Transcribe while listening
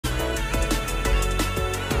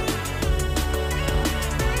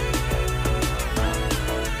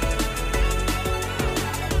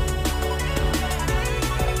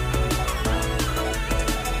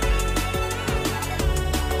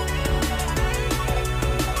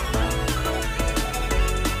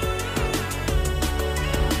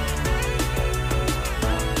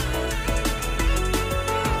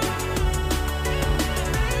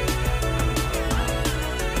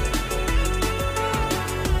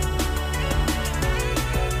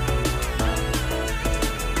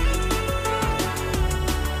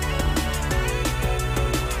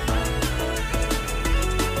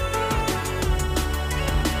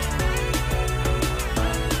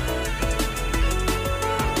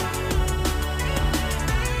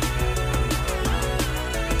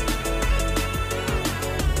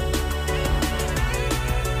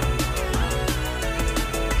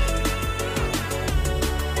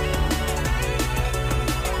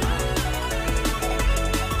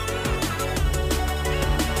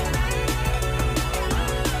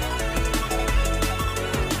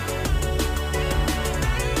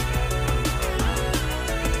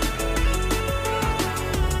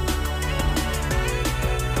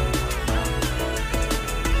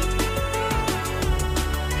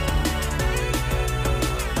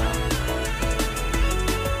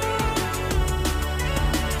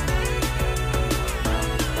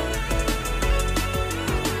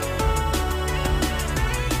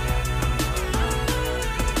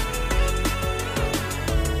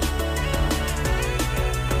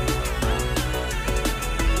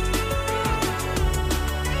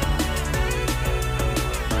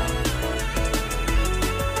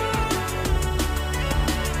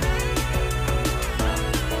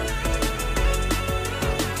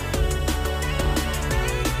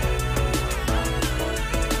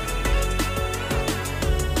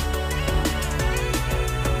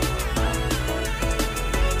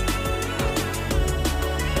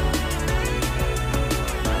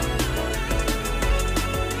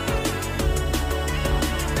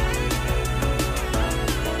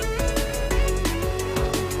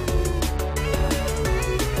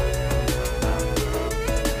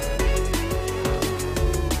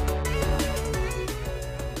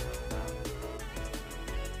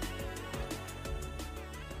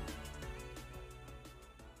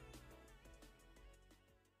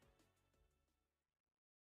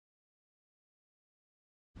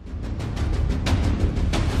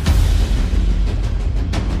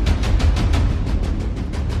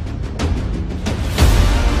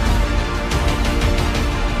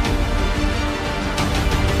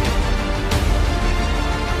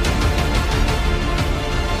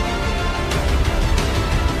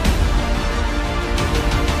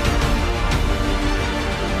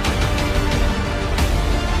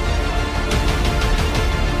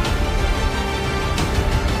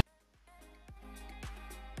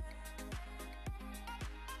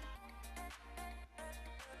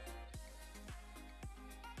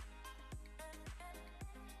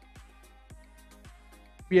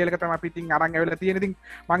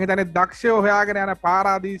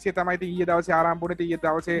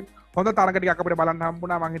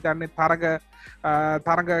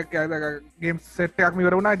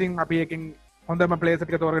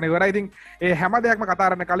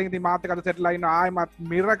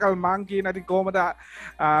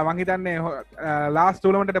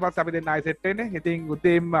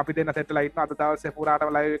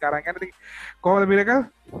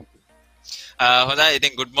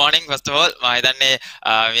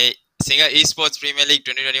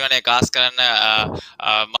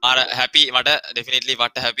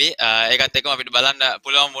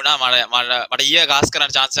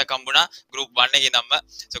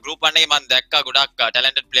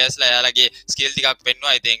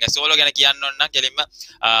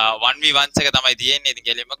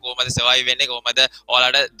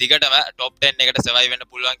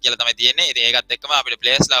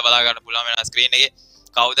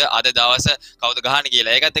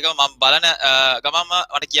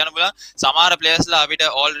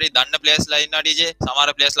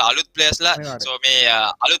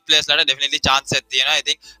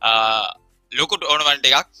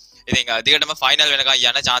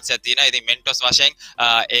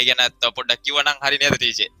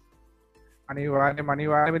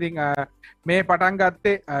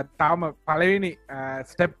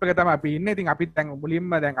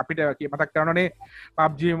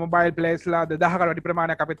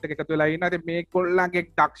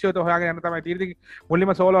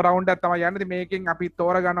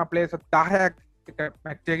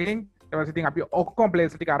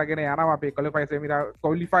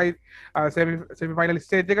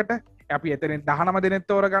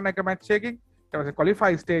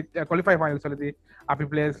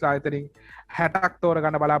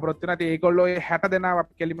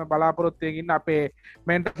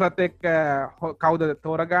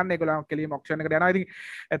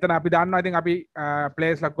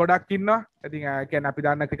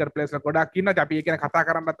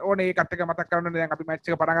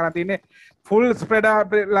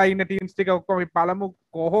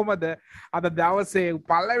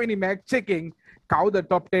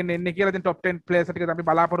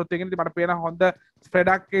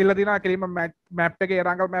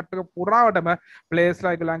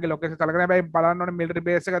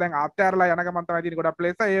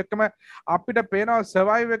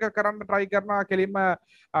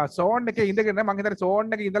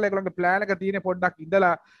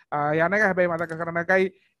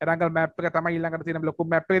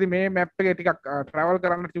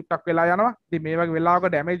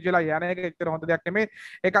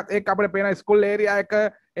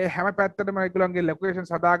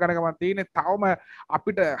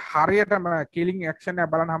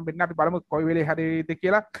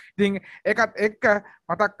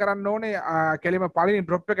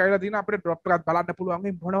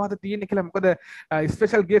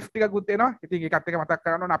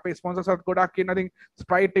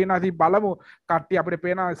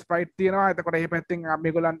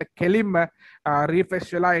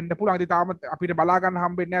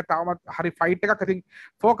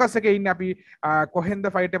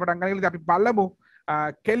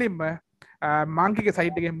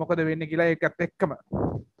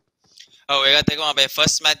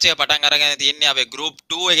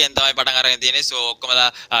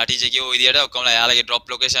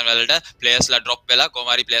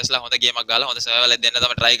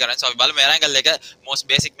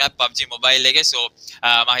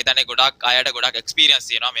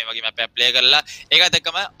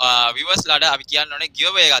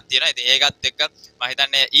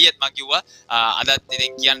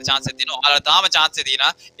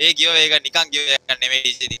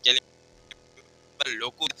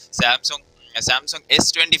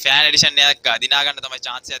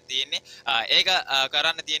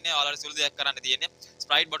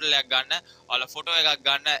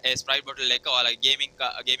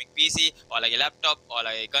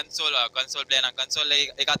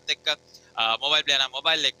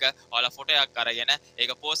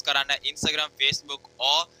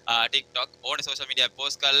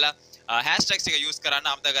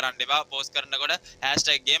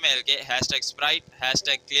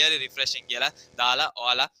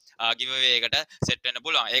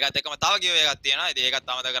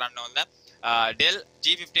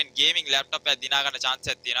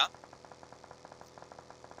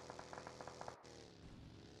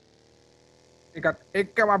එකත්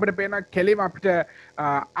එක්කම අපිට පේන කෙලිම අපිට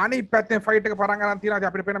අනිත් පැත්තෙන් ෆයිට් එක පටන් ගන්න තියෙනවා.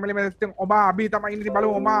 අපිට පේන මෙලෙම දැන් ඔබා අබි තමයි ඉන්නේ.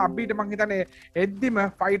 බලමු ඔබා අබිට මං හිතන්නේ එද්දිම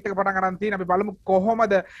ෆයිට් එක පටන් ගන්න තියෙනවා. අපි බලමු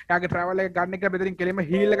කොහොමද එයාගේ ට්‍රැවල් එක ගන්න එක. බෙදරින් කෙලිම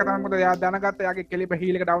හීල් එක තමයි මොකද එයා දැනගත්ත එයාගේ කෙලිම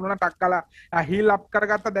හීල් එක ඩවුන් වුණා. ටක් කාලා හීල් අප්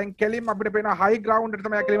කරගත්තා. දැන් කෙලිම අපිට පේන හයි ග්‍රවුන්ඩ් එකට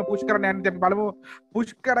තමයි එයා කෙලිම පුෂ් කරන්න යන්නේ. අපි බලමු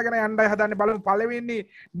පුෂ් කරගෙන යන්නයි හදන්නේ. බලමු පළවෙනි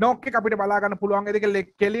නොක් එක අපිට බලා ගන්න පුළුවන්.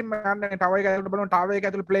 ඒක කෙලිම යන්නේ ටවර් එක ඇතුළට බලමු. ටවර් එක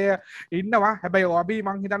ඇතුළේ ප්ලේයර් ඉන්නවා. හැබැයි අබි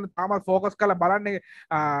මං හිතන්නේ තාමත් ෆෝකස් කරලා බලන්නේ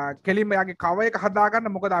කෙලිම යාගේ කව එක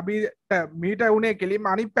හදාගන්න. මොකද අබිට මීට උනේ කෙලිම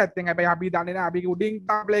අනිත් පැත්තෙන්. හැබැයි අබි දන්නේ නැහැ අබිගේ උඩින්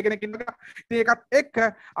තා ප්ලේ කෙනෙක් ඉන්නවා. ඉතින් ඒකත් එක්ක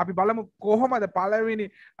අපි බලමු කොහොමද පළවෙනි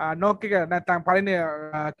නොක් එක නැත්නම් පළවෙනි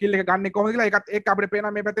කිල් එක ගන්න කොහොමද කියලා. ඒකත් එක්ක අපිට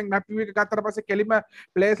පේනවා මේ පැත්තෙන් මැප් view එක ගත්තට පස්සේ කෙලිම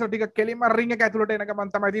ප්ලේස් වල ටික කෙලිම රින් එක ඇතුළට එන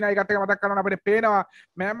ගමන් තමයි දිනා. ඒකට එක මතක් කරනවා අපිට පේනවා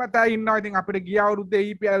මෑමතා ඉන්නවා. ඉතින් අපිට ගිය අවුරුද්දේ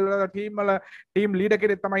EPL වල ටීම් ලීඩර්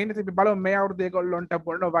කෙනෙක් තමයි ඉන්නේ. ඉතින් බලමු මේ අවුරුද්දේ ඒගොල්ලොන්ට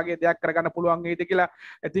මොන වගේ දෙයක් කරගන්න පුළුවන් වේද කියලා.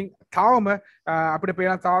 ඉතින් තාම අපිට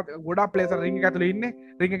පේන තවත් ගොඩක් ප්ලේයර්ස් රින් එක ඇතුලේ ඉන්නේ.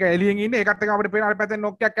 රින් එක එළියෙන් ඉන්නේ. ඒකත් එක අපිට පේන අර පැත්තෙන්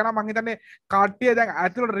නොක් එකක් යනවා. මං හිතන්නේ කට්ටිය දැන්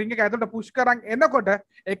ඇතුලට රින් එක ඇතුලට පුෂ් කරන් එනකොට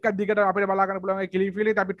එක දිගට අපිට බලා ගන්න පුළුවන් ඒ කිලි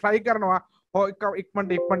ෆීල් එක අපි try කරනවා.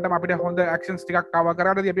 ඉක්මනටම අපිට හොඳ ඇක්ෂන්ස් ටිකක් කවර්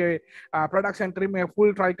කරගන්නදී අපි ප්‍රොඩක්ෂන් ටීම් එක ෆුල්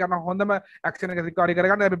try කරන හොඳම ඇක්ෂන් එක රිකවරි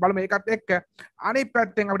කරගන්න. අපි බලමු ඒකත් එක්ක අනිත්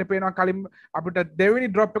පැත්තෙන් අපිට පේනවා කලින් අපිට දෙවෙනි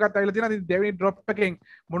ඩ්‍රොප් එකක් ඇවිල්ලා තියෙනවා. ඉතින් දෙවෙනි ඩ්‍රොප් එකෙන්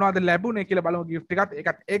මොනවද ලැබුණේ කියලා බලමු gift එකත්.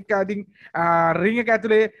 ඒකත් එක්ක ඉතින් රින් එක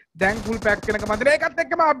ඇතුලේ දැන් ෆුල් පැක් වෙනක මන්ද ඒකත්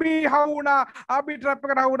එක්කම අපි හවුණා. අපි ට්‍රැප්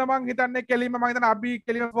එකට හවුණා. මං හිතන්නේ කෙලින්ම මං හිතන්නේ අපි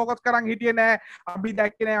කෙලින්ම ෆෝකස් කරන් හිටියේ නෑ. අපි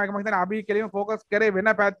දැක්කේ නෑ. මං හිතන්නේ අපි කෙලින්ම ෆෝකස් කරේ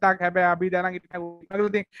වෙන පැත්තක්. හැබැයි අපි දැනන් හිටියේ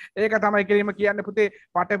නෑ. ඒක තමයි කෙලින්ම කියන්නේ පුතේ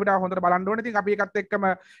වටේ පිටාව හොඳට බලන්න ඕනේ. ඉතින් අපි ඒකත් එක්කම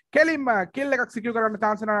කෙලින්ම කිල් එකක් සිකියුර් කරගන්න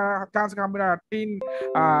chance එක හම්බුනා ටීම්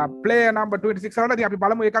ප්ලේයර් නම්බර් 26 වලදී. අපි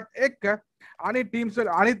බලමු ඒකත් එක්ක අනිත් ටීම්ස් වල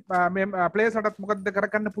අනිත් ප්ලේයර්ස් වලටත් මොකද්ද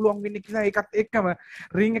කරගන්න පුළුවන් වෙන්නේ කියලා. ඒකත් එක්කම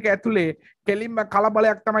රින් එක ඇතුලේ කෙලින්ම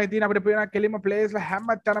කලබලයක් තමයි තියෙන. අපිට පේනවා කෙලින්ම ප්ලේයර්ස් ලා හැම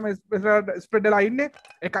තැනම ස්ප්‍රෙඩ් වෙලා ඉන්නේ.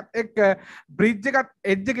 ඒකත් එක්ක බ්‍රිජ් එකත්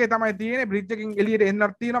එජ් එකේ තමයි තියෙන්නේ. බ්‍රිජ් එකකින් එළියට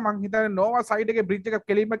එන්නත් තියෙනවා. මං හිතන්නේ නෝවා සයිඩ් එකේ බ්‍රිජ් එක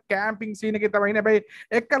කෙලින්ම කැම්පින් සීන් එකේ තමයි ඉන්නේ. හැබැයි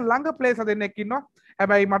එක ළඟ ප්ලේයර්ස් දෙන්නෙක් ඉන්නවා.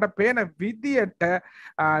 හැබැයි මට පේන විදියට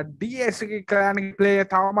DS එකේ ක්ලෑන් එකේ ප්ලේයර්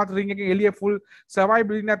තවමත් රින් එකෙන් එළිය ෆුල්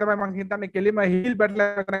සර්වයිව් ඉන්න තමයි මං හිතන්නේ. කෙලින්ම හීල්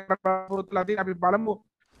බැටල් කරලා අපි බලමු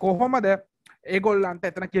කොහොමද ඒගොල්ලන්ට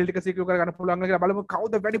එතන කිල් ටික සිකියුර් කරගන්න පුළුවන් කියලා. බලමු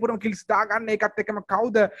කවුද වැඩිපුරම කිල්ස් දාගන්නේ. ඒකත් එක්කම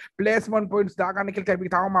කවුද ප්ලේස්මන්ට් පොයින්ට්ස් දාගන්නේ කියලා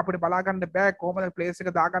අපි තාම අපිට බලා ගන්න බෑ කොහොමද ප්ලේස්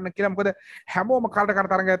එක දාගන්න කියලා. මොකද හැමෝම කලට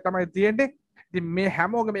තරඟයක් තමයි තියෙන්නේ. ඉතින් මේ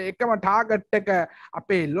හැමෝගේම එකම ටාගට් එක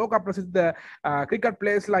අපේ ලෝක ප්‍රසිද්ධ ක්‍රිකට්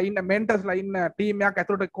ප්ලේයර්ස් ලා ඉන්න මෙන්ටර්ස් ලා ඉන්න ටීම් එකක්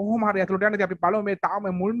ඇතුළට කොහොම හරි ඇතුළට යන්න. ඉතින් අපි බලමු මේ තාම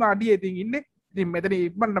මුල්ම අඩියේ ඉතින් ඉන්නේ. ඉතින් මෙතන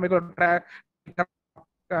ඉක්මනට මේක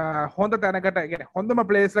හොඳ තැනකට يعني හොඳම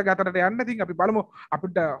ප්ලේස් එක අතරට යන්න. ඉතින් අපි බලමු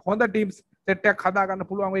අපිට හොඳ ටීම්ස් සෙට් එකක් හදා ගන්න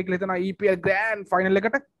පුළුවන් වෙයි කියලා හිතනවා EPL ග්‍රෑන්ඩ් ෆයිනල්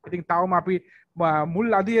එකට. ඉතින් තවම අපි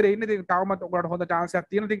මුල් අදියරේ ඉන්නේ. ඉතින් තවමත් ඔයගොල්ලන්ට හොඳ chance එකක්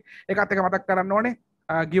තියෙනවා. ඉතින් ඒකත් එක මතක් කරන්න ඕනේ.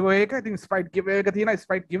 giveaway එක. ඉතින් Sprite giveaway එක තියෙනවා.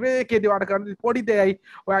 Sprite giveaway එකේදී ඔයාලට කරන්න පොඩි දෙයයි.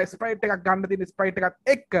 ඔයා Sprite එකක් ගන්න තියෙන Sprite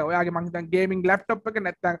එකත් එක්ක ඔයාගේ මං හිතන්නේ ගේමින් ලැප්ටොප් එක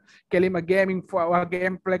නැත්නම් කෙලිම ගේමින්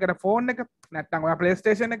ගේම් ප්ලේ කරන ෆෝන් එක නැත්නම් ඔයා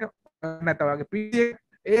PlayStation එක නැත්නම් ඔයාගේ PC එක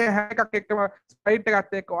ඒ හැම එකක් එක්කම ස්ප්‍රයිට්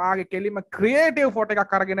එකත් එක්ක ඔයාගේ කෙලිම ක්‍රියේටිව් ෆොටෝ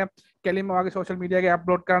එකක් අරගෙන කෙලිම ඔයාගේ සෝෂල් මීඩියා එකේ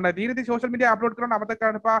අප්ලෝඩ් කරන්න තියෙන. ඉතින් සෝෂල් මීඩියා අප්ලෝඩ් කරන්න අමතක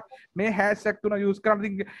කරන්න එපා. මේ hashtag තුන යූස් කරන්න.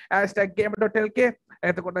 ඉතින් #gamer.lk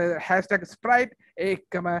එතකොට #sprite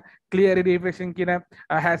ඒකම clear refreshing කියන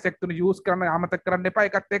hashtag තුන යූස් කරන්න අමතක කරන්න එපා.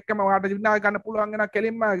 ඒකත් එක්කම ඔයාලට වින්නා ගන්න පුළුවන් වෙන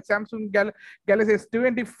කෙලිම Samsung Galaxy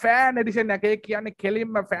S20 fan edition එක. ඒ කියන්නේ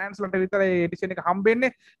කෙලිම fans ලට විතරයි edition එක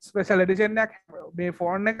හම්බෙන්නේ. special edition එකක් මේ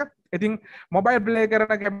ෆෝන් එක. ඉතින් mobile play කරන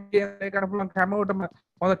ගන්න පුළුවන් හැමෝටම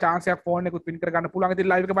හොඳ chance එකක් ෆෝන් එකකුත් win කරගන්න පුළුවන්. ඉතින්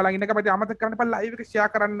live එක බලන් ඉන්න එක පැත්තේ අමතක කරන්න එපා. live එක share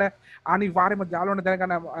කරන්න අනිවාර්යයෙන්ම යාළුවන්ට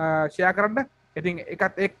දැනගන්න share කරන්න. ඉතින්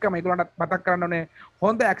ඒකත් එක්කම ඒගොල්ලන්ට මතක් කරන්න ඕනේ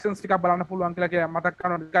හොඳ actions ටිකක් බලන්න පුළුවන් කියලා මතක්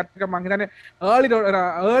කරන්න ඕනේ. ඒකත් එක මම හිතන්නේ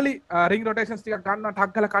early ring rotations ටිකක් ගන්න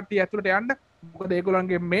ටක් ගාලා කට්ටිය ඇතුළට යන්න. මොකද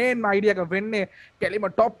ඒගොල්ලන්ගේ main idea එක වෙන්නේ කෙලිම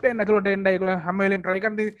top 10 ඇතුළට එන්න. ඒගොල්ලන් හැම වෙලෙම try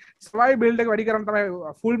කරන්නේ survive build එක වැඩි කරන්න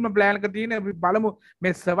තමයි fullම plan එක තියෙන්නේ. අපි බලමු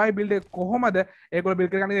මේ survive build එක කොහොමද ඒගොල්ලෝ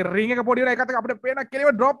build කරගන්නේ. ring එක පොඩි වෙලා ඒකත් අපිට පේන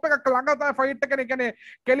කෙලිම drop එකක් ළඟ තමයි fight එක. ඒ කියන්නේ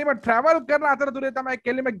කෙලිම travel කරන අතරතුරේ තමයි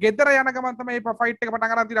කෙලිම ගෙදර යන ගමන් තමයි මේ fight එක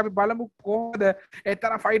පටන් ගන්න තියෙන්නේ. අපි බලමු කොහොමද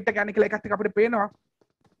එතන fight එක යන්නේ කියලා. ඒකත් එක අපිට පේනවා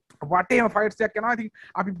වටේම ෆයිට්ස් එකක් යනවා. ඉතින්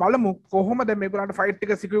අපි බලමු කොහොමද මේගොල්ලන්ට ෆයිට්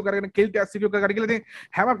එක සිකියුර් කරගෙන කිල් ටික සිකියුර් කරගන්න කියලා. ඉතින්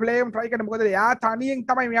හැම ප්ලේයර්ම try කරන්නේ මොකද එයා තනියෙන්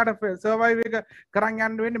තමයි මෙයාට සර්වයිව් එක කරන්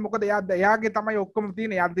යන්න වෙන්නේ. මොකද එයාගේ තමයි ඔක්කොම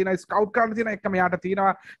තියෙන්නේ. එයාට තියෙනවා ස්කවුට් කරන්න තියෙනවා. එකම එයාට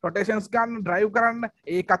තියෙනවා රොටේෂන්ස් ගන්න, ඩ්‍රයිව් කරන්න.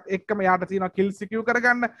 ඒකත් එක්කම එයාට තියෙනවා කිල් සිකියුර්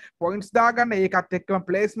කරගන්න, පොයින්ට්ස් දාගන්න. ඒකත් එක්කම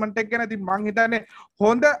ප්ලේස්මන්ට් එක ගැන ඉතින් මං හිතන්නේ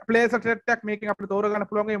හොඳ ප්ලේයර් සෙට් එකක් මේකෙන් අපිට තෝරගන්න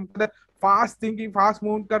පුළුවන්. මොකද ෆාස්ට් තින්කින් ෆාස්ට්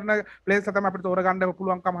මූව් කරන ප්ලේයර්ස් තමයි අපිට තෝරගන්න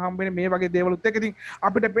පුළුවන්කම හම්බ වෙන්නේ මේ වගේ දේවලුත් එක්ක. ඉතින්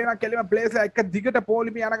අපිට පේන පේනවා කෙලිම ප්ලේස්ලා එක දිගට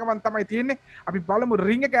පොලිමේ යන ගමන් තමයි තියෙන්නේ. අපි බලමු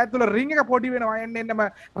රින් එක ඇතුළ රින් එක පොඩි වෙනවා එන්නම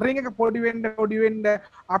රින් එක පොඩි වෙන්න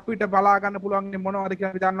අපිට බලා ගන්න පුළුවන් මොනවද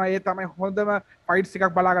කියලා අපි දන්නවා. ඒ තමයි හොඳම ෆයිට්ස්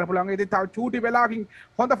එකක් බලා ගන්න පුළුවන්. ඉතින් තව චූටි වෙලාවකින්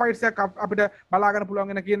හොඳ ෆයිට්ස් එකක් අපිට බලා ගන්න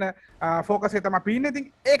පුළුවන් වෙන කියන ෆෝකස් එක තමයි අපි ඉන්නේ.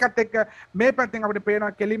 ඉතින් ඒකත් එක්ක මේ පැත්තෙන් අපිට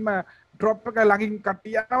පේනවා කෙලිම ඩ්‍රොප් එක ළඟින්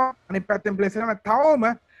කට්ටිය යනවා. අනිත් පැත්තෙන් ප්ලේස් කරනවා.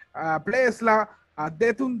 තවම ප්ලේස්ලා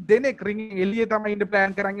දෙතුන් දෙනෙක් රින් එළියේ තමයි ඉන්න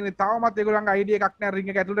ප්ලෑන් කරන් ඉන්නේ. තවමත් ඒගොල්ලන්ගේ අයිඩියා එකක් නැහැ රින්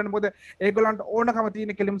එක ඇතුළට යන්න. මොකද ඒගොල්ලන්ට ඕනකම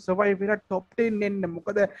තියෙන කෙලිම සර්වයිව් වෙලා টොප් 10 එන්න.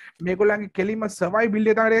 මොකද මේගොල්ලන්ගේ කෙලිම සර්වයිව්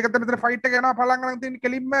බිල්ඩ් එක තමයි. ඒකට මෙතන ෆයිට් එක යනවා පලං ගන්න තියෙන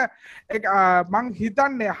කෙලිම මං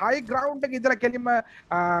හිතන්නේ හයි ග්‍රවුන්ඩ් එකේ ඉඳලා කෙලිම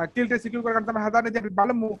කිල්ට් එක සිකියුර් කරගන්න තමයි හදන්නේ. ඉතින් අපි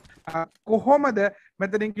බලමු කොහොමද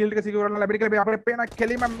මෙතනින් කිල්ට් එක සිකියුර් කරන්න ලැබෙන්නේ කියලා. අපිට පේන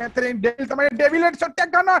කෙලිම මෙතනින් ඩෙල් තමයි ඩෙවිල් හෙඩ් ෂොට්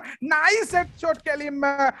එකක් ගන්නවා. නයිස් හෙඩ් ෂොට් කෙලිම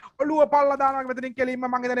ඔළුව පල්ලා දානවා. මෙතනින් කෙලිම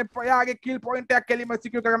මං හිතන්නේ එයාගේ කිල් පොයින්ට් එක කෙලිම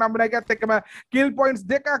සිකියුර් කරගන්න හම්බුනා. එකත් එක්කම කිල් පොයින්ට්ස්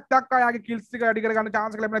දෙකක් දක්වා යාගේ කිල්ස් ටික වැඩි කරගන්න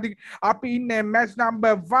chance එක ලැබෙනවා. ඉතින් අපි ඉන්නේ මැච්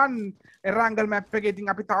නම්බර් 1 එරංගල් මැප් එකේ. ඉතින්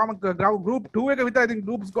අපි තාම ගෲප් 2 එක විතර. ඉතින්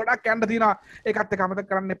ගෲප්ස් ගොඩක් යන්න තියෙනවා. ඒකත් එක්ක අමතක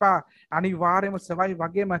කරන්න එපා. අනිවාර්යයෙන්ම සර්වයිව්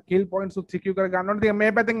වගේම කිල් පොයින්ට්ස් උත් සිකියුර් කරගන්න ඕනේ. ඉතින්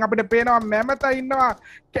මේ පැත්තෙන් අපිට පේනවා මැමතා ඉන්නවා.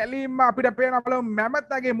 කෙලිම අපිට පේනවා බලමු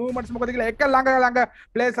මැමතාගේ මූව්මන්ට්ස් මොකද කියලා. එක ළඟ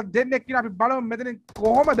ප්ලේස් දෙන්නෙක් ඉන්න. අපි බලමු මෙතනින්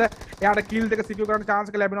කොහොමද එයාට කිල් දෙක සිකියුර් කරන්න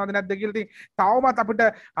chance එක ලැබෙනවද නැද්ද කියලා. ඉතින් තවමත් අපිට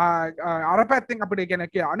අර පැත්තෙන් අපිට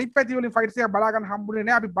කියන්නේ අනිත් පැති වලින් ෆයිට්ස් එක බලා ගන්න හම්බුනේ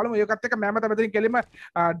නැහැ. අපි බලමු ඒකත් එක්ක මෑමත මෙතනින් කෙලිම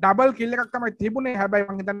ඩබල් කිල් එකක් තමයි තිබුණේ. හැබැයි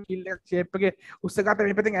මං හිතන්නේ කිල් එකක් ෂේප් එකේ උස්සගත්ත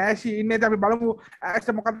මේ පැත්තෙන් ඇෂි ඉන්නේ. ඉතින් අපි බලමු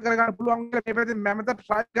ඇෂ්ට මොකක්ද කරගන්න පුළුවන් කියලා. මේ පැත්තෙන් මෑමත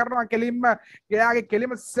try කරනවා කෙලිම. එයාගේ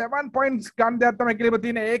කෙලිම 7 points ගන්න දෙයක් තමයි කෙලිම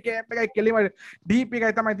තියෙන්නේ. ඒ කැප් එකයි කෙලිම DP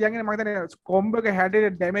එකයි තමයි තියන්නේ. මං හිතන්නේ කොම්බෝ එක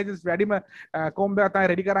හැඩේ damages වැඩිම කොම්බෝ එක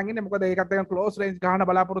තමයි රෙඩි කරන් ඉන්නේ. මොකද ඒකත් එක්ක close range ගන්න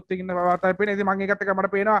බලාපොරොත්තු වෙන බව තමයි පේන්නේ. ඉතින් මං ඒකත් එක්ක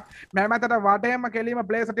මට පේනවා මෑමතට වටේම කෙලිම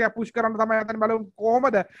ප්ලේස් එක පුෂ් කරන්න තමයි හිතන්නේ. බලමු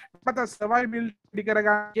කොහොමද මට සර්වයිව් බිල්ඩ් රෙඩි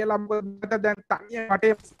කරගන්න කියලා. මොකද දැන් තනිය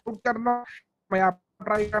වටේ සපෝට් කරනවා. මම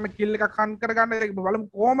try කරන කිල් එකක් හන්ට් කරගන්න. ඒක බලමු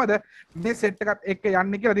කොහොමද මේ සෙට් එකත් එක්ක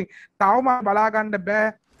යන්නේ කියලා. ඉතින් තවම බලා ගන්න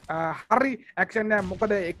බෑ. හරි ඇක්ෂන් එක.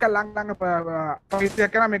 මොකද එක ළඟ ෆයිට්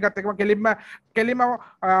එකක් කරා. මේකත් එක්කම කෙලිම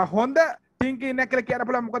හොඳ තින්කින් එක කියලා කියන්න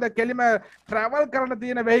පුළුවන්. මොකද කෙලිම ට්‍රැවල් කරන්න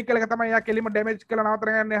තියෙන වෙහිකල් එක තමයි යා කෙලිම ඩැමේජ් කරලා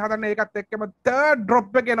නවතර ගන්න හදන්නේ. ඒකත් එක්කම තර්ඩ්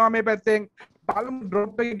ඩ්‍රොප් එක එනවා මේ පැත්තෙන්. බලමු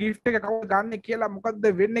ඩ්‍රොප් එකේ ගිෆ්ට් එක කවුද ගන්න කියලා. මොකද්ද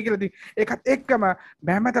වෙන්නේ කියලා. ඉතින් ඒකත් එක්කම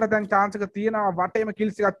මෑමතට දැන් chance එක තියෙනවා. වටේම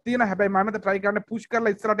කිල්ස් එකක් තියෙනවා. හැබැයි මෑමත try කරන්න පුෂ්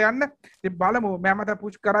කරලා ඉස්සරහට යන්න. ඉතින් බලමු මෑමත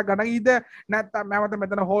පුෂ් කරා ගනයිද නැත්නම් මෑමත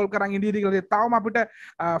මෙතන හෝල් කරන් ඉඳීද කියලා. තාම අපිට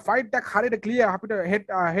ෆයිට් එක හරියට ක්ලියර්. අපිට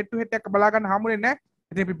හෙඩ් ටු හෙඩ් එක බලා ගන්න හම්බුනේ නැහැ.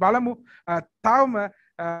 ඉතින් අපි බලමු තවම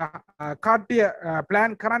කාටිය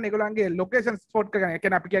ප්ලෑන් කරන්න ඒගොල්ලන්ගේ ලොකේෂන් ස්පොට් කරගන්න. ඒ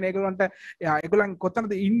කියන්නේ අපි කියන්නේ ඒගොල්ලන්ට ඒගොල්ලන්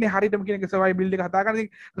කොතනද ඉන්නේ හරියටම කියන එක සර්වයිව් බිල්ඩ් එක හදා ගන්න.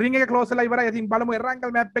 ඉතින් රින් එක ක්ලෝස් වෙලා ඉවරයි. ඉතින් බලමු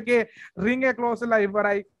එරංගල් මැප් එකේ රින් එක ක්ලෝස් වෙලා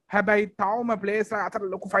ඉවරයි. හැබැයි තවම ප්ලේස් අතර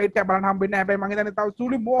ලොකු ෆයිට් එකක් බලන්න හම්බෙන්නේ නැහැ. හැබැයි මං හිතන්නේ තව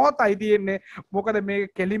සුළු මොහොතයි තියෙන්නේ. මොකද මේ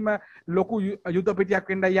කෙලිම ලොකු යුද්ධ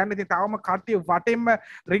පිටියක් වෙන්න යන්නේ. ඉතින් තවම කට්ටිය වටෙන්ම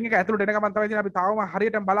රින් එක ඇතුළට එන ගමන් තමයි ඉතින් අපි තවම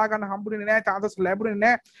හරියටම බලා ගන්න හම්බුනේ නැහැ. chances ලැබුණේ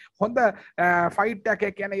නැහැ. හොඳ ෆයිට් එකක්.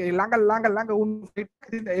 ඒ කියන්නේ ළඟ උන් ෆයිට්.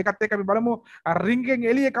 ඒකත් එක්ක අපි බලමු රින් එකෙන්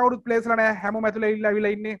එළියේ කවුරුත් ප්ලේස්ලා නැහැ. හැමෝම ඇතුළේ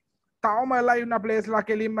ඉල්ලවිලා ඉන්නේ. තවම ලයිව් නා ප්ලේස්ලා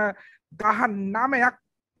කෙලිම 19ක්.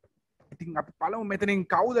 ඉතින් අපි බලමු මෙතනින්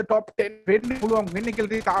කවුද top 10 වෙන්න පුළුවන් වෙන්නේ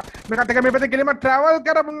කියලා. මේකත් එක්ක මේ පැත්තේ කෙලිම travel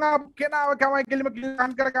කරපු කෙනාව තමයි කෙලිම kill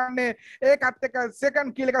ගන්න කරගන්නේ. ඒකත් එක්ක second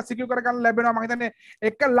kill එක secure කරගන්න ලැබෙනවා. මම හිතන්නේ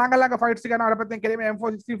එක ළඟ fights ගන්න අර පැත්තෙන් කෙලිම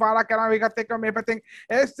M464 පාරක් කරනවා. ඒකත් එක්ක මේ පැත්තෙන්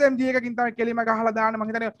SMG එකකින් තමයි කෙලිම ගහලා දාන්න.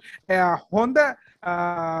 මම හිතන්නේ හොඳ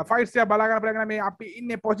ෆයිට්ස් එක බලා ගන්න පුළුවන්. මේ අපි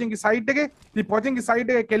ඉන්නේ පොචින්ගේ සයිඩ් එකේ. ඉතින් පොචින්ගේ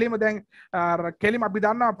සයිඩ් එකේ කෙලිම දැන් කෙලිම අපි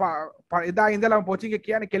දන්නවා එදා ඉඳලාම පොචින්ගේ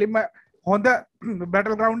කියන්නේ කෙලිම හොඳ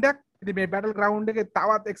බැටල් ග්‍රවුන්ඩ් එකක්. ඉතින් මේ බැටල් ග්‍රවුන්ඩ් එකේ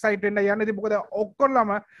තවත් එක්සයිට් වෙන්න යන්න. ඉතින් මොකද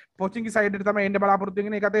ඔක්කොල්ලම පොචින්ගේ සයිඩ් එකට තමයි එන්න බලාපොරොත්තු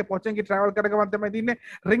වෙන්නේ. ඒකත් ඒ පොචින්ගේ ට්‍රැවල් කරගමන් තමයි තින්නේ.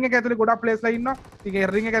 රින් එක ඇතුලේ ගොඩක් ප්ලේස්ලා ඉන්නවා. ඉතින් ඒ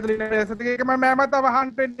රින් එක ඇතුලේ ඉන්න ප්ලේස් එකේ මම මෑමතව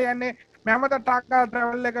හන්ට් වෙන්න යන්නේ. මෑමත ටාක්කා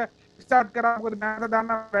ට්‍රැවල් එක ස්ටාර්ට් කරා. මොකද මෑමත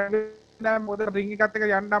දන්නා මොකද රින් එකත් එක්ක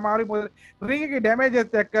යන්න අමාරුයි. මොකද රින් එකේ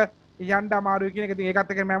ඩැමේජස් එක්ක යන්න අමාරුයි කියන එක. ඉතින්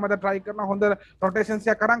ඒකත් එක්ක මෑමත try කරන හොඳ rotations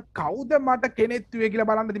එකක් කරන් කවුද මට කෙනෙක් තුවේ කියලා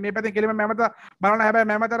බලන්න. ඉතින් මේ පැත්තෙන් කෙලිම මෑමත බලන්න. හැබැයි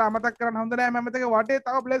මෑමතට අමතක කරන්න හොඳ නැහැ. මෑමතගේ වටේ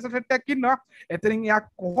තව ප්ලේස් සෙට් එකක් ඉන්නවා. එතනින් යා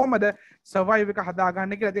කොහොමද survive එක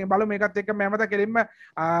හදාගන්නේ කියලා. ඉතින් බලමු මේකත් එක්ක මෑමත කෙලිම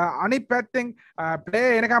අනිත් පැත්තෙන්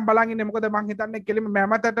play එනකම් බලන් ඉන්නේ. මොකද මං හිතන්නේ කෙලිම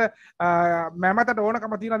මෑමතට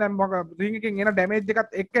ඕනකම තියෙනවා. දැන් රින් එකෙන් එන damage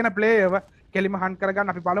එකත් එක්ක එන play එක කෙලිම හන්ට්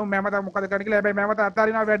කරගන්න අපි බලමු මෑමත මොකද කරන්නේ කියලා. හැබැයි මෑමත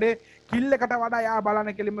අතාරිනවා වැඩේ කිල් එකට වඩා යා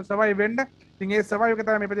බලන්න කෙලිම සර්වයිව් වෙන්න. ඉතින් ඒ සර්වයිව් එක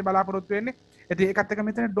තමයි මේ පැත්තේ බලාපොරොත්තු වෙන්නේ. ඉතින් ඒකත් එක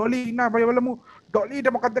මෙතන ඩොලි ඉන්න අපි බලමු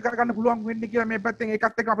ඩොලිට මොකද්ද කරගන්න පුළුවන් වෙන්නේ කියලා මේ පැත්තෙන්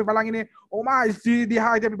ඒකත් එක අපි බලන් ඉන්නේ ඔමා HD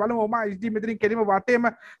දිහා ඉතින් අපි බලමු ඔමා HD මෙතනින් කෙලිම වටේම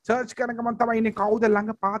සර්ච් කරන ගමන් තමයි ඉන්නේ කවුද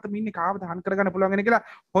ළඟ පාතම ඉන්නේ කාවද හන්ට් කරගන්න පුළුවන් වෙන්නේ කියලා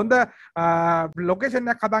හොඳ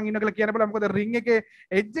ලොකේෂන් එකක් හදාගෙන ඉන්න කියලා කියන්න බලමු. මොකද රින් එකේ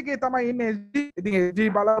එජ් එකේ තමයි ඉන්නේ HD. ඉතින් HD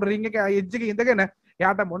බලව රින් එකේ එජ් එකේ ඉඳගෙන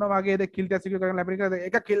එයාට මොන වගේද කිල් ටෙස්ට් සිකියුර් කරන්න ලැබෙන කියලා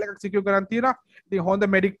එක කිල් එකක් සිකියුර් කරන් තියෙනවා. ඉතින් හොඳ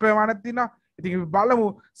මෙඩික් ප්‍රමාණයක් තියෙනවා. ඉතින් බලමු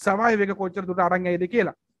සර්වයිව් එක කොච්චර දුරට අරන් යයිද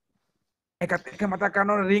කියලා. එකත් එක මතක්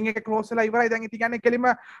කරන්න ඕන රින් එක ක්ලෝස් වෙලා ඉවරයි. දැන් ඉතින් යන්නේ කෙලිම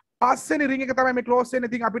පස්වෙනි රින් එක තමයි මේ ක්ලෝස් වෙන්නේ.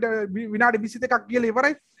 ඉතින් අපිට විනාඩි 22ක් කියලා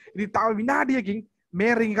ඉවරයි. ඉතින් තව විනාඩියකින්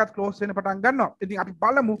මේ රින් එකත් ක්ලෝස් වෙන්න පටන් ගන්නවා. ඉතින් අපි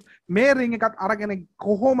බලමු මේ රින් එකත් අරගෙන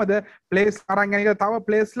කොහොමද ප්ලේස් අරන් යන්නේ කියලා. තව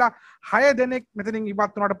ප්ලේස්ලා 6 දෙනෙක් මෙතනින්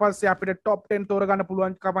ඉවත් වුණාට පස්සේ අපිට টপ 10 තෝරගන්න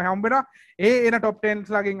පුළුවන්කම හම්බ වෙනවා. ඒ එන টপ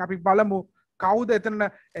 10 ලාගෙන් අපි බලමු කවුද එතන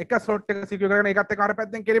එක ස්ලොට් එක සිකියුර් කරගෙන ඒකත් එක්ක අර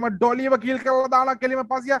පැත්තෙන් කෙලිම ඩොලියව කිල් කරලා දාලා කෙලිම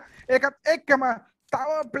පසිය ඒකත් එක්කම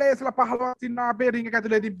තව ප්ලේස්ලා 15ක් ඉන්නවා අපේ රින් එක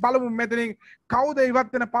ඇතුලේ. ඉතින් බලමු මෙතනින් කවුද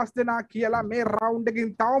ඉවත් වෙන 5 දෙනා කියලා. මේ රවුන්ඩ්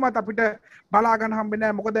එකකින් තවමත් අපිට බලා ගන්න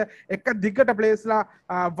හම්බෙන්නේ නැහැ. මොකද එක දිගට ප්ලේස්ලා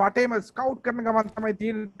වටේම ස්කවුට් කරන ගමන් තමයි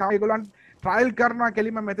තියෙන්නේ. තව ඒගොල්ලන් ට්‍රයිල් කරනවා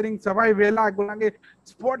කෙලිම මෙතනින් සර්වයිව් වෙලා ඒගොල්ලන්ගේ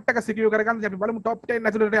ස්පොට් එක සිකියුර් කරගන්න. අපි බලමු টপ 10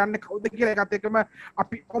 ඇතුළට යන්නේ කවුද කියලා. ඒකත් එක්කම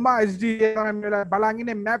අපි ඔමා HD තමයි වෙලා බලන්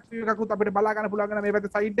ඉන්නේ. මැප් view එකකුත් අපිට බලා ගන්න පුළුවන් වෙන මේ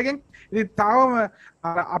පැත්තේ සයිඩ් එකෙන්. ඉතින් තවම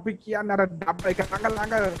අපි කියන්නේ අර ඩබ් එක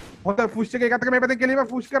ළඟ හොඳ පුෂ් එක එකත් එක්ක මේ පැත්තෙන් කෙලිම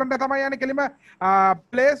පුෂ් කරන්න තමයි යන්නේ. කෙලිම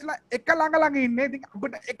ප්ලේස්ලා එක ළඟ ඉන්නේ. ඉතින්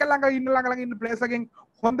අපිට එක ළඟ ඉන්න ප්ලේස් එකෙන්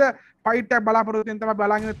හොඳ ෆයිට් එකක් බලාපොරොත්තු වෙන තමයි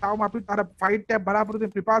බලන් ඉන්නේ. තවම අපි අර ෆයිට් එකක් බලාපොරොත්තු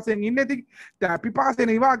වෙන පිපාසයෙන් ඉන්නේ. ඉතින් පිපාසයෙන්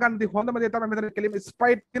ඉවා ගන්න ඉතින් හොඳම දේ තමයි මෙතන කෙලිම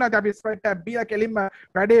ස්ප්‍රයිට් තියෙනවා. අපි ස්ප්‍රයිට් එක බීලා කෙලිම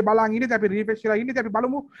වැඩේ බලන් ඉන්නේ. අපි රීෆ්‍රෙෂ් කරලා ඉන්නේ. අපි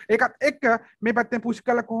බලමු ඒකත් එක්ක මේ පැත්තෙන් පුෂ්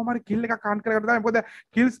කරලා කොහොම හරි කිල් එකක් කාන්ට් කරගන්න තමයි. මොකද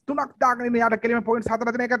කිල්ස් 3ක් දාගෙන ඉන්නේ. යාට කෙලිම පොයින්ට්ස්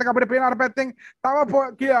 4 දෙන එකත් එක්ක අපිට පේන අර පැත්තෙන් තව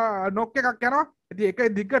නොක් එකක් යනවා. ඉතින් එක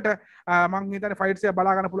දිගට මං හිතන්නේ ෆයිට්ස් එක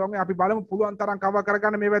බලා ගන්න පුළුවන්. අපි බලමු පුළුවන් තරම් කවර්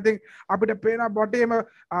කරගන්න මේ පැත්තෙන් අපිට පේන බොටේම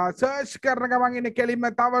සර්ච් කරන ගමන් ඉන්නේ කෙලින්ම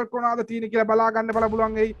තව කොනවාද තියෙන කියලා බලා ගන්න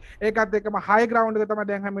පුළුවන් වෙයි. ඒකත් එක්කම හයි ග්‍රවුන්ඩ් එක තමයි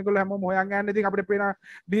දැන් මේගොල්ලෝ හැමෝම හොයන් යන්නේ. ඉතින් අපිට පේන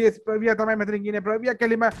DS ප්‍රවිය තමයි මෙතනින් ඉන්නේ. ප්‍රවිය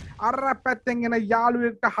කෙලිම අර පැත්තෙන් එන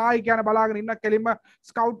යාළුවෙක්ට හයි කියන බලාගෙන ඉන්න කෙලිම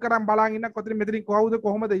ස්කවුට් කරන් බලාගෙන ඉන්න කොතන මෙතනින්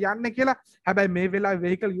කොහොමද යන්නේ කියලා. හැබැයි මේ වෙලාවේ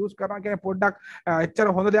vehicle use කරනවා කියන්නේ පොඩ්ඩක්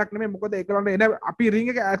එච්චර හොඳ දෙයක් නෙමෙයි. මොකද ඒකලන්න එන අපි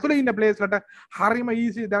රින් එක ඇතුලේ ඉන්න ප්ලේස් වලට හරිම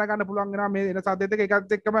ඊසි දැනගන්න පුළුවන් වෙනවා මේ එන සද්දෙත් එක.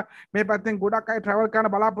 ඒකත් එක්කම මේ පැත්තෙන් ගොඩක් අය ට්‍රැවල් කරන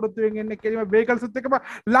බලාපොරොත්තු වෙමින් ඉන්නේ. කෙලිම vehicles උත් එක්කම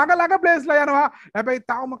ළඟ ප්ලේස්ලා යනවා. හැබැයි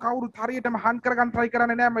තාම කවුරුත් හරියටම හන්ට් කරගන්න try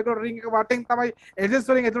කරන්නේ නැහැ. මේගොල්ලෝ රින් එක වටෙන් තමයි එජස්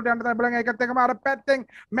වලින් එතුලට යන්න තමයි බලන්නේ. ඒකත් එක්කම අර පැත්තෙන්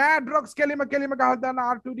mad rocks කෙලිම ගහලා දාන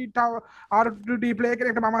R2D play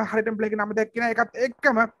කෙනෙක්ට මම හරියටම play එකේ නම දැක්කේ නැහැ. ඒකත්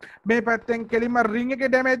එක්කම මේ පැත්තෙන් කෙලිම රින් එකේ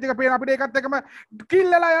damage එක පේන අපිට. ඒකත් එක්කම kill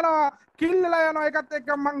වෙලා යනවා. ඒකත් එක්ක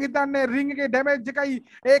මං හිතන්නේ රින් එකේ ඩැමේජ් එකයි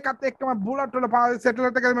ඒකත් එක්කම බුලට් වල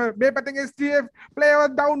සෙටලර් එක මේ පැත්තෙන් STF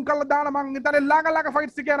ප්ලේයර් ඩවුන් කරලා දාන මං හිතන්නේ ළඟ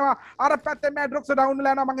ෆයිට්ස් එක යනවා. අර පැත්තේ මැඩ්‍රොක්ස් ඩවුන්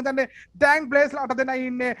වෙලා යනවා. මං හිතන්නේ ඩැන් ප්ලේස් ලාට දෙනයි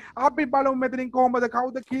ඉන්නේ. අපි බලමු මෙතනින් කොහොමද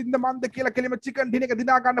කවුද කින්ද මන්ද කියලා කෙලිම චිකන් ඩින එක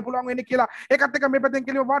දිනා ගන්න පුළුවන් වෙන්නේ කියලා. ඒකත් එක්ක මේ පැත්තෙන්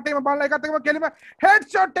කෙලිම වටේම බලලා ඒකත් එක්කම කෙලිම හෙඩ්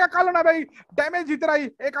ෂොට් එක කලන හැබැයි ඩැමේජ් විතරයි.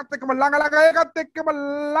 ඒකත් එක්කම ඒකත් එක්කම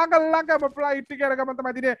ළඟම ෆ්ලයිට් එක යනකම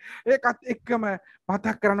තමයි දිනේ. ඒකත් එක්කම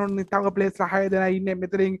මතක් කරන්න ඕනේ තව ප්ලේස් 6 දෙනා ඉන්නේ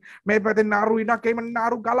මෙතනින්. මේ පැත්තේ නාරු ඉන්නවා. කෙලිම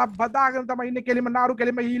නාරු ගල බදාගෙන තමයි ඉන්නේ. කෙලිම නාරු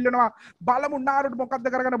කෙලිම හීල් වෙනවා. බලමු නාරුට මොකද්ද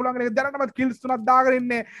කරගන්න පුළුවන් කියලා. දැනටමත් කිල්ස් 3ක් දාගෙන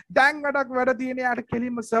ඉන්නේ. දැන් වැඩ තියෙන යාට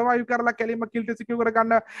කෙලිම සර්වයිව් කරලා කෙලිම කිල් ට සිකියුර්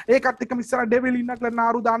කරගන්න. ඒකත් එක්කම ඉස්සරහ ඩෙවිල් ඉන්නවා කියලා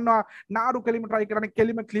නාරු දන්නවා. නාරු කෙලිම try කරන්නේ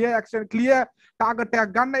කෙලිම ක්ලියර් ඇක්ෂන් ක්ලියර් ටාගට්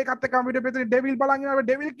එකක් ගන්න. ඒකත් එක්කම විදිහට මෙතන ඩෙවිල් බලන් ඉන්නවා.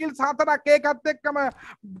 ඩෙවිල් කිල්ස් 4ක් ඒකත් එක්කම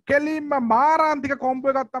කෙලිම මාරාන්තික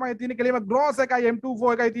කොම්බෝ එකක් තමයි තියෙන්නේ. කෙලිම ග්‍රෝස් එකයි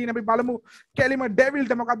M24 එකයි තියෙන්නේ. අපි බලමු කෙලිම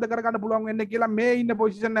ඩෙවිල්ට මොකද්ද කරගන්න පුළුවන් වෙන්නේ කියලා. මේ ඉන්න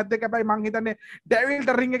පොසිෂන් නැත් එක. හැබැයි මං හිතන්නේ ඩෙවිල්ට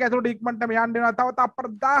රින් එක ඇතුළට ඉක්මනටම යන්න වෙනවා. තව තප්පර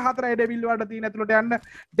 14යි ඩෙවිල් වලට තියෙන ඇතුළට යන්න.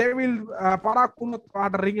 ඩෙවිල් පරක් වුණොත්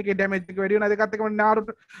පාට රින් එකේ ඩැමේජ් එක වැඩි වෙනවා. ඒකත් එක්කම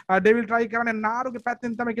නාරුට ඩෙවිල් try කරන්නේ නාරුගේ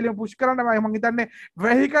පැත්තෙන් තමයි කෙලිම පුෂ් කරන්නේ. මං හිතන්නේ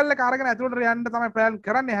vehicle එක අරගෙන ඇතුළට යන්න තමයි plan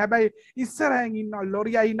කරන්නේ. හැබැයි ඉස්සරහින් ඉන්න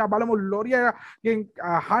ලොරියා ඉන්න. බලමු ලොරියාගෙන්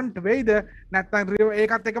හන්ට් වෙයිද නැත්නම්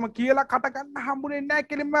ඒකත් එක්කම කියලා කට ගන්න හම්බුනේ නැහැ.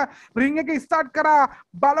 කෙලිම රින් එක ස්ටාර්ට් කරා.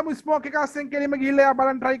 බලමු ස්මෝක් එක අස්සෙන් කෙලිම ගිහිල්ලා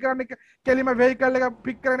බලන්න try කරන්නේ. කෙලිම vehicle එක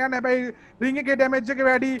පික් කරගෙන යන්න. හැබැයි රින් එකේ ඩැමේජ් එක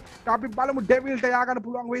වැඩි. අපි බලමු ඩෙවිල්ට යා ගන්න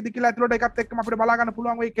පුළුවන් වෙයිද කියලා ඇතුළට. ඒකත් එක්කම අපිට බලා ගන්න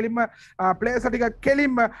පුළුවන් වෙයි. කෙලිම ප්ලේයර්ස් ටික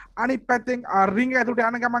කෙලිම අනිත් පැත්තෙන් රින් එක ඇතුළට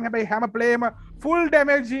යන ගමන් හැබැයි හැම ප්ලේයර්ම ෆුල්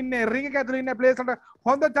ඩැමේජ් ඉන්නේ රිංග් එක ඇතුළේ ඉන්න ප්ලේයර්ස් වලට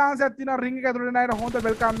හොඳ chance එකක් තියෙනවා රිංග් එක ඇතුළේ නෑන හොඳ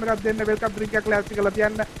වෙල්කම් එකක් දෙන්න වෙල්කම් ඩ්‍රින්ක් එකක් ලෑස්ති කරලා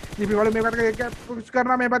තියන්න ජීපී වල මේ පැත්තට පුෂ්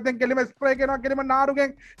කරනවා මේ පැත්තෙන් කෙලිම ස්ප්‍රේ කරනවා කෙලිම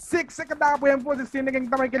නාරුගෙන් 6 එක දාපු M416 එකෙන්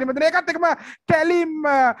තමයි කෙලිම දෙන ඒකත් එක්කම කෙලිම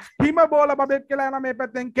හිම බෝල බබෙක් කියලා යනවා මේ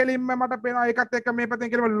පැත්තෙන් කෙලිම මට පේනවා ඒකත් එක්ක මේ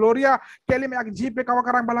පැත්තෙන් කෙලිම ලොරියා කෙලිම යාගේ ජීප් එක කව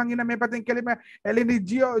කරන් බලන් ඉන්න මේ පැත්තෙන් කෙලිම එලිනි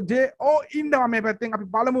ජෝ ඉන්නවා මේ පැත්තෙන්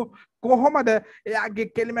අපි බලමු කොහොමද එයාගේ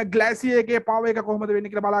කෙලිම ග්ලාසිය එකේ පව එක කොහොමද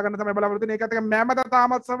වෙන්නේ කියලා බලා ගන්න තමයි බලාපොරොත්තු වෙන්නේ. ඒකත් එක මැමත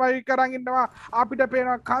තාමත් සර්වයිව් කරන් ඉන්නවා. අපිට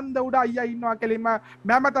පේනවා කන්ද උඩ අයියා ඉන්නවා කෙලිම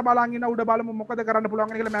මැමත බලන් ඉන්න උඩ බලමු මොකද කරන්න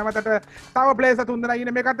පුළුවන් කියලා මැමතට තව ප්ලේයර්ස් තුන් දෙනා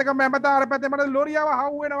ඉන්නේ. මේකත් එක මැමත අර පැත්තේ මට ලෝරියාව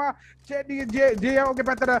හවු වෙනවා. ජේෝගේ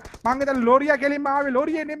පැත්තට මං හිතන්නේ ලෝරියා කෙලිම ආවේ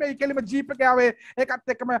ලෝරියේ නෙමෙයි කෙලිම ජීප් එකේ ආවේ.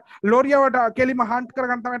 ඒකත් එක්කම ලෝරියාවට කෙලිම හන්ට්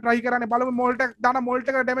කරගන්න තමයි try කරන්නේ. බලමු මොල්ට් එක දාන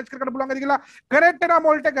මොල්ට් එක ඩැමේජ් කරගන්න පුළුවන්ද කියලා. කනෙක්ට් වෙනවා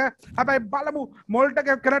මොල්ට් එක. හැබැයි බලමු මොල්ට්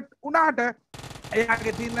එක කනෙක්ට් උනාට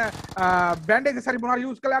එයාගේ තියෙන බෑන්ඩේජ් සරි මොනවා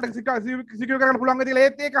යූස් කළාට සිකියුර් කරගන්න පුළුවන් කියලා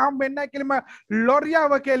ඒත් ඒක හම් වෙන්නේ නැහැ කෙලිම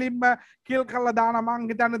ලොරියාව කෙලිම කිල් කරලා දාන මං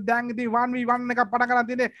හිතන්නේ දැන් ඉතින් 1v1 එකක් පටන් ගන්න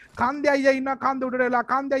තියෙන්නේ කන්දේ අයියා ඉන්නවා කන්ද උඩට වෙලා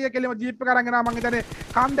කන්දේ අයියා කෙලිම ජීප් එක අරගෙන මං හිතන්නේ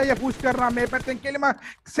කන්දේ අයියා පුෂ් කරනවා මේ පැත්තෙන් කෙලිම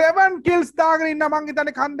 7 kills දාගෙන ඉන්න මං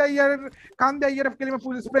හිතන්නේ කන්දේ අයියාට කෙලිම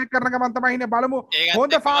පුෂ් ස්ප්‍රේ කරන ගමන් තමයි ඉන්නේ බලමු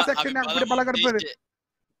හොඳ ෆාස්ට් ඇක්ෂන් එකක් අපිට බල කරපු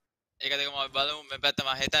ඒක දෙකම බලමු මේ පැත්ත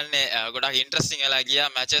මම හිතන්නේ ගොඩක් ඉන්ටරෙස්ටිං වෙලා ගියා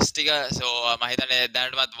මැචස් ටික සෝ මම හිතන්නේ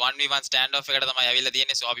දැනටමත් 1v1 ස්ටෑන්ඩ් ඔෆ් එකට තමයි ඇවිල්ලා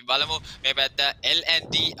තියෙන්නේ සෝ අපි බලමු මේ පැත්ත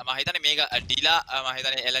LND මම හිතන්නේ මේක ඩිලා මම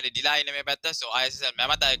හිතන්නේ LND ඩිලා ඉන්නේ මේ පැත්ත සෝ ISL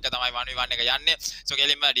මැමත එක තමයි 1v1 එක යන්නේ සෝ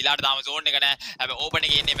කෙලින්ම ඩිලාට තාම zone එක නැහැ හැබැයි ඕපන්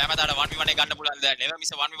එකේ ඉන්නේ මැමතට 1v1 එක ගන්න පුළුවන් දැන් නෙව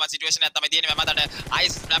මිස 1v1 සිටුේෂන් එකක් තමයි තියෙන්නේ මැමතට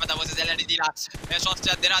ISL මැමත versus LND ඩිලා මේ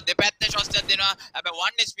ෂොට්ස් එකක් දෙනවා දෙපැත්තේ ෂොට්ස් එකක් දෙනවා හැබැයි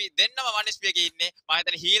 1 HP දෙන්නම 1 HP එකේ ඉන්නේ මම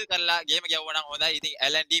හිතන්නේ හීල් කරලා ගේම ගැවුවා නම් හොඳයි ඉතින්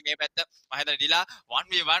LND මේ පැත්ත මම හිතන්නේ ඩිලා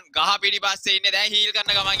 1v1 ගහ පිටිපස්සේ ඉන්නේ දැන් හීල්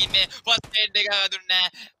කරන ගමන් ඉන්නේ ෆස්ට් එඩ් එක දුන්නේ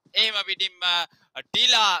එහෙම පිටින්ම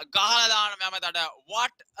ඩිලා ගහලා දාන මමතට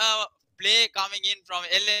what a play coming in from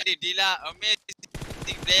LND ඩිලා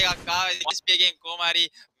amazing play එකක් ආවේ SP එකෙන් කොහමරි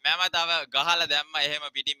මමතව ගහලා දැම්ම එහෙම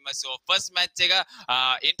පිටින්ම so first match එක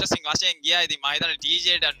interesting වශයෙන් ගියා ඉතින් මම හිතන්නේ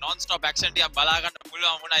DJ ට non stop action ටිකක් බලා ගන්න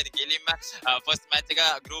පුළුවන් වුණා ඉතින් කෙලින්ම first match එක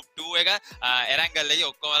group 2 එක එරැංගල් එකේ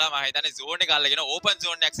ඔක්කොමලා මම හිතන්නේ zone එක අල්ලගෙන open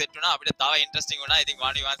zone එකක් set වුණා අපිට තව interesting වුණා ඉතින්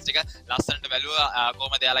 1v1 ටික ලස්සනට බැලුවා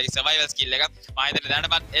කොහමද එයාලගේ survival skill එක මම හිතන්නේ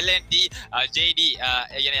දැනටමත් LND JD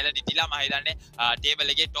කියන්නේ LND ටිලා මම හිතන්නේ table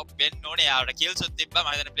එකේ top වෙන්න ඕනේ යාට kills උත් තිබ්බා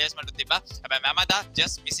මම හිතන්නේ placement උත් තිබ්බා හැබැයි මමතා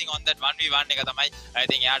just missing on that 1v1 එක තමයි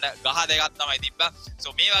ඉතින් ගහ දෙකක් තමයි තිබ්බා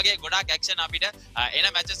සෝ මේ වගේ ගොඩක් ඇක්ෂන් අපිට එන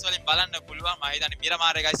මැචස් වලින් බලන්න පුළුවන් මම හිතන්නේ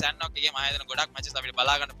මිරමාර එකයි සැන්නොක් එකේ මම හිතන්නේ ගොඩක් මැචස් අපිට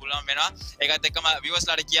බලා ගන්න පුළුවන් වෙනවා ඒකත් එක්කම viewers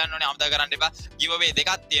ලාට කියන්න ඕනේ අමතක කරන්න එපා give away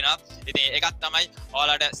දෙකක් තියෙනවා ඉතින් එකක් තමයි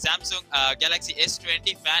ඔයාලට Samsung Galaxy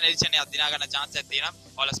S20 fan edition එකක් දිනා ගන්න chance එකක් තියෙනවා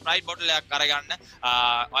ඔයාලා Sprite bottle එකක් අරගන්න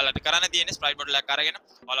ඔයාලට කරන්න තියෙන්නේ Sprite bottle එකක් අරගෙන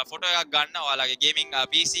ඔයාලා ෆොටෝ එකක් ගන්න ඔයාලගේ gaming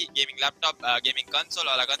PC gaming laptop gaming console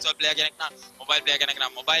ඔයාලා console player කෙනෙක් නම් mobile player කෙනෙක්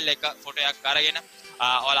නම් mobile එක ෆොටෝ එකක් අරගෙන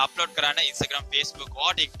ඔයාලා අප්ලෝඩ් කරන්න Instagram Facebook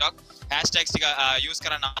or TikTok hashtags ටික use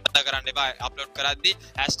කරන්න අමතක කරන්න එපා අප්ලෝඩ් කරද්දී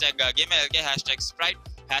 #GamerLK #Sprite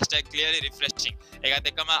 #clearly refreshing ඒකත්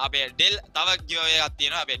එක්කම අපේ Dell තව giveaway එකක්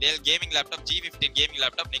තියෙනවා අපේ Dell gaming laptop G15 gaming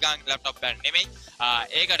laptop නිකන් laptop brand නෙමෙයි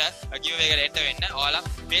ඒකට giveaway එකට එන්න වෙන්න ඔයාලා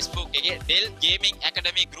Facebook එකේ Dell gaming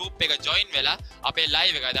academy group එක join වෙලා අපේ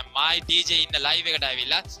live එක දැන් my DJ ඉන්න live එකට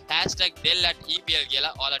ඇවිල්ලා #Dell@EPL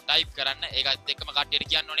කියලා ඔයාලා type කරන්න ඒකත් එක්කම කට්ටියට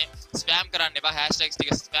කියන්න ඕනේ spam කරන්න එපා hashtags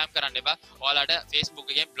ටික spam කරන්න එපා ඔයාලට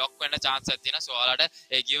Facebook එකෙන් block වෙන්න chance එකක් තියෙනවා so ඔයාලට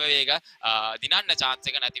ඒ giveaway එක දිනන්න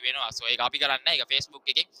chance එක නැති වෙනවා so ඒක අපි කරන්නේ ඒක Facebook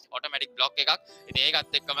එකේ automatic block එකක් ඉතින්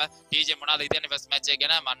ඒකත් එක්කම DJ මොනවාද හිතන්නේ first match එක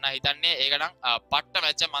ගැන මම හිතන්නේ ඒක නම් පට්ට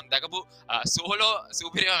match එක මම දැකපු solo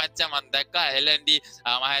සුපිරිම match එක මම දැක්කා LND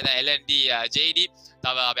මම හිතා LND JD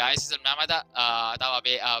තව අපේ ISL මෑමත තව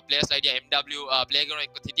අපේ players idea MW playground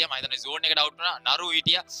එකත් හිටියා මම හිතන්නේ zone එකට out වුණා නරු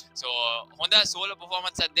හිටියා so හොඳ solo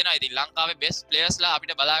performance එකක් දෙනවා ඉතින් ලංකාවේ best players ලා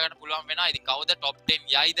අපිට බලා ගන්න පුළුවන් වෙනවා ඉතින් කවුද top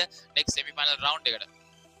 10 යයිද next semi final round එකට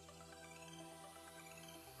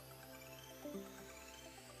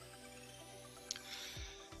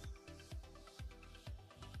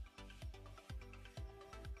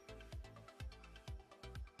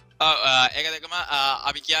ඒක දෙකම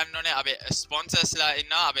අපි කියන්න ඕනේ අපේ ස්පොන්සර්ස් ලා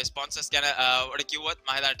ඉන්නවා අපේ ස්පොන්සර්ස් ගැන ඔඩ කිව්වොත්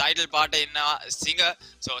මම හිතන්නේ ටයිටල් පාට ඉන්නවා සිංග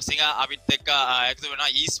සෝ සිංග අපිත් එක්ක එකතු වෙනවා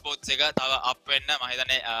esports එක තව අප් වෙන්න මම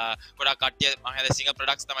හිතන්නේ ගොඩක් කට්ටිය මම හිතන්නේ සිංග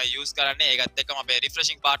ප්‍රොඩක්ට්ස් තමයි යූස් කරන්නේ ඒකත් එක්කම අපේ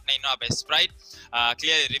රිෆ්‍රෙෂින් පාර්ට්නර් ඉන්නවා අපේ Sprite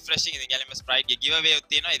clearly refreshing ඉතින් ගැලීම Sprite ගේ giveaway උත්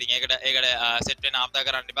තියෙනවා ඉතින් ඒකට set වෙන්න ආම්දා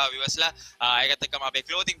කරන්න එපා viewers ලා ඒකත් එක්කම අපේ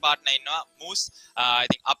clothing partner ඉන්නවා Moose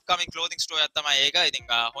ඉතින් upcoming clothing store එකක් තමයි ඒක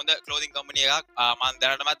ඉතින් හොඳ clothing company එකක් මම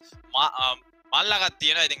දැනටමත් මල්ලගත්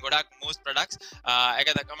තියෙනවා ඉතින් ගොඩක් Moose products ඒක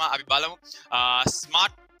තමයි අපි බලමු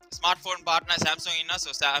smart ස්මාර්ට්ෆෝන් පාර්ට්නර් Samsung ඉන්නවා.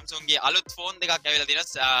 so Samsung ගේ අලුත් ෆෝන් දෙකක් ඇවිල්ලා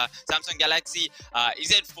තියෙනවා. Samsung Galaxy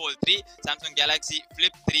Z Fold 3, Samsung Galaxy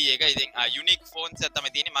Flip 3 එක. ඉතින් යුනික් ෆෝන්ස් එකක්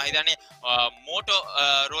තමයි තියෙන්නේ. මම හිතන්නේ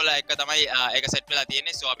Motorola එක තමයි ඒක සෙට් වෙලා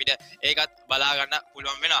තියෙන්නේ. so අපිට ඒකත් බලා ගන්න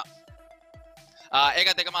පුළුවන් වෙනවා.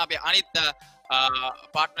 ඒකත් එකම අපේ අනිත්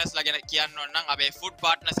partners ලා ගැන කියන්න ඕන නම් අපේ food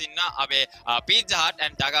partners ඉන්නවා. අපේ Pizza Hut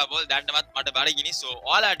and Taco Bell දැන්ටමත් මට බඩගිනි. so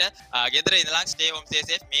ඔයාලට ගෙදර ඉඳලා stay home stay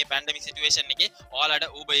safe මේ pandemic situation එකේ ඔයාලට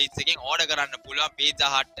Uber Eats එකෙන් order කරන්න පුළුවන්. Pizza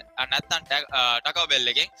Hut නැත්නම් Taco Bell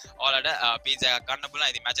එකෙන් ඔයාලට pizza එකක් ගන්න පුළුවන්.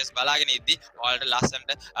 ඉතින් matches බලාගෙන ඉද්දි ඔයාලට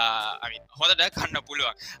ලස්සනට හොඳට කන්න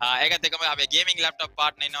පුළුවන්. ඒකත් එකම අපේ gaming laptop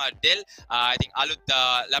partner ඉන්නවා Dell. ඉතින් අලුත්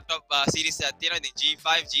laptop series එකක් තියෙනවා. ඉතින් G5,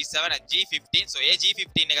 G7 and G15. so A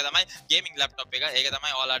G15 එක තමයි gaming laptop එක. ඒක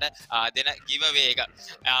තමයි ඔයාලට දෙන giveaway එක.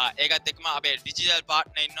 ඒකත් එක්කම අපේ digital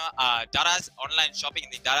partner ඉන්නවා Daraz online shopping.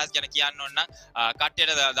 ඉතින් Daraz ගැන කියන්න ඕන නම්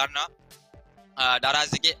කට්ටියට දන්නවා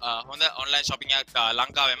Daraz එකේ හොඳ online shopping එකක්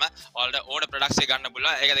ලංකාවෙම ඔයාලට ඕන products එක ගන්න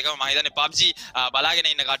පුළුවන්. ඒක දෙකම මම හිතන්නේ PUBG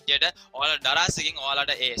බලාගෙන ඉන්න කට්ටියට ඔයාලට Daraz එකෙන්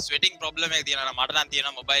ඔයාලට ඒ sweating problem එක තියෙනවා නම් මට නම්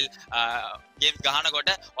තියෙනවා mobile games ගහනකොට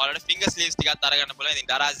ඔයාලට finger sleeves ටිකක් අරගන්න පුළුවන්. ඉතින්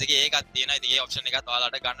Daraz එකේ ඒකක් තියෙනවා. ඉතින් ඒ option එකත්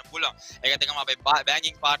ඔයාලට ගන්න පුළුවන්. ඒකත් එක්කම අපේ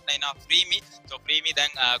banking partner ඉන්නවා FriMi. so FriMi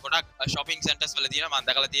දැන් ගොඩක් shopping centers වල තියෙනවා. මම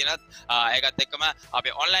දැකලා තියෙනවා. ඒකත් එක්කම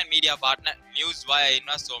අපේ online media partner NewsWire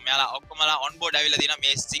ඉන්නවා. so මෙයාලා ඔක්කොමලා on board ඇවිල්ලා තියෙනවා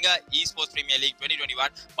මේ Singer Esports Premier League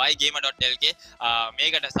 2021 by Gamer.LK.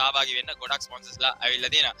 මේකට සහභාගී වෙන්න ගොඩක් ස්පොන්සර්ස්ලා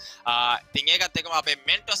ඇවිල්ලා තියෙනවා. ඉතින් ඒකත් එක්කම අපේ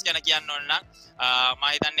mentors ගැන කියන්න ඕන නම් මම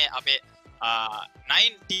හිතන්නේ අපේ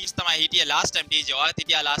 9 teams තමයි හිටියේ last time TJ ඔයාලා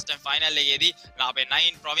හිටියා last time final එකේදී අපේ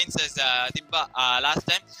 9 provinces තිබ්බා last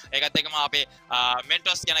time. ඒකත් එක්කම අපේ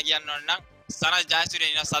mentors ගැන කියන්න ඕන නම් Sanal Jayasuriya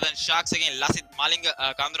in Southern Sharks again, Lasit Malinga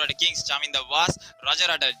Kandurata Kings, Chaminda Was,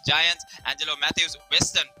 Rajarata Giants, Angelo Matthews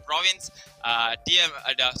Western Province,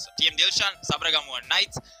 TM Dilshan Sabragamu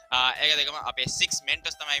Knights. ඒක දෙකම අපේ 6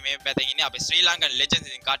 mentors තමයි මේ පැත්තෙන් ඉන්නේ. අපේ ශ්‍රී ලංකන්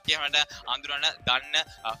legends ඉතින් කට්ටියමට අඳුරන දන්න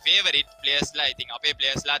favorite players ලා. ඉතින් අපේ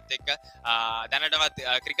players ලාත් එක්ක දැනටමත්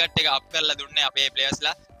cricket එක up කරලා දුන්නේ අපේ players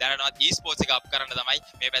ලා. දැනටමත් esports එක up කරන්න තමයි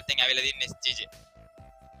මේ පැත්තෙන් ඇවිල්ලා දින්නේ GG.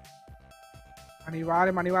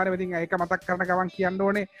 අනිවාර්යයෙන්ම ඉතින් ඒක මතක් කරන ගමන් කියන්න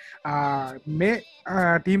ඕනේ මේ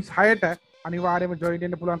ටීම්ස් 6ට අනිවාර්යයෙන්ම ජොයින්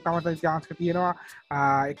වෙන්න පුළුවන් තමයි chance එක තියෙනවා.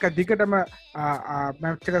 එක දිගටම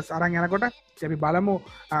මැච් එක අරන් යනකොට අපි බලමු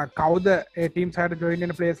කවුද ඒ ටීම්ස් 6ට ජොයින්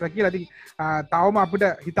වෙන්න ප්ලේයර්ස්ලා කියලා. ඉතින් තවම අපිට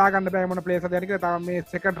හිතා ගන්න බෑ මොන ප්ලේයර්ස්ලාද යන්නේ කියලා. තව මේ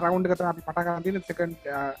සෙකන්ඩ් රවුන්ඩ් එක තමයි අපි පටන් ගන්න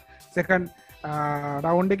තියෙන්නේ. සෙකන්ඩ්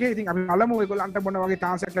රවුන්ඩ් එකේ. ඉතින් අපි බලමු ඒගොල්ලන්ට මොන වගේ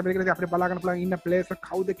chance එකක් ලැබෙයිද කියලා. අපිට බලා ගන්න පුළුවන් ඉන්න ප්ලේයර්ස්ලා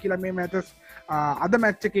කවුද කියලා මේ මැචස් අද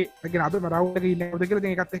මැච් එකේ. ඒ කියන්නේ අද රවුන්ඩ් එකේ ඉන්නේ කවුද කියලා.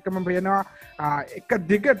 ඉතින් ඒකත් එක්කම පේනවා එක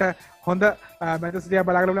දිගට හොඳ මැචස් දිහා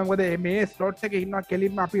බලා ගන්න පුළුවන්. මොකද මේ ස්ලොට් එකේ ඉන්නවා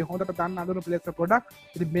කෙලින්ම අපි හොඳට දන්න අඳුන ප්ලේයර්ස්ලා ගොඩක්.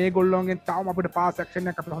 ඉතින් මේ ගොල්ලෝන්ගෙන් තාම අපිට පාස්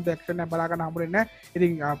ඇක්ෂන් එකක් අපිට හොඳ ඇක්ෂන් එකක් බලා ගන්න හම්බුනේ නැහැ.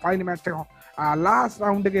 ඉතින් ෆයිනල් මැච් එක ලාස්ට්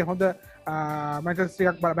රවුන්ඩ් එකේ හොඳ මැචස්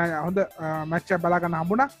ටිකක් හොඳ මැච් එකක් බලා ගන්න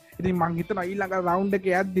හම්බුණා. ඉතින් මං හිතනවා ඊළඟ රවුන්ඩ්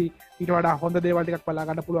එකේ යද්දී ඊට වඩා හොඳ දේවල් ටිකක් බලා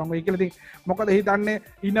ගන්න පුළුවන් වෙයි කියලා. ඉතින් මොකද හිතන්නේ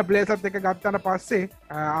ඉන්න ප්ලේයර්ස්ලත් එක්ක ගත්තාට පස්සේ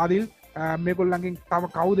ආදිල් මේගොල්ලන්ගෙන්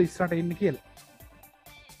තව කවුද ඉස්සරහට එන්නේ කියලා.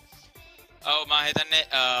 ඔව් මම හිතන්නේ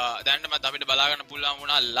දැනටමත් අපිට බලා ගන්න පුළුවන්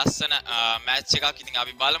වුණා ලස්සන මැච් එකක්. ඉතින්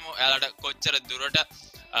අපි බලමු එයාලට කොච්චර දුරට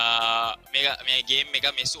මේ ගේම් එක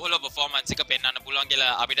මේ සෝලෝ පර්ෆෝමන්ස් එක පෙන්වන්න පුළුවන්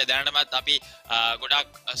කියලා. අපිට දැනටමත් අපි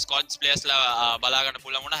ගොඩක් ස්කොට්ස් ප්ලේයර්ස්ලා බලා ගන්න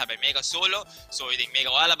පුළුවන් වුණා. හැබැයි මේක සෝලෝ. so ඉතින් මේක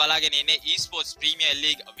ඔයාලා බලාගෙන ඉන්නේ Esports Premier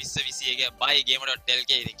League 2021 by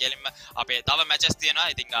Gamer.LK. ඉතින් කෙලින්ම අපේ තව මැචස් තියෙනවා.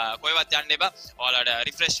 ඉතින් කොහෙවත් යන්න එපා. ඔයාලට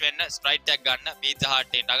රිෆ්‍රෙෂ් වෙන්න Sprite එකක් ගන්න Pizza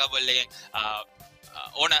Hut එකෙන් Taco Bell එකෙන්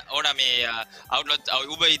ඕන මේ outlet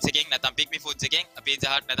Uber Eats එකෙන් නැත්නම් Pick Me Foods එකෙන්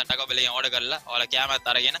Pizza Hut නැත්නම් Taco Bell එකෙන් order කරලා ඔයාලා කෑමත්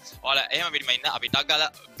අරගෙන ඔයාලා එහෙම පිටින්ම ඉන්න අපි ටක් ගාලා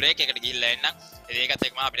break එකට ගිහිල්ලා එන්න. ඉතින් ඒකත්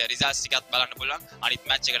එක්කම අපිට results ටිකත් බලන්න පුළුවන්.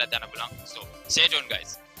 අනිත් match එකකට යන්න පුළුවන්. so stay tuned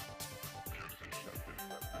guys.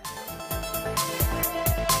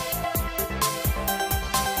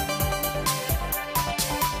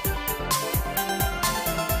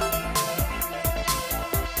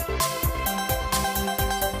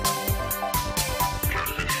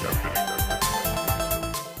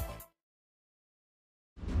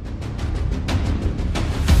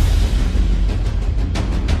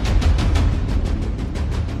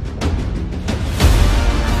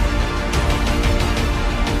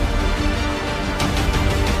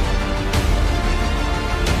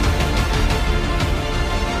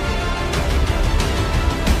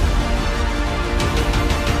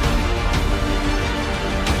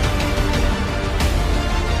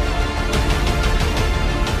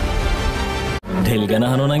 ටෙල් ගැන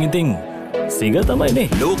අහනවා නම් ඉතින් සිග තමයිනේ.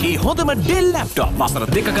 ලෝකයේ හොඳම Dell laptop වසර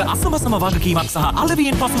 2ක අසමසම වගකීමක් සහ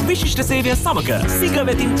අලවියෙන් පසු විශිෂ්ට සේවය සමග සිග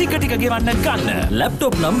වෙතින් ටික ටික ගෙවන්න ගන්න.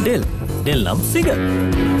 ලැප්ටොප් නම් Dell නම් සිග.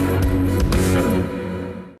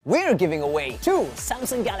 We're giving away 2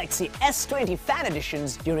 Samsung Galaxy S20 fan editions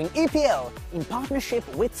during EPL in partnership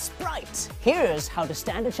with Sprite. Here's how to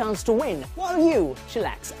stand a chance to win while you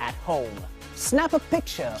chillax at home. Snap a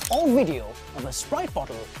picture or video of a Sprite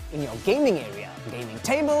bottle in your gaming area, gaming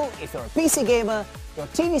table if you're a PC gamer, your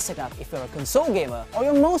TV setup if you're a console gamer, or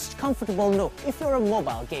your most comfortable nook if you're a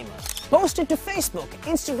mobile gamer. Post it to Facebook,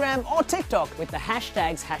 Instagram or TikTok with the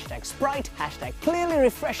hashtags #Sprite,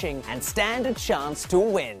 #ClearlyRefreshing and stand a chance to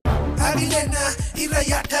win.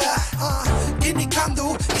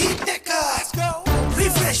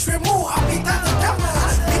 Refresh, remove,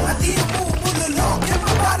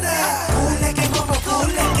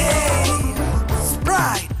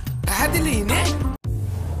 Sprite, Adeline.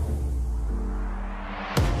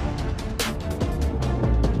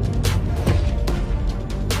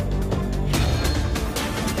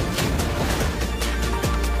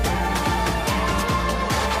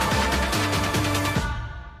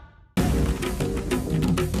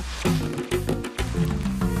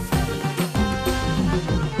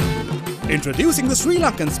 Introducing the Sri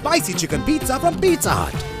Lankan spicy chicken pizza from Pizza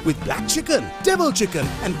Hut with black chicken, devil chicken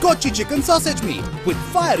and kochi chicken sausage meat with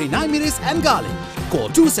fiery 9 miris and garlic. Call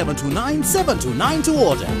 2729-729 to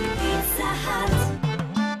order.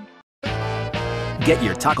 Get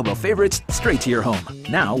your Taco Bell favorites straight to your home,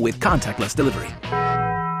 now with contactless delivery.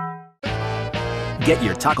 Get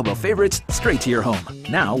your Taco Bell favorites straight to your home,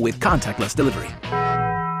 now with contactless delivery.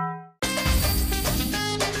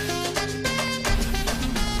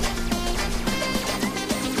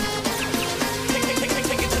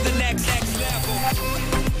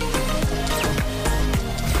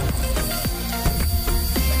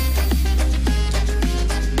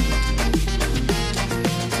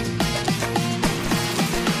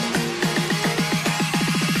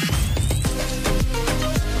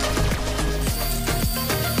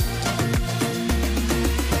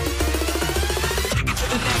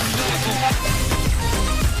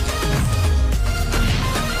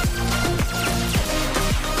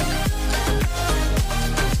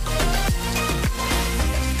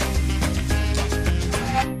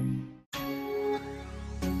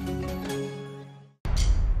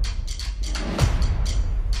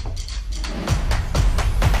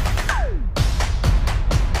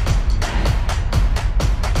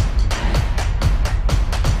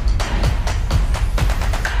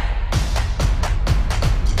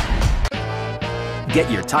 Get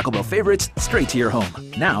your Taco Bell favorites straight to your home,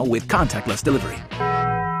 now with contactless delivery.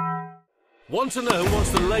 Want to know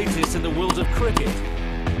what's the latest in the world of cricket?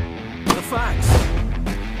 The facts,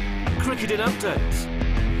 cricketing updates,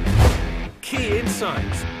 key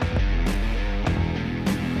insights,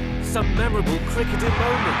 some memorable cricketing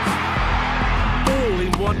moments, all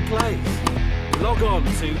in one place. Log on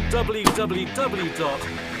to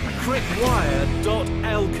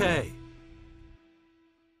www.crickwire.lk.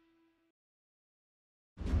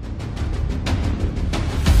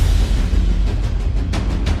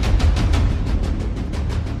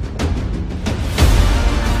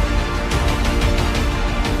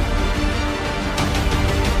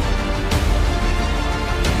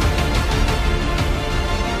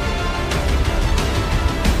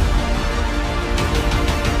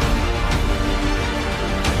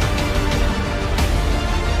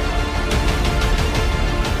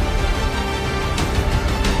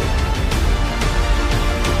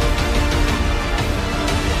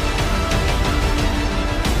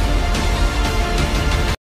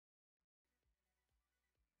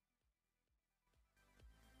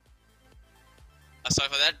 Sorry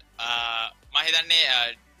for that. මම හිතන්නේ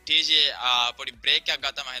TJ පොඩි break එකක්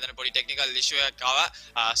ගත්තා. මම හිතන්නේ පොඩි technical ඉෂුව එකක් ආවා.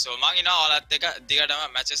 so මම ඉනවා ඔයාලත් එක්ක දිගටම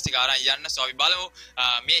මැචස් ටික අරන් යන්න. so අපි බලමු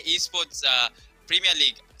මේ esports Premier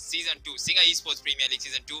League season 2 Singer Esports Premier League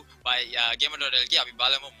season 2 by Gamer.LK. අපි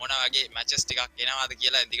බලමු මොන වගේ මැචස් ටිකක් එනවාද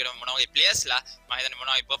කියලා. දිගටම මොන වගේ players ලා මම හිතන්නේ මොන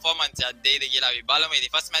වගේ performance එකක් දෙයිද කියලා අපි බලමු.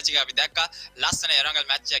 ඉතින් first match එක අපි දැක්කා. ලස්සන එරංගල්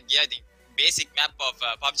match එකක් ගියා. ඉතින් basic map of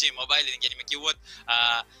PUBG Mobile ඉතින් කෙලිම කිව්වොත්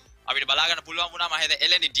අපිට බලා ගන්න පුළුවන් වුණා. මම හිතන්නේ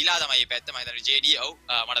එලෙනි ඩිලා තමයි මේ පැත්ත. මම හිතන්නේ JD ඔව්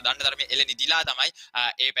මට දන්න තරමේ එලෙනි ඩිලා තමයි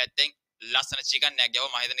ඒ පැත්තෙන් ලස්සන චිකන් එකක් ගැව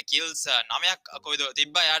මම හිතන්නේ කිල්ස් 9ක් කොයිද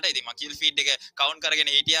තිබ්බා යාට. ඉතින් මම කිල් ෆීඩ් එක කවුන්ට්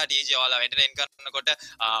කරගෙන හිටියා TJ ඔයාලා එන්ටර්ටේන් කරනකොට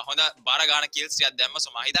හොඳ බාර ගන්න කිල්ස් ටිකක් දැම්ම.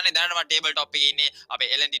 සෝ මම හිතන්නේ දැනට මම ටේබල් টොප් එකේ ඉන්නේ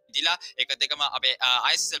අපේ LND දිලා එකත් එකම අපේ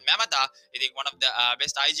ISL මැමතා. ඉතින් one of the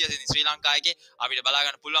best IGs in ශ්‍රී ලංකා එකේ අපිට බලා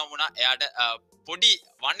ගන්න පුළුවන් වුණා. එයාට පොඩි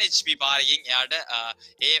 1 HP පාරකින් එයාට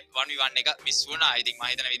ඒ 1v1 එක මිස් වුණා. ඉතින් මම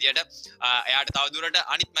හිතන විදියට එයාට තව දුරට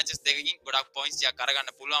අනිත් මැචස් දෙකකින් ගොඩක් පොයින්ට්ස් ටිකක් අරගන්න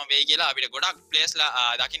පුළුවන් වෙයි කියලා අපිට ගොඩක් ප්ලේයර්ස්ලා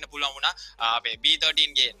දකින්න පුළුවන් වුණා. අපේ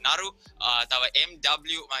B13 ගේ නරු තව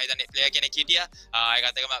MW මම හිතන්නේ ප්ලේයර් කෙනෙක් හිටියා.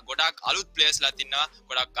 ඒකත් එකම ගොඩක් අලුත් ප්ලේයර්ස්ලාත් ඉන්නවා.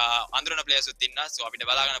 ගොඩක් අඳුරන ප්ලේයර්ස්ුත් ඉන්නවා. සෝ අපිට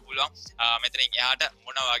බලා ගන්න පුළුවන් මෙතනින් එයාට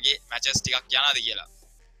මොන වගේ මැචස් ටිකක් යනවාද කියලා.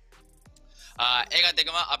 ඒකත්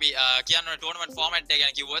එකම අපි කියන්න ඕන ටෝර්නමන්ට් ෆෝමැට් එක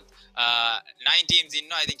ගැන කිව්වොත් 9 teams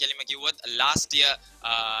ඉන්නවා. ඉතින් කෙලින්ම කිව්වොත් last year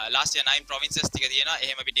 9 provinces ටික තියෙනවා.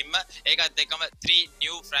 එහෙම පිටින්ම ඒකත් එකම 3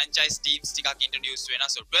 new franchise teams ටිකක් introduce වෙනවා.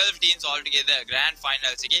 so 12 teams all together grand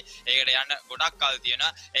finals එකේ ඒකට යන්න ගොඩක් කල්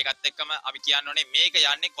තියෙනවා. ඒකත් එක්කම අපි කියන්න ඕනේ මේක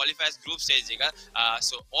යන්නේ qualifiers group stage එක.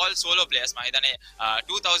 so all solo players මම හිතන්නේ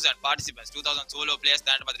 2000 participants 2000 solo players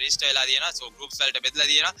දැනට මත register වෙලා තියෙනවා. so groups වලට බෙදලා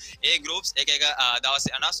තියෙනවා. ඒ groups එක එක දවස්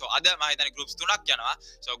යනවා. so අද මම හිතන්නේ groups 3ක් යනවා.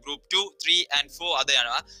 so group 2 3 and 4 අද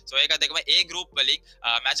යනවා. so ඒකත් එක්කම ඒ group වලින්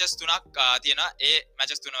matches 3ක් තියෙනවා. ඒ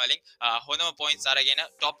matches 3 වලින් හොඳම points අරගෙන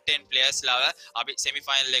top 10 players ලාව අපි semi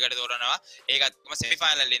final එකට තෝරනවා. ඒකත් එක්කම semi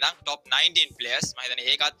final වල ඉඳන් top 19 players මම හිතන්නේ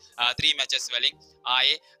ඒකත් 3 matches වලින්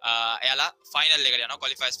ආයේ එයාලා final එකට යනවා.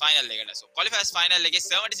 qualifiers final එකට. so qualifiers final එකේ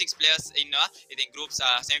 76 players ඉන්නවා. ඉතින් groups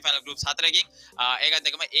semi final groups 4කින්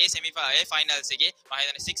ඒකත් එක්කම ඒ semi finals එකේ මම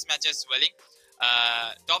හිතන්නේ 6 matches වලින්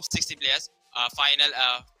top 60 players final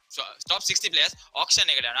top 60 players auction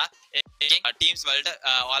එකට යනවා. ඒකෙන් teams වලට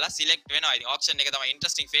ඔයාලා select වෙනවා. ඉතින් auction එක තමයි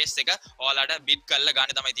interesting phase එක. ඔයාලට bid කරලා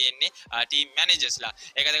ගන්න තමයි තියෙන්නේ team managers ලා.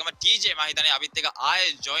 ඒකත් එක්කම TJ මම හිතන්නේ අපිත් එක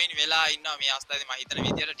ආයෙ join වෙලා ඉන්නවා මේ අවස්ථාවේදී. මම හිතන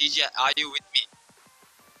විදියට TJ are you with me?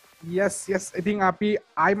 yes ඉතින් අපි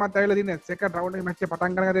ආයිමත් ඇවිල්ලා තින්නේ second round එකේ match එක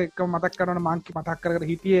පටන් ගන්නකොට එකම මතක් කරනවා මං මතක් කරගෙන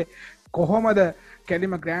හිටියේ කොහොමද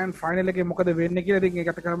කෙලිම ග්‍රෑන්ඩ් ෆයිනල් එකේ මොකද වෙන්නේ කියලා. ඉතින්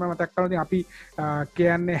ඒකට කරම මතක් කරනවා. ඉතින් අපි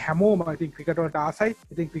කියන්නේ හැමෝම ඉතින් ක්‍රිකට් වලට ආසයි.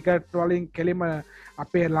 ඉතින් ක්‍රිකට් වලින් කෙලිම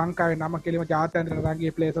අපේ ලංකාවේ නම කෙලිම ජාත්‍යන්තර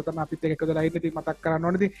තරගයේ ප්ලේයර්ස් තමයි අපිත් එක්ක එකතු වෙලා ඉන්නේ. ඉතින් මතක් කරන්න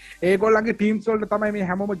ඕනේ. ඉතින් ඒගොල්ලන්ගේ ටීම්ස් වලට තමයි මේ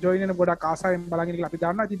හැමෝම ජොයින් වෙන ගොඩක් ආසාවෙන් බලගෙන ඉන්න අපි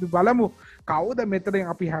දන්නවා. ඉතින් අපි බලමු කවුද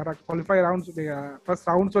මෙතනින් අපි ක්වොලිෆයි රවුන්ඩ්ස්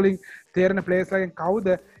ෆස්ට් රවුන්ඩ්ස් වලින් තේරෙන ප්ලේයර්ස් ලගෙන්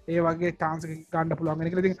කවුද ඒ වගේ chance එකක් ගන්න පුළුවන්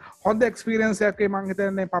වෙන කියලා. ඉතින් හොඳ එක්ස්පීරියන්ස් එකක් මම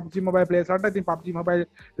හිතන්නේ PUBG Mobile players වලට. ඉතින් PUBG Mobile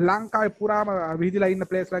ලංකාවේ පුරාම විහිදිලා ඉන්න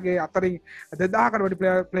players ලගේ අතරින් 2000කට වැඩි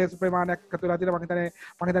players ප්‍රමාණයක් එකතු වෙලා තියෙනවා.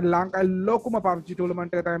 මම හිතන්නේ ලංකාවේ ලොකුම PUBG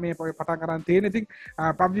tournament එක තමයි මේ පටන් ගන්න තියෙන්නේ. ඉතින්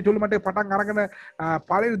PUBG tournament එක පටන් අරගෙන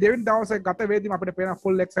පළවෙනි දෙවෙනි දවසේ ගත වේදීම අපිට පේන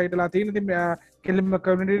full excited වෙලා තියෙන. ඉතින් කෙලින්ම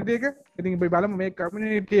community එක. ඉතින් අපි බලමු මේ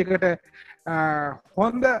community එකට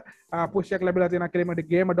හොඳ push එකක් ලැබිලා තියෙනවා කෙලින්ම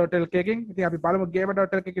Gamer.LK එකකින්. ඉතින් අපි බලමු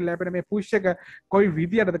Gamer.LK එකකින් ලැබෙන මේ push එක කොයි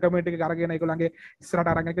විදියටද community එක අරගෙන ඒගොල්ලන්ගේ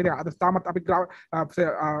ඉස්සරහට අරගෙන. ඉතින් අද තාමත් අපි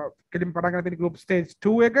කෙලින්ම පටන් ගන්න තියෙන group stage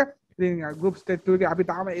 2 එක. ඉතින් group stage 2 එකේ අපි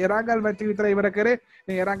තාම එරාගල් match එක විතර ඉවර කරේ.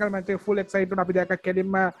 ඉතින් එරාගල් match එක full excited වුණා. අපි දැක්කා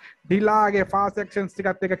කෙලින්ම ඩිලාගේ fast actions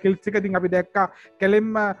ටිකත් එක kills එක. ඉතින් අපි දැක්කා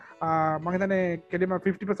කෙලින්ම මම හිතන්නේ කෙලින්ම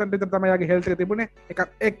 50% විතර තමයි යාගේ health එක තිබුණේ.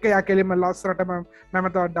 එකත් එක්ක යා කෙලින්ම ලස්සරටම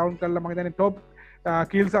මම තව down කරලා මම හිතන්නේ top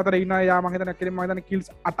kills අතර ඉන්නවා. යා මම හිතන්නේ කෙලින්ම මම හිතන්නේ kills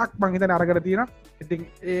 8ක් මම හිතන්නේ අරගෙන තියෙනවා. ඉතින්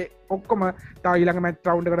ඒ ඔක්කොම තව ඊළඟ match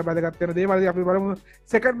round එකට බැදගත් වෙන දේවල්. ඉතින් අපි බලමු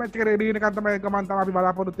second match එකට ready වෙනකන් තමයි ගමන් තමයි අපි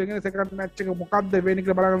බලාපොරොත්තු වෙන්නේ. second match එක මොකක්ද වෙන්නේ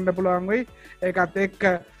කියලා බලන්න පුළුවන් වෙයි. ඒකත් එක්ක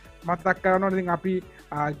මතක් කරනවා. ඉතින් අපි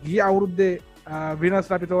ගිය අවුරුද්දේ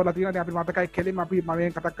විනර්ස් අපි තෝරලා තියෙනවා. ඉතින් අපි මතකයි කෙලින්ම අපි මම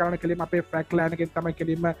මේ කතා කරන්නේ කෙලින්ම අපේ ෆ්‍රැක් ලෑන් එකෙන් තමයි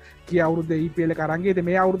කෙලින්ම ගිය අවුරුද්දේ EPL එක අරන් ගියේ. ඉතින්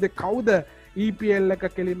මේ අවුරුද්දේ කවුද EPL එක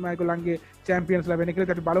කෙලින්ම ඒගොල්ලන්ගේ චැම්පියන්ස් ලා වෙන්නේ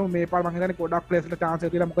කියලා අපි බලමු. මේ පාර මම හිතන්නේ ගොඩක් ප්ලේයර්ස් ලා chance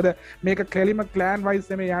එක තියෙනවා. මොකද මේක කෙලින්ම ක්ලෑන් වයිස්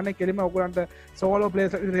නෙමෙයි යන්නේ. කෙලින්ම ඔයගොල්ලන්ට සෝලෝ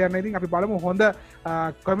ප්ලේයර්ස් යන්නේ. ඉතින් අපි බලමු හොඳ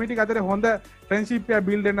කමියුනිටි අතරේ හොඳ ෆ්‍රෙන්ඩ්ෂිප් එක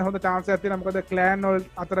බිල්ඩ් වෙන්න හොඳ chance එකක් තියෙනවා. මොකද ක්ලෑන් වල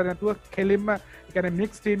අතර නැතුව කෙලින්ම කියන්නේ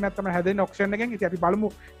මික්ස් ටීම් එකක් තමයි හැදෙන්නේ ඔක්ෂන් එකෙන්. ඉතින් අපි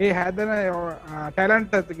බලමු මේ හැදෙන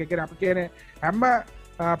ටැලන්ට් එක කියන්නේ අපි කියන්නේ හැම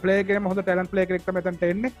ප්ලේ කෙනෙම හොඳ ටැලන්ට් ප්ලේ කෙනෙක් තමයි එතනට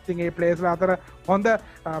එන්නේ. ඉතින් මේ ප්ලේයර්ස් ලා අතර හොඳ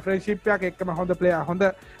ෆ්‍රෙන්ඩ්ෂිප් එකක් එක්කම හොඳ ප්ලේයර් හොඳ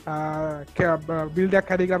බිල්ඩ්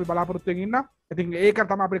එකක් හැදෙන්න අපි බලාපොරොත්තු වෙමින් ඉන්නවා. ඉතින් ඒක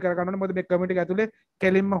තමයි අපිට කරගන්න ඕනේ. මොකද මේ කමියුනිටි එක ඇතුලේ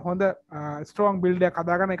කෙලින්ම හොඳ ස්ට්‍රෝං බිල්ඩ් එකක්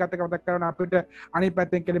හදාගන්න. ඒකත් එක්ක මතක් කරගන්න අපිට අනිත්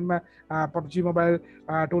පැත්තෙන් කෙලින්ම PUBG Mobile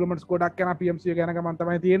tournaments ගොඩක් යන PMC එක යන ගමන්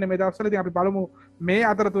තමයි තියෙන්නේ මේ දවස්වල. ඉතින් අපි බලමු මේ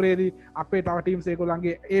අතරතුරේදී අපේ තව ටීම්ස්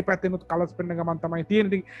ඒගොල්ලන්ගේ ඒ පැත්තෙන් උත් කලර්ස් පෙන්න ගමන් තමයි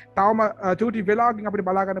තියෙන්නේ. ඉතින් තවම චූටි වෙලාවකින් අපිට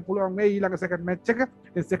බලා ගන්න පුළුවන් මේ ඊළඟ සෙකන්ඩ් මැච් එක.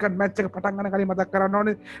 ඉතින් සෙකන්ඩ් මැච් එක පටන් ගන්න කලින් මතක් කරන්න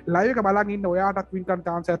ඕනේ ලයිව් එක බලන් ඉන්න ඔයාටත් වින් කරන්න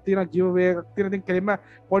chance එකක් තියෙනවා. giveaway එකක් තියෙනවා. ඉතින් කෙලින්ම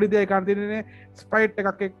පොඩි දෙයක් ගන්න තියෙන්නේ Sprite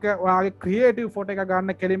එකක් එක්ක ඔයාගේ creative photo එකක්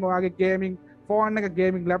ගන්න. කෙලින්ම ඔයාගේ gaming ෆෝන් එක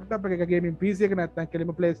ගේමින් ලැප්ටොප් එක ගේමින් PC එක නැත්නම්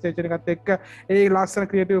කෙලිම PlayStation එකත් එක්ක ඒ ලස්සන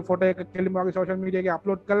ක්‍රියේටිව් ෆොටෝ එක කෙලිම වගේ සෝෂල් මීඩියා එකේ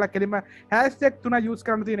අප්ලෝඩ් කරලා කෙලිම hashtag 3 යූස්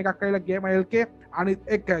කරන්න තියෙන එකක් අයලා GamerLK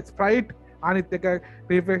අනිත් එක Sprite අනිත් එක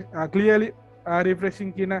clearly refreshing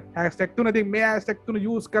කියන hashtag 3 ඉතින් මේ hashtag 3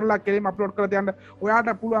 use කරලා කෙලිම අප්ලෝඩ් කරලා තියන්න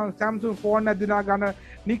ඔයාට පුළුවන් Samsung ෆෝන් එක දිනා ගන්න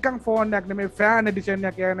නිකන් ෆෝන් එකක් නෙමෙයි fan edition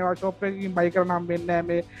එකක් කියන්නේ ඔයා shop එකකින් buy කරන හම් වෙන්නේ නැහැ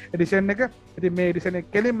මේ edition එක. ඉතින් මේ edition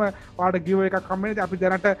එක කෙලිම ඔයාට give එකක් හම් වෙනවා. අපි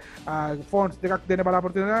දැනට phones දෙකක් දෙන්න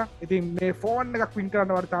බලාපොරොත්තු වෙනවා. ඉතින් මේ ෆෝන් එකක් win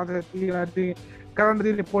කරන්න වට chance තියෙනවා. ඉතින් කරන්න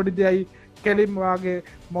තියෙන පොඩි දෙයයි කෙලිම වාගේ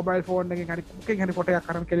මොබයිල් ෆෝන් එකකින් හරි කුකින් හරි ෆොටෝ එකක්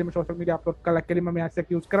අරන් කෙලිම social media upload කරලා කෙලිම මේ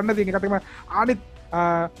hashtag use කරන්න තියෙන එක තමයි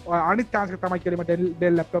අනිත් chance එක තමයි කෙලිම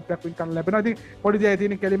Dell laptop එකක් win කරන්න ලැබෙනවා. ඉතින් පොඩි දෙයක්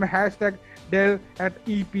තියෙන කෙලිම hashtag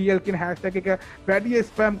Dell@EPL කියන hashtag එක වැඩි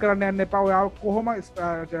spam කරන්න යන්න එපා. ඔයාව කොහොම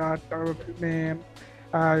මේ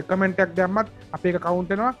කමෙන්ට් එකක් දැම්මත් අපේ එක කවුන්ට්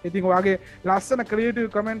වෙනවා. ඉතින් ඔයාගේ ලස්සන ක්‍රියේටිව්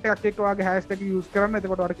කමෙන්ට් එකක් එක්ක ඔයාගේ hashtag එක use කරන්න.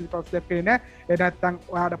 එතකොට ඔයාලට කිසි ප්‍රශ්නයක් වෙන්නේ නැහැ. ඒ නැත්තම්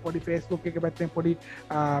ඔයාට පොඩි Facebook එක පැත්තෙන් පොඩි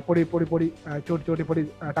චූටි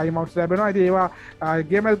time outs ලැබෙනවා. ඉතින් ඒවා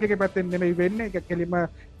GamerLK එකේ පැත්තෙන් නෙමෙයි වෙන්නේ. ඒක කෙලිම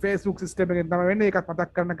Facebook system එකෙන් තමයි වෙන්නේ. ඒකත්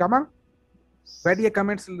මතක් කරන ගමන් වැඩි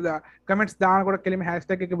කමෙන්ට්ස් දානකොට කෙලිම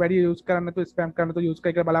hashtag එක වැඩි යූස් කරන්න නැතුව ස්පෑම් කරන්න නැතුව යූස්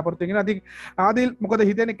කරලා බලාපොරොත්තු වෙනවා. ඉතින් ආදිල් මොකද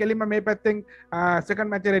හිතන්නේ කෙලිම මේ පැත්තෙන්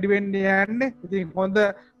සෙකන්ඩ් මැච් එක රෙඩි වෙන්න යන්නේ. ඉතින් හොඳ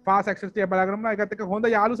fast access තියා බලා ගන්නවා. ඒකත් එක්ක හොඳ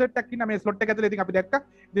යාළු සෙට් එකක් ඉන්නා මේ ස්ලොට් එක ඇතුලේ. ඉතින් අපි දැක්කා.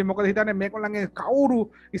 ඉතින් මොකද හිතන්නේ මේගොල්ලන්ගේ කවුරු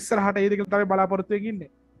ඉස්සරහට එයිද කියලා තමයි බලාපොරොත්තු වෙමින්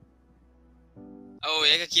ඉන්නේ. ඔව්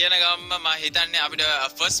ඒක කියන ගමන්ම මම හිතන්නේ අපිට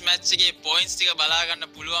ෆස්ට් මැච් එකේ පොයින්ට්ස් ටික බලා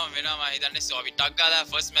ගන්න පුළුවන් වෙනවා මම හිතන්නේ. සෝ අපි ටක් ගාලා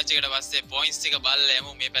ෆස්ට් මැච් එකට පස්සේ පොයින්ට්ස් ටික බලලා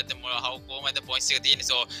යමු මේ පැත්තේ කොහොමද පොයින්ට්ස් ටික තියෙන්නේ.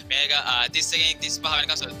 සෝ මේක 30 එකෙන් 35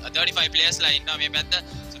 වෙනකම් 35 players ලා ඉන්නවා මේ පැත්ත.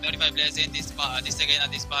 35 players එකෙන් 30 එකෙන්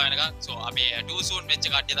 35 වෙනකම්. සෝ අපි 2 soon match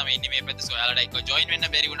එක කට්ටිය තමයි ඉන්නේ මේ පැත්තේ. සෝ එයාලට එක්ක join වෙන්න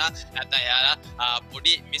බැරි වුණා. නැත්නම් එයාලා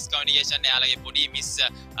පොඩි miscommunication එයාලගේ පොඩි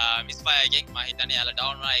misfire එකෙන් මම හිතන්නේ එයාලා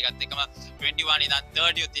down වුණා. ඒකත් එක්කම 21 ඉඳන්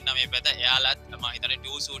 30 උත් ඉන්නවා මේ පැත්ත. එයාලත් මම හිතන්නේ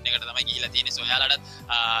 2 soon එකට තමයි ගිහිලා තියෙන්නේ. සෝ එයාලට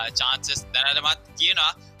chances දැනටමත්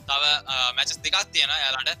තියෙනවා. තව matches දෙකක් තියෙනවා.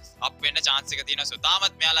 එයාලට up වෙන්න chance එක තියෙනවා. සෝ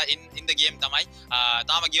තාමත් මෙයාලා in the game තමයි.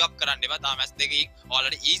 තාම give up කරන්න එපා. තාම match දෙකකින්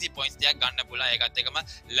already easy points ටිකක් ගන්න පුළුවන්. ඒකත් එක්කම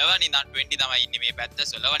 11 ඉඳන් 20 තමයි ඉන්නේ මේ පැත්ත.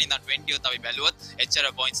 සෝ 11 ඉඳන් 20 උත් අපි බැලුවොත් එච්චර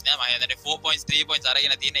points නෑ. මම හිතන්නේ 4 points 3 points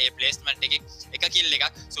අරගෙන තියෙන මේ placement එකෙන් එක kill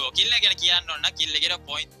එකක්. සෝ kill එක ගැන කියන්න ඕන නම් kill එකේ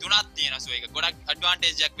point 3ක් තියෙනවා. සෝ ඒක ගොඩක්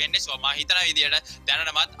advantage එකක් වෙන්නේ. සෝ මම හිතන විදියට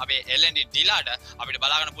දැනටමත් අපේ LND ඩිලාට අපිට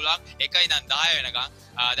බලා ගන්න පුළුවන් 1 ඉඳන් 10 වෙනකම්.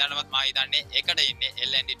 දැනටමත් මම හිතන්නේ එකට ඉන්නේ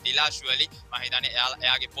LND ඩිලා ෂුවලි. මම හිතන්නේ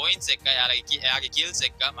එයාගේ points එක එයාගේ kills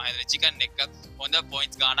එක මම හිතන්නේ chicken එක හොඳ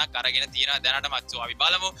points ගානක් අරගෙන තියෙනවා දැනටමත්. සෝ අපි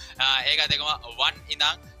බලමු ඒකත් එක්කම 1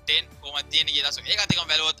 ඉඳන් 10 කොහොමද තියෙන්නේ කියලා. සෝ ඒකත්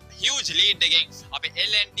එක්කම බැලුවොත් huge lead එකෙන් අපේ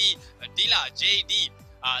LND ඩිලා JD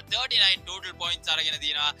 39 total points අරගෙන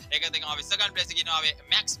තියෙනවා. ඒකත් එක්කම අපි second place එකේ ඉන්නවා අපි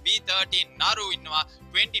Max B13 Naru ඉන්නවා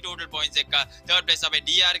 20 total points එක. third place අපේ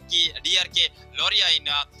DRK Loria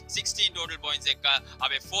ඉන්නවා 16 total points එක.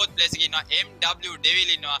 අපි fourth place එකේ ඉන්නවා MW Devil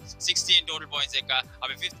ඉන්නවා 16 total points එක.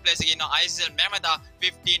 අපි fifth place එකේ ඉන්නවා ISL Mamata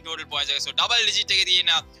 15 total points එක. so double digit එකේ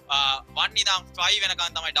තියෙන 1 ඉඳන් 5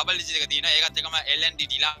 වෙනකන් තමයි double digit එක තියෙනවා. ඒකත් එක්කම LND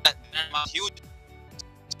ඩිලාට huge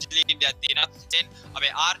lead එකක් තියෙනවා. then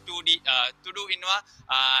අපේ R2D තුඩු ඉන්නවා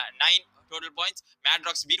 9 total points.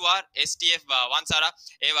 Madrox Bidwar STF Wansara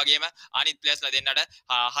ඒ වගේම අනිත් ප්ලේයර්ස්ලා දෙන්නට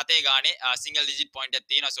 7 ගානේ single digit point එකක්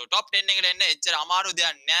තියෙනවා. so top 10 එකට එන්න එච්චර අමාරු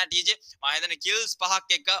දෙයක් නෑ TJ. මම හිතන්නේ kills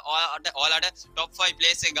 5ක් එක්ක ඔයාලට top 5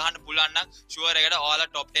 place එක ගහන්න පුළුවන් නම් sure එකට ඔයාලා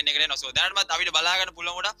top 10 එකට එනවා. so දැනටමත් අපිට බලා ගන්න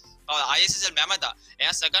පුළුවන් උඩ ISL Mamata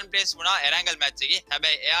එයා second place වුණා Erangel match එකේ.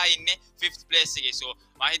 හැබැයි එයා ඉන්නේ 5th place එකේ. so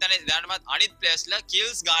මම හිතන්නේ දැනටමත් අනිත් ප්ලේයර්ස්ලා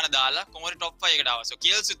kills ගාන දාලා කොහොමද top 5 එකට ආවා. so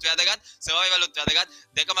kills උත් වැදගත් survival උත් වැදගත්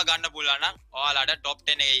දෙකම ගන්න පුළුවන් නම් ඔයාලට top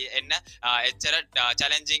 10 එකේ එන්න එච්චර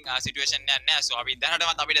challenging situation එකක් නෑ. so අපි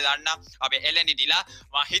දැනටමත් අපිට දන්න අපේ LND ඩිලා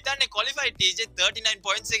මම හිතන්නේ qualify TJ 39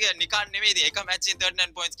 points එක නිකන් නෙමෙයි. ඉතින් එක match එකෙන්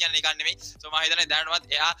 39 points කියන්නේ නිකන් නෙමෙයි. so මම හිතන්නේ දැනටමත්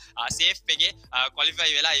එයා safe එකේ qualify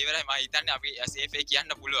වෙලා ඉවරයි. මම හිතන්නේ අපි safe එක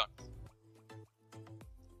කියන්න පුළුවන්.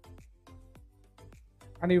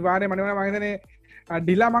 අනිවාර්යයෙන්ම මම හිතන්නේ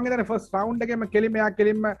ඩිලා මම හිතන්නේ ෆස්ට් රවුන්ඩ් එකේම කෙලිම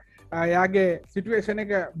එයාගේ සිටුේෂන්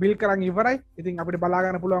එක බිල් කරන් ඉවරයි. ඉතින් අපිට බලා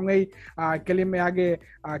ගන්න පුළුවන් වෙයි කෙලිම එයාගේ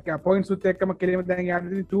පොයින්ට්ස් උත් එක්කම කෙලිම දැන් යාට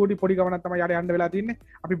චූටි පොඩි ගමනක් තමයි යාට යන්න වෙලා තින්නේ.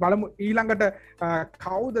 අපි බලමු ඊළඟට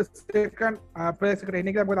කවුද සෙකන්ඩ් ප්ලේස් එකට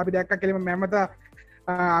එන්නේ කියලා. මොකද අපි දැක්ක කෙලිම මැමතා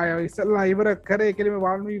ඉස්සල්ලා ඉවර කරේ කෙලිම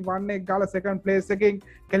 1v1 එක ගාලා සෙකන්ඩ් ප්ලේස් එකෙන්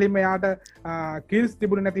කෙලිම යාට කිල්ස්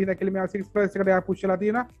තිබුණේ නැති හින්දා කෙලිම යා 6th ප්ලේස් එකට යා පුෂ් වෙලා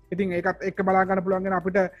තියෙනවා. ඉතින් ඒකත් එක්ක බලා ගන්න පුළුවන් වෙන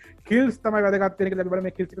අපිට කිල්ස් තමයි වැදගත් වෙන්නේ කියලා අපි බලමු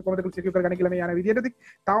මේ කිල්ස් එක කොහොමද සිකියුර් කරගන්නේ කියලා මේ යන විදිහට. ඉතින්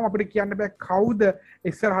තාම අපිට කියන්න බෑ කවුද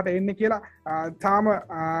ඉස්සරහට එන්නේ කියලා. තාම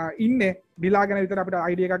ඉන්නේ ඩිලා ගැන විතර අපිට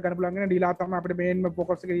අයිඩියා එකක් ගන්න පුළුවන් වෙන ඩිලා තමයි අපිට මේන්ම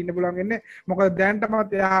ફોකස් එකේ ඉන්න පුළුවන් වෙන්නේ මොකද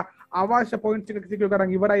දැනටමත් එයා අවශ්‍ය පොයින්ට්ස් ටික සිකියර්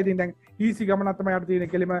කරන් ඉවරයි ඉතින් දැන් ඊසි ගමනක් තමයි අපිට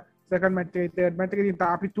තියෙන්නේ කෙලිම සෙකන්ඩ් මැච් එකේ තර්ඩ් මැච් එකේ ඉතින්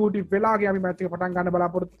අපි චූටි වෙලාගේ අපි මැච් එක පටන් ගන්න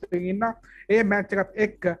බලාපොරොත්තු වෙමින් ඉන්නා ඒ මැච් එකත්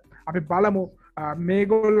එක්ක අපි බලමු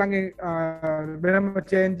මේගොල්ලන්ගේ වෙනම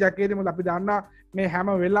චේන්ජ් එකක් ඒද මොකද අපි දන්නා මේ හැම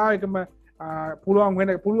වෙලාවෙකම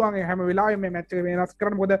පුළුවන් හැම වෙලාවෙම මේ මැච් එක වෙනස්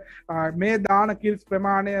කරන්න මොකද මේ දාන කිල්ස්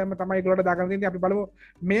ප්‍රමාණයම තමයි ඒගොල්ලන්ට දාගන්න තියෙන්නේ අපි බලමු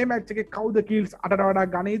මේ මැච් එකේ කවුද කිල්ස් 8ට වඩා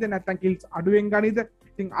ගනීද නැත්නම් කිල්ස් අඩුවෙන් ගනීද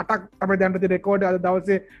ඉතින් 8ක් තමයි දැනට තියෙන රෙකෝඩ් අද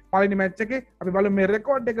දවසේ පළවෙනි මැච් එකේ අපි බලමු මේ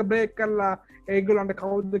රෙකෝඩ් එක බ්‍රේක් කරලා ඒගොල්ලන්ට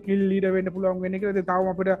කවුද කිල් ලීඩර් වෙන්න පුළුවන් වෙන්නේ කියලා ඉතින් තාම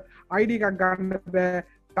අපිට ID එකක් ගන්න බෑ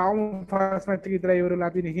තාම ෆස්ට් මැච් එක විතරයි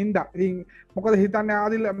ඉවරලා තියෙන හින්දා ඉතින් මොකද හිතන්නේ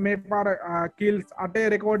ආදිල් මේ පාර කිල්ස් 8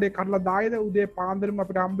 රෙකෝඩ් එක කඩලා දායිද උදේ පාන්දරම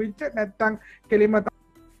අපිට හම්බෙච්ච නැත්නම් කෙලිම ඔව්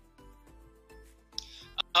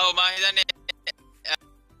මම හිතන්නේ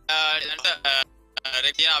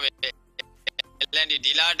රෙකියාවේ එල්ලන්ඩි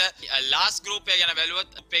ඩිලාට ලාස්ට් ගෲප් එක ගැන බැලුවොත්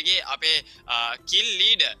අපේ අපේ කිල්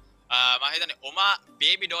ලීඩර් මම හිතන්නේ ඔමා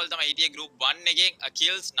බේබි ඩෝල් තමයි හිටියේ ගෲප් 1 එකෙන්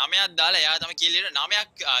කිල්ස් 9ක් දාලා එයා තමයි කිල් ලීඩර්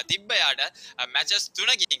 9ක් තිබ්බ යාට මැචස්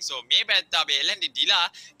 3කින් සෝ මේ පැත්ත අපේ එල්එන්ඩි ඩිලා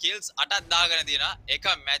කිල්ස් 8ක් දාගෙන තියෙනවා එක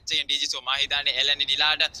මැච් එකෙන් ඩීජී සෝ මම හිතන්නේ එල්එන්ඩි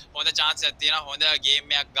ඩිලාට හොඳ chance එකක් තියෙනවා හොඳ ගේම්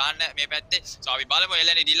එකක් ගන්න මේ පැත්තේ සෝ අපි බලමු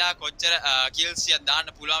එල්එන්ඩි ඩිලා කොච්චර කිල්ස් එකක් දාන්න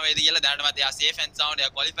පුළුවන් වේද කියලා දැනටමත් එයා සේෆ් ඇන්ඩ් සවුන්ඩ්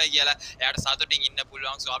එයා ක්වොලිෆයි කියලා එයාට සතුටින් ඉන්න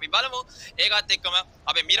පුළුවන් සෝ අපි බලමු ඒකත් එක්කම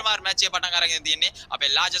අපේ මිරමාර් මැච් එක පටන් අරගෙන තියෙන්නේ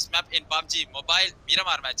අපේ largest map in PUBG mobile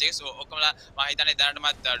මිරමාර් match එක සෝ ඔක්කොමලා මම හිතන්නේ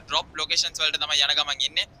දැනටමත් drop locations වලට තමයි යන ගමන්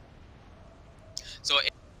ඉන්නේ so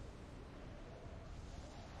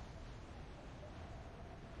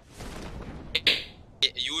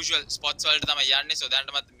usual spots වලට තමයි යන්නේ so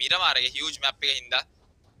දැනටමත් මිරමාරගේ huge map එක හින්දා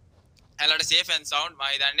එලට safe and sound මම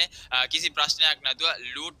හිතන්නේ කිසි ප්‍රශ්නයක් නැතුව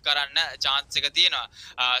loot කරන්න chance එක තියෙනවා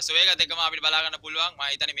so ඒකත් එක්කම අපිට බලා ගන්න පුළුවන් මම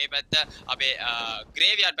හිතන්නේ මේ පැත්ත අපේ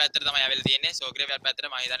graveyard පැත්තට තමයි ආවෙලා තියෙන්නේ so graveyard පැත්තට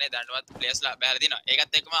මම හිතන්නේ දැනටමත් players ලා බහැලා තියෙනවා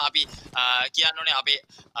ඒකත් එක්කම අපි කියන්න ඕනේ අපේ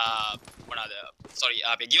මොනවාද sorry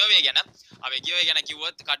අපේ giveaway ගැන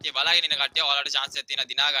කිව්වොත් කට්ටිය බලාගෙන ඉන්න කට්ටිය ඔයාලට chance එකක් තියෙනවා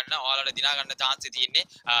දිනා ගන්න ඔයාලට දිනා ගන්න chance එක තියෙන්නේ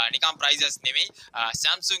නිකම් prizes නෙමෙයි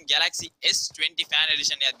Samsung Galaxy S20 fan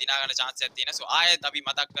edition එකක් දිනා ගන්න chance එකක් තියෙනවා so ආයෙත් අපි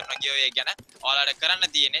මතක් කරනවා giveaway ගැන ඔයාලට කරන්න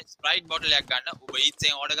තියෙන්නේ Sprite bottle එකක් ගන්න ඔබ Eats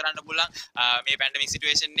එකෙන් order කරන්න පුළුවන් මේ pandemic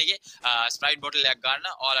situation එකේ Sprite bottle එකක් ගන්න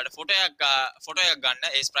ඔයාලට ෆොටෝ එකක් ගන්න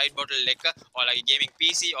ඒ Sprite bottle එක ඔයාලගේ gaming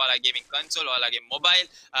PC ඔයාලගේ gaming console ඔයාලගේ mobile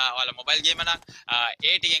ඔයාලා mobile game නම්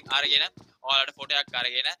ඒ ටිකෙන් අරගෙන ඔයාලට ෆොටෝ එකක්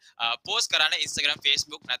අරගෙන post කරන්න Instagram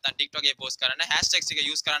Facebook නැත්නම් TikTok එකේ post කරන්න hashtags එක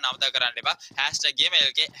use කරන්න අමතක කරන්න එපා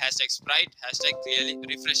 #GamerLK #Sprite #really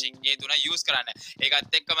refreshing මේ තුන use කරන්න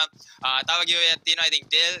ඒකත් එක්කම තව giveaway එකක් තියෙනවා ඉතින්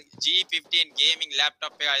Dell G15 gaming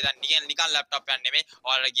laptop එක ඉතින් නිකන් laptop එකක් නෙමෙයි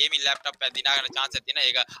ඔයාලට gaming laptop එකක් දිනා ගන්න chance එකක් තියෙනවා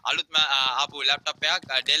ඒක අලුත්ම ආපු laptop එකක්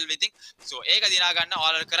Dell විතින් so ඒක දිනා ගන්න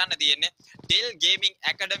ඔයාලට කරන්න තියෙන්නේ Dell Gaming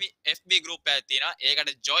Academy FB group එකක් තියෙනවා ඒකට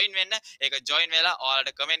join වෙන්න ඒක join වෙලා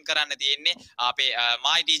ඔයාලට comment කරන්න තියෙන්නේ අපේ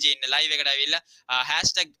my DJ ඉන්න live එකට ඇවිල්ලා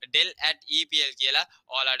 #Dell@EPL කියලා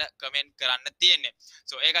ඔයාලට comment කරන්න තියෙන්නේ.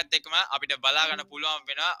 so ඒකත් එක්කම අපිට බලා ගන්න පුළුවන්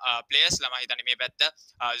වෙනවා players ලා මම හිතන්නේ මේ පැත්ත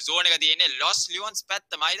zone එක තියෙන්නේ Los Leones පැත්ත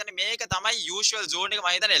මම හිතන්නේ මේක තමයි usual zone එක මම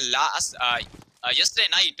හිතන්නේ last yesterday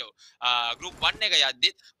night group 1 එක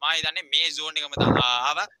යද්දිත් මම හිතන්නේ මේ zone එකම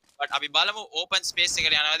ආවා but අපි බලමු open space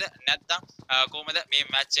එකට යනවද නැත්නම් කොහොමද මේ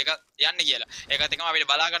match එක යන්නේ කියලා. ඒකත් එක්කම අපිට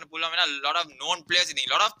බලා ගන්න පුළුවන් වෙන lot of known players ඉතින්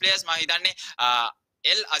lot of players මම හිතන්නේ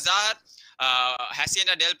El Azhar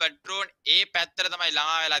Hacienda Del Patron ඒ පැත්තට තමයි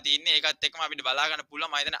ළමා වෙලා තින්නේ. ඒකත් එක්කම අපිට බලා ගන්න පුළුවන්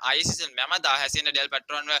මම හිතන්නේ ICCL මැමදා Hacienda Del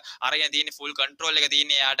Patron අරගෙන තියෙන්නේ full control එක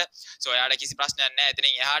තියෙන්නේ එයාට. so එයාට කිසි ප්‍රශ්නයක් නැහැ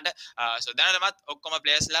එතනින් එහාට. so දැනටමත් ඔක්කොම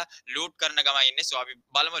players ලා loot කරන ගමන් ඉන්නේ. so අපි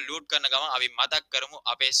බලමු loot කරන ගමන් අපි මතක් කරමු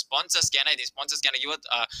අපේ sponsors ගැන. ඉතින් sponsors ගැන කිව්වොත්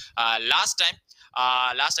last time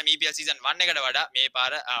EPL season 1 එකට වඩා මේ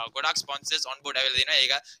පාර ගොඩක් sponsors on board ඇවිල්ලා තිනවා.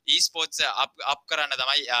 ඒක esports up කරන්න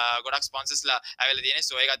තමයි ගොඩක් sponsors ලා ඇවිල්ලා තියෙන්නේ.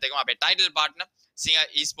 so ඒකත් එක්කම අපේ title partner Singer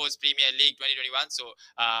Esports Premier League 2021 so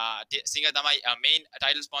Singer තමයි main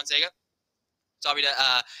title sponsor එක. so අපිට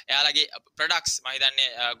එයාලගේ products මම හිතන්නේ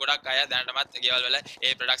ගොඩක් අය දැනටමත් ගෙවල් වල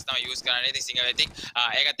ඒ products තමයි use කරන්නේ. ඉතින් Singer වෙතින්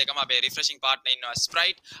ඒකත් එක්කම අපේ refreshing partner ඉන්නවා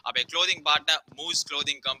Sprite, අපේ clothing partner Moose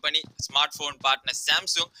Clothing Company, smartphone partner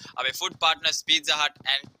Samsung, අපේ food partners Pizza Hut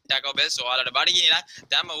and Taco Bell so ඔයාලට බඩගිනි නම්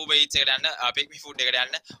දැම්ම Uber Eats එකට යන්න pick me food එකට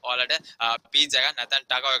යන්න ඔයාලට pizza එකක් නැත්නම්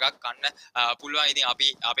taco එකක් කන්න පුළුවන් ඉතින් අපි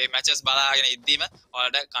අපේ matches බලාගෙන ඉද්දීම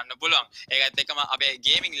ඔයාලට කන්න පුළුවන් ඒකත් එක්කම අපේ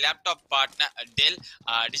gaming laptop partner Dell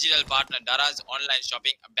digital partner Daraz online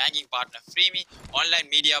shopping banking partner FriMi online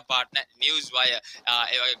media partner NewsWire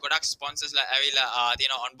ඒ වගේ ගොඩක් sponsors ලා ඇවිල්ලා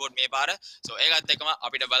තියෙනවා on board මේ පාර so ඒකත් එක්කම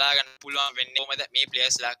අපිට බලා ගන්න පුළුවන් වෙන්නේ කොහමද මේ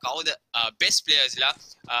players ලා කවුද best players ලා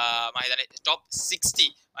මම හිතන්නේ top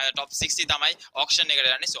 60 top 60 තමයි auction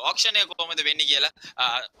එකට යන්නේ so auction එක කොහොමද වෙන්නේ කියලා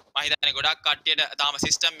මම හිතන්නේ ගොඩක් කට්ටියට තාම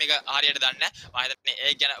system එක හරියට දන්නේ නැහැ මම හිතන්නේ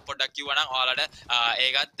ඒක ගැන පොඩ්ඩක් කිව්වනම් ඔයාලට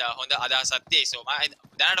ඒකත් හොඳ අදහසක් තියෙයි so මම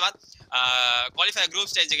දැනටමත් qualifier group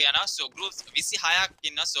stage එක යනවා so groups 26ක්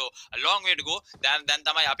ඉන්නවා so a long way to go දැන්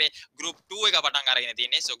තමයි අපේ group 2 එක පටන් අරගෙන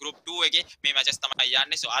තියෙන්නේ so group 2 එකේ මේ matches තමයි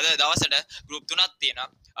යන්නේ so අද දවසට group 3ක්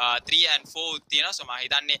තියෙනවා 3 and 4 තියෙනවා so මම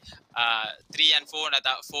හිතන්නේ 3 and 4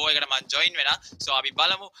 නැත්නම් 4 එකට මම join වෙනවා so අපි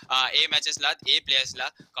බලමු ඒ matches ලාත් ඒ players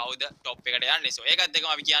ලා කවුද top එකට යන්නේ so ඒකත්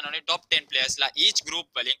එක්කම අපි කියන්න ඕනේ top 10 players ලා each group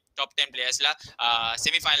වලින් top 10 players ලා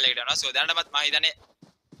semi final එකට යනවා so දැනටමත් මම හිතන්නේ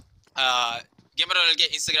GamerLK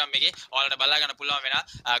Instagram එකේ ඔයාලට බලා ගන්න පුළුවන්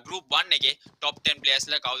වෙනවා group 1 එකේ top 10 players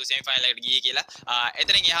ලා කවුද semi final එකට ගියේ කියලා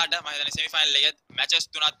එතනින් එහාට මම හිතන්නේ semi final එකේ matches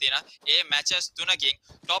තුනක් තියෙනවා ඒ matches තුනකින්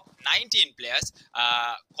top 19 players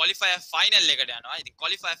qualifier final එකට යනවා ඉතින්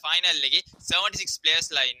qualifier final එකේ 76 players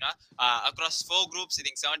ලා ඉන්නවා across 4 groups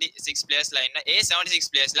ඉතින් 76 players ලා ඉන්නවා ඒ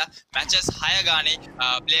 76 players ලා matches 6 ගානේ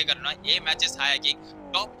play කරනවා ඒ matches 6කින්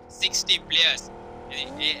top 60 players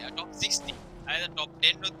ඉතින් ඒ top 60 top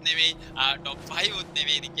 10 උත් නෙවෙයි top 5 උත්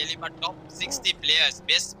නෙවෙයි ඉතින් කෙලින්ම top 60 players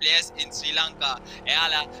best players in Sri Lanka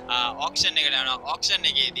එයාලා auction එකට යනවා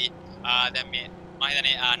auction එකේදී දැන් මේ මම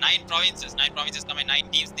හිතන්නේ 9 provinces තමයි 9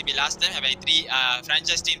 teams තිබි last time හැබැයි 3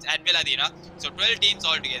 franchise teams add වෙලා තියෙනවා so 12 teams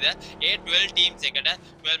all together ඒ 12 teams එකට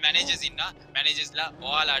 12 managers ඉන්නවා managers ලා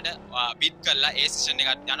ඔයාලට bid කරලා ඒ session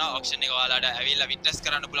එකට යනවා auction එක ඔයාලට ඇවිල්ලා witness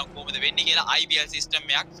කරන්න පුළුවන් කොහොමද වෙන්නේ කියලා IPL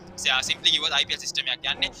system එකක් simply කිව්වොත් IPL system එකක්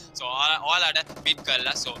යන්නේ so ඔයාලට bid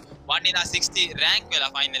කරලා so 1 in 60 rank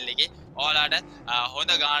වෙලා final එකේ ඔයාලට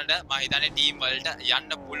හොඳ ගානට මම හිතන්නේ team වලට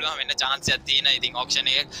යන්න පුළුවන් වෙන්න chance එකක් තියෙනවා ඉතින්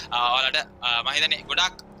auction එකේ ඔයාලට මම හිතන්නේ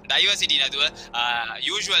ගොඩක් diversity නැතුව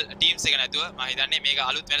usual teams එක නැතුව මම හිතන්නේ මේක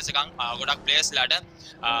අලුත් වෙනසකම් ගොඩක් players ලාට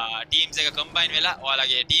teams එක combine වෙලා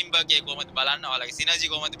ඔයාලගේ team work එක කොහොමද බලන්න ඔයාලගේ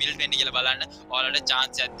synergy කොහොමද build වෙන්නේ කියලා බලන්න ඔයාලට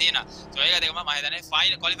chance එකක් තියෙනවා so ඒක දෙකම මම හිතන්නේ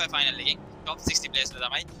final qualify final එකේ top 60 players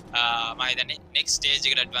ලා තමයි මම හිතන්නේ next stage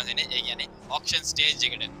එකට advance වෙන්නේ ඒ කියන්නේ auction stage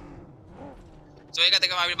එකට so ඒකත්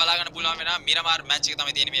එක්කම අපිට බලා ගන්න පුළුවන් වෙනවා මිරමාර් match එක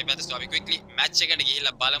තමයි තියෙන්නේ මේ පැත්ත so අපි quickly match එකට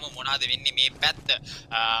ගිහිල්ලා බලමු මොනවද වෙන්නේ මේ පැත්ත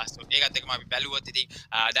so ඒකත් එක්කම අපි බැලුවොත් ඉතින්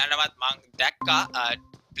දැනටමත් මම දැක්කා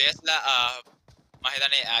players ලා මම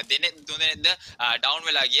හිතන්නේ දෙන්නේ තුන් දෙනෙක්ද down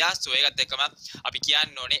වෙලා ගියා so ඒකත් එක්කම අපි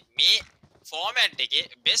කියන්න ඕනේ මේ format එකේ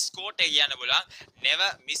best quote එක කියන්න පුළුවන් never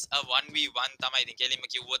miss a 1v1 තමයි ඉතින් කෙලින්ම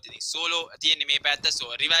කිව්වොත් ඉතින් solo තියෙන්නේ මේ පැත්ත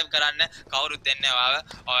so revive කරන්න කවුරුත් දෙන්නේ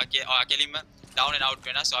ඔයා කෙලින්ම down and out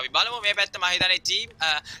වෙනවා so අපි බලමු මේ පැත්ත මම හිතන්නේ team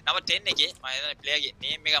number 10 එකේ මම හිතන්නේ player ගේ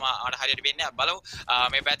name එක මට හරියට වෙන්නේ බලමු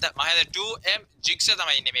මේ පැත්ත මම හිතන්නේ 2M Jigsaw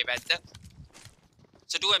තමයි ඉන්නේ මේ පැත්ත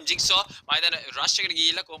so 2M Jigsaw මම හිතන්නේ rush එකට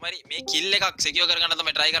ගිහිල්ලා කොහොම හරි මේ kill එකක් secure කරගන්න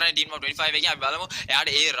තමයි try කරන්නේ team number 25 එකේ අපි බලමු එයාට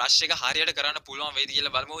ඒ rush එක හරියට කරන්න පුළුවන් වේද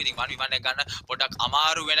කියලා බලමු ඉතින් 1v1 එක ගන්න පොඩ්ඩක්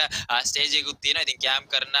අමාරු වෙන stage එකකුත් තියෙනවා ඉතින් camp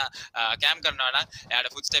කරනවා නම් එයාට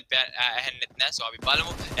footstep ඇහෙන්නෙත් නැහැ so අපි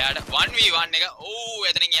බලමු එයාට 1v1 එක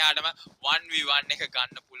එතනින් එයාටම 1v1 එක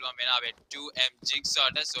ගන්න පුළුවන් වෙනවා අපේ 2M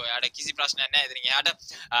Jigsawට so එයාට කිසි ප්‍රශ්නයක් නැහැ එතනින් එයාට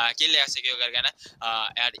kill එකක් secure කරගෙන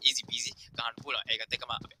එයාට easy peasy ගන්න පුළුවන් ඒකත්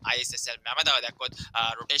එක්කම අපි ISSL මම තව දැක්කොත්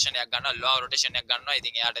rotation එකක් ගන්නවා low rotation එකක් ගන්නවා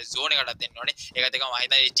ඉතින් එයාට zone එකකට දෙන්න ඕනේ ඒකත් එක්කම මම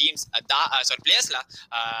හිතන්නේ teams players ලා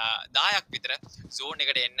 10ක් විතර zone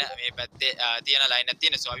එකට එන්න මේ පැත්තේ තියෙන line එකක්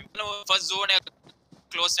තියෙන so අපි බලමු first zone එක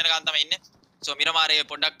close වෙනකන් තමයි ඉන්නේ so මිරමාරේ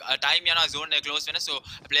පොඩ්ඩක් time යනවා zone එක close වෙන so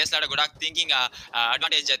players ලාට ගොඩක් thinking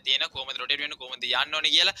advantage එකක් තියෙන කොහොමද rotate වෙන්නේ කොහොමද යන්න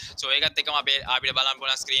ඕනේ කියලා so ඒකත් එක්කම අපිට බලන්න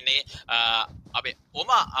පුළුවන් screen එකේ අපේ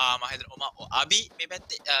ඔමා මම හිතන්නේ ඔමා අබි මේ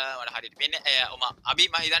පැත්තේ මට හරියට වෙන්නේ ඔමා අබි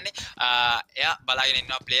මම හිතන්නේ එයා බලාගෙන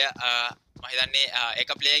ඉන්නවා player මම හිතන්නේ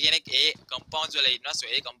එක player කෙනෙක් ඒ compounds වල ඉන්නවා so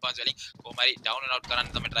ඒ compounds වලින් කොහොම හරි down and out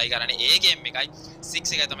කරන්න තමයි try කරන්නේ ඒ game එකයි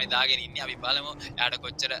 6 එක තමයි දාගෙන ඉන්නේ අපි බලමු එයාට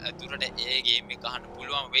කොච්චර දුරට ඒ game එක ගන්න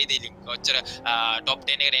පුළුවන් වේද ඉතින් කොච්චර top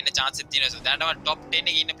 10 එකට එන්න chance එකක් තියෙනවා so දැනටම top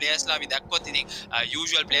 10 එකේ ඉන්න players ලා අපි දැක්කොත් ඉතින්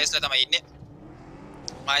usual players ලා තමයි ඉන්නේ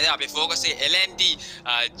මම අපි focus එකේ LND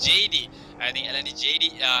JD I think LND JD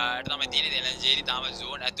තමයි තියෙන්නේ LND JD තාම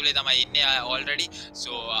zone ඇතුලේ තමයි ඉන්නේ already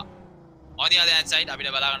so on the other hand side අපිට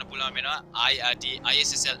බලා ගන්න පුළුවන් වෙනවා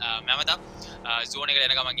ISSL මම තා zone එකට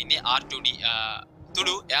එන ගමන් ඉන්නේ R2D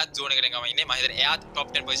තුඩු එයාත් zone එකට ගම ඉන්නේ මම හිතන්නේ එයාත් top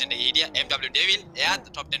 10 position එකේ හිටියා MW Devil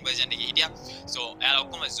එයාත් top 10 position එකේ හිටියා so එයාලා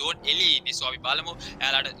ඔක්කොම zone එළියේ ඉන්නේ so අපි බලමු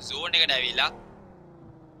එයාලාට zone එකට ඇවිල්ලා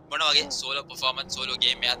මොන වගේ solo performance solo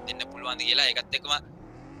game එකක් දෙන්න පුළුවන්ද කියලා ඒකත් එක්කම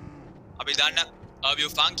අපි දන්න View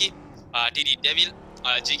Funky TD Devil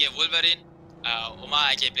GK Wolverine Oma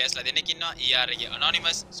IK players ලා දෙන්නෙක් ඉන්නවා ER එකේ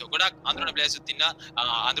Anonymous so ගොඩක් අඳුරන players උත් ඉන්නවා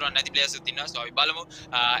අඳුරන නැති players උත් ඉන්නවා so අපි බලමු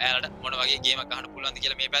එයාලට මොන වගේ game එකක් ගහන්න පුළුවන්ද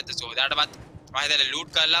කියලා මේ පැත්ත so දැනටමත් මම හිතන්නේ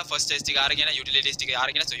ලූට් කරලා ෆස්ට් ටෙස්ට් එක අරගෙන යුටිලිටිස් ටික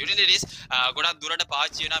අරගෙන so යුටිලිටිස් ගොඩක් දුරට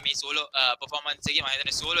පාවිච්චි වෙනවා මේ සෝලෝ performance එකේ මම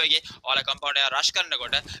හිතන්නේ සෝලෝ එකේ ඔයාලා කම්පවුන්ඩ් එක රෂ්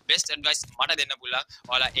කරනකොට best advice මට දෙන්න පුළුවන්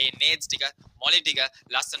ඔයාලා ඒ nades ටික මොලි ටික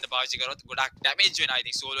ලස්සනට පාවිච්චි කරොත් ගොඩක් damage වෙනවා I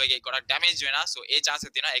think සෝලෝ එකේ ගොඩක් damage වෙනවා so ඒ chance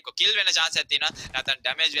එක තියෙනවා ඒක kill වෙන chance එකක් තියෙනවා නැත්නම්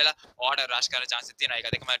damage වෙලා order rush කරන chance එකක් තියෙනවා ඒක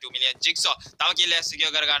දෙකම 2 million jigsaw තව kill එක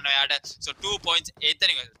secure කර ගන්නවා එයාට so 2 points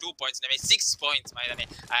එතනින් 2 points නෙමෙයි 6 points මම හිතන්නේ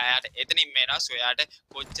එයාට එතනින් මේනවා so එයාට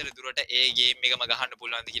කොච්චර දුරට ඒ game එකම ගහන්න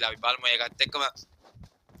පුළුවන්ද කියලා අපි බලමු ඒකත් එක්කම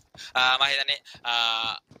මම හිතන්නේ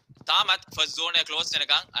තාමත් first zone එක close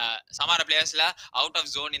වෙනකන් සමහර players ලා out of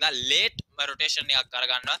zone ඉඳලා late rotation එකක්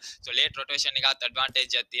කරගන්නවා so late rotation එකත්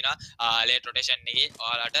advantage එකක් තියෙනවා late rotation එකේ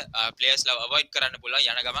ඔයාලට players ලා avoid කරන්න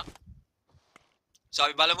පුළුවන් යන ගමන් so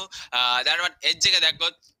අපි බලමු දැනට edge එක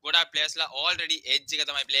දැක්කොත් ගොඩාක් players ලා already edge එක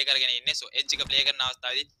තමයි play කරගෙන ඉන්නේ so edge එක play කරන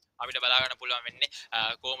අවස්ථාවේදී අපිට බලා ගන්න පුළුවන් වෙන්නේ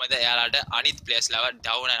කොහොමද එයාලට අනිත් players ලාව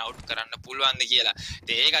down and out කරන්න පුළුවන්ද කියලා.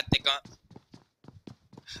 ඉතින් ඒකත් එක්ක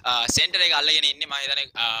center එක අල්ලගෙන ඉන්නේ මම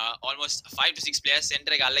හිතන්නේ almost 5 to 6 players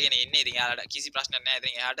center එක අල්ලගෙන ඉන්නේ. ඉතින් එයාලට කිසි ප්‍රශ්නයක් නැහැ.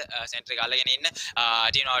 ඉතින් එයාට center එක අල්ලගෙන ඉන්න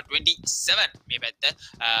team number 27 මේ පැත්ත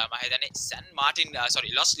මම හිතන්නේ San Martin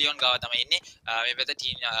Los Leon ගාව තමයි ඉන්නේ. මේ පැත්ත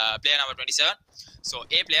team player number 27. so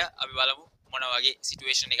ඒ player අපි බලමු මොන වගේ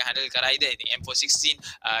සිටුේෂන් එක හැන්ඩල් කරයිද ඉතින් M416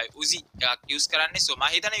 Uzi එකක් යූස් කරන්නේ so මම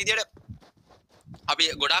හිතන විදිහට අපි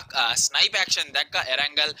ගොඩක් ස්නයිපර් ඇක්ෂන් දැක්කා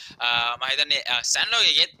එරැංගල් මම හිතන්නේ සැන්ලෝ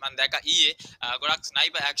එකෙත් මම දැක්කා ඊයේ ගොඩක්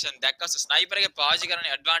ස්නයිපර් ඇක්ෂන් දැක්කා so ස්නයිපර් එක පාවිච්චි කරන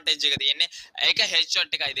ඇඩ්වාන්ටේජ් එක තියෙන්නේ ඒක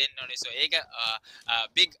හෙඩ්ෂොට් එකයි දෙන්න ඕනේ so ඒක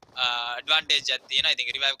බිග් ඇඩ්වාන්ටේජ් එකක් තියෙනවා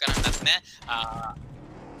ඉතින් රිවයිව් කරන්නත් නැහැ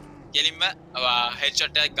කෙලින්ම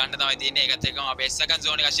හෙඩ්ෂොට් එකක් ගන්න තමයි තියෙන්නේ ඒකත් එක්කම අපේ සෙකන්ඩ්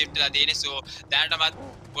zone එක shift වෙලා තියෙන්නේ so දැනටමත්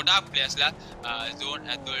ගොඩාක් players ලා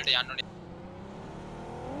zone ඇතුළට යන්න ඕනේ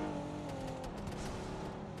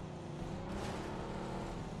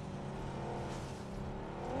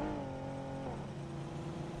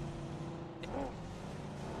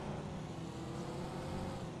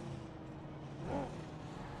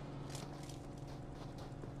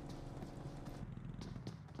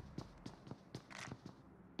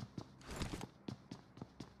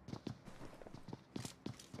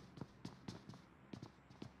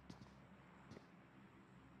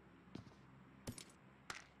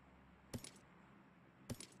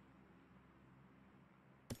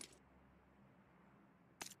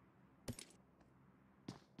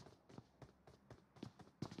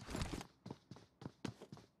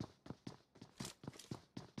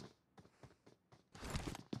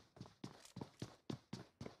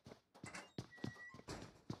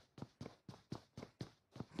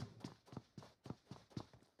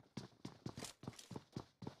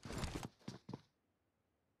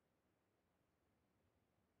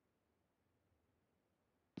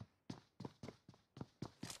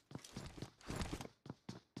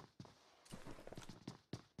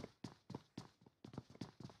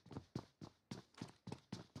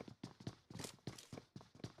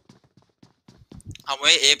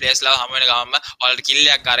හමුවේ ඒ ප්ලේස් ලා හමු වෙන ගමන්ම ඔයාලට කිල්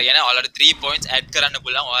එකක් අරගෙන ඔයාලට 3 points add කරන්න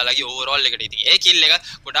පුළුවන් ඔයාලගේ overall එකට. ඉතින් ඒ කිල් එක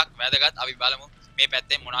ගොඩක් වැදගත්. අපි බලමු මේ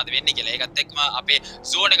පැත්තෙන් මොනවද වෙන්නේ කියලා. ඒකත් එක්කම අපේ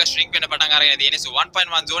zone එක shrink වෙන්න පටන් අරගෙන තියෙන්නේ. so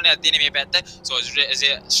 1.1 zone එකක් තියෙන්නේ මේ පැත්ත. so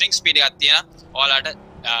shrink speed එකක් තියෙනවා. ඔයාලට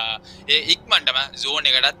ඒ ඉක්මනටම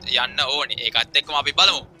zone එකටත් යන්න ඕනේ. ඒකත් එක්කම අපි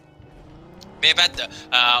බලමු මේ පැත්ත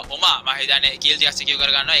ඔමා මම හිතන්නේ kill ටික secure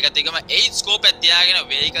කර ගන්නවා. ඒකත් එක්කම 8 scope එකක් තියාගෙන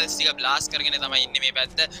vehicles ටික blast කරගෙන තමයි ඉන්නේ මේ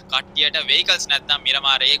පැත්ත. කට්ටියට vehicles නැත්නම්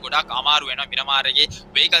මිරමාරයේ ගොඩක් අමාරු වෙනවා. මිරමාරයේ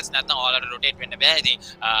vehicles නැත්නම් ඔයාලට rotate වෙන්න බෑ. ඉතින්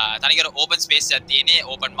තනිකර open space එකක් තියෙන්නේ.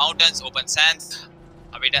 open mountains, open sands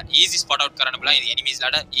අපිට easy spot out කරන්න පුළුවන්. ඉතින් enemies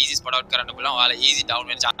ලාට easy spot out කරන්න පුළුවන්. ඔයාලා easy down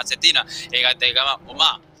වෙන chance එකක් තියෙනවා. ඒකත් එක්කම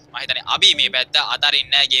ඔමා මම හිතන්නේ අබි මේ පැත්ත අතරින්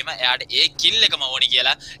නැහැ ගේම. එයාට ඒ කිල් එකම ඕනි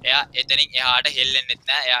කියලා. එයා එතනින් එහාට හෙල්ලෙන්නෙත්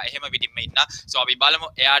නැහැ. එයා එහෙම පිටින්ම ඉන්නා. සෝ අපි බලමු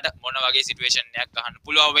එයාට මොන වගේ සිටුේෂන් එකක් අහන්න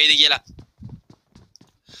පුළුවන් වෙයිද කියලා.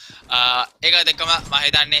 ඒකත් එක්කම මම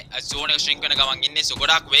හිතන්නේ zone එක shrink වෙන ගමන් ඉන්නේ. සෝ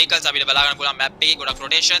ගොඩක් vehicles අපිට බලා ගන්න පුළුවන් map එකේ ගොඩක්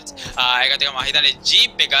rotations. ඒකත් එක්කම මම හිතන්නේ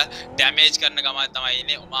jeep එක damage කරන ගමන් තමයි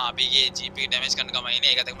ඉන්නේ. ඔමා අපිගේ jeep එක damage කරන ගමන්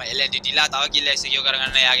ඉන්නේ. ඒකත් එක්කම LND ඩිලා තව kill එක secure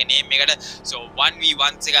කරගන්න එයාගේ name එකට. සෝ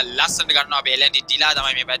 1v1 එක ලස්සනට ගන්නවා අපේ LND ඩිලා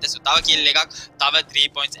තමයි මේ පැත්තේ. සෝ තව kill එකක් තව 3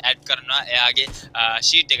 points add කරනවා එයාගේ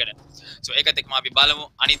sheet එකට. so ඒකත් එක්කම අපි බලමු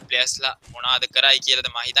අනිත් ප්ලේයර්ස්ලා මොනවාද කරයි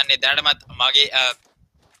කියලාද මම හිතන්නේ දැනටමත් මගේ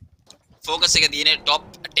focus එක තියෙන්නේ top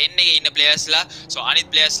 10 එකේ ඉන්න ප්ලේයර්ස්ලා so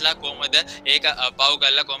අනිත් ප්ලේයර්ස්ලා කොහොමද ඒක පව්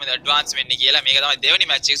කරලා කොහොමද ඇඩ්වාන්ස් වෙන්නේ කියලා මේක තමයි දෙවෙනි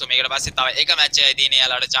මැච් එක so මේකට පස්සේ තව එක මැච් එකයි තියෙන්නේ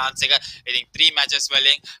යාළුවාට chance එක ඉතින් 3 matches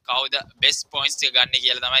වලින් කවුද best points එක ගන්න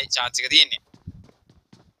කියලා තමයි chance එක තියෙන්නේ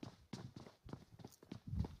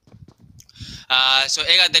so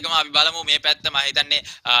ඒකත් එක්කම අපි බලමු මේ පැත්ත මම හිතන්නේ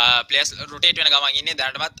players rotate වෙන ගමන් ඉන්නේ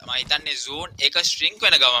දැනටමත් මම හිතන්නේ zone එක shrink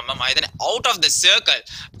වෙන ගමන් මම හිතන්නේ out of the circle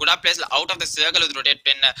ගොඩක් players out of the circle rotate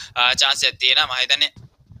වෙන්න chance එකක් තියෙනවා මම හිතන්නේ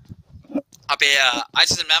අපේ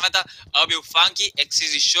ISL Mamata Abu Funky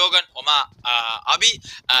XCZ Shogun Oma Abi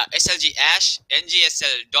SLG Ash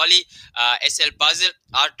NGSL Dolly SL Puzzle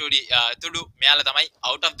R2D Tudu මෙයාලා තමයි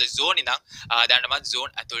out of the zone ඉඳන් දැනටමත්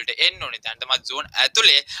zone ඇතුළට එන්න ඕනේ දැනටමත් zone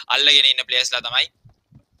ඇතුලේ අල්ලගෙන ඉන්න players ලා තමයි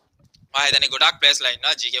මම හිතන්නේ ගොඩක් players ලා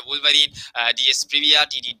ඉන්නවා GK Wolverine DS Privia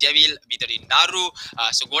TD Devil විතරින් Naru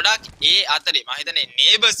so ගොඩක් ඒ අතරේ මම හිතන්නේ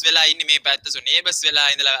neighbors වෙලා ඉන්නේ මේ පැත්ත so neighbors වෙලා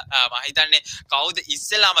ඉඳලා මම හිතන්නේ කවුද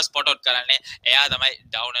ඉස්සෙල්ලාම spot out කරන්නේ එයා තමයි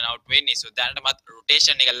down and out වෙන්නේ so දැනටමත්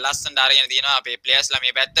rotation එක ලස්සනට අරගෙන තියෙනවා අපේ players ලා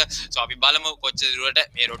මේ පැත්ත so අපි බලමු කොච්චර දුරට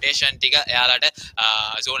මේ rotation ටික එයාලට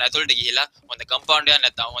zone ඇතුළට ගිහිලා හොඳ compound එකක්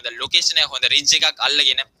නැත්නම් හොඳ location එක හොඳ ridge එකක්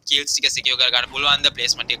අල්ලගෙන kills ටික secure කර ගන්න පුළුවන්ද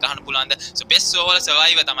placement එක ගන්න පුළුවන්ද so best solo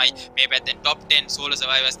survivor තමයි මේ පැත්තෙන් top 10 solo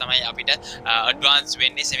survivors තමයි අපිට advance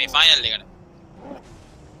වෙන්නේ semi final එකට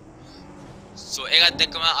so ඒකත්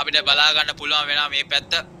එක්කම අපිට බලා ගන්න පුළුවන් වෙනවා මේ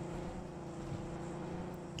පැත්ත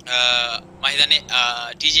මම හිතන්නේ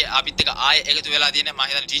TJ අපිත් එක්ක ආයෙ එකතු වෙලා තියෙනවා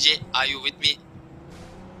මම හිතන්නේ TJ are you with me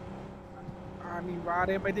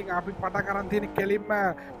අනිවාර්යයෙන්ම ඉතින් අපි පටන් ගන්න තියෙන කෙලින්ම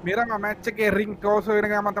මෙරම මැච් එකේ රින් ටෝස් වෙන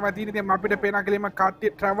ගමන් තමයි තියෙන්නේ. ඉතින් අපිට පේන කෙලින්ම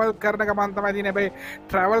කට්ටිය ට්‍රැවල් කරන ගමන් තමයි තියෙන්නේ. හැබැයි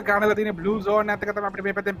ට්‍රැවල් කරනලා තියෙන බ්ලූ zone එකත් එක තමයි අපිට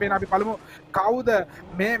මේ පැත්තෙන් පේන. අපි බලමු කවුද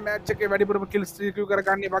මේ මැච් එකේ වැඩිපුරම kills secure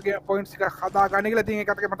කරගන්නේ වගේ points එක හදාගන්නේ කියලා. ඉතින්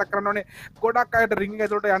ඒකත් එක මතක් කරන්න ඕනේ. ගොඩක් අයට රින් එක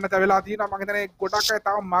ඇතුළට යන්න වෙලා තියෙනවා. මම හිතන්නේ ගොඩක් අය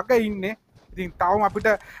තව මග ඉන්නේ. ඉතින් තවම අපිට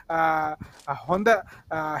හොඳ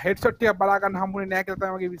හෙඩ්ෂොට් ටිකක් බලා ගන්න හම්බුනේ නැහැ කියලා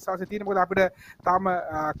තමයි මගේ විශ්වාසය තියෙන්නේ. මොකද අපිට තාම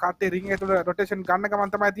කාටේ රින් එක තුළ රොටේෂන් ගන්න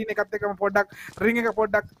ගමන් තමයි තියෙන්නේ. ඒකත් එක්කම පොඩ්ඩක් රින් එක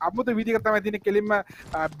පොඩ්ඩක් අමුතු විදිහකට තමයි තියෙන්නේ. කෙලින්ම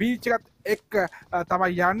බීච් එකත් එක්ක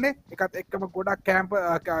තමයි යන්නේ. ඒකත් එක්කම ගොඩක්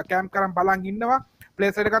කැම්ප් කරන් බලන් ඉන්නවා.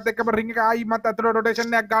 ප්ලේස් එකත් එක්කම රින් එක ආයිමත් ඇතුළට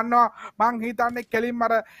රොටේෂන් එකක් ගන්නවා. මං හිතන්නේ කෙලින්ම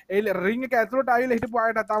අර රින් එක ඇතුළට ආවිලා හිටපු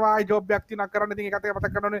අයට තව ආයි ජොබ් එකක් තියෙනවා කරන්න. ඉතින් ඒකත් එක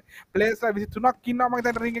මතක් කරන්න ඕනේ. ප්ලේස් 23ක් ඉන්නවා මම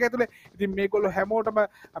හිතන්නේ රින් එක ඇතුළේ. ඉතින් මේගොල්ලෝ හැමෝටම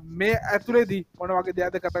මේ ඇතුළේදී මොන වගේ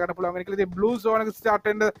දෙයක්ද කතා කරන්න පුළුවන් වෙන කියලා. ඉතින් බ්ලූ zone එක ස්ටාර්ට්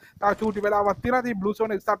වෙන්න තව චූටි වෙලාවක් තියෙනවා. ඉතින් බ්ලූ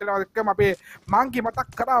zone එක ස්ටාර්ට් වෙනවා එක්කම අපේ මංකි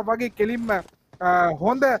මතක් කරා වගේ කෙලින්ම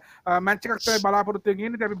හොඳ මැච් එකක් තමයි බලාපොරොත්තු වෙන්නේ.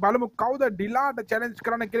 ඉතින් අපි බලමු කවුද ඩිලාට චැලෙන්ජ්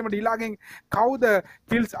කරන්න කියලා. ඩිලාගෙන් කවුද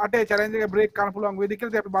කිල්ස් 8 චැලෙන්ජ් එක බ්‍රේක් කරන්න පුළුවන් වේද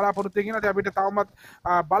කියලා අපි බලාපොරොත්තු වෙනවා. ඉතින් අපිට තවමත්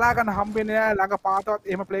බලා ගන්න හම්බෙන්නේ නැහැ ළඟ පාතවත්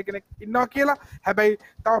එහෙම ප්ලේ කෙනෙක් ඉන්නවා කියලා. හැබැයි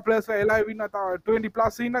තව ප්ලේයර්ස් එලා ඉන්නවා තව 20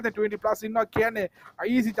 ප්ලස් ඉන්නවා. ඉතින් 20 ප්ලස් ඉන්නවා කියන්නේ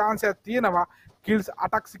ඊසි chance එකක් තියෙනවා. kills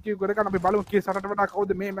 8ක් secure කරගන්න අපි බලමු kills 8ට වඩා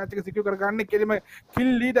කවුද මේ මැච් එක secure කරගන්නේ කෙලිම kill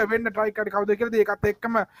leader වෙන්න try කරන්නේ කවුද කියලා. ඒකත්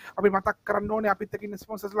එක්කම අපි මතක් කරන්න ඕනේ අපිත් එක්ක ඉන්න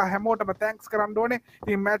ස්පොන්සර්ස්ලා හැමෝටම thanks කරන්න ඕනේ.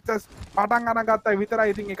 ඉතින් මැචස් පටන් අරන් ගත්තා විතරයි.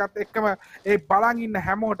 ඉතින් ඒකත් එක්කම ඒ බලන් ඉන්න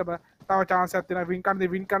හැමෝටම තව chance එකක් තියෙනවා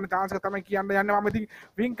win කරන්න chance එක තමයි කියන්න යන්නේ. මම ඉතින්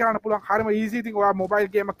win කරන්න පුළුවන් හරිම easy. ඉතින් ඔයා mobile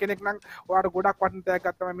game කෙනෙක් නම් ඔයාට ගොඩක් වටින දෙයක්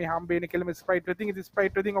ගත්තම මේ හම්බෙන්නේ කෙලිම Sprite rating. ඉතින්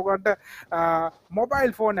Sprite rating ඔයගොල්ලන්ට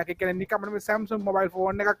mobile phone එකක්. ඒ කියන්නේ නිකම්ම මේ Samsung mobile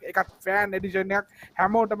phone එකක් ඒකත් fan edition එකක්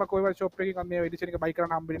හැමෝටම කොයිවල් shop එකකින් මේ edition එක buy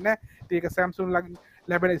කරන්න හම්බෙන්නේ නැහැ. ඉතින් ඒක Samsung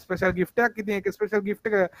ලැබෙන ස්පෙෂල් gift එකක්. ඉතින් ඒක ස්පෙෂල් gift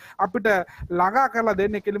එක අපිට ළඟා කරලා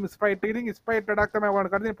දෙන්නේ කෙලිම Sprite rating. Sprite වැඩක් තමයි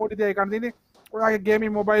ඔයාලට කරන්නේ. පොඩි දෙයක් කරන්න තියෙන්නේ ඔයාගේ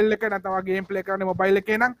gaming mobile එක නැත්නම් ඔයා game play කරන්නේ mobile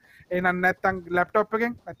එකේ නම් එහෙනම් නැත්නම් laptop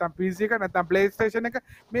එකෙන් නැත්නම් PC එක නැත්නම් PlayStation එක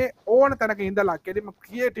මේ ඕන තැනක ඉඳලා කෙලිම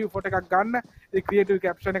creative photo එකක් ගන්න. ඒ creative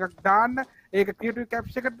caption එකක් දාන්න. ඒක creative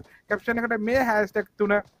caption එකට මේ hashtag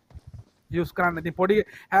 3 use කරන්න. ඉතින් පොඩි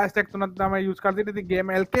hashtag 3ක් තමයි use කරලා තියෙන්නේ. ඉතින්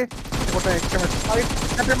GamerLK කොට එක්කම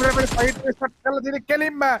fight start කරලා තියෙන්නේ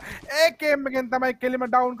කෙලින්ම AKM එකෙන් තමයි කෙලින්ම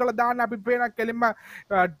down කරලා දාන්න. අපි පේන කෙලින්ම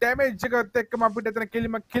damage එකත් එක්කම අපිට එතන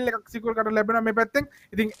කෙලින්ම kill එකක් secure කරලා ලැබෙනවා මේ පැත්තෙන්.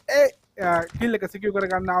 ඉතින් ඒ kill එක secure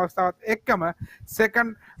කරගන්න අවස්ථාවත් එක්කම second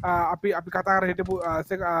අපි කතා කර හිටපු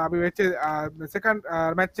අපි වෙච්ච second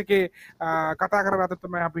match එකේ කතා කරලා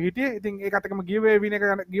තමයි අපි හිටියේ. ඉතින් ඒකත් එක්කම giveaway win එක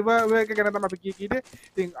giveaway එක ගැන තමයි අපි කීකීටේ.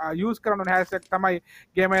 ඉතින් use කරන්න ඕන hashtag තමයි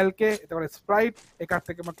GamerLK. එතකොට Sprite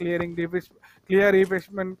ඒකත් එක්කම clear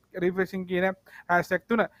refreshing කියන hashtag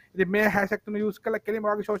 3. ඉතින් මේ hashtag 3 use කරලා කෙලින්ම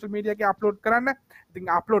ඔයාගේ social media එකේ upload කරන්න.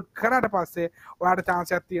 ඉතින් upload කරාට පස්සේ ඔයාට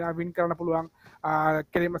chance එකක් තියෙනවා win කරන්න පුළුවන්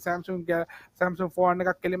කෙලින්ම Samsung Samsung phone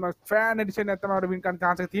එකක් කෙලිම fan edition එක තමයි win කරන්න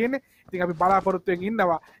chance එක තියෙන්නේ. ඉතින් අපි බලාපොරොත්තු වෙමින්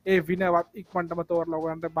ඉන්නවා ඒ winner ඉක්මනටම තෝරලා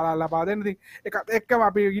ඔයගොල්ලන්ට බලා ලබා දෙන්න. ඉතින් ඒකත් එක්කම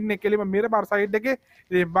අපි ඉන්නේ කෙලිම මිරබාර් side එකේ.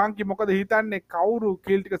 ඉතින් බංකි මොකද හිතන්නේ කවුරු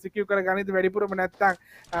kill ටික secure කරගන්නද වැඩිපුරම නැත්තම්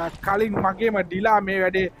කලින් මගේම ඩිලා මේ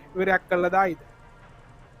වැඩේ ඉවරයක් කළා දායිද?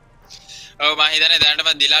 ඔව් මම හිතන්නේ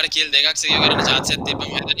දැනටම දිලාට කිල් දෙකක් සිකියර් කරන්න chance එකක් තිබ්බා.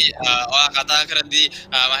 මම හිතන්නේ ඔයා කතා කරද්දී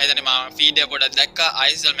මම හිතන්නේ මම ෆීඩ් එක පොඩ්ඩක් දැක්කා.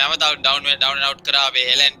 ISL මම තව down and out කරා අපේ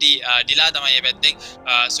LNT දිලා තමයි මේ පැත්තෙන්.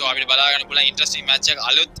 so අපිට බලා ගන්න පුළුවන් interesting match එක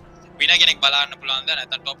අලුත් විනර් කෙනෙක් බලන්න පුළුවන්ද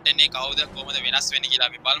නැත්නම් top 10 එකේ කවුද කොහොමද වෙනස් වෙන්නේ කියලා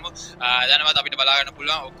අපි බලමු. දැනවත් අපිට බලා ගන්න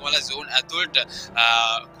පුළුවන් ඔක්කොමලා zone ඇතුළට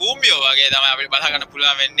කූම්බියෝ වගේ තමයි අපිට බලා ගන්න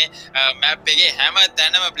පුළුවන් වෙන්නේ. map එකේ හැම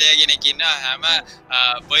තැනම player කෙනෙක් ඉන්නවා. හැම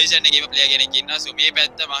position එකේම player කෙනෙක් ඉන්නවා. so මේ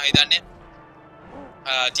පැත්ත මම හිතන්නේ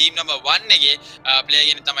team number 1 එකේ player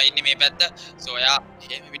කෙනෙක් තමයි ඉන්නේ මේ පැත්ත. so එයා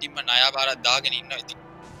එහෙම පිටින්ම ණයා පාරක් දාගෙන ඉන්නවා. ඉතින්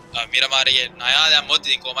මිරමාරගේ ණයා දැම්මොත්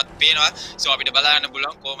ඉතින් කොහොමද පේනවා. so අපිට බලා ගන්න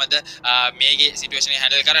පුළුවන් කොහොමද මේකේ සිටුේෂන් එක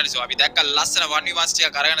හැන්ඩල් කරන්නේ. so අපි දැක්ක ලස්සන 1v1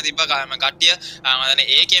 ටික කරගෙන තිබ්බා කට්ටිය. මම දන්නේ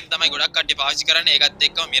ඒකෙන් තමයි ගොඩක් කට්ටිය පාවිච්චි කරන්නේ. ඒකත්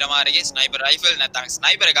එක්කම මිරමාරගේ ස්නයිපර් රයිෆල් නැත්නම්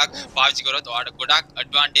ස්නයිපර් එකක් පාවිච්චි කරොත් ඔයාලට ගොඩක්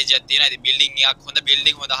ඇඩ්වාන්ටේජ් එකක් තියෙනවා. ඉතින් බිල්ඩින් එකක් හොඳ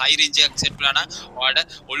බිල්ඩින් හොඳ හයි රිජ් එකක් සෙට් කරලා නම්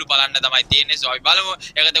ඔයාලට ඔලු බලන්න තමයි තියෙන්නේ. so අපි බලමු.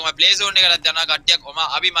 ඒකත් එක්කම ප්ලේ zone එකකට යනවා කට්ටියක්.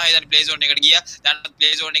 අපි මම හිතන්නේ ප්ලේ zone එකට ගියා. දැන්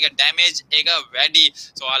ප්ලේ zone එක ඩැමේජ් එක වැඩි.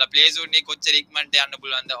 so ඔයාලා ප්ලේ zone එකේ කොච්චර ඉක්මනට යන්න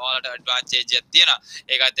පුළුවන්ද ඔයාලට ඇඩ්වාන්ටේජ් එකක් තියෙනවා.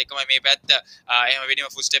 ඒකත් එක්කම මේ පැත්ත එහෙම වෙනම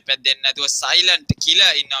ෆුල් ස්ටෙප් එකක් දෙන්න නැතුව සයිලන්ට්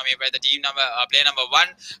කිලර් ඉන්නවා මේ පැත්ත team number play number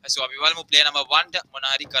 1. so අපි බලමු ප්ලේ නම්බර් 1 ට මොන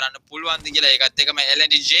හරි කරන්න පුළුවන්ද කියලා. ඒකත් එක්කම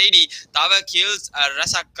LND JD තව kills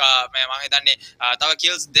රසක් මම හිතන්නේ තව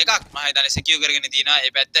kills දෙකක් මම හිතන්නේ secure කරගෙන තියෙනවා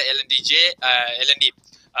ඒ පැත්ත LND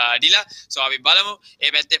ඩිලා. so අපි බලමු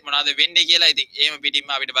ඒ පැත්තේ මොනවද වෙන්නේ කියලා. ඉතින් එහෙම පිටින්ම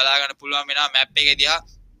අපිට බලා ගන්න පුළුවන් වෙනවා map එකේ දිහා.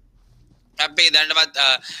 map එකේ දැනටමත්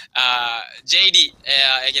JD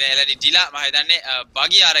ඒ කියන්නේ LND ඩිලා මම හිතන්නේ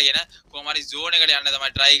බගි අරගෙන කොහොම හරි zone එකට යන්න තමයි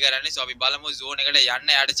try කරන්නේ. so අපි බලමු zone එකට යන්න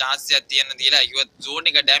යාට chance එකක් තියෙන දීලා කිව්වත් zone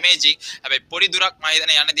එක damaging. හැබැයි පොඩි දුරක් මම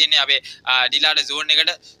හිතන්නේ යන්න තියෙන්නේ අපේ ඩිලාට zone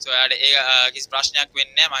එකට. so යාට ඒක කිසි ප්‍රශ්නයක්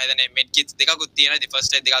වෙන්නේ නැහැ. මම හිතන්නේ med kits දෙකකුත් තියෙනවා. ඉතින්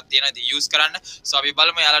first aid දෙකක් තියෙනවා. ඉතින් use කරන්න. so අපි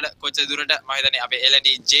බලමු යාලට කොච්චර දුරට මම හිතන්නේ අපේ LND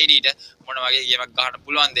JD ට මොන වගේ ගේමක් ගහන්න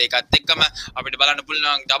පුළුවන්ද. ඒකත් එක්කම අපිට බලන්න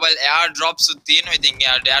පුළුවන් double air drops උත් තියෙනවා. ඉතින්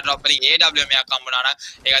air drop වලින් AWM එකක් හම්බුනා නම්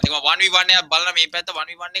ඒකත් එක්කම 1v1 එකක් බලන මේ පැත්ත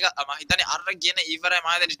 1v1 එක මම හිතන්නේ අර කියන ඉවරයි.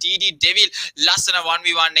 මම හිතන්නේ TD Devil ලස්සන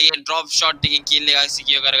 1v1 එකේ drop shot එකකින් kill එකක්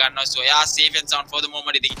secure කර ගන්නවා. so එයා safe and sound for the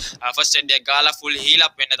moment. ඉතින් first aid එක ගාලා full heal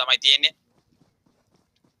up වෙන්න තමයි තියෙන්නේ.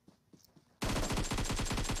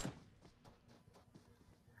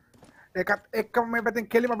 ඒකත් එක්කම මේ පැත්තෙන්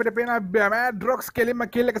කෙලිම අපිට පේනවා මෑඩ්‍රොක්ස් කෙලිම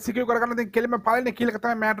කිල් එක සිකියර් කරගන්න. ඉතින් කෙලිම පළවෙනි කිල් එක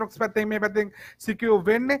තමයි මෑඩ්‍රොක්ස් පැත්තෙන් මේ පැත්තෙන් සිකියර්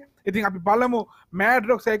වෙන්නේ. ඉතින් අපි බලමු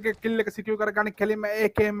මෑඩ්‍රොක්ස් එක කිල් එක සිකියර් කරගන්න කෙලිම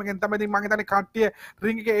AKM එකෙන් තමයි. ඉතින් මම හිතන්නේ කට්ටිය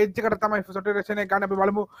රින්ග් එකේ එජ් එකට තමයි සොටරේෂන් එක ගන්න. අපි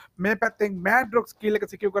බලමු මේ පැත්තෙන් මෑඩ්‍රොක්ස් කිල් එක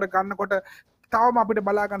සිකියර් කර ගන්නකොට තවම අපිට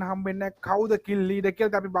බලා ගන්න හම්බෙන්නේ කවුද කිල් ලීඩර්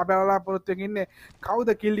කියලා. අපි බලාපොරොත්තු වෙමින් ඉන්නේ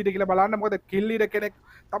කවුද කිල් ලීඩර් කියලා බලන්න. මොකද කිල් ලීඩර් කෙනෙක්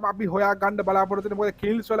තමයි අපි හොයා ගන්න බලාපොරොත්තු වෙන්නේ. මොකද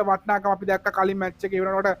කිල්ස් වල වටිනාකම අපි දැක්ක කලින් මැච් එකේ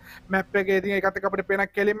ඉවරනකොට මැප් එකේ. ඉතින් ඒකත් එක්ක අපිට පේන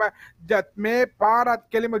කෙලිම මේ පාරත්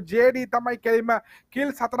කෙලිම JD තමයි කෙලිම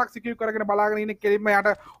කිල් 4ක් සිකියර් කරගෙන බලාගෙන ඉන්නේ. කෙලිම යට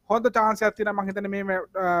හොඳ chance එකක් තියෙනවා. මම හිතන්නේ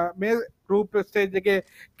මේ group stage එකේ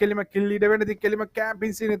කෙලිම kill leader වෙන්න. ඉතින් කෙලිම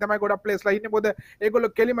camping scene තමයි ගොඩක් players ලා ඉන්නේ. මොකද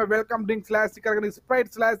ඒගොල්ලෝ කෙලිම welcome drink slash කරගෙන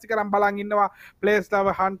Sprite slash කරන් බලන් ඉන්නවා players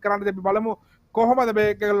ලාව hunt කරන්න. අපි බලමු කොහොමද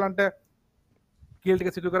මේකලන්ට kill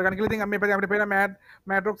ටික සිදු කරගන්න කියලා. ඉතින් මේ පැත්තේ අපිට පේන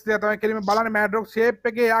Madrox දිහා තමයි කෙලිම බලන්නේ. Madrox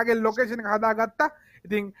shape එකේ යාගේ location එක හදාගත්තා.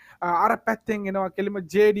 ඉතින් අර පැත්තෙන් එනවා කෙලිම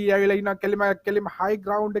JD ඇවිල්ලා ඉන්නවා. කෙලිම high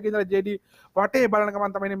ground එකේ ඉඳලා JD වටේ බලන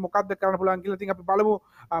ගමන් තමයි මොකද්ද කරන්න පුළුවන් කියලා. ඉතින් අපි බලමු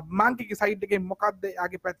monkey side එකේ මොකද්ද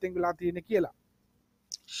යාගේ පැත්තෙන් වෙලා තියෙන්නේ කියලා.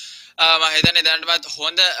 මම හිතන්නේ දැනටමත්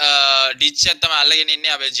හොඳ ඩිච් එකක් තමයි අල්ලගෙන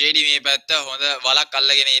ඉන්නේ අපේ JD මේ පැත්ත. හොඳ වලක්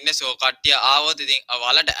අල්ලගෙන ඉන්නේ. සෝ කට්ටිය ආවොත් ඉතින්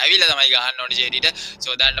වලට ඇවිල්ලා තමයි ගහන්න ඕනේ JD ට.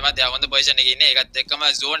 සෝ දැනටමත් එයා හොඳ පොසිෂන් එකේ ඉන්නේ. ඒකත් එක්කම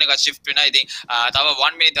zone එක shift වෙනවා. ඉතින් තව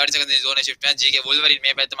 1 minute 30 seconds zone එක shift වෙනවා. GK Wolverine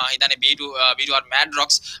මේ පැත්ත මම හිතන්නේ B2R Madrox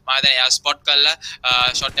මම හිතන්නේ එයා spot කරලා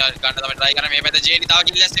shot එක ගන්න තමයි try කරන්නේ. මේ පැත්ත JD තව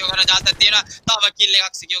kill එකක් secure කරන chance එකක් තියෙනවා. තව kill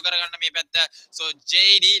එකක් secure කරගන්න මේ පැත්ත. so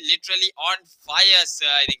JD literally on fire.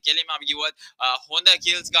 ඉතින් කෙලිම අපි කිව්වොත් හොඳ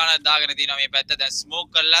kills ගන්න දාගෙන තියෙනවා මේ පැත්ත. දැන් ස්මෝක්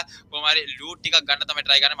කරලා කොහොම හරි ලූට් ටිකක් ගන්න තමයි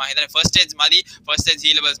try කරන්නේ. මම හිතන්නේ first stage මදි, first stage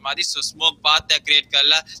healables මදි. so smoke path එක create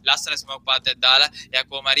කරලා ලස්සන smoke path එකක් දාලා එයා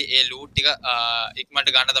කොහොම හරි ඒ ලූට් ටික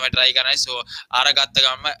ඉක්මනට ගන්න තමයි try කරන්නේ. so අර ගත්ත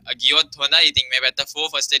ගමන් ගියොත් හොඳයි. ඉතින් මේ පැත්ත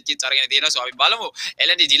 4 first stage kits අරගෙන තියෙනවා. so අපි බලමු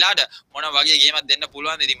LND ඩිලාට මොන වගේ ගේමක් දෙන්න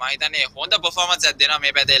පුළුවන්ද. ඉතින් මම හිතන්නේ හොඳ performance එකක් දෙනවා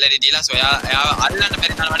මේ පැත්ත LND ඩිලා. so එයා අල්ලන්න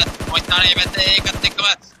බැරි තරමට මොකක්ද මේ පැත්ත ඒකත් එක්කම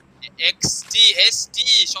XTST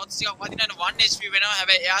shots එකක් වදිනන 1 HP වෙනවා.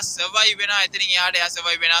 හැබැයි එයා survive වෙනවා. එතනින් එයාට එයා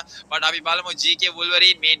survive වෙනවා. but අපි බලමු GK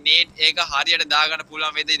Wolverine මේ nade එක හරියට දාගන්න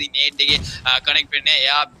පුළුවන් වේද? ඉතින් nade එකේ connect වෙන්නේ.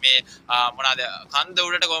 එයා මේ මොනවාද කන්ද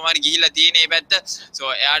උඩට කොහොම හරි ගිහිල්ලා තියෙන මේ පැත්ත. so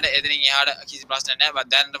එයාට එතනින් එයාට කිසි ප්‍රශ්නයක් නැහැ.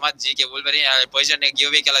 but දැනටමත් GK Wolverine එයාගේ position එක give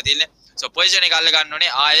away කරලා තියෙන්නේ. so position එක අල්ල ගන්න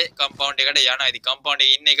ඕනේ. ආයේ compound එකට යනවා. ඉතින් compound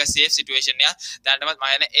එකේ ඉන්න එක safe situation එක. දැනටමත්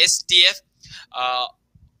මම යන්නේ STF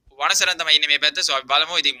වනසරන් තමයි ඉන්නේ මේ පැත්ත. so අපි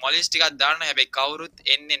බලමු. ඉතින් මොලිස් ටිකක් දාන්න. හැබැයි කවුරුත්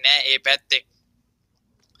එන්නේ නැහැ මේ පැත්තේ.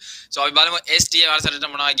 so අපි බලමු STA වනසරට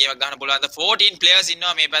මොනවා ගේමක් ගන්න පුළුවන්ද? 14 players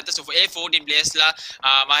ඉන්නවා මේ පැත්ත. so ඒ 14 players ලා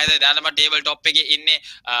මම හිතන්නේ දැනටම table top එකේ ඉන්නේ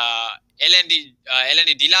LND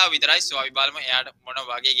ඩිලා විතරයි. so අපි බලමු එයාට මොන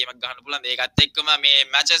වගේ ගේමක් ගන්න පුළුවන්ද. ඒකත් එක්කම මේ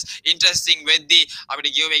matches interesting වෙද්දී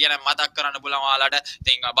අපිට giveaway ගැන මතක් කරන්න පුළුවන් ඔයාලට.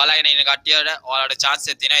 ඉතින් බලගෙන ඉන්න කට්ටියට ඔයාලට chance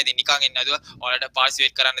එක තියෙනවා. ඉතින් නිකන් ඉන්න නැතුව ඔයාලට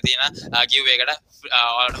participate කරන්න තියෙන giveaway එකට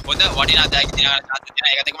ඔයාලට හොඳ වටිනා දෙයක් තියෙනවා. chance එක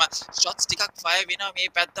තියෙනවා. ඒකත් එක්කම shots ටිකක් fire වෙනවා මේ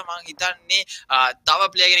පැත්ත. මම හිතන්නේ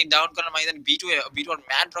තව player කෙනෙක් down කරන මම හිතන්නේ B2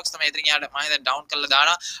 mad rocks තමයි එතනින් යාට මම හිතන්නේ down කරලා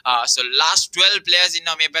දානවා. so last 12 players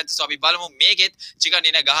ඉන්නවා මේ පැත්තේ. so අපි බලමු මේකෙත් chicken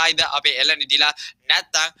dinner ගහයිද අපේ එලනි ඩිලා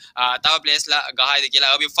නැත්තම් තව players ලා ගහයිද කියලා.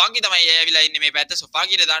 අපි ෆංකි තමයි ඇවිල්ලා ඉන්නේ මේ පැත්තේ. so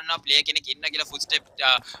ෆංකිට දන්නවා player කෙනෙක් ඉන්න කියලා footstep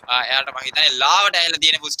එයාට මම හිතන්නේ ලාවට ඇවිල්ලා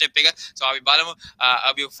තියෙන footstep එක. so අපි බලමු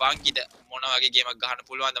අපි ෆංකිට මොන වගේ ගේමක් ගහන්න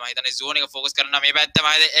පුළුවන්ද. මම හිතන්නේ zone එක focus කරනවා මේ පැත්තේ.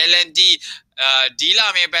 මම හිතන්නේ LND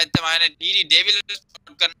ඩිලා මේ පැත්තේ. මම හිතන්නේ DD devil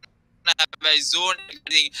කරන zone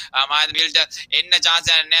මාද බිල්ට එන්න chance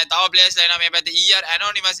එකක් නැහැ. තව players ලා එනවා මේ පැත්තේ. ER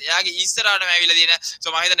anonymous එයාගේ ඉස්සරහටම ඇවිල්ලා තියෙන. so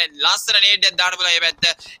මම හිතන්නේ ලස්සන nade එකක් දාන්න පුළුවන් මේ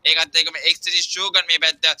පැත්ත. ඒකත් එක්කම XTD shogun මේ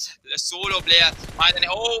පැත්ත solo player. මම හිතන්නේ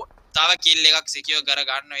තව kill එකක් secure කර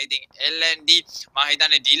ගන්නවා. ඉතින් LND මම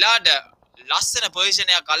හිතන්නේ ඩිලාට ලස්සන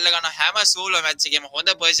පොසිෂන් එකක් අල්ල ගන්න හැම සෝලෝ මැච් එකේම හොඳ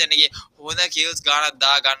පොසිෂන් එකේ හොඳ kills ගන්නක්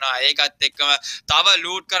දා ගන්නවා. ඒකත් එක්කම තව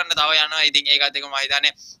ලූට් කරන්න තව යනවා. ඉතින් ඒකත් එක්කම මම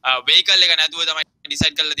හිතන්නේ vehicle එක නැතුව තමයි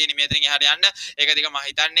decide කරලා තියෙන්නේ මෙතනින් එහාට යන්න. ඒකත් එක්ක මම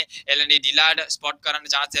හිතන්නේ LND ඩිලාට spot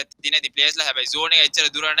කරන්න chance එකක් තියෙනවා. ඉතින් players ලා හැබැයි zone එක එච්චර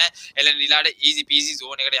දුර නැහැ. LND ඩිලාට easy peasy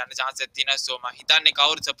zone එකට යන්න chance එකක් තියෙනවා. so මම හිතන්නේ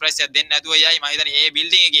කවුරුත් surprise එකක් දෙන්නේ නැතුව යයි. මම හිතන්නේ මේ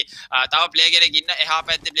building එකේ තව player කෙනෙක් ඉන්න. එහා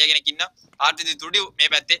පැත්තේ player කෙනෙක් ඉන්න. RTD තුඩු මේ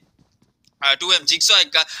පැත්තේ 2M jigsaw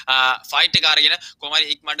එක fight එක අරගෙන කොහමරි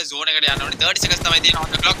ඉක්මනට zone එකට යන්න ඕනේ. 30 seconds තමයි තියෙන on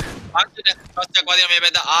the clock. පන්තිට shots එකක් වදිනවා මේ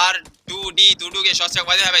පැත්ත R2D තුඩුගේ shots එකක්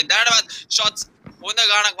වදිනවා. හැබැයි දැනටවත් shots හොඳ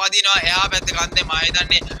ගාණක් වදිනවා. එහා පැත්තේ කන්දේ මම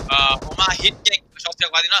හිතන්නේ ඔමා hit එකක් shots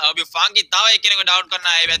එකක් වදිනවා. අපි ෆංකි තව එක්කෙනෙක්ව down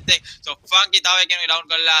කරනවා මේ පැත්තේ. so ෆංකි තව එක්කෙනෙක්ව down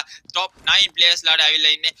කරලා top 9 players ලාට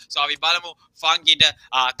ඇවිල්ලා ඉන්නේ. so අපි බලමු ෆංකිට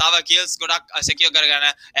තව kills ගොඩක් secure කරගෙන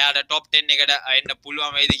එයාට top 10 එකට එන්න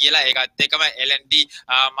පුළුවන් වේද කියලා. ඒකත් එක්කම LND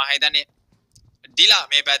මම හිතන්නේ ඩිලා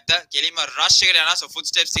මේ පැත්ත කෙලින්ම රෂ් එකට යනවා. so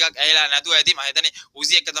footsteps ටිකක් ඇහිලා නැතුව ඇති. මම හිතන්නේ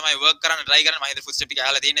උසි එක තමයි work කරන්න try කරන්නේ. මම හිතන්නේ footstep ටික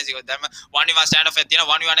ඇහිලා තියෙන්නේ. ඒක දැම්ම 1v1 stand off එකක්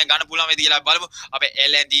තියෙනවා. 1v1 එක ගන්න පුළුවන් වේද කියලා බලමු. අපේ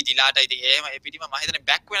LND ඩිලාට ඉතින් එහෙම ඒ පිටිම මම හිතන්නේ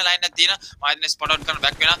back වෙන line එකක් තියෙනවා. මම හිතන්නේ spot out කරන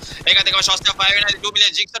back වෙනවා. ඒකත් එක්කම shots එක fire වෙනවා. 2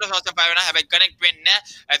 million jigs වල shots එක fire වෙනවා. හැබැයි connect වෙන්නේ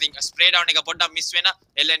නැහැ. I think spray down එක පොඩ්ඩක් miss වෙනවා.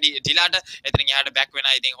 LND ඩිලාට එතනින් එහාට back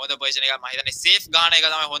වෙනවා. ඉතින් හොඳ position එකක්. මම හිතන්නේ safe ගාන එක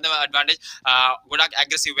තමයි හොඳම advantage. ගොඩක්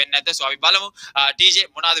aggressive වෙන්නේ නැද්ද. so අපි බලමු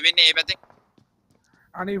TJ මොනවද වෙන්නේ මේ පැත්තෙන්.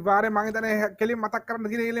 අනිවාර්යෙන් මම හිතන්නේ කෙලින් මතක් කරන්න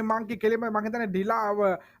තියෙන මංකි කෙලින්ම මම හිතන්නේ ඩිලාව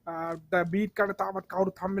බීට් කරන්න තාමත්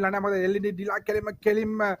කවුරුත් හම්බෙලා නැහැ. මොකද LED ඩිලා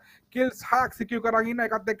කෙලින්ම kills 6ක් secure කරගෙන ඉන්න.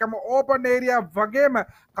 එකත් එක්කම open area වගේම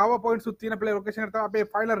cover points උත් තියෙන play location එකට තමයි අපේ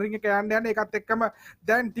final ring එක යන්නේ. ඒකත් එක්කම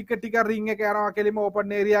දැන් ටික ring එක යනවා කෙලින්ම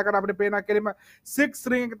open area එකට අපිට පේනවා කෙලින්ම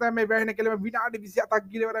 6 ring එක තමයි මේ වැහෙන කෙලින්ම විනාඩි 27ක්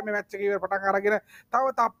ගිලවර මේ match එක ඉවර පටන් අරගෙන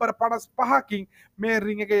තව තප්පර 55කින් මේ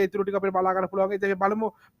ring එකේ ඉතුරු ටික අපිට බලා ගන්න පුළුවන්. ඉතින්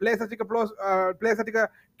බලමු players ටික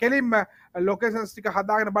කෙලින්ම locations ටික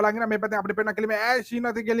හදාගෙන බලගෙන මේ පැත්තෙන් අපිට පේනවා කෙලින්ම ඇෂ්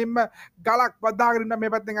ඉන්නත් කෙලින්ම ගලක් වදාගෙන ඉන්න.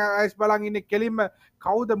 මේ පැත්තෙන් ඇෂ් බලන් ඉන්නේ කෙලින්ම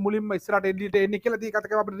කවුද මුලින්ම ඉස්සරහට එළියට එන්නේ කියලා. ඉතින්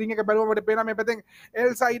කතක අපිට ring එක බැලුවම අපිට පේනවා මේ පැත්තෙන්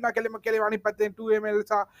එල්සා ඉන්න කෙලින්ම අනිත් පැත්තෙන් 2M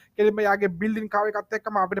එල්සා කෙලින්ම යාගේ building කාව එකත්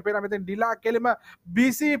එක්කම අපිට පේනවා මෙතෙන් ඩිලා කෙලින්ම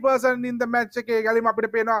busy person in the match එකේ කෙලින්ම අපිට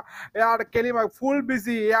පේනවා එයාට කෙලින්ම full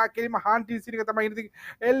busy. එයා කෙලින්ම හාන්ටි සීන් එක තමයි ඉන්නේ.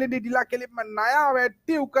 LED ඩිලා කෙලින්ම ණය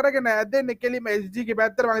වැට්ටිව් කරගෙන ඇදෙන්නේ කෙලින්ම SG ගේ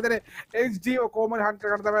පැත්තට. මම හිතන්නේ SG කොහොමද හන්ට්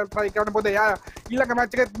කරන්න තමයි try කරන්න. පොද එයා ඊළඟ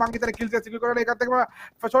match එකෙත් මම හිතන්නේ kills එක secure කරන එකත් එක්කම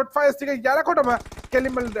shot fires ටික යනකොටම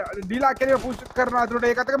කෙලින්ම ඩිලා කෙලින්ම push කරනවා. ඒකට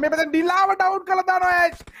ඒකත් එක්ක මේ පැත්තෙන් ඩිලාව down කරලා දානවා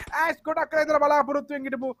ඇෂ් ගොඩක් කරලා ඉඳලා බලාපොරොත්තුෙන්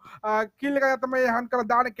හිටපු kill එක තමයි හන් කරලා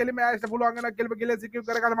දාන්නේ. කෙලින්ම ඇෂ්ට පුළුවන් වෙනවා කෙලින්ම kill secure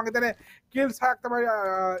කරගන්න. මම හිතන්නේ kills 6ක් තමයි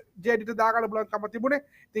JD ට දාගන්න පුළුවන්කම තිබුණේ.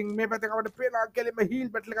 ඉතින් මේ පැත්තෙන් අපිට පේනවා කෙලින්ම heal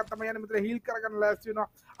battle එකක් තමයි යන්නේ. මෙතන heal කරගන්න ලෑස්ති වෙනවා.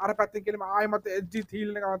 අර පැත්තෙන් කෙලින්ම ආයෙමත් SG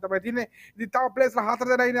heal එකක් තමයි තියෙන්නේ. ඉතින් තව players ලා 4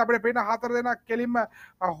 දෙනා ඉන්නේ. අපිට පේන 4 දෙනා කෙලින්ම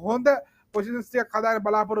හොඳ පොසිෂන්ස් ටිකක් හදාගෙන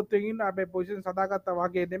බලාපොරොත්තු වෙමින් ඉන්නවා. හැබැයි පොසිෂන්ස් හදාගත්තා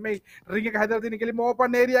වගේ නෙමෙයි. රින් එක හැදලා තියෙන කෙලිම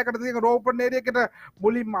ඕපන් ඒරියා එකට තියෙන ඕපන් ඒරියා එකට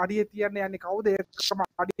මුලින්ම අඩිය තියන්න යන්නේ කවුද? ඒකම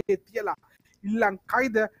අඩිය තියලා ඉල්ලන්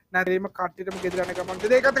කයිද නැරේම කට්ටියටම ගෙදර යන ගමන්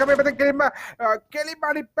දෙකත් එක මේ පැත්තෙන් කෙලිම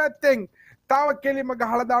අනිත් පැත්තෙන් තව කෙලිම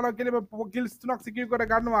ගහලා දානවා කෙලිම කිල්ස් තුනක් සිකියු කර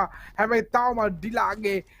ගන්නවා. හැබැයි තාම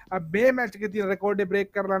ඩිලාගේ මේ මැච් එකේ තියෙන රෙකෝඩ් එක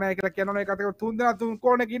බ්‍රේක් කරලා නැහැ කියලා කියනවා. ඒකත් එක තුන් දෙනා තුන්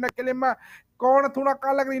කෝණයක ඉන්න කෙලිම කෝණ තුනක්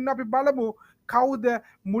අල්ලගෙන ඉන්න අපි බලමු කවුද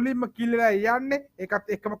මුලින්ම කිල්ලලා යන්නේ.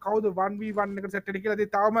 ඒකත් එක්කම කවුද 1v1 එකට සෙට් වෙන්නේ කියලා.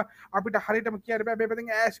 ඉතින් තාම අපිට හරියටම කියන්න බෑ. මේ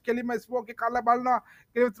පැත්තෙන් ඇෂ් කෙලිම ස්මෝක් එක කල්ලා බලනවා.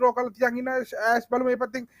 කෙලිම ත්‍රෝ කරලා තියන් ඉන්න ඇෂ් බලමු මේ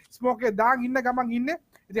පැත්තෙන් ස්මෝක් එක දාන් ඉන්න ගමන් ඉන්නේ.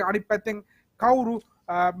 ඉතින් අනිත් පැත්තෙන් කවුරු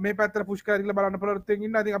මේ පැත්තට පුෂ් කරලා කියලා බලන්න පුළුවන්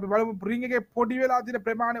ඉන්නවා. ඉතින් අපි බලමු රින් එකේ පොඩි වෙලා තියෙන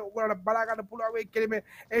ප්‍රමාණය ඔයගොල්ලන්ට බලා ගන්න පුළුවන් වෙයි කෙලිම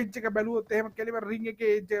එජ් එක බැලුවොත් එහෙම කෙලිම රින් එකේ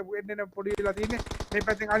එජ් වෙන්නේ පොඩි වෙලා තියෙන්නේ. මේ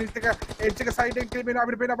පැත්තෙන් අනිත් එක එජ් එක සයිඩ් එකෙන් කෙලිම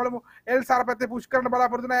අපිට පේන බලමු එල් සාර පැත්තේ පුෂ් කරන්න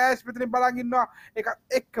බලාපොරොත්තු වෙන ඇෂ් පැත්තෙන් බලන් ඉන්නවා. ඒක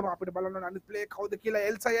එක්කම අපිට බලන්න අනිත් ප්ලේ කවුද කියලා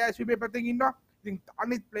එල් සයි ඇෂ් මේ පැත්තෙන් ඉන්නවා. ඉතින්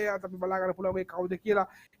අනිත් ප්ලේයර්ස් අපි බලා ගන්න පුළුවන් වෙයි කවුද කියලා.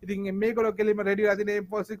 ඉතින් මේගොල්ලෝ කෙලිම රෙඩි වෙලා තියෙන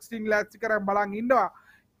M416 ලෑස්ති කරන් බලන් ඉන්නවා.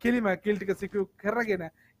 කෙලිම කිල් ටික සිකියු කරගෙන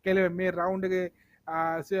කෙලිම මේ රවුන්ඩ් එකේ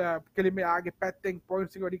කෙලිම ආගේ පැත්තෙන්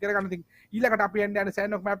පොයින්ට්ස් එක වැඩි කරගන්න. ඉතින් ඊළඟට අපි යන්නේ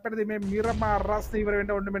සෑනොක් මැප් එකේදී මේ මිරමා රස් ඉවර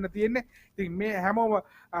වෙන්න ඕන මෙන්න තියෙන්නේ. ඉතින් මේ හැමෝම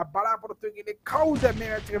බලාපොරොත්තු වෙන්නේ කවුද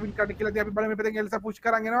මේ මැච් එක වින් කරන්න කියලා. ඉතින් අපි බලමු මේ පැත්තෙන් එල්සා පුෂ්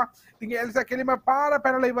කරන් එනවා. ඉතින් එල්සා කෙලිම පාර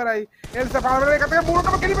පැනලා ඉවරයි. එල්සා පාර පැනලා එකතේ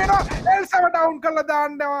මුලකම කෙලිම එනවා. එල්සාව ඩවුන් කරලා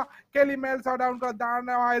දාන්නවා. කෙලිම එල්සාව ඩවුන් කරලා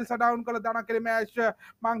දානවා. එල්සා ඩවුන් කරලා දානවා. කෙලිම ඇෂ්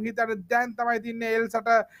මං හිතන්නේ දැන් තමයි තින්නේ එල්සාට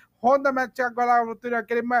හොඳ මැච් එකක් බලාපොරොත්තු වෙනවා.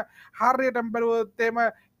 කෙලිම හරියටම බැලුවොත් එම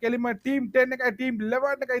කෙලිම ටීම් 10 එකයි ටීම්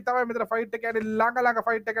 11 එකයි තමයි මෙතන ෆයිට් එක යන්නේ. ළඟ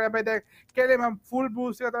ෆයිට් එක. හැබැයි දැන් කෙලිම ෆුල්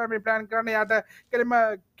බූස්ට් එක තමයි මේ ප්ලෑන් කරන්නේ. යාට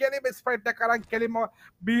කෙලිම ස්ප්‍රයිට් එක කරන් කෙලිම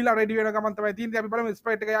බීලා රෙඩි වෙන ගමන් තමයි තියෙන්නේ. අපි බලමු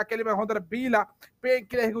ස්ප්‍රයිට් එක යා කෙලිම හොඳට බීලා පේන්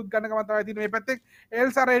කියලා එකකුත් ගන්න ගමන් තමයි තියෙන්නේ. මේ පැත්තෙන්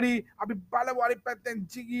එල්සා රෙඩි. අපි බලමු අනිත් පැත්තෙන්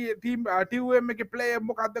ජිගි ටීම් TUM එකේ ප්ලේයර්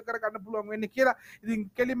මොකද්ද කරගන්න පුළුවන් වෙන්නේ කියලා. ඉතින්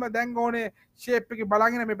කෙලිම දැන් ඕනේ ෂේප් එකේ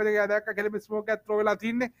බලගෙන මේ පැත්තේ යා දැක්ක කෙලිම ස්මෝක් එක ත්‍රෝ වෙලා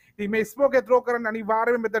තින්නේ. ඉතින් මේ ස්මෝක් එක ත්‍රෝ කරන්න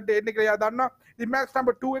අනිවාර්යයෙන්ම මෙතනට එන්නේ කියලා යා දන්නවා. ඉතින් මැච්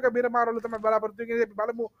නම්බර් 2 එක බිරමාරවල තමයි බලාපොරොත්තු වෙන්නේ. අපි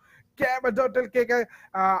බලමු Gamer.LK එක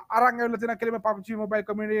අරන් ඇවිල්ලා තියෙන කෙලිම PUBG Mobile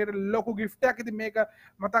community එකට ලොකු gift එකක්. ඉතින් මේක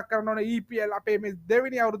මතක් කරන්න ඕනේ EPL අපේ මේ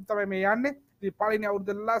දෙවෙනි අවුරුද්ද තමයි මේ යන්නේ. ඉතින් පළවෙනි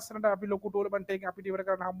අවුරුද්ද ලස්සනට අපි ලොකු ටෝර්නමන්ට් එකක් අපිට ඉවර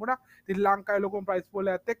කරන්න හම්බුණා. ඉතින් ලංකාවේ ලොකුම ප්‍රයිස්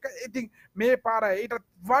පූල් එකත් එක්ක ඉතින් මේ පාර ඊට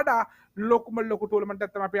වඩා ලොකු ටෝර්නමන්ට්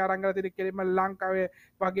එකක් තමයි අපි අරන් ගලා තියෙන්නේ. කෙලිම ලංකාවේ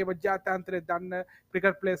වගේම ජාත්‍යන්තරේ දන්න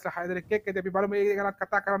ක්‍රිකට් ප්ලේයර්ස්ලා 6 දෙනෙක් එක්ක. ඉතින් අපි බලමු ඒක ගැන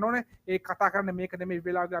කතා කරන්න ඕනේ. ඒ කතා කරන්නේ මේක නෙමෙයි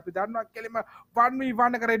වෙලාවක අපි දන්නවා කෙලිම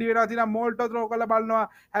 1v1 එක රෙඩි වෙනවා තියෙනවා. මෝල්ටෝ ත්‍රෝ කරලා බලනවා.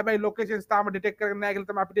 හැබැයි ලොකේෂන්ස් තාම ඩිටෙක්ට් කරගෙන නැහැ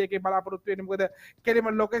කියලා තමයි අපිට ඒකේ බලාපොරොත්තු වෙන්නේ. මොකද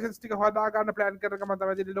කෙලිම ලොකේෂන්ස් ටික හොදා ගන්න ප්ලෑන් කරන ගමන්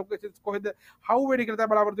තමයි ඉතින් ලොකේෂන්ස් කොහෙද හවු වෙඩි කියලා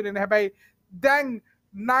තමයි බලාපොරොත්තු වෙන්නේ. හැබැයි දැන්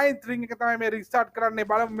 9th ring එක තමයි මේ රිස්ටාර්ට් කරන්නේ.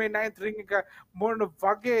 බලමු මේ 9th ring එක මොන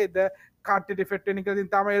වගේද කට්ටියට ඉෆෙක්ට් වෙන්නේ කියලා. ඉතින්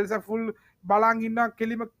තාම එල්සා ෆුල් බලන් ඉන්නවා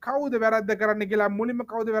කෙලිම කවුද වැරද්ද කරන්නේ කියලා. මුලින්ම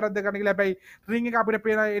කවුද වැරද්ද කරන්නේ කියලා. හැබැයි ring එක අපිට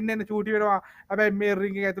පේන එන්න චූටි වෙනවා. හැබැයි මේ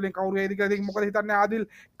ring එක ඇතුලෙන් කවුරු එයිද කියලා. ඉතින් මොකද හිතන්නේ ආදිල්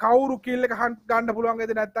කවුරු kill එක ගන්න පුළුවන්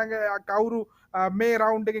වේද නැත්නම් කවුරු මේ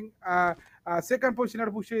රවුන්ඩ් එකෙන් second position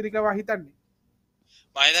එකට push වෙයිද කියලා හිතන්නේ.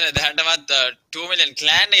 මයිතන දැන්ටමත් 2 million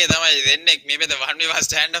clan එකේ තමයි දෙන්නේ මේ පැත්ත 1v1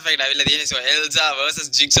 stand off එකට අවිල්ලා තියෙන්නේ. so Elsa versus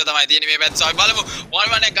Jigsaw තමයි තියෙන්නේ මේ පැත්ත. so අපි බලමු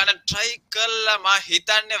 1v1 එක ගන්න try කළා. මම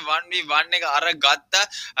හිතන්නේ 1v1 එක අර ගත්ත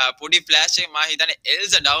පොඩි flash එක මම හිතන්නේ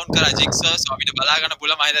Elsa down කරා Jigsaw. so අපිට බලා ගන්න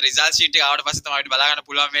පුළුවන්. මම හිතන්නේ result sheet එක ආවට පස්සේ තමයි අපිට බලා ගන්න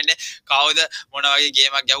පුළුවන් වෙන්නේ කවුද මොන වගේ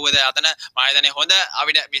ගේම් එකක් ගැහුවද. අතන මම හිතන්නේ හොඳ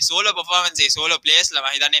අපිට මේ solo performance ඒ solo players ලා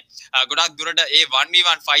මම හිතන්නේ ගොඩක් දුරට ඒ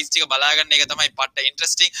 1v1 fights ටික බලා ගන්න එක තමයි පට්ට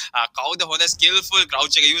interesting. කවුද හොඳ skillful crouch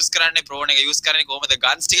එක use කරන්නේ, prone එක use කරන්නේ, කොහමද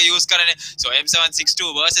guns ටික use කරන්නේ. so M762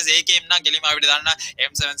 versus AKM නම් කෙලිම අපිට දන්න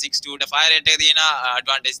M762 ට fire rate එක තියෙන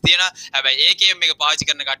advantage තියෙන. හැබැයි AKM එක පාවිච්චි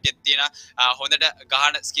කරන කට්ටියත් තියෙන හොඳට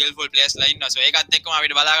ගහන skillful players ලා ඉන්නවා. so ඒකත් එක්කම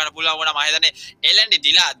අපිට බලා ගන්න පුළුවන් වුණා. මම හිතන්නේ LND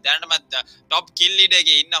දිලා දැනටමත් top kill leader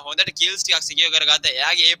එකේ ඉන්න හොඳට kills ටිකක් secure කරගත්ත.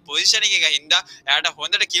 එයාගේ ඒ positioning එක හින්දා එයාට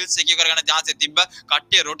හොඳට kills secure කරගන්න chance එක තිබ්බා.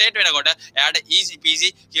 කට්ටිය rotate වෙනකොට එයාට easy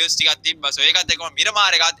peasy kills ටිකක් තිබ්බා. so ඒකත් එක්කම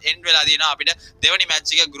මිරමාර එකත් end වෙලා තියෙනවා අපිට දෙවෙනි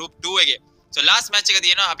match එක group 2 එකේ. so last match එක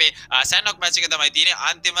තියෙනවා අපේ සෑනොක් match එක තමයි තියෙන්නේ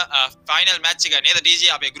අන්තිම final match එක නේද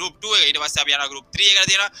TG අපේ group 2 එක. ඊට පස්සේ අපි යනවා group 3 එකට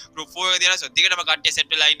තියෙනවා group 4 එක තියෙනවා. so දිගටම කට්ටිය set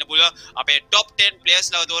වෙලා ඉන්න පුළුවන්. අපේ top 10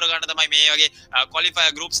 players ලා තෝරගන්න තමයි මේ වගේ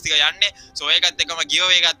qualifier groups ටික යන්නේ. so ඒකත් එක්කම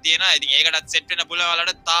giveaway එකක් තියෙනවා. ඉතින් ඒකටත් set වෙන්න පුළුවන්.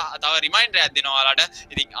 ඔයාලට තව reminder එකක් දෙනවා ඔයාලට.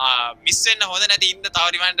 ඉතින් miss වෙන්න හොඳ නැති ඉන්න තව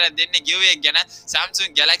reminder එකක් දෙන්නේ giveaway එක ගැන.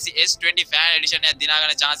 Samsung Galaxy S20 fan edition එකක් දිනා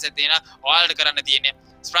ගන්න chance එක තියෙනවා. ඔයාලට කරන්න තියෙන්නේ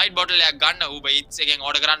Sprite bottle එකක් ගන්න Uber Eats එකෙන්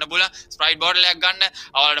order කරන්න බුල Sprite bottle එකක් ගන්න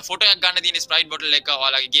ඔයාලට photo එකක් ගන්න තියෙන Sprite bottle එක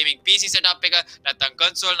ඔයාලගේ gaming PC setup එක නැත්නම්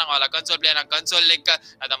console නම් ඔයාලා console player නම් console එක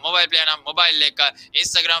නැත්නම් mobile player නම් mobile එක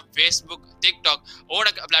Instagram Facebook TikTok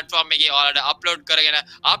ඕන platform එකේ ඔයාලට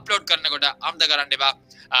upload කරනකොට අමතක කරන්න එපා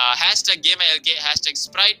 #GamerLK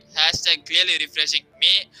 #Sprite #clearly refreshing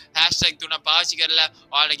මේ hashtag තුන පාවිච්චි කරලා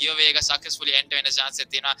ඔයාලට giveaway එක successfully enter වෙන්න chance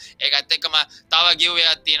එකක් තියෙනවා ඒකත් එක්කම තව giveaway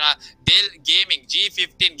එකක් තියෙනවා Dell gaming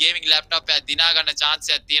G15 gaming laptop එක දිනා ගන්න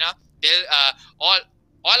chance එකක් තියෙනවා Dell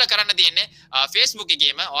ඔයාලා කරන්න තියෙන්නේ Facebook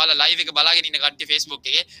එකේම ඔයාලා live එක බලාගෙන ඉන්න කට්ටිය Facebook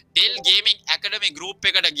එකේ Dell gaming academy group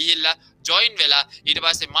එකට ගිහිල්ලා join වෙලා ඊට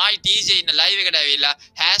පස්සේ my TJ ඉන්න live එකට ඇවිල්ලා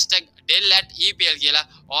 #Dell@EPL කියලා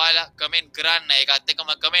ඔයාලා comment කරන්න ඒකත් එක්කම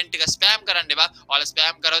comment එක spam කරන්න එපා ඔයාලා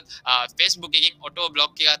spam කරොත් Facebook එකකින් auto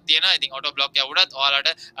block එකක් තියෙනවා ඉතින් auto block එක උඩත් ඔයාලට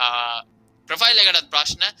profile එකකට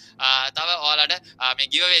ප්‍රශ්න තව ඔයාලට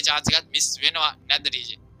මේ giveaway chance එකත් miss වෙනවා නැද්ද TJ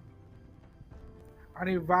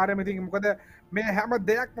අනිවාර්යයෙන්ම ඉතින් මොකද මේ හැම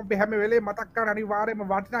දෙයක්ම අපි හැම වෙලේ මතක් කරන අනිවාර්යයෙන්ම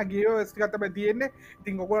වටිනා giveaways ටිකක් තමයි තියෙන්නේ.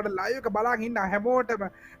 ඉතින් ඔයගොල්ලන්ට live එක බලන් ඉන්න හැමෝටම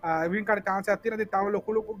win කරන්න chance එකක් තියෙනවා. ඉතින් තව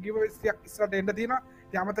ලොකු giveaways ටිකක් ඉස්සරහට එන්න තියෙනවා.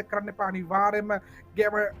 ඉතින් අමතක කරන්න එපා අනිවාර්යයෙන්ම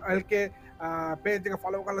GamerLK page එක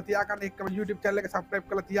follow කරලා තියාගන්න. එක්කම YouTube channel එක subscribe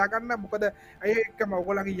කරලා තියාගන්න. මොකද ඒ එක්කම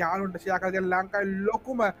ඔයගොල්ලන්ගේ යාළුවන්ට share කරලා දෙන්න ලංකාවේ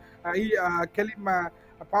ලොකුම කෙලින්ම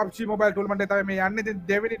PUBG mobile tournament එක තමයි මේ යන්නේ. ඉතින්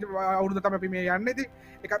දෙවෙනි අවුරුද්ද තමයි අපි මේ යන්නේ. ඉතින්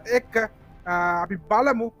ඒකත් එක්ක අපි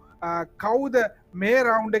බලමු කවුද මේ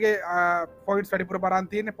රවුන්ඩ් එකේ පොයින්ට්ස් වැඩිපුර බරන්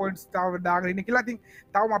තියෙන්නේ පොයින්ට්ස් තව දාගෙන ඉන්නේ කියලා. ඉතින්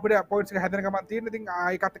තවම අපිට පොයින්ට්ස් එක හැදෙන ගමන් තියෙන්නේ. ඉතින්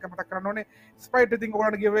ඒකත් එක මතක් කරන්න ඕනේ. Sprite ඉතින්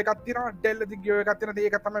ඔයාලට giveaway එකක් තියෙනවා. Dell ඉතින් giveaway එකක් තියෙනවා.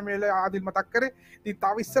 ඒක තමයි මේ වෙලාවේ ආදිල් මතක් කරේ. ඉතින්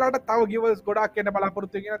තව ඉස්සරහට තව giveaways ගොඩාක් එන්න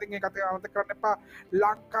බලාපොරොත්තු වෙනවා. ඉතින් ඒකත් එක මතක් කරන්න එපා.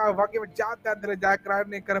 ලංකාව වගේම ජාත්‍යන්තර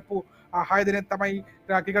ජයග්‍රහණය කරපු 6 දෙනෙක් තමයි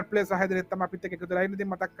ක්‍රිකට් ප්ලේයර්ස් 6 දෙනෙක් තමයි අපිත් එක්ක එකතු වෙලා ඉන්නේ.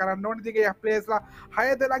 ඉතින් මතක් කරන්න ඕනේ. ඉතින් ඒ ප්ලේයර්ස්ලා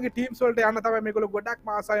 6 දෙනාගේ ටීම්ස් වලට යන්න තමයි මේගොල්ලෝ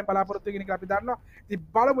ගොඩක්ම ආසාවෙන් බලාපොරොත්තු වෙන කියලා අපි දන්නවා. ඉතින්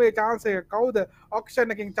බලමු මේ chance එක කවුද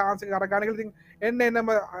auction එකකින් chance එක අරගන්න කියලා. ඉතින්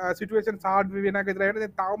එන්නම situation hard වෙන එක විතරයි වෙන්නේ.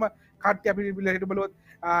 දැන් තවම කට්ටිය අපි පිළිහෙට බලුවොත්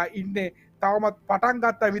ඉන්නේ තවමත් පටන්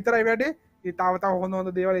ගත්තා විතරයි වැඩේ. ඉතින් තව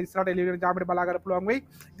හොඳ දේවල් ඉස්සරහට එළියට ජාමයට බලා ගන්න පුළුවන් වෙයි.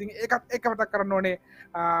 ඉතින් ඒකත් එක්ක මතක් කරන්න ඕනේ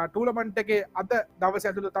ටූර්නමන්ට් එකේ අද දවසේ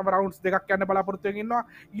ඇතුළත තව රවුන්ඩ්ස් දෙකක් යන්න බලාපොරොත්තු වෙමින් ඉන්නවා.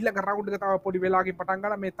 ඊළඟ රවුන්ඩ් එක තව පොඩි වෙලාවකින් පටන්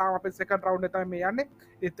ගන්නවා. මේ තාම අපේ සෙකන්ඩ් රවුන්ඩ් එක තමයි මේ යන්නේ.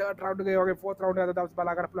 ඉතින් තර්ඩ් රවුන්ඩ් එකේ වගේ ෆෝර්ත් රවුන්ඩ් එක අද දවසේ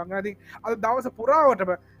බලා ගන්න පුළුවන් වෙනවා. ඉතින් අද දවස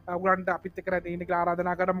පුරාවටම උගලන්ට අපිත් එක්ක රැඳී ඉන්න කියලා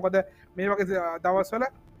ආරාධනා කරනවා. මොකද මේ වගේ දවස්වල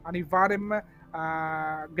අනිවාර්යෙන්ම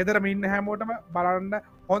ගෙදරම ඉන්න හැමෝටම බලන්න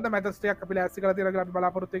හොඳ මැචස් ටිකක් අපි ලෑස්ති කරලා තියෙනවා කියලා අපි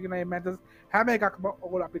බලාපොරොත්තු වෙන මේ මැචස් හැම එකක්ම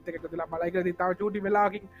ඔයගොල්ලෝ අපිත් එක්ක එකතුලා බලයි කියලා. ඉතින් තව චූටි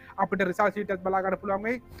වෙලාවකින් අපිට රිසල්ට් ෂීට් එකක් බලා ගන්න පුළුවන්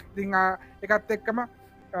වෙයි. ඉතින් ඒකත් එක්කම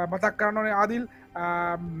මතක් කරන්න ඕනේ ආදිල්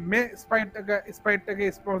මේ ස්පයිට්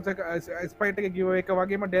එකේ ස්පොන්සර් ස්පයිට් එකේ giveaway එක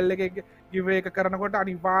වගේම Dell එකේ giveaway එක කරනකොට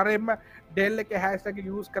අනිවාර්යයෙන්ම Dell එකේ hashtag එක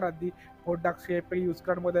use කරද්දී පොඩ්ඩක් shape එක use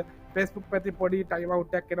කරන්න. මොකද Facebook පැත්තේ පොඩි time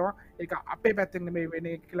out එකක් එනවා. ඒක අපේ පැත්තෙන් නෙමෙයි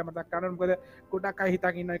වෙන්නේ කියලා මතක් කරගන්න. මොකද ගොඩක් අය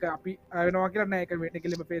හිතන් ඉන්නවා ඒක අපි වෙනවා කියලා නෑ. ඒක වෙන්නේ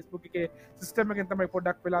කියලා Facebook එකේ system එකෙන් තමයි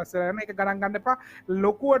පොඩ්ඩක් වෙලා ඉස්සර යන්නේ. ඒක ගණන් ගන්න එපා.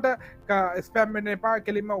 ලොකුවට spam වෙන්න එපා.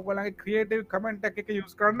 කෙලින්ම ඔයගොල්ලන්ගේ creative comment එක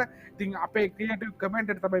use කරන්න. ඉතින් අපේ creative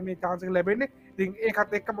comment එකට තමයි මේ chance එක ලැබෙන්නේ. ඉතින්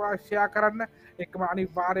ඒකත් එක්කම share කරන්න. එක්කම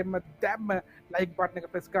අනිවාර්යයෙන්ම දැම්ම like button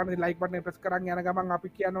එක press කරන්න. like button එක press කරන් යන ගමන් අපි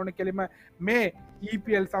කියන්න ඕනේ කෙලින්ම මේ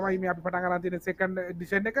EPL තමයි මේ අපි පටන් ගන්න තියෙන second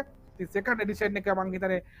edition එක. ඉතින් second edition එක මම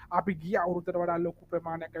හිතන්නේ අපි ගිය අවුරුද්දට වඩා ලොකු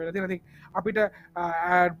ප්‍රමාණයක් වෙලා තියෙනවා. ඉතින්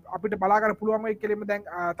අපිට බලා ගන්න පුළුවන් වෙයි කෙලින්ම දැන්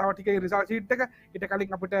තව ටිකේ result sheet එක. ඊට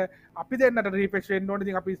කලින් අපි දෙන්නට refresh වෙන්න ඕනේ.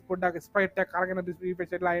 ඉතින් අපි පොඩ්ඩක් sprite එකක් අරගෙන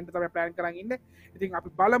refresh වෙලා ඉන්න තමයි plan කරන් ඉන්නේ. ඉතින් අපි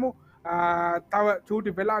බලමු තව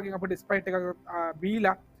චූටි වෙලාවකින් අපිට sprite එකක්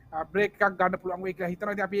බීලා බ්‍රේක් එකක් ගන්න පුළුවන් වෙයි කියලා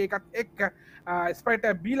හිතනවා. ඉතින් අපි ඒකත් එක්ක sprite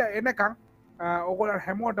එක බීලා එනකන් ඔයගොල්ලෝ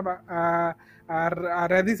හැමෝටම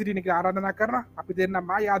රැඳී සිටින කියලා ආරාධනා කරනවා. අපි දෙන්න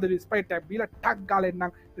මායි ආදරේ sprite එක බීලා ටක් ගාලා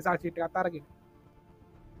එන්නම් result sheet එකත් අරගෙන.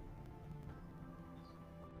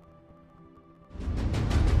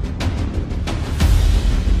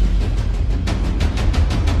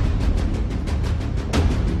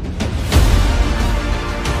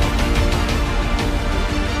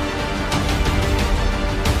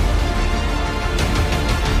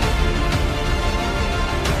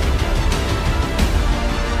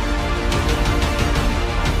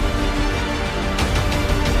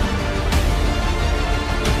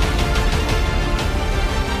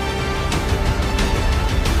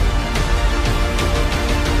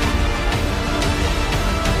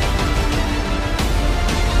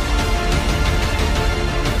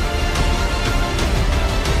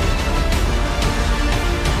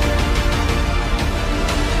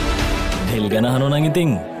 ගැන අහනවා නම් ඉතින්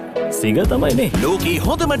සිග තමයිනේ. ලෝකී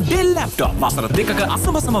හොඳම ඩෙල් ලැප්ටොප් වසර 2ක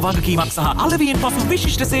අසමසම වගකීමක් සහ අලවියෙන් පසු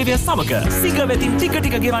විශිෂ්ට සේවය සමග සිග වෙතින් ටික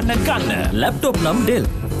ටික ගෙවන්න ගන්න. ලැප්ටොප් නම්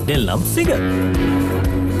ඩෙල් නම් සිග.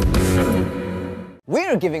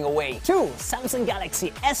 We're giving away 2 Samsung Galaxy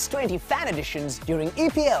S20 Fan Editions during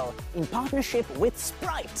EPL in partnership with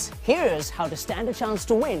Sprite. Here's how to stand a chance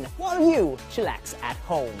to win while you chillax at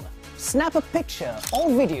home. Snap a picture or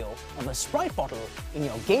video of a Sprite bottle in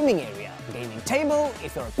your gaming area, gaming table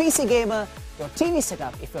if you're a PC gamer, your TV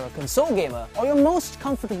setup if you're a console gamer, or your most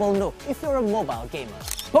comfortable nook if you're a mobile gamer.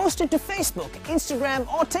 Post it to Facebook, Instagram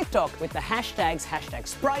or TikTok with the hashtags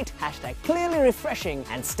 #Sprite, #ClearlyRefreshing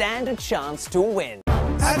and stand a chance to win.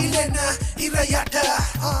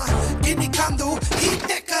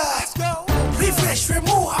 Refresh,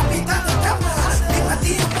 remove,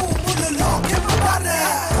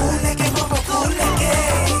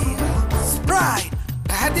 Sprite,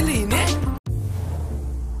 Adeline.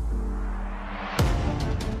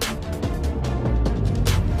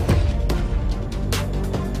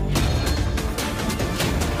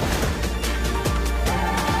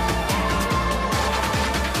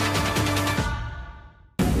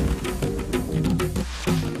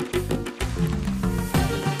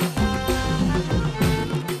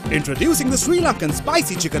 Introducing the Sri Lankan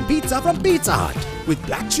spicy chicken pizza from Pizza Hut with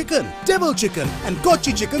black chicken, devil chicken and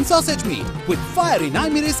kochi chicken sausage meat with fiery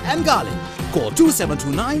 9 miris and garlic. Call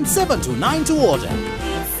 2729 to order.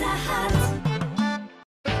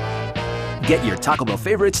 Get your Taco Bell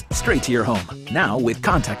favorites straight to your home, now with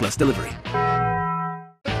contactless delivery.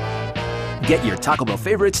 Get your Taco Bell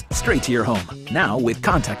favorites straight to your home, now with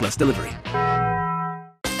contactless delivery.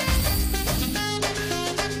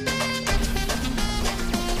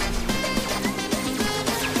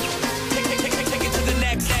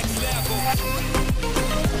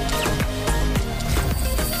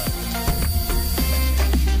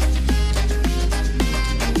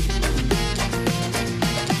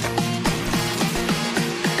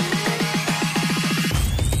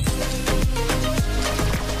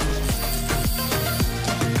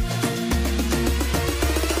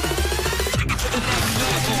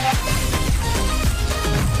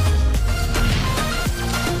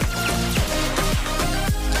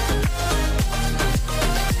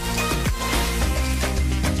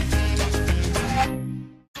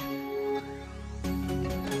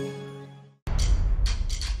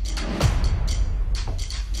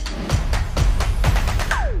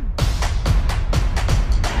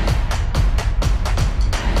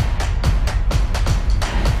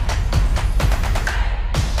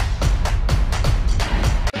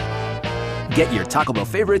 Get your Taco Bell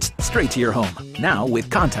favorites straight to your home, now with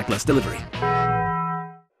contactless delivery.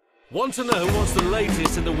 Want to know what's the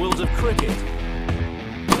latest in the world of cricket?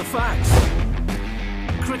 The facts,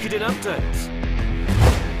 cricketing updates,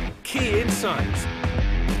 key insights,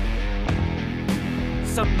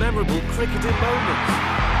 some memorable cricketing moments,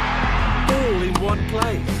 all in one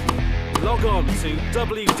place. Log on to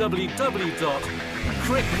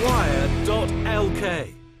www.crickwire.lk.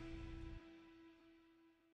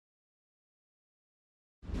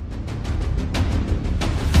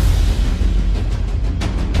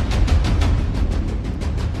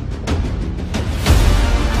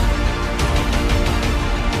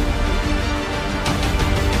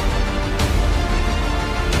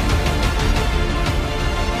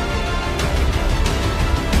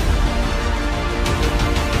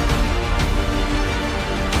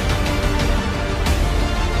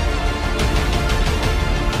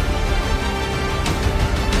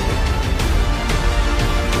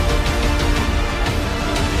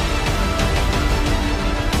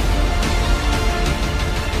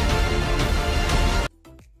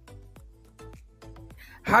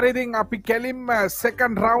 හරිදින් අපි කෙලින්ම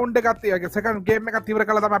second round එකත් second game එකත් ඉවර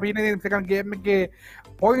කළා තමයි අපි ඉන්නේ second game එකේ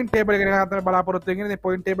පොයින්ට් ටේබල් එක ගැන තමයි බලාපොරොත්තු වෙන්නේ. ඉතින්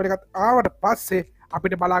පොයින්ට් ටේබල් එකත් ආවට පස්සේ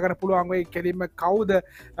අපිට බලා ගන්න පුළුවන් වෙයි කෙලින්ම කවුද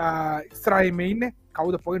ඉස්සරහින් ඉන්නේ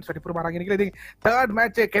කවුද පොයින්ට්ස් වැඩිපුරම අරගෙන කියලා. ඉතින් තර්ඩ්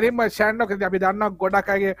මැච් එක කෙලින්ම ෂැන්නොක් ඉතින් අපි දන්නවා ගොඩක්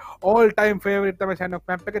අයගේ ඕල් ටයිම් ෆේවරිට් තමයි ෂැන්නොක්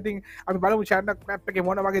මැප් එක. ඉතින් අපි බලමු ෂැන්නොක් මැප් එකේ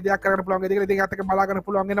මොන වගේ දෙයක් කරන්න පුළුවන්ද කියලා. ඉතින් ඒත් එක බලා ගන්න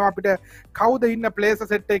පුළුවන් වෙනවා අපිට කවුද ඉන්න ප්ලේස්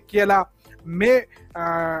සෙට් එක කියලා මේ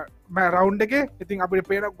රවුන්ඩ් එකේ. ඉතින් අපිට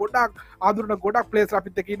පේන ගොඩක් ආදුරන ගොඩක් ප්ලේස්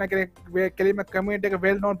අපිත් එක්ක ඉන්න කෙලින්ම කමෙන්ට් එක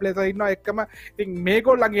වෙල් නෝන් ප්ලේස් ඉන්නවා එක්කම. ඉතින්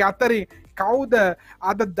මේගොල්ලන්ගේ අතරින් කවුද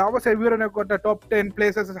අද දවසේ විවරණයකට top 10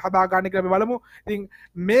 places හදා ගන්න කියලා අපි බලමු. ඉතින්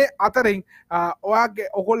මේ අතරින් ඔයාගේ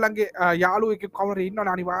ඔයගොල්ලන්ගේ යාළුවෙක් කවුරු හරි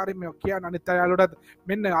ඉන්නවනේ අනිවාර්යයෙන්ම කියන්න අනිත් යාළුවටත්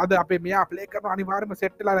මෙන්න අද අපේ මෙයා ප්ලේ කරනවා අනිවාර්යයෙන්ම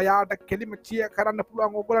සෙට් වෙලා යාට කෙලින්ම චියර් කරන්න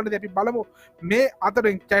පුළුවන් ඔයගොල්ලන්ට. අපි බලමු මේ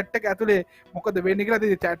අතරින් chat එක ඇතුලේ මොකද වෙන්නේ කියලා.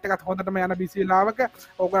 ඉතින් chat එකත් හොඳටම යන බිසි වෙලාවක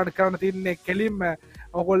ඔයගොල්ලන්ට කරන්න තියෙන්නේ කෙලින්ම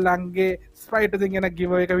ඔගොල්ලන්ගේ ස්ප්‍රයිට් එකෙන් එන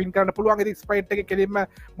giveaway එක win කරන්න පුළුවන්. ඉතින් ස්ප්‍රයිට් එකේ කෙලින්ම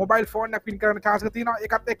mobile phone එකක් win කරන්න chance එක තියෙනවා.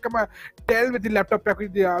 ඒකත් එක්කම Dell with laptop එකක්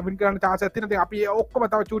win කරන්න chance එකක් තියෙනවා. ඉතින් අපි ඔක්කොම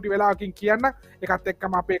තව චූටි වෙලාවකින් කියන්න. ඒකත්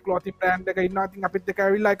එක්කම අපේ clothing brand එක ඉන්නවා. ඉතින් අපිත් එක්ක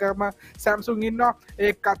ඇවිල්ලා එකම Samsung ඉන්නවා.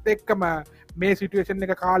 ඒකත් එක්කම මේ සිටුවේෂන්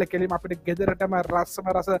එක කාලේ කෙලිම අපිට ගෙදරටම රසම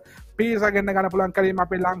රස පීසා ගෙන්න ගන්න පුළුවන්. කෙලිම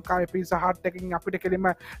අපේ ලංකාවේ පීසා හට් එකකින් අපිට කෙලිම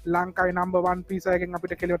ලංකාවේ නම්බර් 1 පීසා එකෙන්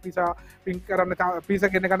අපිට කෙලිම පීසා පින් කරන්න පීසා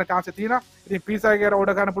ගෙන්න ගන්න chance එක තියෙනවා. ඉතින් පීසා එක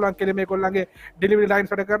ඕඩර් කරන්න පුළුවන් කෙලිම ඒගොල්ලන්ගේ delivery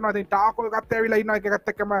lines වැඩ කරනවා. ඉතින් ටාකෝ එකත් ඇවිල්ලා ඉන්නවා.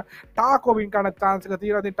 ඒකත් එක්කම ටාකෝ වින් කරන්න chance එක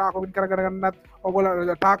තියෙනවා. ඉතින් ටාකෝ වින් කරගන්නත්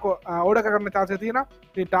ඔයගොල්ලෝ ටාකෝ ඕඩර් කරන්න chance එක තියෙනවා.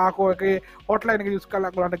 ඉතින් ටාකෝ එකේ hotline එක use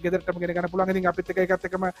කරලා ඔයගොල්ලන්ට ගෙදරටම ගෙන ගන්න පුළුවන්. ඉතින් අපිත් එක්ක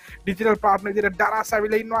ඒකත් එක්කම digital partner විදිහට Daraz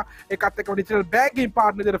ඇවිල්ලා ඉන්නවා. ඒකත් එක්කම digital bagging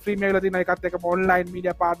partner විදිහට FriMi ඇවිල්ලා තියෙනවා. ඒකත් එක්කම online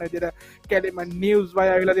media partner විදිහට කෙලිම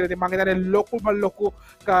NewsWire ඇවිල්ලා තියෙනවා. ඉතින් මම හිතන්නේ ලොකු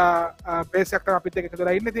base එකක් තමයි අපිත් එක්ක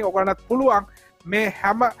එකතුලා ඉන්නේ. ඉතින් ඔයගොල්ලන්ට පුළුවන් මේ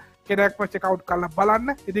හැම කෙනෙක්ම check out කරලා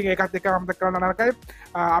බලන්න. ඉතින් ඒකත් එක්ක අමතක කරන්න නරකයි.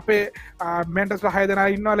 අපේ mentors 6 දෙනා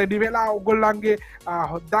ඉන්නවා ලෙඩි වෙලා ඔයගොල්ලන්ගේ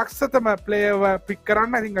දක්ෂතම player pick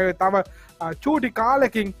කරන්න. ඉතින් ඒ තව චූටි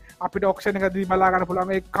කාලෙකින් අපිට ඔක්ෂන් එකදී බලා ගන්න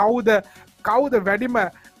පුළුවන් ඒ කවුද වැඩිම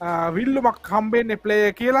විල්ලුමක් හම්බෙන්නේ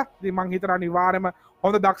ප්ලේයර් කියලා. ඉතින් මං හිතනවා අනිවාර්යයෙන්ම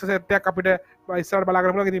හොඳ දක්ෂ සෙට් එකක් අපිට ඉස්සරහට බලා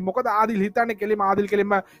ගන්න පුළුවන්. ඉතින් මොකද ආදිල් හිතන්නේ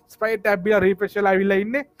කෙලිම ස්ප්‍රයිට් ටැබ් එක රීෆ්‍රෙෂ් වෙලා අවිල්ලා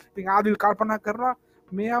ඉන්නේ. ඉතින් ආදිල් කල්පනා කරනවා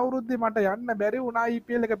මේ අවුරුද්දේ මට යන්න බැරි වුණා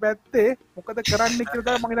EPL එක පැත්තේ මොකද කරන්න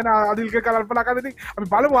කියලා තමයි මං හිතන්නේ ආදිල්ගේ කල්පනා කරලා. ඉතින්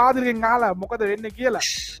අපි බලමු ආදිල්ගෙන් අහලා මොකද වෙන්නේ කියලා.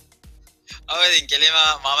 ඉතින් කෙලිම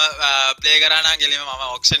මම ප්ලේ කරා නම් කෙලිම මම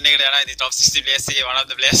ඔක්ෂන් එකට යනවා. ඉතින් top 60 players එකේ one of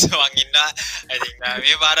the players මං ඉන්නවා. ඉතින්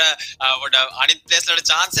මේ පාර පොඩ අනිත් players වලට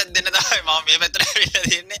chance එකක් දෙන්න තමයි මම මේ පැත්තට ඇවිල්ලා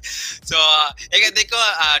තියෙන්නේ. so ඒකත් එක්ක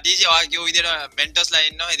DJ ඔයා කියු විදිහට mentors ලා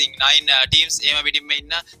ඉන්නවා. ඉතින් 9 teams එහෙම පිටින්ම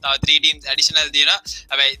ඉන්න. තව 3 teams additional දිනවා.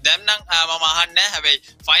 හැබැයි දැන් නම් මම අහන්නේ නැහැ. හැබැයි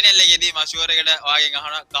final එකේදී මම sure එකට ඔයාගෙන්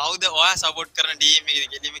අහනවා කවුද ඔයා support කරන team එක.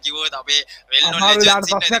 කෙලිම කිව්වොත් අපේ well known legends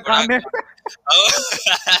ඉන්නේ.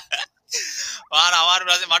 වාර අමාරු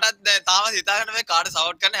ප්‍රශ්නේ මටත් තාම හිතාගන්න බෑ කාට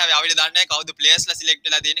සපෝට් කරන්න. හැබැයි අපිට දන්නේ නැහැ කවුද ප්ලේයර්ස්ලා සිලෙක්ට්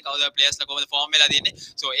වෙලා තියෙන්නේ, කවුද ප්ලේයර්ස්ලා කොහොමද ෆෝම් වෙලා තියෙන්නේ.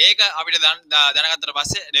 සෝ ඒක අපිට දැනගත්තට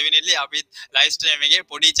පස්සේ ඩෙෆිනිට්ලි අපිත් ලයිව් ස්ට්‍රීම් එකේ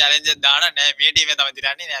පොඩි චැලෙන්ජ් එකක් දාන නෑ මේ ටීම් එක තමයි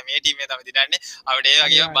දිනන්නේ, නෑ මේ ටීම් එක තමයි දිනන්නේ. අපිට ඒ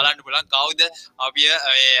වගේම බලන්න පුළුවන් කවුද අපි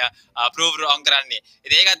ප්‍රූව් රොං කරන්නේ.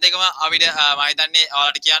 ඉතින් ඒකත් එක්කම අපිට මම හිතන්නේ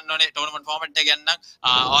ඔයාලට කියන්න ඕනේ ටෝර්නමන්ට් ෆෝමැට් එක ගැන නම්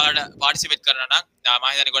ඔයාලට පාටිසිපේට් කරන්න නම් මම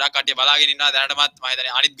හිතන්නේ ගොඩක් කට්ටිය බලාගෙන ඉන්නවා දැනටමත්. මම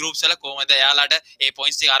හිතන්නේ අනිත් ගෲප්ස් වල කොහොමද එයාලට ඒ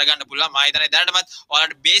පොයින්ට්ස් ටික අරගන්න පුළුවන්. මම හිතන්නේ දැනටමත්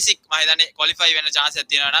ඔයාලට බේසික් මම හිතන්නේ ක්වොලිෆයි වෙන්න chance එකක්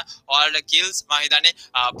තියෙනවා නම් ඔයාලට කිල්ස් මම හිතන්නේ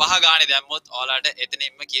 5 ගානේ දැම්මොත් ඔයාලට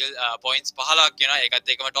එතනින්ම කිල් පොයින්ට්ස් 15ක් වෙනවා.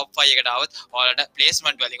 ඒකත් එක්කම টপ 5 එකට આવොත් ඔයාලට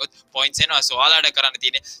ප්ලේස්මන්ට් වලින් උත් පොයින්ට්ස් එනවා. සෝ ඔයාලට කරන්න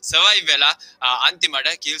තියෙන්නේ සර්වයිව් වෙලා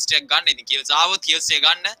අන්තිමට කිල්ස් ටික ගන්න. ඉතින් කිල්ස් ආවොත් කිල්ස් එක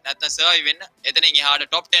ගන්න, නැත්නම් සර්වයිව් වෙන්න. එතනින් එහාට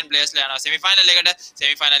টপ 10 ප්ලේයර්ස් ලා යනවා සෙමි ෆයිනල් එකට.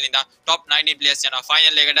 සෙමි ෆයිනල් ඉඳන් টপ 19 ප්ලේයර්ස් යනවා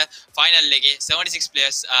ෆයිනල් එකට. ෆයිනල් එකේ 76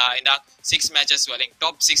 ප්ලේයර්ස් ඉඳන් 6 matches වලින්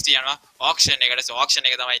top 60 යනවා auction එකට. so auction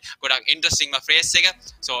එක තමයි ගොඩක් interesting phrase එක.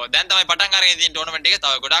 so දැන් තමයි පටන් අරගෙන තියෙන tournament එක.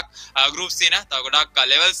 තව ගොඩක් groups තියෙනවා, තව ගොඩක්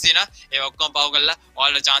levels තියෙනවා. ඒ ඔක්කොම පව කරලා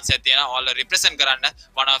ඔයාලට chance එකක් තියෙනවා ඔයාලා represent කරන්න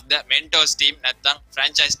one of the mentors team නැත්නම්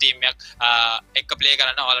franchise team එකක් එක්ක play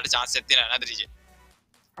කරන්න ඔයාලට chance එකක් තියෙනවා නේද රිජේ?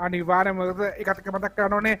 අනිවාර්යයෙන්ම ඒකට මතක්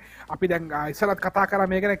කරන්න ඕනේ අපි දැන් ඉස්සරහත් කතා කරා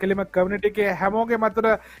මේ ගැන කෙලිම කමියුනිටි එකේ හැමෝගේ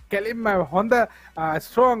මතට කෙලින්ම හොඳ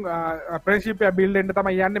ස්ට්‍රෝං ෆ්‍රෙන්ඩ්ෂිප් එක බිල්ඩ් වෙන්න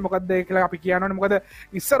තමයි යන්නේ. මොකද ඒ කියලා අපි කියනවනේ මොකද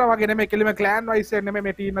ඉස්සර වගේ නෙමෙයි කෙලිම ක්ලෑන් වයිස් එක නෙමෙයි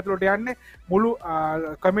මේ ටීම් ඇතුළට යන්නේ. මුළු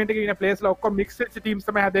කමියුනිටි එකේ ඉන්න ප්ලේයර්ස්ලා ඔක්කොම මික්ස් වෙච්ච ටීම්ස්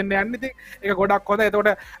තමයි හැදෙන්න යන්නේ. ඉතින් ඒක ගොඩක් හොඳයි.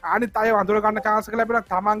 ඒතකොට අනිත් අය අඳුර ගන්න chance එක ලැබෙනවා.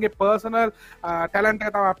 තමන්ගේ පර්සනල් ටැලන්ට්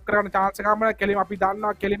එක තව අප් කරගන්න chance එකක් හම්බෙනවා. කෙලිම අපි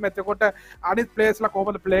දන්නවා කෙලිම එතකොට අනිත් ප්ලේයර්ස්ලා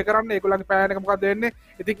කොහොමද ප්ලේ කරන්නේ, ඒගොල්ලන්ගේ ප්ලෑන් එක මොකක්ද වෙන්නේ.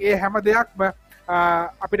 ඉතින් ඒ හැම දෙයක්ම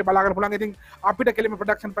අපිට බලාගන්න පුළුවන්. ඉතින් අපිට කෙලිම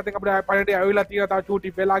ප්‍රොඩක්ෂන් පැත්තෙන් අපිට පයින්ට් ඇවිල්ලා තියෙනවා. තව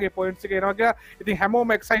චූටි වෙලාගේ පොයින්ට්ස් එක එනවා කියලා. ඉතින්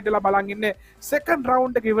හැමෝම එක්සයිට් වෙලා බලන් ඉන්නේ සෙකන්ඩ්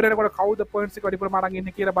රවුන්ඩ් එක ඉවර වෙනකොට කවුද පොයින්ට්ස් එක වැඩිපුරම අරන්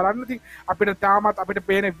ඉන්නේ කියලා බලන්න. ඉතින් අපිට තාමත් අපිට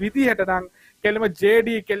පේන විදිහට නම් කෙලිම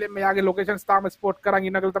JD කෙලිම යාගේ ලොකේෂන්ස් තාම ස්පොට් කරන්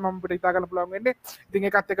ඉන්න කියලා තමයි අපිට හිතා ගන්න පුළුවන් වෙන්නේ. ඉතින්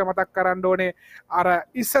ඒකත් එක මතක් කරන්න ඕනේ අර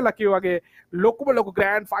ඉස්සලා කිව්වාගේ ලොකු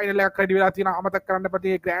ග්‍රෑන්ඩ් ෆයිනල් එකක් රෙඩි වෙලා තියෙනවා. අමතක කරන්න එපා.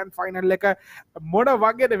 මේ ග්‍රෑන්ඩ් ෆයිනල් එක මොන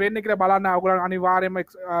වගේද වෙන්නේ කියලා බලන්න ඕගොල්ලෝ අනිවාර්යයෙන්ම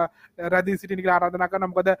රැඳී සිටින්න කියලා ආරාධනා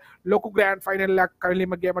කරනවා. මොකද ලොකු ග්‍රෑන්ඩ් ෆයිනල් එකක්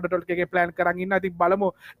කලින්ම Gamer.LK එකේ ප්ලෑන් කරන් ඉන්නවා. ඉතින්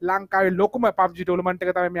බලමු ලංකාවේ ලොකුම PUBG ටෝර්නමන්ට්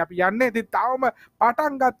එක තමයි මේ අපි යන්නේ. ඉතින් තාම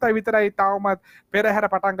පටන් ගත්තා විතරයි. තාමත් පෙරහැර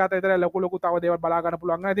පටන් ගත්තා විතරයි. ලොකු තව දේවල් බලා ගන්න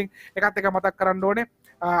පුළුවන්. ඉතින් ඒකත් එක මතක් කරන්න ඕනේ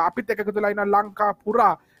අපිත් එක එකතුලා ඉන්න ලංකා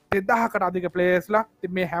පුරා 2000කට අධික ප්ලේයර්ස්ලා.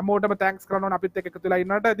 ඉතින් මේ හැමෝටම තෑන්ක්ස් කරනවා ඕන අපිත් එක්ක එකතු වෙලා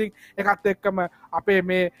ඉන්නට. ඉතින් ඒකත් එක්කම අපේ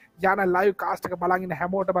මේ යන ලයිව් කාස්ට් එක බලන් ඉන්න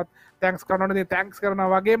හැමෝටමත් තෑන්ක්ස් කරනවා ඕන. ඉතින් තෑන්ක්ස් කරනවා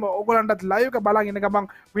වගේම ඕගොල්ලන්ටත් ලයිව් එක බලන් ඉන්න ගමන්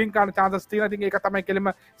වින් කරන chances තියෙනවා. ඉතින් ඒක තමයි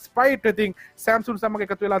කෙලිම ස්ප්‍රයිට් ඉතින් Samsung සමග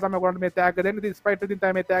එකතු වෙලා තමයි ඔයගොල්ලන්ට මේ ටැග් දෙන්නේ. ඉතින් ස්ප්‍රයිට් ඉතින්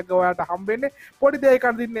තමයි මේ ටැග් ඔයාලට හම්බ වෙන්නේ. පොඩි දෙයක්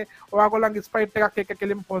අදින්නේ ඔයාගොල්ලන්ගේ ස්ප්‍රයිට් එකක් එක්ක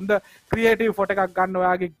කෙලිම හොඳ ක්‍රියේටිව් ෆොටෝ එකක් ගන්න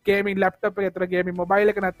ඔයාගේ ගේමින් ලැප්ටොප් එක ඇතුළේ ගේමින්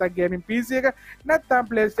මොබයිල් එක නැත්නම් ගේමින් PC එක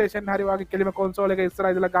නැත්නම් PlayStation හරි වගේ කෙලිම කන්සෝල් එක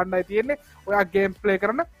ඉස්සරහා ඉඳලා ගන්නයි තියෙන්නේ. ඔයා ගේම්ස් ප්ලේ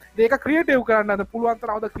කරන ඒක ක්‍රියේටිව් කරන්න පුළුවන්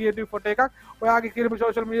තරම් හොඳ ක්‍රියේටිව් ෆොටෝ එකක් ඔයාගේ කෙලිම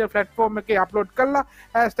සෝෂල් මීඩියා ප්ලැට්ෆෝම් එකේ අප්ලෝඩ් කරලා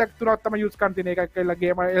hashtag තුනක් තමයි යූස් කරන්න තියෙන එකක් කියලා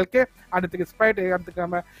GamerLK අනිත් එක Sprite ඒකත්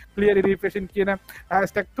එකම clearly refreshing කියන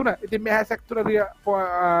hashtag තුන. ඉතින් මේ hashtag තුන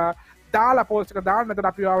දාලා පෝස්ට් එක දාන්න නැත්නම්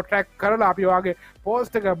අපි ඔයාව ට්‍රැක් කරලා අපි ඔයාගේ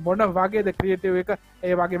පෝස්ට් එක මොන වගේද ක්‍රියේටිව් එක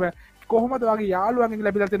ඒ වගේම කොහොමද වගේ යාළුවන්ගෙන්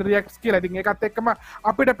ලැබිලා තියෙන රියැක්ට්ස් කියලා. ඉතින් ඒකත් එක්කම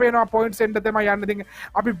අපිට පේනවා පොයින්ට්ස් එන්න තමයි යන්න. ඉතින්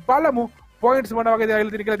අපි බලමු පොයින්ට්ස් මොන වගේද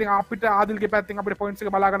ඇවිල්ලා තියෙන කියලා. ඉතින් අපිට ආදිල්ගේ පැත්තෙන් අපිට පොයින්ට්ස්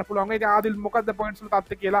එක බලා ගන්න පුළුවන්. ඉතින් ආදිල් මොකද්ද පොයින්ට්ස් වල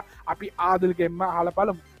තත්ත්වය කියලා අපි ආදිල්ගෙන්ම අහලා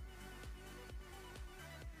බලමු.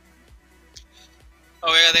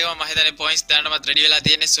 ඔය දෙකම මම හිතන්නේ පොයින්ට්ස් දැනටමත් රෙඩි වෙලා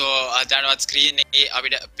තියෙන්නේ. සෝ දැනටමත් ස්ක්‍රීන් එකේ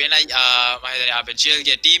අපිට පේනයි මම හිතන්නේ අපේ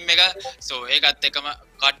GLගේ ටීම් එක. සෝ ඒකත් එක්කම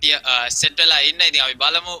කට්ටිය සෙට් වෙලා ඉන්න. ඉතින් අපි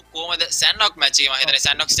බලමු කොහොමද සැන්ඩොක් මැච් එක. මම හිතන්නේ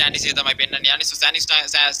සැන්ඩොක් ස්ටෑන්ඩිස් එක තමයි පෙන්වන්න යන්නේ. සෝ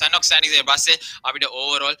සැන්ඩොක් ස්ටෑන්ඩිස් එක පස්සේ අපිට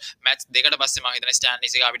ඕවරෝල් මැච් දෙකට පස්සේ මම හිතන්නේ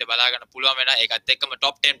ස්ටෑන්ඩිස් එක අපිට බලා ගන්න පුළුවන් වෙනවා. ඒකත් එක්කම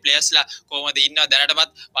টপ 10 ප්ලේයර්ස්ලා කොහොමද ඉන්නව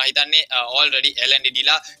දැනටමත් මම හිතන්නේ ඔල්රෙඩි LND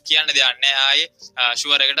ඩිලා කියන්න දෙයක් නැහැ. ආයේ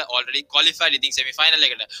ෂුවර් එකට ඔල්රෙඩි ක්වොලිෆයිඩ් ඉතින් සෙමි ෆයිනල්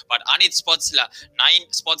එකට. බට් අනිත් ස්පොට්ස්ලා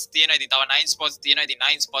 9 ස්පොට්ස් තියෙනවා. ඉතින් තව 9 ස්පොට්ස් තියෙනවා. ඉතින්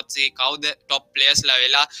 9 ස්පොට්ස් එකේ කවුද টপ ප්ලේයර්ස්ලා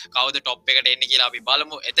වෙලා කවුද টොප් එකට එන්නේ කියලා අපි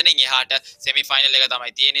බලමු. එතනින් එහාට සෙමි ෆයිනල් එක තමයි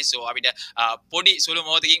තියෙන්නේ. සෝ අපිට පොඩි සුළු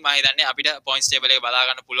මොහොතකින් මම හිතන්නේ අපිට පොයින්ට්ස් ටේබල් එක බලා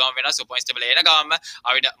ගන්න පුළුවන් වෙනවා. සෝ පොයින්ට්ස් ටේබල් එන ගමන්ම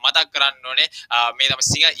අපිට මතක් කරන්න ඕනේ මේ තමයි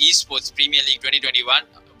සිංහ Esports Premier League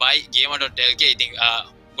 2021 by Gamer.LK. ඉතින්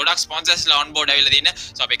ගොඩක් ස්පොන්සර්ස්ලා ඔන් බෝඩ් ඇවිල්ලා තින්නේ.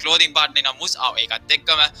 සෝ අපේ ක්ලෝතින් පාර්ට්නර් නම් මුස් ඒකත්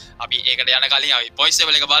එක්කම අපි ඒකට යන කලින් අපි පොයින්ට්ස්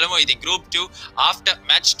ටේබල් එක බලමු. ඉතින් group 2 after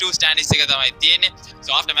match 2 standings එක තමයි තියෙන්නේ.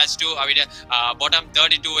 සෝ after match 2 අපිට bottom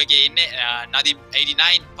 32 එකේ ඉන්නේ නදීම්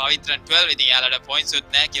 89 පවිත්‍රන් 12. ඉතින් යාළුවට points උත්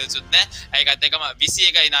නැහැ kills උත් නැහැ. ඒකත් එක්කම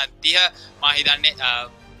 21 ඉඳන් 30 මම හිතන්නේ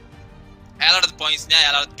යාළුවට points නැහැ.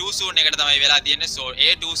 යාළුවට 2 soon එකට තමයි වෙලා තියෙන්නේ. සෝ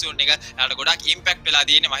ඒ 2 soon එක යාළුවට ගොඩක් impact වෙලා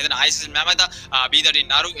තියෙන්නේ. මම හිතන්නේ ISIS මැමත B13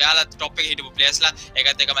 නරු යාළුවත් top එකේ හිටපු players-ලා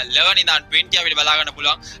ඒකත් එක්කම 11 ඉඳන් 20 අපිට බලා ගන්න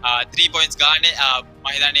පුළුවන් 3 points ගානේ මම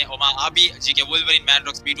හිතන්නේ ඔමා ආබි GK Wolverine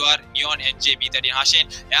Manrox B2R Neon NJ B13 හෂෙන්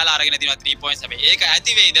යාළුවා අරගෙන තියෙනවා 3 points. හැබැයි ඒක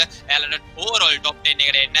ඇති වෙයිද යාළුවට overall top 10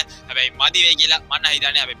 එකට එන්න. හැබැයි මදි වෙයි කියලා මම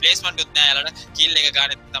හිතන්නේ. හැබැයි placement උත් නැහැ යාළුවට kill එක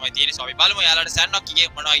ගන්න තමයි තියෙන්නේ. සෝ අපි බලමු යාළුවට සැන්ඩොක් එකේ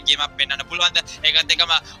මොන වගේ game එකක් පෙන්වන්න පුළුවන්ද. ඒකත්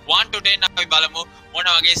එක්කම 1 to 10 අපි බලමු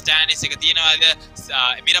මොන වගේ standings එක තියෙනවද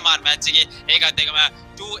මිරමාර් match එකේ. ඒකත් එක්කම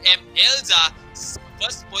 2M Elza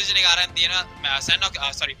first position එක අරන් තියෙනවා සැන්ඩොක්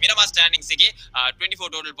මිරමාර් standings එකේ 24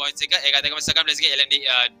 total points එක. ඒකත් එක්කම second place එකේ LND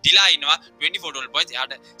ඩිලා ඉන්නවා 24 total points.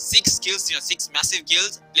 එයාට 6 kills තියෙනවා 6 massive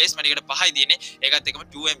kills. placement එකට 5යි තියෙන්නේ. ඒකත් එක්කම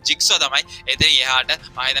 2M Jigsaw තමයි එතන එහාට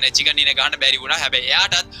මම හිතන්නේ chicken dinner ගන්න බැරි වුණා. හැබැයි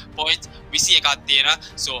එයාටත් points 21ක් තියෙනවා.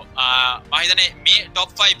 so මම හිතන්නේ මේ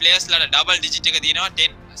top 5 players ලාට double digit එක තියෙනවා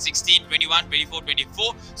 10 16 21 24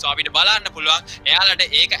 24. so අපිට බලන්න පුළුවන් එයාලට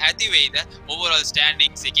ඒක ඇති වෙයිද overall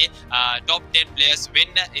standings එකේ top 10 players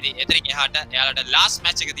වෙන්න. ඉතින් එතනින් එහාට එයාලට last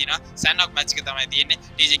match එක තියෙනවා සැන්ඩොක් match එක තමයි තියෙන්නේ.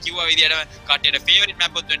 TJ කිව්වා විදියට කට්ටියට favorite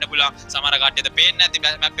map එකක් වෙන්න පුළුවන්. සමහර කට්ටියට පේන්නේ නැති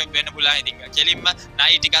map එකක් වෙන්න පුළුවන්. ඉතින් කෙලින්ම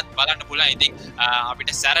night ටිකක් බලන්න පුළුවන්. ඉතින්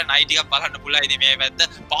අපිට සැර night ටිකක් බලන්න පුළුවන්. ඉතින් මේ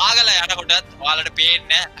පැත්ත පාගල යනකොටත් ඔයාලට පේන්නේ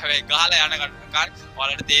නැහැ. හැබැයි ගහලා යනකොට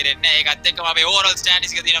ඔයාලට තේරෙන්නේ නැහැ. ඒකත් එක්කම අපි overall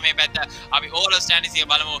standings එක තියෙනවා මේ පැත්ත. අපි overall standings එක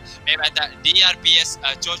බලමු. මේ පැත්ත DRPS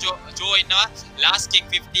චෝ ඉන්නවා. last king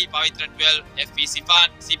 50 පවිත්‍රන් 12 FP Sifan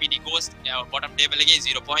CPD Ghost bottom table එකේ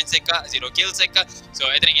 0 points එක 0 kills එක. so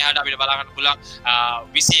එතනින් එහාට අපිට බලා ගන්න පුළුවන්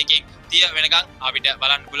 21කින් 30 වෙනකන් අපිට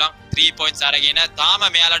බලන්න පුළුවන් 3 points අරගෙන තාම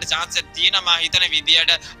මෙයාලට chance එක තියෙනවා. මම හිතන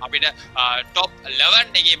විදියට අපිට top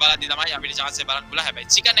 11 එකේ බලද්දි තමයි අපිට chance එක බලන්න පුළුවන්.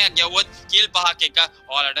 හැබැයි chicken එකක් ගැව්වොත් kill 5ක් එක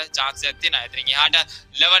ඔයාලට chance එකක් තියෙනවා. එතනින් එහාට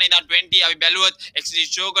 11 ඉඳන් 20 අපි බැලුවොත් XD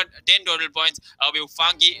Shogun 10 total points අපි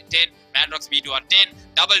Funky 10 Manrox B2R 10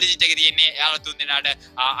 double digit එක තියෙන්නේ. එයාලා තුන් දෙනාට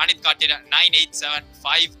අනිත් කට්ටියට 9 8 7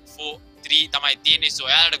 5 4 3 තමයි තියෙන්නේ. so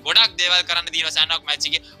එයාලට ගොඩක් දේවල් කරන්න තියෙනවා සැන්ඩොක් match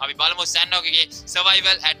එකේ. අපි බලමු සැන්ඩොක් එකේ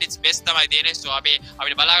survival at its best තමයි තියෙන්නේ. so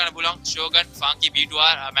අපිට බලා ගන්න පුළුවන් Shogun Funky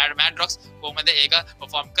B2R Manrox කොහොමද ඒක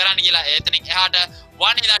perform කරන්න කියලා. එතනින් එහාට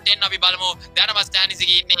 1 ඉඳන් 10 අපි බලමු. දැනම standings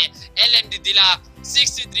එකේ ඉන්නේ LND දිලා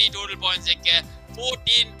 63 total points එක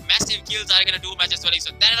 14 massive kills අරගෙන 2 matches වලින්.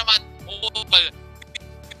 so දැනමත් overall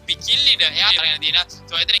kill leader එයා අරගෙන තියෙනවා.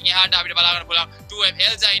 so එතනින් එහාට අපිට බලා ගන්න පුළුවන් 2M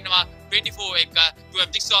Elza ඉන්නවා 24 එක 2M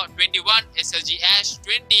Jigsaw 21 SLG Ash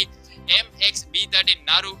 20 MX B13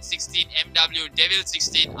 Naru 16 MW Devil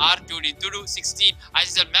 16 R2D Tudu 16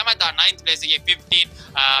 ISL Mamata 9th place එකේ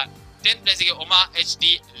 15 10th place එකේ Oma HD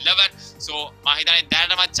 11 so මම හිතන්නේ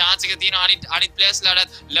දැනටම chance එක තියෙනවා අනිත් players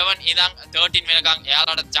ලාටත් 11 ඉඳන් 13 වෙනකන්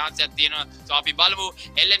එයාලාට chance එකක් තියෙනවා so අපි බලමු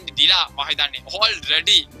LND දිලා මම හිතන්නේ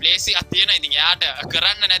already place එකක් තියෙනවා ඉතින් එයාට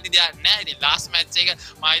කරන්න නැති දෙයක් නැහැ ඉතින් last match එක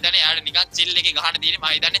මම හිතන්නේ එයාට නිකන් chill එකේ ගහන්න තියෙන්නේ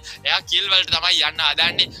මම හිතන්නේ එයා kill වලට තමයි යන්න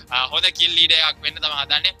හදන්නේ හොඳ kill leader එකක් වෙන්න තමයි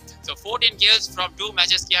හදන්නේ so 14 kills from 2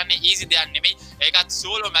 matches කියන්නේ easy දෙයක් නෙමෙයි ඒකත්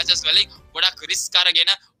solo matches වලින් ගොඩක් risk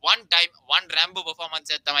අරගෙන one time one Rambo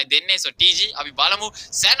performance එකක් තමයි දෙන්නේ so TG අපි බලමු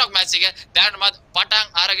Sanok match එක දැනටමත් පටන්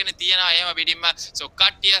අරගෙන තියෙනවා එහෙම පිටින්ම so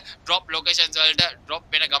කට්ටිය drop locations වලට drop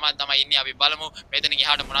වෙන ගමන් තමයි ඉන්නේ අපි බලමු මෙතනින්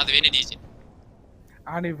එහාට මොනවද වෙන්නේ TG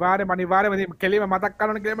අනිවාර්යයෙන්ම කෙලිම මතක්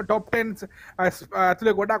කරනවා කෙලිම top 10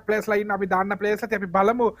 ඇතුලේ ගොඩක් ප්ලේස් ලා ඉන්න අපි දාන්න ප්ලේස් එකත් අපි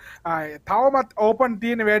බලමු තවමත් ඕපන්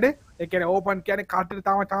තියෙන වැඩේ ඒ කියන්නේ ඕපන් කියන්නේ කාටට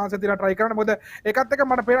තාම chance එක දෙනවා try කරන්න මොකද ඒකත් එක්ක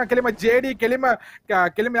මට පේනවා කෙලිම JD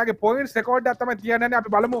කෙලිම යාගේ points record එකක් තමයි තියන්නේ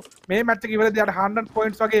අපි බලමු මේ match එක ඉවරදී යාට 100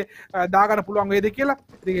 points වගේ දාගන්න පුළුවන් වේද කියලා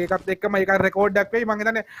ඉතින් ඒකත් එක්කම ඒක record එකක් වෙයි මම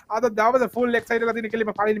හිතන්නේ අද දවසේ full excited වෙලා තියෙන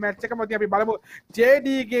කෙලිම පළවෙනි match එකම ඉතින් අපි බලමු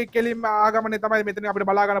JD ගේ කෙලිම ආගමනේ තමයි මෙතන අපිට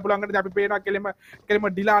බලා ගන්න පුළුවන් ගන්නේ අපි පේනවා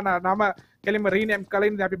කෙලිම ඩිලා නම කෙලිම රීනේම් කරලා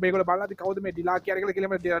ඉන්නේ අපි මේගොල්ලෝ බලලා ඉතින් කවුද මේ ඩිලා කියන්නේ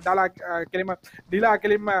කියලා කෙලිම ඩිලා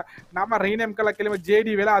කෙලිම නම රීනේම් කරලා කෙලිම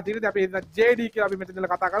JD වෙලා තියෙන්නේ අපි JD කියලා අපි මෙතන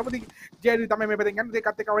ඉඳලා කතා කරමු ඉතින් JD තමයි මේ පැත්තෙන් යන්නේ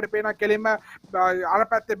ඒකත් එක්ක අපිට පේනවා කෙලිම අර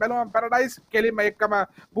පැත්තේ බැලුවම පැරඩයිස් කෙලිම එක්කම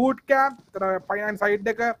බූට් කැම්ප් ෆයිනල් සයිඩ්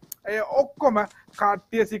එක ඒ ඔක්කොම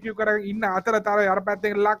කාට්ටිය සිකියු කරගෙන ඉන්න අතරතර අර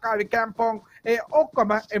පැත්තෙන් ලකාවි කැම්පොන් ඒ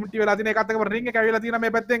ඔක්කොම එම්ටි වෙලා තියෙන එකත් එක්කම රින්ග් එක ඇවිල්ලා තියෙනවා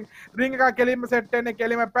මේ පැත්තෙන් රින්ග් එක කෙලිම සෙට් වෙන්නේ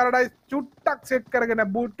කෙලිම පැරඩයිස් චුට්ටක් සෙට් කරගෙන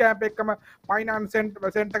බූට් කැම්ප් එක්කම ෆයිනන්ස්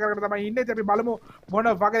සෙන්ටර් කරගෙන තමයි ඉන්නේ ඉතින් අපි බලමු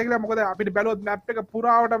මොන වගේ කියලා මොකද අපිට බැලුවොත් මැප් එක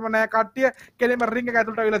පුරාවටම නෑ කට්ටිය කෙලිම රින්ග් එක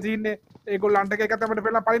ඇතුළට ඇවිල්ලා තියෙන්නේ ඒගොල්ලන්ට එකත් අපිට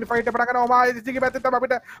පෙළලා පයින් ෆයිට් එක පටන් ගන්නවා ඔමා SG ගේ පැත්තෙන් තමයි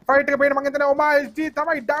අපිට ෆයිට් එක පේන්නේ මම හිතන්නේ ඔමා SG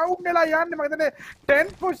තමයි ඩවුන් වෙලා යන්නේ මම හිතන්නේ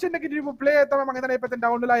 10 පොසිෂන් එකේ ඉඳපු ප්ලේයර් තමයි මම හිතන්නේ මේ පැත්තෙන්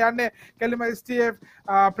ඩවුන් වෙලා යන්නේ කෙලිම STF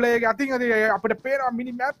ප්ලේ එක අතින් අපිට පේනවා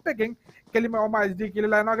මිනි මැප් එකෙන් කෙලිම ඔමා SG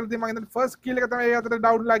කියලා යනවා කියලා ඉතින් මම හිතන්නේ ෆස්ට් කිල් එක තමයි ඒ අතට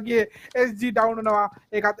ඩවුන් ලා ගියේ SG ඩවුන් වෙනවා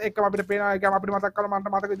ඒකත් එක්කම අපිට පේනවා ඒකම අපිට මතක් කරලා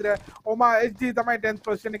මට මතක විදිහට ඔමා SG තමයි 10th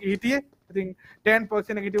පොසිෂන් එකේ හිටියේ ඉතින් 10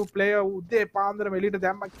 පොසිෂන් එකේ හිටපු ප්ලේයර් උදේ පාන්දරම එළියට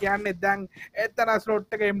දැම්ම කියන්නේ දැන් එතන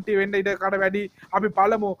ස්ලොට් එක empty වෙන්න ඉඩ කඩ වැඩි අපි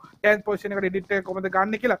බලමු 10th පොසිෂන් එකට එඩිට් එක කොහොමද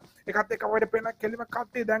ගන්න කියලා ඒකත් එක්ක අපිට පේනවා කෙලිම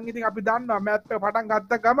කට්ටිය දැන් ඉතින් අපි දන්නවා මැප් එක පටන්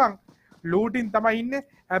ගත්ත ගමන් ලූටින් තමයි ඉන්නේ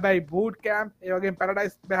හැබැයි බූට් කැම්ප් ඒ වගේම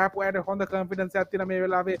පැරඩයිස් බහපු අයට හොඳ කොන්ෆිඩන්ස් එකක් තියෙනවා මේ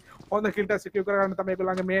වෙලාවේ හොඳ කිල්ට සිකියුර් කරගන්න තමයි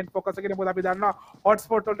ඒගොල්ලන්ගේ මේන් ફોකස් එක මොකද අපි දන්නවා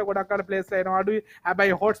හොට්ස්පොට් වලට ගොඩක් අර ප්ලේස් එනවා අඩුයි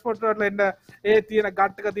හැබැයි හොට්ස්පොට් වලට එන්න ඒ තියෙන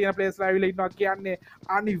ගට් එක තියෙන ප්ලේස් ලා ඇවිල්ලා ඉන්නවා කියන්නේ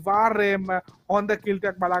අනිවාර්යයෙන්ම හොඳ කිල්ට්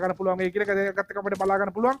එකක් බලා ගන්න පුළුවන් ඒ කියන එකත් එක්ක අපිට බලා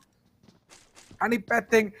ගන්න පුළුවන් අනිත්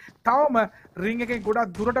පැත්තෙන් තවම රින් එකෙන්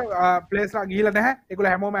ගොඩක් දුරට ප්ලේස් ලා ගිහිලා නැහැ.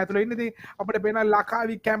 ඒගොල්ලෝ හැමෝම ඇතුළේ ඉන්නේ. ඉතින් අපිට පේනවා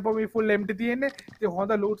ලකාවි කැම්පෝමි ෆුල් එම්ටි තියෙන්නේ. ඉතින්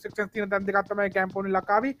හොඳ ලූට් සෙක්ෂන්ස් තියෙන තැන් දෙකක් තමයි කැම්පෝනි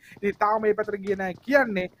ලකාවි. ඉතින් තාම මේ පැත්තට ගියේ නැහැ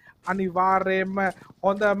කියන්නේ අනිවාර්යයෙන්ම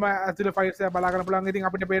හොඳම ඇතුළේ ෆයිට්ස් එක බලා ගන්න පුළුවන්. ඉතින්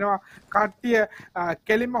අපිට පේනවා කට්ටිය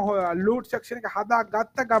කෙලින්ම ලූට් සෙක්ෂන් එක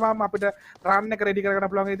හදාගත්ත ගමන් අපිට රන් එක රෙඩි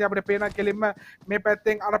කරගන්න පුළුවන්. ඉතින් අපිට පේනවා කෙලින්ම මේ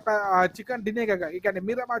පැත්තෙන් අර චිකන් ඩිනර් එක, ඒ කියන්නේ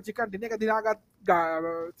මිරමා චිකන් ඩිනර් එක දිනාගත්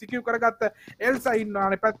සිකියු කරගත්ත එල්සා ඉන්නවා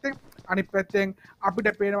අනිත් පැත්තෙන්. අනිත් පැත්තෙන්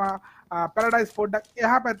අපිට පේනවා පැරඩයිස් පොඩ්ඩක්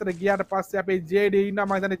එහා පැත්තට ගියාට පස්සේ අපේ JD ඉන්නවා.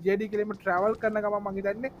 මම හිතන්නේ JD කෙලින්ම ට්‍රැවල් කරන ගමන් මම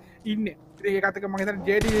හිතන්නේ ඉන්නේ. ඉතින් ඒකත් එක්ක මම හිතන්නේ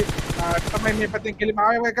JD තමයි මේ පැත්තෙන් කෙලින්ම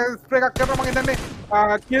ආයෙ එක ස්ප්‍රේ එකක් කරනවා. මම හිතන්නේ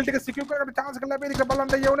කිල් ටික සිකියු කරගන්න chance එක ලැබෙයි කියලා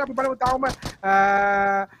බලන්න යවුනේ. අපි බලමු තාම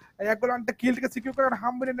ඒගොල්ලන්ට කිල් ටික සිකියු කරගන්න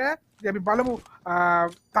හම්බුනේ නැහැ. ඉතින් අපි බලමු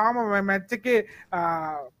තාම මැච් එකේ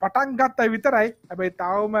පටන් ගත්තා විතරයි. හැබැයි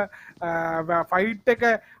තාම ෆයිට් එක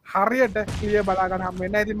හරියට ක්ලියර් බලා ගන්න හම්බ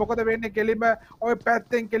වෙන්නේ නැහැ. ඉතින් මොකද වෙන්නේ කෙලිම ওই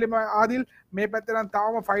පැත්තෙන් කෙලිම ආදිල් මේ පැත්තෙන් නම්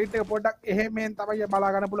තාම ෆයිට් එක පොඩ්ඩක් එහෙමෙන් තමයි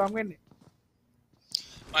බලා ගන්න පුළුවන් වෙන්නේ.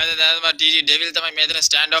 මම TG ඩෙවිල් තමයි මෙතන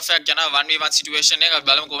ස්ටෑන්ඩ් ඔෆ් එකක් යනවා 1v1 සිටුේෂන් එක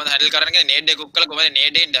බලමු කොහොමද හැන්ඩල් කරන්නේ කියලා නේඩ් එක කුක් කළා කොහොමද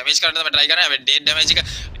නේඩ් එකෙන් ඩැමේජ් කරන්න තමයි try කරන්නේ හැබැයි නේඩ් ඩැමේජ් එක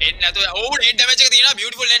එන්නේ නැතුව නේඩ් ඩැමේජ් එක තියෙනවා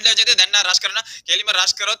බියුටිෆුල් නේඩ් ඩැමේජ් එක දැන් නම් රෂ් කරනවා කෙලිම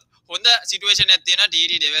රෂ් කරොත් හොඳ සිටුේෂන් එකක් තියෙනවා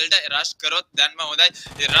TG ඩෙවිල්ට රෂ් කරොත් දැන්ම හොඳයි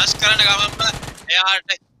රෂ් කරන ගමන්ම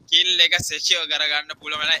එයාට කිල් එක සෙකියර් කරගන්න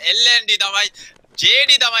පුළුවන් LND තමයි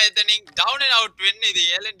JD තමයි එතනින් down and out වෙන්නේ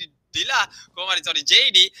ඉතින් LND Dila කොහමරි sorry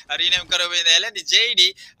JD rename කරවෙ LND JD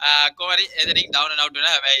කොහමරි එතනින් down and out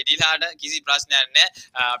වෙනවා හැබැයි ඩිලාට කිසි ප්‍රශ්නයක්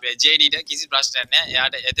නැහැ අපේ JD ට කිසි ප්‍රශ්නයක් නැහැ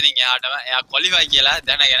එයාට එතනින් එයාටම එයා qualify කියලා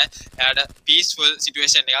දැනගෙන එයාට peaceful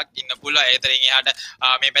situation එකක් ඉන්න පුළුවන් එතනින් එයාට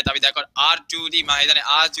මේ පැත්ත අපි දැක්කොත් R2D මම හිතන්නේ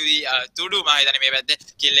R2D තුඩු මම හිතන්නේ මේ පැත්තේ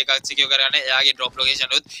kill එකක් secure කරගන්න එයාගේ drop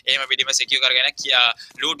location උත් එහෙම පිටිම secure කරගෙන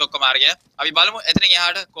loot ඔක්කොම අරගෙන අපි බලමු එතනින්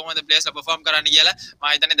එයාට කොහොමද players perform කරන්න කියලා මම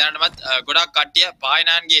හිතන්නේ දැනටමත් ගොඩක් කට්ටිය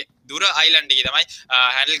පායනාන්ගේ දුර අයිලන්ඩ් එකේ තමයි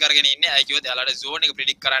හැන්ඩල් කරගෙන ඉන්නේ. අය කිව්වොත් එයාලට zone එක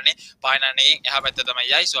predict කරන්නේ පායනන්නේ එහා පැත්ත තමයි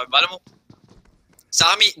යයි. so අපි බලමු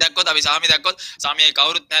සාමි දැක්කොත් අපි සාමි දැක්කොත් සාමියේ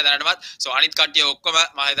කවුරුත් නැහැ දැනටමත්. so අනිත් කට්ටිය ඔක්කොම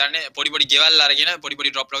මම හිතන්නේ පොඩි ගෙවල් අරගෙන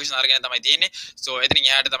පොඩි drop location අරගෙන තමයි තියෙන්නේ. so එතනින්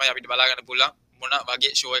එහාට තමයි අපිට බලා ගන්න පුළුවන් මොන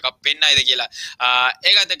වගේ show එකක් පෙන්නයිද කියලා.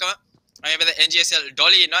 ඒකත් එක්කම මම NGSL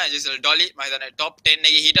Dolly ඉන්නවා. NGSL Dolly මම හිතන්නේ top 10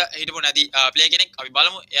 එකේ හිටපු නැති ප්ලේ කෙනෙක්. අපි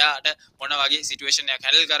බලමු එයාට මොන වගේ සිටුේෂන් එකක්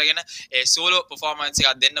හැන්ඩල් කරගෙන ඒ සෝලෝ performance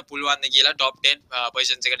එකක් දෙන්න පුළුවන්ද කියලා top 10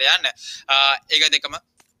 positions එකට යන්න. ඒකත් එක්කම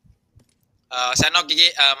Sanok එකේ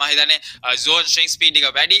මම හිතන්නේ zone string speed එක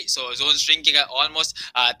වැඩි. so zone string එක almost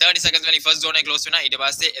 30 seconds වෙනි first zone එක close වෙනවා. ඊට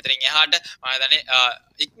පස්සේ එතනින් එහාට මම හිතන්නේ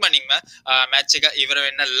ඉක්මනින්ම match එක ඉවර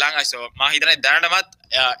වෙන්න ළඟයි. so මම හිතන්නේ දැනටමත්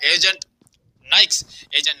agent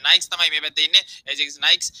Nikes තමයි මේ පැත්තේ ඉන්නේ. Agent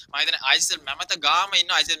Nikes මම හිතන්නේ ISL මමත ගාම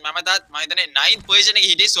ඉන්නවා. ISL මමතත් මම හිතන්නේ 9th position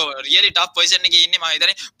එකේ හිටියේ. so really tough position එකේ ඉන්නේ. මම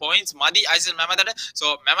හිතන්නේ points මදි ISL මමතට.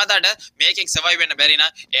 so මමතට මේකෙන් survive වෙන්න බැරි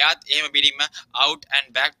නම් එයාත් එහෙම බිරින්ම out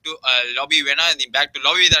and back to lobby වෙනවා. ඉතින් back to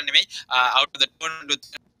lobby විතර නෙමෙයි out of the tournament.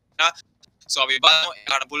 so අපි බලමු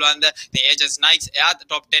එයාට පුළුවන්ද. ඉතින් Agent Nikes එයාත්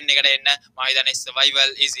top 10 එකට එන්න. මම හිතන්නේ survival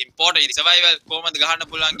is important. ඉතින් survival කොහොමද ගහන්න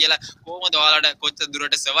පුළුවන් කියලා කොහොමද ඔයාලට කොච්චර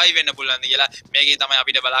දුරට survive වෙන්න පුළුවන්ද කියලා මේකේ තමයි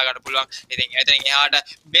අපිට බලා ගන්න පුළුවන්. ඉතින් එතනින් එහාට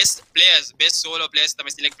best solo players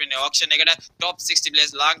තමයි select වෙන්නේ auction eකට. top 60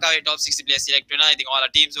 players ලංකාවේ top 60 players select වෙනවා. ඉතින්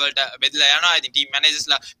ඔයාලා teams වලට බෙදලා යනවා. ඉතින් team managers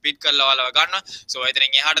ලා pick කරලා ඔයාලව ගන්නවා. so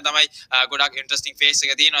එතනින් එහාට තමයි ගොඩක් interesting phase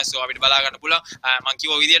එක තියෙනවා. so අපිට බලා ගන්න පුළුවන්. මම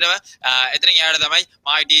කිව්ව විදිහටම එතනින් එහාට තමයි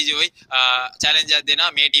my DJ ඔයි challenge එකක්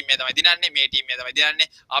දෙනවා. මේ ටීම් එක තමයි දිනන්නේ.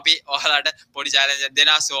 අපි ඔයාලට පොඩි challenge එකක්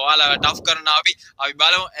දෙනවා. so ඔයාලා tough කරනවා. අපි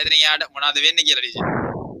බලමු එතනින් එහාට මොනවද වෙන්නේ කියලා DJ.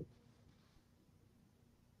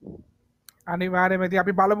 අනිවාර්යයෙන්ම ඉතින්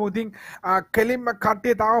අපි බලමු. ඉතින් කෙලින්ම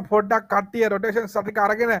කට්ටිය තාම පොඩ්ඩක් කට්ටිය රොටේෂන්ස් ටික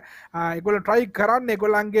අරගෙන ඒගොල්ලෝ try කරන්නේ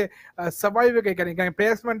ඒගොල්ලන්ගේ survive එක කියන්නේ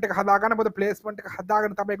placement එක හදාගන්න. මොකද placement එක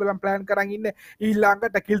හදාගෙන තමයි ඒගොල්ලන් plan කරන් ඉන්නේ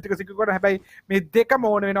ඊළඟට kill ටික secure කරන්න. හැබැයි මේ දෙකම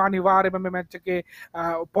ඕන වෙනවා අනිවාර්යයෙන්ම මේ match එකේ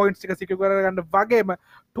points ටික secure කරගන්න වගේම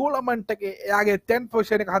tournament එකේ එයාගේ 10th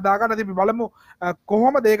position එක හදාගන්න. ඉතින් අපි බලමු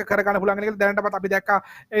කොහොමද ඒක කරගන්න පුළුවන් කියලා. දැනටමත් අපි දැක්කා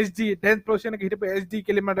SG 10th position එක හිටපු SG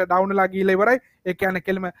කෙලින්ම down වෙලා ගිහලා ඉවරයි. ඒ කියන්නේ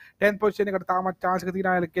කෙලින්ම 10th position එකට තාමත් chance එක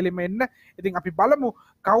තියෙනවා කෙලින්ම එන්න. ඉතින් අපි බලමු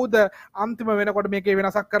කවුද අන්තිම වෙනකොට මේකේ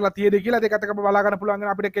වෙනසක් කරලා තියෙද කියලා. දෙකත් එක බලා ගන්න පුළුවන්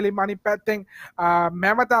වෙන අපිට කෙලින්ම අනිත් පැත්තෙන්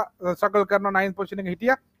මමත struggle කරන 9th position එක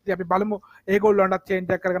හිටියා. ඉතින් අපි බලමු ඒගොල්ලන්ට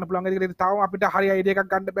change එකක් කරගන්න පුළුවන්. ඒක තාම අපිට හරි idea එකක්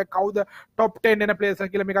ගන්න බෑ කවුද top 10 එන players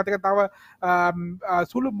කියලා. මේකත් එක තව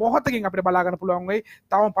සුළු මොහොතකින් අපිට බලා ගන්න පුළුවන් වෙයි.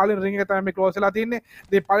 තාම පළවෙනි ring එක තමයි මේ close වෙලා තින්නේ.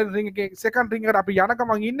 ඉතින් පළවෙනි ring එකේ second ring එකට අපි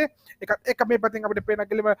යනකම ඉන්නේ. ඒකත් එක මේ පැත්තෙන් අපිට පේන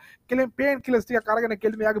කෙලිම pain killers ටිකක් අරගෙන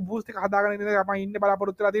කෙලිම එයාගේ boost එක හදාගෙන ඉන්නේ. තමයි ඉන්නේ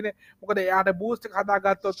බලාපොරොත්තු වෙලා තින්නේ. මොකද එයාට boost එක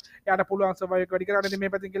හදාගත්තොත් එයාට පුළුවන් survive එක වැඩි කරගන්න. ඉතින්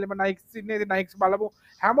මේ පැත්තෙන් කෙලිම Nikes ඉන්නේ. ඉතින් Nikes බලමු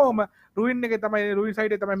හැමෝම ruin එකේ තමයි ruin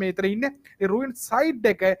side එකේ තමයි මේ ඉතර ඉන්නේ. ඒ ruin side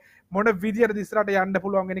එක මොන විදියට ඉස්සරහට යන්න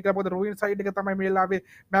පුළුවන් වෙන එක. මොකද ruin side එක තමයි මේ වෙලාවේ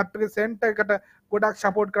map එකේ center එකට ගොඩක්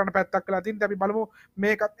support කරන පැත්තක් වෙලා තින්නේ. අපි බලමු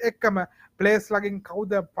මේකත් එක්කම players ලගින්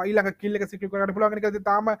කවුද පයිලක kill එක secure කරගන්න පුළුවන් වෙන එක.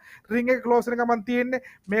 තාම ring එක close වෙන ගමන් තියෙන්නේ.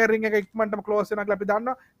 මේ ring එක ඉක්මනටම close වෙනවා කියලා අපි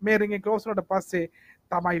දන්නවා. මේ ring එක close වුණාට පස්සේ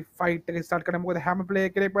තමයි fight එක start කරන්නේ. මොකද හැම player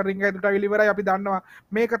කෙනෙක්ම ring එක දුට ඉවරයි. අපි දන්නවා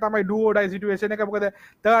මේක තමයි do or die situation එක. මොකද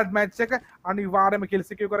third match එක අනිවාර්යයෙන්ම kill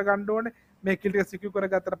secure කරගන්න ඕනේ. මේ kill එක secure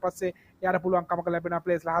කරගත්තට පස්සේ යාට පුළුවන්කමක් ලැබෙනවා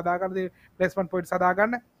players ලා හදාගන්න placement points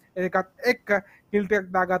හදාගන්න. ඒකත් එක්ක kill ටිකක්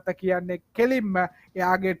දාගත්තා කියන්නේ කෙලින්ම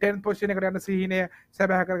එයාගේ 10th position එකට යන සීහිනය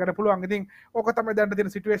සැබෑ කරගන්න පුළුවන්. ඉතින් ඕක තමයි දැන් තියෙන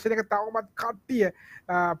situation එක. තවමත් කට්ටිය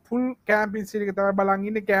full camping scene එක තමයි බලන්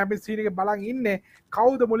ඉන්නේ. camping scene එක බලන් ඉන්නේ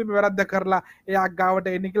කවුද මුලින්ම වැරද්ද කරලා එයා ගාවට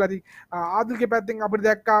එන්නේ කියලා. ඉතින් ආදිල්ගේ පැත්තෙන් අපිට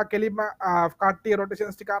දැක්කා කෙලින්ම කට්ටිය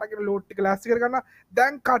rotations ටික අරගෙන loot ටික ලෑස්ති කරගන්න.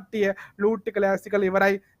 දැන් කට්ටිය loot ටික ලෑස්ති කරලා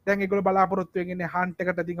ඉවරයි. දැන් ඒගොල්ලෝ බලාපොරොත්තු වෙගෙන ඉන්නේ hunt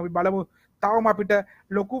එකට. ඉතින් අපි බලමු තවම අපිට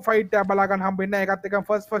ලොකු ෆයිට් එකක් බලා ගන්න හම්බ වෙන්නේ නැහැ. ඒකත් එක්කම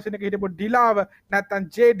ෆස්ට් පර්සන් එකේ හිටපු ඩිලාව නැත්තම්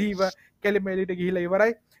JDව කෙලිම එලිට ගිහිලා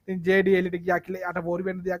ඉවරයි. ඉතින් JD එලිට ගියා කියලා යාට වොරි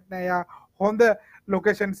වෙන්න දෙයක් නැහැ. යා හොඳ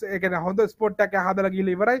ලොකේෂන්ස් ඒ කියන්නේ හොඳ ස්පොට් එකක් හදලා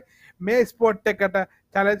ගිහිලා ඉවරයි. මේ ස්පොට් එකට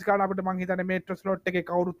challenge කරන අපිට මං හිතන්නේ මේට්‍රෝ ස්ලොට් එකේ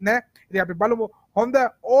කවුරුත් නැහැ. ඉතින් අපි බලමු හොඳ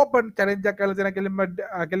ඕපන් challenge එකක් කරලා දෙන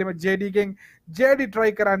කෙලිම JD ගෙන් JD try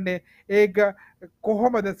කරන්නේ ඒක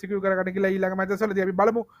කොහොමද secure කරගන්න කියලා ඊළඟ මැචස් වලදී අපි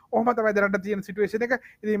බලමු. ඔහොම තමයි දැනට තියෙන situation එක.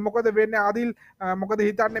 ඉතින් මොකද වෙන්නේ ආදිල් මොකද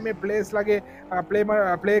හිතන්නේ මේ players ලගේ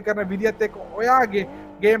play කරන විදියත් එක්ක ඔයාගේ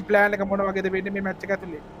game plan එක මොන වගේද වෙන්නේ මේ match එක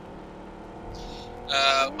ඇතුලේ?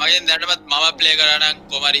 මගෙන් දැනටමත් මම ප්ලේ කරා නම්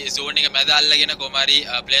කොහමරි zone එක මැද අල්ලගෙන කොහමරි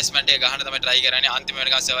placement එක ගහන්න තමයි try කරන්නේ. අන්තිම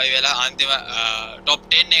වෙනකන් survive වෙලා අන්තිම top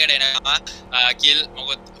 10 එකට එනකම kill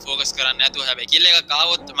මොකොත් focus කරන්නේ නැතුව. හැබැයි kill එකක්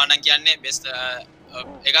ආවොත් මම නම් කියන්නේ best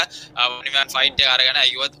එක 1v1 ෆයිට් එක අරගෙන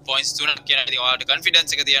අයියොත් පොයින්ට්ස් 3ක් කියන ඉතින් ඔයාලට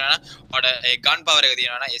කොන්ෆිඩන්ස් එක තියෙනවා නම් ඔයාලට ඒ ගන් පවර් එක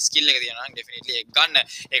තියෙනවා නම් ස්කිල් එක තියෙනවා නම් ඩෙෆිනිට්ලි ඒක ගන්න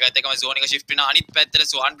ඒකත් එක්කම zone එක shift වෙනවා අනිත් පැත්තට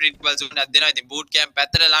so unpredictable zone එකක් දෙනවා ඉතින් boot camp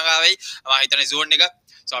පැත්තට ළඟා වෙයි මම හිතන්නේ zone එක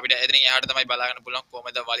so අපිට එතනින් එහාට තමයි බලා ගන්න පුළුවන්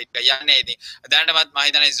කොහමද වලිට යන්නේ ඉතින් දැනටමත් මම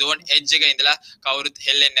හිතන්නේ zone edge එක ඉඳලා කවුරුත්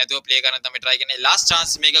හෙල්ලෙන්නේ නැතුව play කරන්න තමයි try කරන්නේ last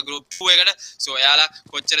chance මේක group 2 එකට so එයාලා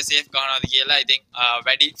කොච්චර safe ගන්නවද කියලා ඉතින්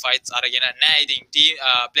වැඩි fights අරගෙන නැහැ ඉතින් team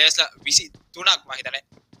players ලා 23ක් මම හිතන්නේ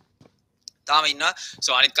තාම ඉන්නවා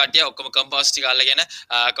so අනිත් කට්ටිය ඔක්කොම කම්පස් ටික අල්ලගෙන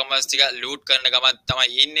කම්පස් ටික ලූට් කරන ගමන්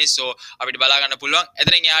තමයි ඉන්නේ so අපිට බලා ගන්න පුළුවන්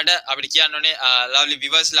එතනින් එහාට අපිට කියන්න ඕනේ lovely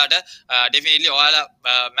viewers ලාට definitely ඔයාලා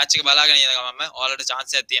match එක බලාගෙන ඉන්න ගමන්ම ඔයාලට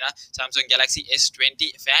chance එකක් තියෙනවා Samsung Galaxy S20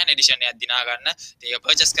 fan edition එකක් දිනා ගන්න ඒක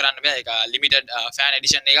purchase කරන්න බෑ ඒක limited fan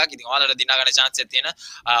edition එකක් ඉතින් ඔයාලට දිනා ගන්න chance එකක්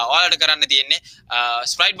තියෙනවා ඔයාලට කරන්න තියෙන්නේ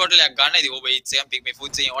Sprite bottle එකක් ගන්න ඉතින් Uber Eats එකෙන් Pick Me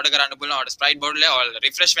Foods එකෙන් order කරන්න පුළුවන් ඔයාලට Sprite bottle එක ඔයාලට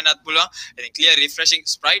refresh වෙන්නත් පුළුවන් ඉතින් clear refreshing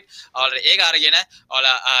Sprite ඔයාලට ඒක අරගෙන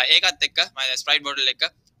ඔයාලා ඒකත් එක්ක මම Sprite bottle එක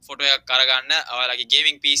ෆොටෝ එකක් අරගන්න ඔයාලගේ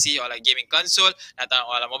ගේමින් PC ඔයාලගේ ගේමින් කන්සෝල් නැත්නම්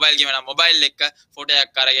ඔයාලා මොබයිල් ගේම නම් මොබයිල් එක ෆොටෝ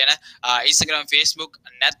එකක් අරගෙන Instagram Facebook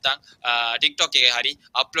නැත්නම් TikTok එකේ හරි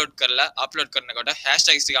අප්ලෝඩ් කරනකොට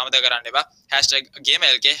hashtags ටික අමතක කරන්න එපා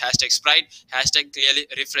 #GamerLK #Sprite #clearly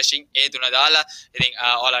refreshing ඒ තුන දාලා ඉතින්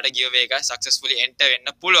ඔයාලට giveaway එක successfully enter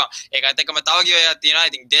වෙන්න පුළුවන් ඒකත් එක්කම තව giveaway එකක් තියෙනවා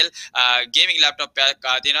ඉතින් Dell gaming laptop එකක්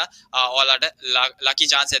තියෙනවා ඔයාලට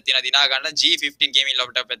lucky chance එකක් තියෙනවා දිනා ගන්න G15 gaming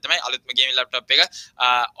laptop එක තමයි අලුත්ම gaming laptop එක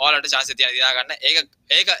ඔයාලට chance එක තියෙනවා දිනා ගන්න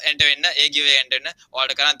ඒක enter වෙන්න ඒ giveaway enter වෙන්න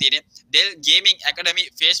ඔයාලට කරන් තියෙන්නේ Dell Gaming Academy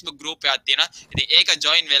Facebook group එකක් තියෙනවා ඉතින් ඒක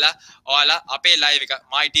join වෙලා ඔයාලා අපේ live එක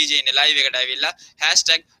my TJ ඉන්නේ live එකට ඇවිල්ලා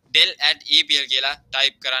 #Dell@EPL කියලා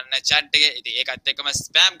type කරන්න chat එකේ ඉතින් ඒකත් එක්කම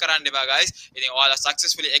spam කරන්න එපා guys ඉතින් ඔයාලා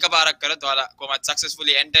successfully එකපාරක් කරොත් ඔයාලා කොහොමද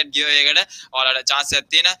successfully entered giveaway එකට ඔයාලට chance එකක්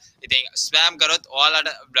තියෙනවා ඉතින් spam කරොත් ඔයාලට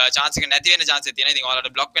chance එක නැති වෙන chance එක තියෙනවා ඉතින්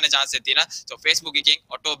ඔයාලට block වෙන chance එක තියෙනවා so Facebook එකෙන්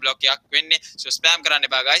auto block එකක් වෙන්නේ so spam කරන්න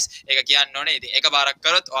එපා guys ඒක කියන්න ඕනේ ඉතින් එකපාරක්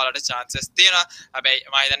කරොත් ඔයාලට chances තියෙනවා හැබැයි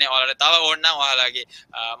මම හිතන්නේ ඔයාලට තව ඕන නම් ඔයාලගේ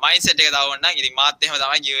mindset එක තව ඕන නම් ඉතින් මාත් එහෙම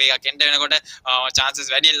තමයි giveaway එකක් enter වෙනකොට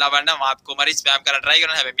chances වැඩියෙන් ලබන්න මාත් කොහමරි spam කරන්න try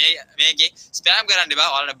කරනවා හැබැයි මේකේ ස්පෑම් කරන්න එපා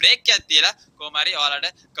ඔයාලට බ්‍රේක් එකක් තියලා කොහොම හරි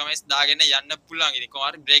ඔයාලට කමෙන්ට්ස් දාගෙන යන්න පුළුවන් ඉතින් කොහොම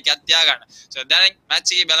හරි බ්‍රේක් එකක් තියාගන්න so දැන්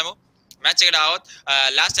මැච් එකේ බලමු මැච් එකට આવොත්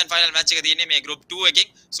last and final match එක තියෙන්නේ මේ group 2 එකකින්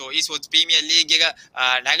so Esports Premier League එක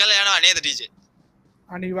නැගලා යනවා නේද DJ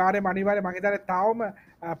අනිවාර්යයෙන්ම මම හිතන්නේ තාම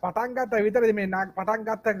පටන් ගත්ත විතරද මේ පටන්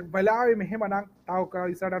ගත්ත වෙලාවේ මෙහෙම නම් තව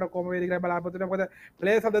ඉස්සරහට කොහොම වේද කියලා බලාපොරොත්තු වෙනවා මොකද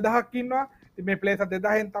ප්ලේයර්ස් 2000ක් ඉන්නවා ඉතින් මේ ප්ලේයර්ස්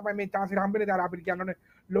 2000න් තමයි මේ chance එක හම්බෙන්නේ දැන් අපිට කියන්න ඕනේ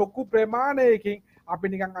ලොකු ප්‍රමාණයකින් අපි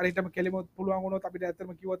නිකන් අරිටම කෙලිමුත් පුළුවන් වුණොත් අපිට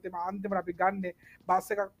ඇත්තටම කිව්වොත් එම අන්තිමට අපි ගන්න බස්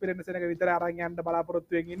එකක් පිරෙන්න සෙනඟ විතර අරන් යන්න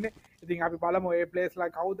බලාපොරොත්තු වෙමින් ඉන්නේ. ඉතින් අපි බලමු මේ ප්ලේස් ලා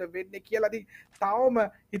කවුද වෙන්නේ කියලා. ඉතින් තවම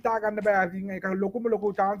හිතා ගන්න බෑ. ඉතින් ඒක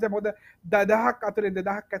ලොකු chance එක මොකද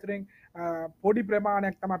 2000ක් අතරින් පොඩි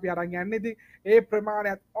ප්‍රමාණයක් තමයි අපි අරන් යන්නේ. ඉතින් ඒ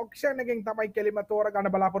ප්‍රමාණයත් ඔක්ෂන් එකෙන් තමයි කෙලිම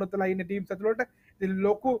තෝරගන්න බලාපොරොත්තු වෙලා ඉන්නේ ටීම්ස් ඇතුළට. ඉතින්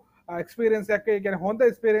ලොකු එක්ස්පීරියන්ස් එකක් ඒ කියන්නේ හොඳ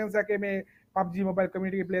එක්ස්පීරියන්ස් එකක් මේ PUBG mobile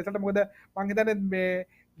community ප්ලේස් වලට. මොකද මං හිතන්නේ මේ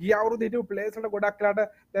ගිය අවුරුදු හිටපු ප්ලේස් වලට ගොඩක්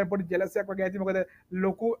වෙලාට දැන් පොඩි ජෙලස් එකක් වගේ ඇති මොකද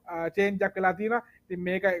ලොකු චේන්ජ් එකක් වෙලා තියෙනවා. ඉතින්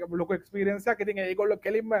මේක ලොකු එක්ස්පීරියන්ස් එකක්. ඉතින් ඒගොල්ලෝ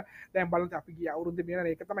කෙලින්ම දැන් බලන්න අපි ගිය අවුරුද්දේ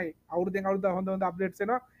මේන ඒක තමයි අවුරුද්දෙන් අවුරුද්ද හොඳ අප්ඩේට්ස්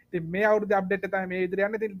එනවා. ඉතින් මේ අවුරුද්දේ අප්ඩේට් එක තමයි මේ ඉදිරිය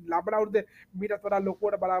යන්නේ. ඉතින් ලබන අවුරුද්දේ මීටත් වඩා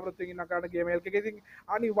ලොකුවට බලාපොරොත්තු වෙන කරන GamerLK එකේ ඉතින්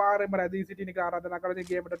අනිවාර්යයෙන්ම රැඳී සිටින එක ආරාධනා කරනවා. ඉතින්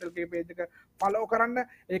Gamer.LK page එක follow කරන්න.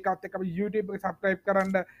 ඒකත් එක්ක අපි YouTube එක subscribe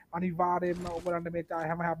කරන්න. අනිවාර්යයෙන්ම ඔයගොල්ලන්ට මේ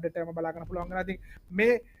හැම අප්ඩේට් එකම බලා ගන්න පුළුවන් වෙනවා. ඉතින්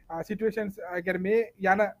මේ සිටුේෂන්ස් කියන්නේ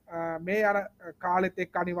මේ යන කාලෙත්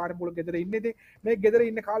එක්ක අනිවාර්යයෙන්ම මුල ගෙදර ඉන්නේ. ඉතින් මේ ගෙදර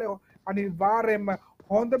ඉන්න කාලේ අනිවාර්යයෙන්ම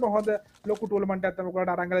හොඳ ලොකු ටූර්නමන්ට් එකක් තමයි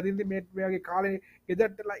ඔයගොල්ලන්ට අරන් ගලා තියෙන්නේ. මේ වගේ කාලේ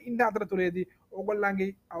ගෙදරටලා ඉන්න අතරතුරේදී ඔයගොල්ලන්ගේ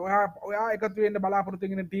ඔයා එකතු වෙන්න බලාපොරොත්තු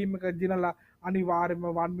වෙන ටීම් එක දිනලා අනිවාර්යයෙන්ම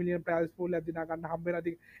 1 මිලියන් ප්‍රයිස් පූල් එකක් දිනා ගන්න හම්බ වෙනවා.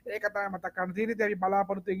 ඉතින් ඒක තමයි මතක් කරන්න තියෙන්නේ. ඉතින් අපි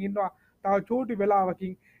බලාපොරොත්තු වෙමින් ඉන්නවා තව චූටි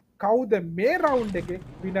වෙලාවකින් කවුද මේ රවුන්ඩ් එකේ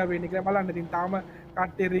විනර් වෙන්නේ කියලා බලන්න. ඉතින් තාම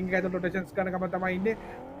කට්ටිය රින්ග් එක ඇතුළට රොටේෂන්ස් කරන ගම තමයි ඉන්නේ.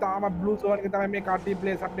 තාම බ්ලූ සෝන් එකේ තමයි මේ කට්ටිය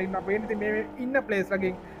ප්ලේස් අප්ඩේට් කරනවා පේන්නේ. ඉතින් මේ ඉන්න ප්ලේස්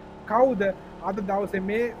ලගෙන් කවුද අද දවසේ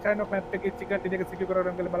මේ channel map එකේ චිකන් ටික සිකියුර්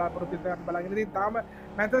කරගන්න කියලා බලාපොරොත්තු වෙනවා බලන්න. ඉතින් තාම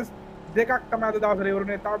මැචස් දෙකක් තමයි අද දවසේ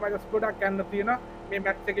ඉවරුනේ. තාම මැචස් ගොඩක් යන්න තියෙනවා. මේ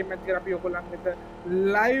මැච් එකේ මැච් එක අපි ඔයගොල්ලන් මෙත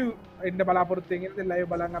ලයිව් එන්න බලාපොරොත්තු වෙන ඉතින් ලයිව්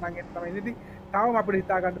බලන් අරන් එන්න තමයි. ඉතින් තාම අපිට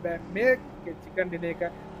හිතා ගන්න බෑ මේ චිකන් ඩිනර් එක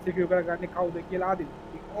සිකියුර් කරගන්නේ කවුද කියලා ආදින්.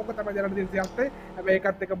 ඕක තමයි දැනට තියෙන සියල්ලේ. හැබැයි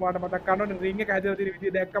ඒකත් එක මොකට මතක් කරන්න ඕනේ රින්ග් එක හැදලා තියෙන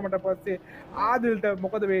විදිය දැක්කමට පස්සේ ආදිල්ට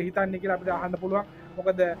මොකද මේ හිතන්නේ කියලා අපිට අහන්න පුළුවන්.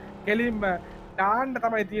 මොකද කෙලින්ම නාන්න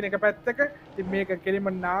තමයි තියෙන එක පැත්තක. ඉතින් මේක කෙලින්ම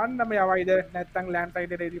නාන්නම යවයිද නැත්නම් ලෑන්ඩ්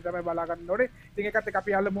සයිඩ් එකේ ඉතින් තමයි බලා ගන්න ඕනේ. ඉතින් ඒකත් එක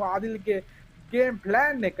අපි අල්ලමු ආදිල්ගේ ගේම්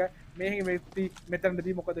ප්ලෑන් එක මේ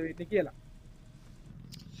මෙතනදී මොකද වෙන්නේ කියලා.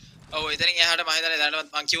 ඔව් ඉතින් එහාට මම හිතන්නේ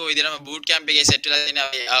දැනටමත් මම කිව්ව විදිහටම බූට් කැම්ප් එකේ සෙට් වෙලා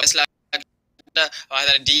තියෙන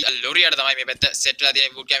डी लोरियाड තමයි මේ පැත්ත සෙට් වෙලා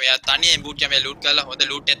තියෙන බූට් කැම්ප්. එයා තනියෙන් බූට් කැම්ප් එක ලූට් කරලා හොඳ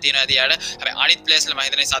ලූට් එකක් තියෙනවා ඇති යාට. හැබැයි අනිත් ප්ලේස් වල මම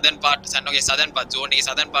හිතන්නේ සදර්න් පාර්ට් සන්නෝගේ සදර්න් පාර්ට් zone එකේ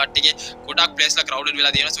සදර්න් පාර්ට් එකේ ගොඩක් ප්ලේස් වල crowded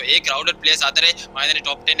වෙලා තියෙනවා. so ඒ crowded place අතරේ මම හිතන්නේ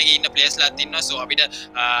top 10 එකේ ඉන්න ප්ලේස් වලත් ඉන්නවා. so අපිට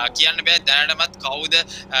කියන්න බෑ දැනටමත් කවුද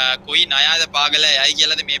කොයි ණයද පාගල යයි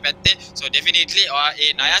කියලාද මේ පැත්තේ. so definitely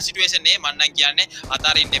ඒ ණය සිටුේෂන් එක මම නම් කියන්නේ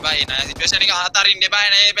අතාරින්න එපා. ඒ ණය සිටුේෂන් එක අතාරින්න එපා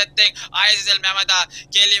නේ මේ පැත්තෙන්. ISL මමතා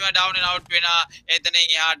කෙලිම down and out වෙනවා. එතනින්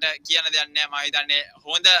එහාට කියන දෙයක් නෑ. මම හිතන්නේ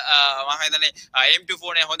හොඳ මම හිතන්නේ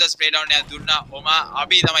M24 නේ හොඳ ස්ප්‍රේ ඩවුන් එකක් දුන්නා. ඔමා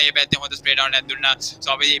අපි තමයි මේ පැත්තේ හොඳ ස්ප්‍රේ ඩවුන් එකක් දුන්නා.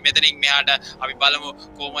 so අපි මෙතනින් මෙහාට අපි බලමු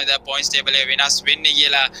කොහොමද points table එක වෙනස් වෙන්නේ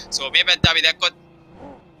කියලා. so මේ පැත්ත අපි දැක්කොත්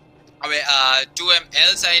අපි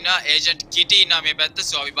 2ML සයිනා ඒජන්ට් කිටි ඉන්නවා මේ පැත්ත.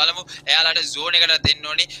 so අපි බලමු එයාලට zone එකට දෙන්න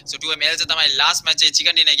ඕනි. so 2ML තමයි last match එකේ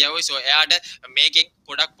chicken dinner ගියවයි. so එයාට මේකෙන්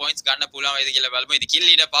ගොඩක් points ගන්න පුළුවන් වේද කියලා බලමු. ඉතින් kill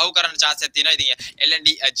leader පව් කරන්න chance එකක් තියෙනවා. ඉතින් LND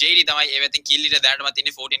JD තමයි ඒ වෙතින් kill leader දැනටමත්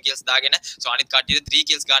ඉන්නේ 14 kills දාගෙන. so අනිත් කට්ටියට 3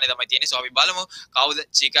 kills ගානේ තමයි තියෙන්නේ. so අපි බලමු කවුද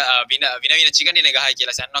වින chicken dinner ගහයි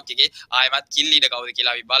කියලා සන්නොක් එකේ ආයෙමත් kill leader කවුද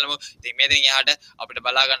කියලා අපි බලමු. ඉතින් මේකෙන් එහාට අපිට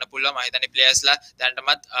බලා ගන්න පුළුවන්. මම හිතන්නේ players ලා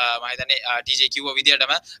දැනටමත් මම හිතන්නේ TJ කිව්ව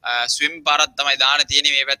විදියටම ස්විම් පාරක් තමයි දාන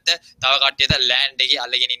තියෙන්නේ මේ පැත්ත. තව කට්ටියට ලෑන්ඩ් එකේ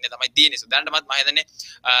අල්ලගෙන ඉන්න තමයි තියෙන්නේ. so දැනටමත් මම හිතන්නේ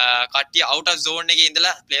කට්ටිය out of zone එකේ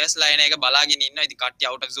ඉඳලා players ලා එන එක බලාගෙන ඉන්නවා. ඉතින් කට්ටිය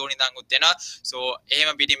out of zone ඉඳන් උත් එනවා. so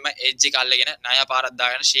එහෙම පිටින්ම edge එක අල්ලගෙන ණය පාරක්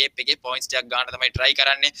දාගෙන shape එකේ points ටිකක් ගන්න තමයි try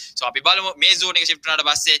කරන්නේ. so අපි බලමු මේ zone එක shift වුණාට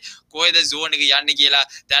පස්සේ කොහෙද zone එක යන්නේ කියලා.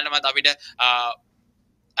 දැනටමත් අපිට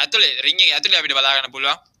ඇතුලේ ring එක ඇතුලේ අපිට බලා ගන්න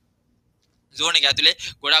පුළුවන්. zone එක ඇතුලේ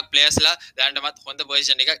ගොඩක් players ලා දැනටමත් හොඳ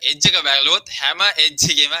position එකක් edge එක බැලුවොත් හැම edge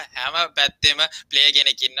එකෙම හැම පැත්තෙම player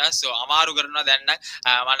කෙනෙක් ඉන්නවා. so අමාරු කරනවා දැන් නම්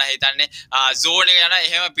මම හිතන්නේ zone එක යන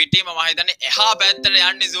එහෙම පිටින්ම මම හිතන්නේ එහා පැත්තට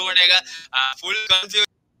යන්නේ zone එක full confusion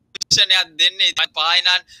එකක් දෙන්නේ. පායනන්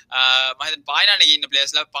මම හිතන්නේ පායනන් එකේ ඉන්න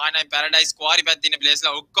players ලා පායනන් paradise quarry පැත්තේ ඉන්න players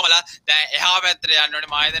ලා ඔක්කොමලා දැන් එහා පැත්තට යන්න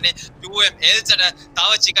ඕනේ. මම හිතන්නේ 2ML ට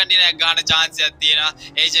තව chicken dinner එකක් ගන්න chance එකක් තියෙනවා.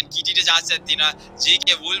 agent kitty ට chance එකක් තියෙනවා.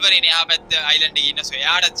 GK wolverine එහා පැත්තේ island එකේ ඉන්න so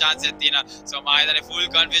එයාට chance එකක් තියෙනවා. so මම හිතන්නේ full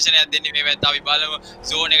confusion එකක් දෙන්නේ මේ පැත්ත. අපි බලමු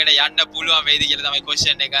zone එකට යන්න පුළුවන් වේද කියලා තමයි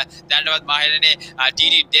question එක. දැන්වත් මම හිතන්නේ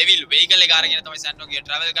TD devil vehicle එක අරගෙන තමයි සන්නෝගේ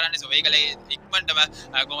travel කරන්නේ. so vehicle එක ඉක්මනටම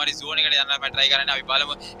කොහොම හරි zone එකට යන්න මම try කරන්නේ. අපි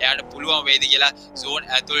බලමු එයාට පුළුවන් වේද කියලා zone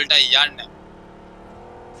ඇතුළට යන්න.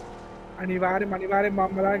 අනිවාර්යෙන්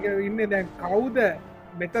මම බලාගෙන ඉන්නේ දැන් කවුද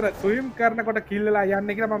මෙතන ස්විම් කරනකොට කිල්ලලා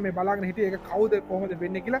යන්නේ කියලා. මම මේ බලාගෙන හිටියේ ඒක කවුද කොහොමද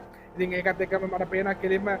වෙන්නේ කියලා. ඉතින් ඒකත් එක්කම මට පේනවා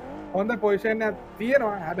කෙලින්ම හොඳ පොසිෂන් එකක්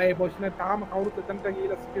තියෙනවා. හැබැයි පොසිෂන් එක තාම කවුරුත් එතනට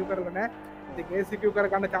ගිහිල්ලා සිකියු කරලා නැහැ. ඉතින් ඒ සිකියු කර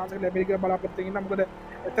ගන්න chance එක ලැබෙයි කියලා බලාපොරොත්තු වෙනවා. මොකද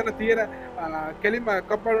එතන තියෙන කෙලින්ම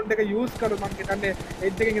කම්පවුන්ඩ් එක යූස් කරලා මම හිතන්නේ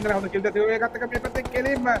එඩ් එකෙන් ඉඳලා හොඳ කිල් දෙක ඒකත් එක්ක මේ පැත්තෙන්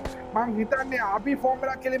කෙලින්ම මම හිතන්නේ අපි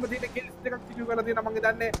ෆෝම්ලා කෙලින්ම තියෙන කිල්ස් දෙකක් සිකියු කරලා තියෙනවා. මම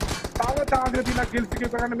හිතන්නේ තව තාග්‍ර තියෙන කිල්ස්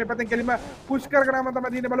සිකියු කරගන්න මේ පැත්තෙන් කෙලින්ම පුෂ් කරගෙනම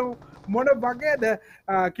තමයි තියෙන්නේ. බලමු මොන වගේද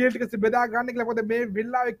කිල් ටික බෙදා ගන්න කියලා. මොකද මේ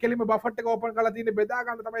විල්ලාවේ කෙලින්ම බෆට් එක ඕපන් කරලා තියෙන්නේ බෙදා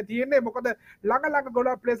ගන්න තමයි තියෙන්නේ. මොකද ළඟ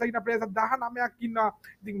ගොඩක් ප්ලේස් ඉන්න ප්ලේස් 19ක් ඉන්නවා.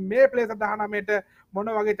 ඉතින් මේ ප්ලේස් 19ට මොන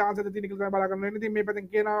වගේ chance එකද තියෙන කියලා බලා ගන්න වෙනවා. ඉතින් මේ පැත්තෙන්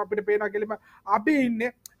කියනවා අපිට පේනවා කෙලින්ම අපි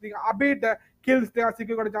ඉන්නේ. ඉතින් අපිට kills දෙකක්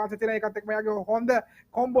සිකියු කරන chance තියෙනවා. ඒකත් එක්කම යාගේ හොඳ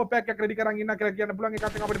combo pack එකක් ready කරන් ඉන්නවා කියලා කියන්න පුළුවන්.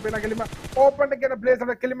 ඒකත් එක්ක අපිට පේනවා කෙලින්ම open එක කියන place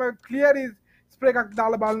එක කෙලින්ම clear is spray එකක්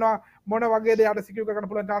දාලා බලනවා මොන වගේද යාට සිකියු කරගන්න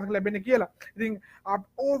පුළුවන් chance එක ලැබෙන්නේ කියලා. ඉතින්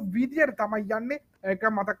ඕ විදියට තමයි යන්නේ.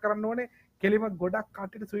 ඒක මතක් කරන්න ඕනේ. කෙලිම ගොඩක්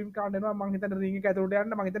කට්ටියට ස්විම් කරන්න එනවා. මම හිතන්නේ රින් එක ඇතුළට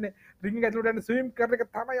යන්න. මම හිතන්නේ රින් එක ඇතුළට යන්න ස්විම් කරන එක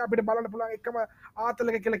තමයි අපිට බලන්න පුළුවන් එකම ආතල්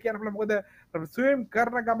එක කියලා කියන්න පුළුවන්. මොකද ස්විම්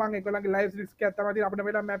කරන ගමන් ඒගොල්ලන්ගේ ලයිව් ස්ට්‍රීම්ස් එකක් තමයි තියෙන්නේ. අපිට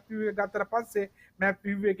වෙලා මැප් view එක ගත්තට පස්සේ මැප්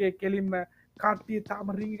view එකේ කෙලින්ම කට්ටිය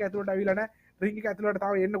තාම රින් එක ඇතුළට අවිලා නැහැ. රින් එක ඇතුළට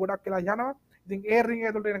තව එන්න ගොඩක් වෙලා යනවා. ඉතින් ඒ රින්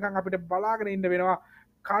එක ඇතුළට එනකන් අපිට බලාගෙන ඉන්න වෙනවා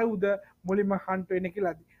කවුද මුලින්ම හන්ට් වෙන්නේ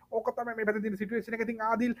කියලා. ඕක තමයි මේ පැත්තේ තියෙන සිටුේෂන් එක. ඉතින්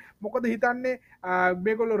ආදිල් මොකද හිතන්නේ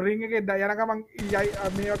මේගොල්ලෝ රින් එකේ යන ගමන්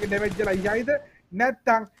මේ වගේ ඩැමේජ් වෙලා යයිද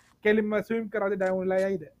නැත්නම් කෙලින්ම ස්විම් කරාද ඩවුන් වෙලා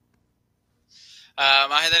යයිද?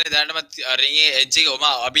 මම හිතන්නේ දැනටමත් රින් එකේ එජ් එක ඔම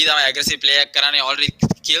අපි තමයි ඇග්‍රෙසිව් ප්ලේ එකක් කරන්නේ. ඔල්රෙඩි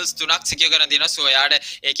kills 3ක් සිකියර් කරන් තියෙනවා. so එයාට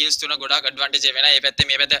ඒ kills 3 ගොඩක් ඇඩ්වාන්ටේජ් එක වෙනවා.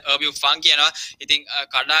 මේ පැත්තේ අර්බියු ෆන් කියනවා. ඉතින්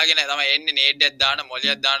කඩාගෙන තමයි එන්නේ නේඩ් එකක් දාන්න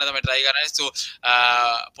මොලියක් දාන්න තමයි try කරන්නේ. so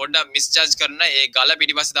පොඩ්ඩක් මිස්ජජ් කරන ඒ ගල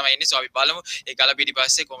පිටිපස්සේ තමයි ඉන්නේ. so අපි බලමු ඒ ගල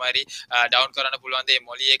පිටිපස්සේ කොහොම හරි ඩවුන් කරන්න පුළුවන් ද? මේ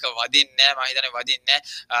මොලිය එක වදින්නේ නැහැ. මම හිතන්නේ වදින්නේ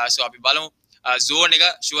නැහැ. so අපි බලමු zone එක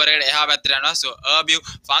ෂුවර් එකට එහා පැත්තට යනවා. so අර්බියු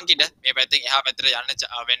ෆන්කිට මේ පැත්තෙන් එහා පැත්තට යන්න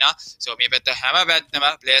වෙනවා. so මේ පැත්ත හැම පැත්තම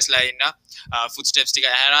ප්ලේයර්ස් ලා ඉන්න ෆුට් ස්ටෙප්ස් ටික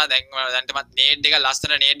ඇහෙනවා. දැන්ටමත් නේඩ් එක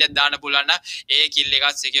ලස්සන නේඩ් එකක් දාන්න පුළුවන් නම් ඒ කිල්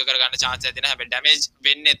එකත් සිකියර් කරගන්න chance එකක් තියෙනවා. හැබැයි ඩැමේජ්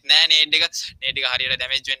වෙන්නෙත් නැහැ නේඩ් එක. නේඩ් එක හරියට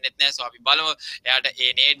ඩැමේජ් වෙන්නෙත් නැහැ. so අපි බලමු එයාට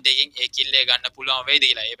ඒ නේඩ් එකෙන් ඒ කිල් එක ගන්න පුළුවන් වෙයිද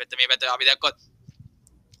කියලා. මේ පැත්ත අපි දැක්කොත්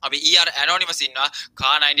අපි ER anonymous ඉන්නවා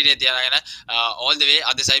car 90 තියාගෙන all the way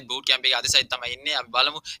other side boot camp එකේ other side තමයි ඉන්නේ අපි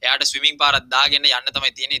බලමු එයාට swimming පාරක් දාගෙන යන්න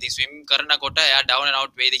තමයි තියෙන්නේ ඉතින් swim කරනකොට එයා down and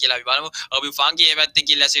out වේද කියලා අපි බලමු අපි funky මේ පැත්තෙන්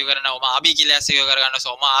kill assist කරනවා ඔම abi kill assist කරගන්නවා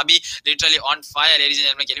so ඔම abi literally on fire ladies and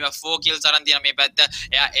gentlemen කෙලිම 4 kills අරන් තියෙන මේ පැත්ත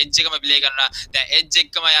එයා edge එකම play කරනවා දැන් edge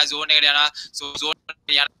එකම එයා zone එකට යනවා so zone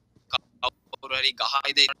යන කවුරු හරි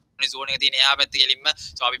ගහයිද zone එක තියෙන එහා පැත්තේ කෙලින්ම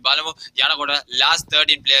so අපි බලමු යනකොට last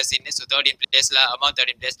 13 players ඉන්නේ so 13 players ලා among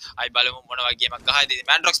 13 players අපි බලමු මොන වගේ ගේමක් ගහයිද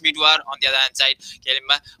Manrox B2R on the other hand side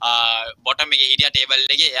කෙලින්ම bottom එකේ හිටියා table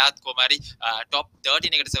එකේ එයාත් කොහමරි top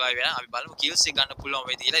 13 එකට survive වෙනවා අපි බලමු kills එක ගන්න පුළුවන්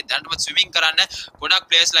වෙයිද කියලා දැනටම swimming කරන්න ගොඩක්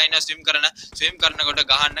players ලා ඉන්නවා swim කරනකොට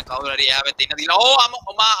ගහන්න කවුරු හරි එහා පැත්තේ ඉන්නද කියලා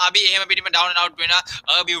ඔම අපි එහෙම පිටින්ම down and out වෙනවා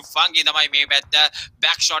අබි funky තමයි මේ පැත්ත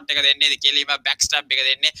back shot එක දෙන්නේ කෙලින්ම back stab එක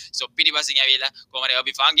දෙන්නේ so පිටිපස්සෙන් ඇවිල්ලා කොහමරි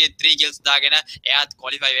අබි funky 3 kills දාගෙන එයාත්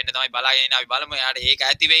qualify වෙන්න තමයි බලාගෙන ඉන්නේ අපි බලමු එයාට ඒක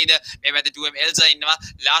ඇති වෙයිද මේ පැත්තේ 2M Elsa ඉන්නවා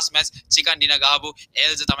last match chicken dinner ගහපු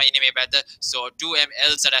Elsa තමයි ඉන්නේ මේ පැත්ත so 2M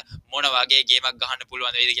Elsa ට මොන වගේ ගේමක් ගහන්න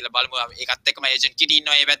පුළුවන් වෙයිද කියලා බලමු ඒකත් එක්කම agent kitty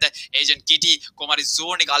ඉන්නවා මේ පැත්ත agent kitty කොහමරි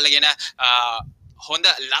zone එක අල්ලගෙන හොඳ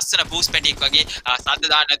ලස්සන බූස්ට් පැටියෙක් වගේ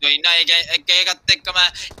සද්ද දාන්න නැතුව ඉන්නවා ඒකත් එක්කම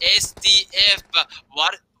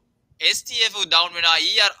STF down වෙනවා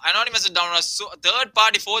ER anonymous down වෙනවා so third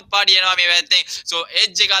party fourth party එනවා මේ පැත්තෙන් so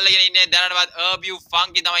edge එක අල්ලගෙන ඉන්නේ දැනටවත් Urbu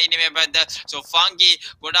funky තමයි ඉන්නේ මේ පැත්ත so funky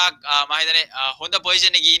ගොඩක් මම හිතන්නේ හොඳ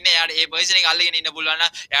position එකේ ඉන්නේ එයාට ඒ position එක අල්ලගෙන ඉන්න පුළුවන්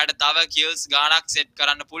නම් එයාට තව kills ගාණක් set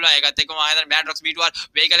කරන්න පුළුවන් ඒකත් එක්කම මම හිතන්නේ Manrox B2R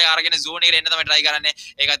vehicle එක අරගෙන zone එකට එන්න තමයි try කරන්නේ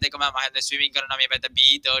ඒකත් එක්කම මම හිතන්නේ swimming කරනවා මේ පැත්ත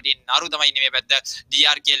B13 නරු තමයි ඉන්නේ මේ පැත්ත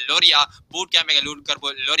DRK Loria boot camp එක loot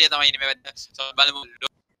කරපු Loria තමයි ඉන්නේ මේ පැත්ත so බලමු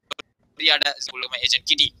Loriaට පුළුවන් agent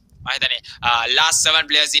kitty last 7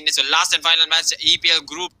 players in so last and final match EPL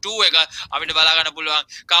group 2 එක අපිට බලා ගන්න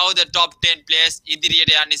පුළුවන් කවුද top 10 players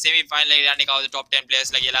ඉදිරියට යන්නේ semi final එකට යන්නේ කවුද top 10 players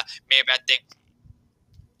ලා කියලා මේ පැත්තෙන්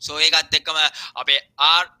so ඒකත් එක්කම අපේ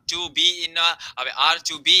R2B ඉන්නවා අපේ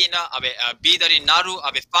R2B ඉන්නවා අපේ B13 Naru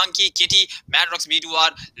අපේ Funky Kitty Manrox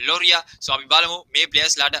B2R Loria so අපි බලමු මේ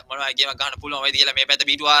players ලාට මොනවා ගේමක් ගන්න පුළුවන් වෙයිද කියලා මේ පැත්ත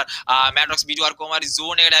B2R Manrox B2R කොහමරි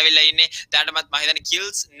zone එකට ඇවිල්ලා ඉන්නේ දැනටමත් මම හිතන්නේ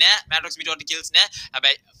kills නෑ Manrox B2R kills නෑ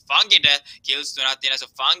හැබැයි Funky ට kills තුනක් තියෙනවා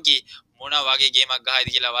so Funky මොන වගේ ගේමක් ගහයිද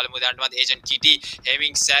කියලා බලමු දැනටමත් agent kitty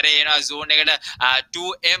having සැරේ එනවා zone එකට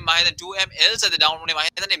 2M මම හිතන්නේ 2M Elsa ද down වුණේ මම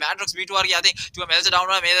හිතන්නේ Manrox B2R ගේ අතින් 2M Elsa down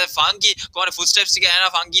වුණා මේ Funky කොහොමද footsteps එක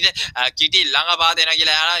යනවා Funky ට kitty ළඟ පාද එනවා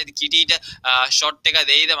කියලා යනවා ඉතින් kitty ට shot එක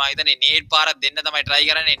දෙයිද මම හිතන්නේ net පාරක් දෙන්න තමයි try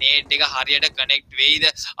කරන්නේ net එක හරියට connect වෙයිද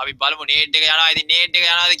අපි බලමු net එක යනවා ඉතින් net එක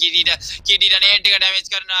යනවාද kitty ට net එක damage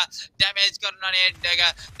කරනවා net එක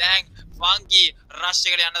දැන් Funky rush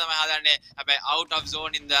එකට යන්න තමයි හදන්නේ හැබැයි out of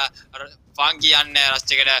zone in the Funky යන්නේ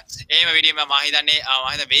rush එකට එහෙම විදිහම මම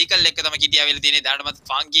හිතන්නේ vehicle එක තමයි kitty ආවෙලා තියෙන්නේ දැනටමත්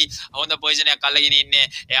Funky හොඳ position එකක් අල්ලගෙන ඉන්නේ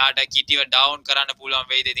එයාට kittyව down කරන්න පුළුවන්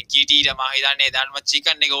වෙයිද ඉතින් kittyට මම හිතන්නේ දැනටමත්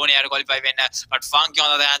chicken එක ඕනේ එයාට qualify වෙන්න but Funky on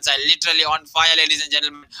the other hand side literally on fire ladies and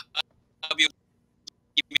gentlemen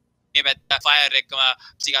මේ පැත්ත fire එකම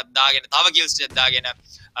ටිකක් දාගෙන තව kills ටිකක් දාගෙන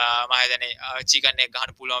මම හිතන්නේ chicken එක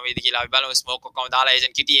ගන්න පුළුවන් වේද කියලා අපි බලමු smoke ඔක්කොම දාලා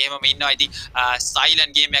agent kitty එහෙමම ඉන්නවා ඉතින්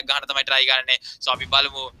silent game එකක් ගන්න තමයි try කරන්නේ so අපි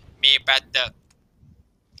බලමු මේ පැත්ත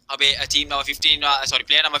අපේ team number 15 ඉන්නවා sorry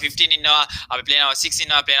player number 15 ඉන්නවා අපි player number 6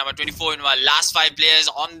 ඉන්නවා player number 24 ඉන්නවා last 5 players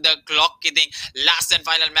on the clock ඉතින් last and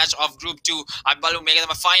final match of group 2 අපි බලමු මේක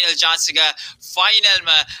තමයි final chance එක final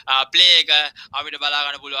play එක අපිට බලා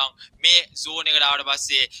ගන්න පුළුවන් මේ zone එකට ආවට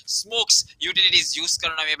පස්සේ smokes utilities use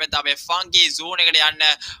කරනවා මේ පැත්ත අපේ Funky zone එකට යන්න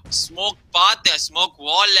smoke path smoke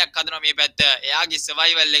wall එකක් හදනවා මේ පැත්ත එයාගේ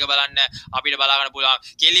survival එක බලන්න අපිට බලා ගන්න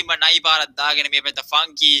පුළුවන් කෙලින්ම නයි පාරක් දාගෙන මේ පැත්ත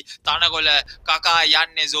Funky තනකොළ කකා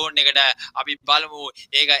යන්නේ zone එකට අපි බලමු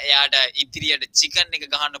ඒක එයාට ඉදිරියට chicken එක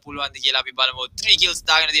ගහන්න පුළුවන්ද කියලා අපි බලමු 3 kills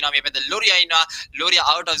දාගෙන දිනවා මේ පැත්ත Loria ඉන්නවා Loria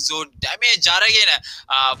out of zone damage අරගෙන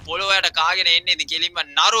පොළොවට කාගෙන එන්නේ ඉතින් කෙලින්ම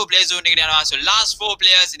Naru play zone එකට යනවා so last 4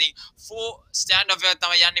 players ඉතින් 4 stand off එක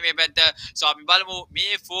තමයි යන්නේ මේ පැත්ත so අපි බලමු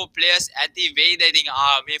මේ 4 players ඇති වෙයිද ඉතින්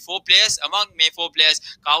මේ 4 players among මේ 4 players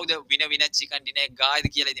කවුද winner chicken dinner ගායිද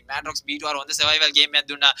කියලා ඉතින් Manrox B2R හොඳ survival game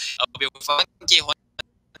එකක් දුන්නා අපි Funky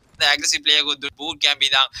aggressive player good boot camp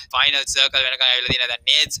ඉඳන් final circle වෙනකන් ඇවිල්ලා තියෙනවා දැන්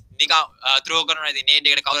nades නිකන් throw කරනවා ඉතින් nade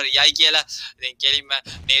එකට කවුරු යයි කියලා ඉතින් කෙලින්ම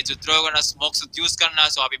nades throw කරනවා smokes use කරනවා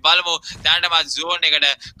so අපි බලමු දැනටම zone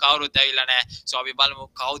එකට කවුරුත් ඇවිල්ලා නැහැ so අපි බලමු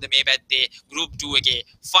කවුද මේ පැත්තේ group 2 එකේ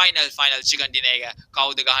final chicken dinner එක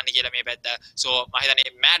කවුද ගහන්නේ කියලා මේ පැත්ත so මම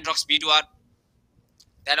හිතන්නේ Manrox B2R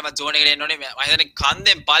දැනම zone එකට එන්න ඕනේ මම හිතන්නේ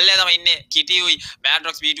කන්දෙන් පල්ලෙයා තමයි ඉන්නේ කිටියුයි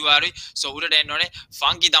මෑඩ්‍රොක්ස් B2 ආරුයි සෝ උඩට එන්න ඕනේ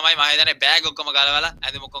ෆන්කි තමයි මම හිතන්නේ බෑග් ඔක්කොම ගලවලා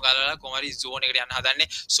ඇඳුම් ඔක්කොම ගලවලා කොහමරි zone එකට යන්න හදන්නේ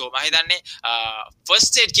සෝ මම හිතන්නේ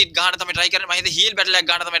first aid kit ගන්න තමයි try කරන්නේ මම හිතන්නේ heal battle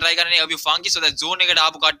එකක් ගන්න තමයි try කරන්නේ ඔබ ෆන්කි so that zone එකට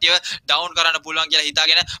ආපු කට්ටියව down කරන්න පුළුවන් කියලා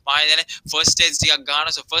හිතාගෙන මම හිතන්නේ first aid ටිකක්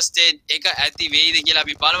ගන්න so first aid එක ඇති වෙයිද කියලා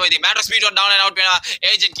අපි බලමු ඉතින් මෑඩ්‍රොක්ස් B2 down and out වෙනවා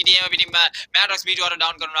agent kitty එම පිටින් මෑඩ්‍රොක්ස් B2 අර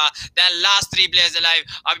down කරනවා දැන් last 3 players alive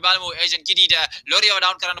අපි බලමු agent kittyට ලෝරියව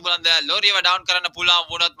down කරන්න පුළුවන්ද ලෝරියව down කරන්න පුළුවන්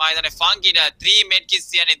වුණොත් මම හිතන්නේ ෆන්කිට 3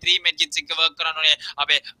 medkits කියන්නේ 3 medkits එක work කරන්න ඕනේ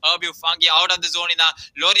අපේ අර්බියු ෆන්කි out of the zone ඉඳලා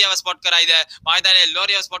ලෝරියව spot කරයිද මම හිතන්නේ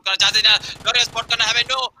ලෝරියව spot කරන chance එක ලෝරියව spot කරන්න හැබැයි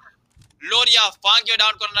no Loria Fangio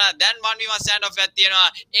down corner then 1v1 stand off at තියෙනවා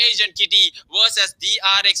Asian Kitty versus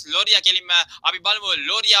DRX Loria කෙලින්ම අපි බලමු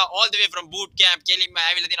Loria all the way from boot camp කෙලින්ම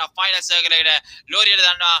ඇවිල්ලා තියෙනවා final circle එකට Loria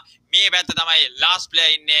දන්නවා මේ පැත්ත තමයි last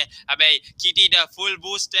player ඉන්නේ හැබැයි Kittyට full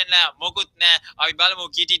boost වෙන්න මොකුත් නැහැ අපි බලමු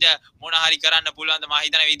Kittyට මොන හරි කරන්න පුළුවන්ද මම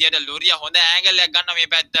හිතන විදියට Loria හොඳ angle එකක් ගන්නවා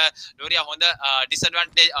මේ පැත්ත Loria හොඳ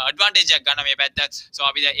advantage එකක් ගන්නවා මේ පැත්ත so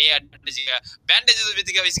අපි දැන් ඒ advantage එක bandages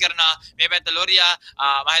විසි කරනවා මේ පැත්ත Loria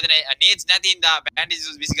මම හිතන්නේ nades නැති හින්දා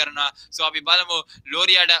bandages විසි කරනවා so අපි බලමු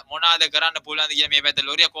Loriaට මොනවාද කරන්න පුළුවන්ද කියලා මේ පැත්ත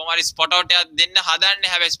Loria කොහොම හරි spot out එකක් දෙන්න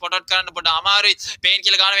හදන්නේ හැබැයි spot out කරන්න පොඩ අමාරුයි pain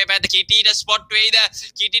කියලා ගන්න මේ පැත්ත Kittyට spot වෙයිද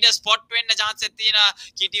Kittyට spot වෙන්න chance එකක් තියෙනවා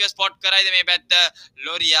Kittyව spot කරයිද මේ පැත්ත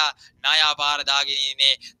Loria නායා පාර දාගෙන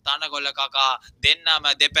ඉන්නේ තනකොල්ල කකා දෙන්නම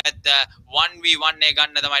දෙපැත්ත 1v1 එක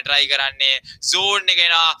ගන්න තමයි try කරන්නේ zone එක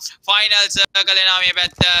එනවා final circle එනවා මේ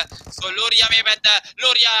පැත්ත so Loria මේ පැත්ත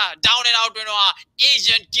Loria down and out වෙනවා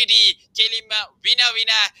Asian Kitty කෙලින්ම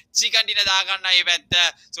winner chicken dinner දා ගන්න මේ පැත්ත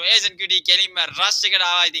so Asian Kitty කෙලින්ම rush එකට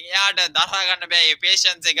ආවා ඉතින් එයාට දරා ගන්න බෑ මේ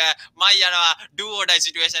patience එක මයි යනවා do or die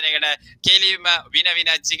situation එකට කෙලින්ම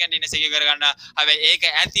winner chicken dinner secure කර ගන්න හැබැයි ඒක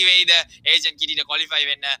ඇති වෙයිද Asian Kittyට qualify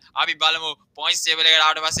වෙන්න අපි බලමු points table එකට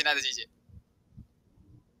ආවට පස්සේ නේද ජීජේ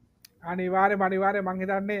අනිවාර්යයෙන් මං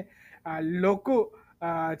හිතන්නේ ලොකු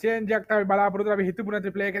චේන්ජ් එකක් තමයි බලාපොරොත්තු අපි හිතපු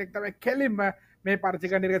නැති ප්ලේ කෙනෙක් තමයි කෙලින්ම මේ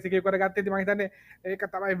පරිචිකන් එක සිකියු කරගත්තේ ඉතින් මං හිතන්නේ ඒක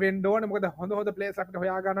තමයි වෙන්න ඕනේ මොකද හොඳ ප්ලේස් අපිට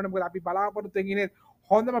හොයා ගන්න ඕනේ මොකද අපි බලාපොරොත්තු වෙන්නේ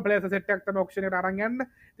හොඳම ප්ලේස් සෙට් එකක් තමයි ඔක්ෂන් එකට අරන් යන්න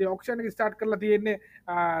ඉතින් ඔක්ෂන් එක ස්ටාර්ට් කරලා තියෙන්නේ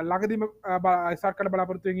ළඟදීම ස්ටාර්ට් කරලා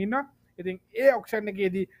බලාපොරොත්තු වෙමින් ඉන්නවා ඉතින් ඒ ඔක්ෂන්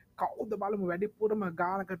එකේදී කවුද බලමු වැඩිපුරම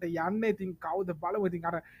ගානකට යන්න ඉතින් කවුද බලමු ඉතින්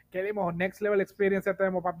අර කෙලිම next level experience එක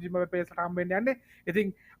තමයි PUBG Mobile players ට හම්බෙන්න යන්නේ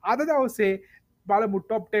ඉතින් අද දවසේ බලමු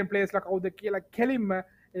top 10 players ලා කවුද කියලා කෙලින්ම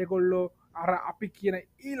ඒගොල්ලෝ අර අපි කියන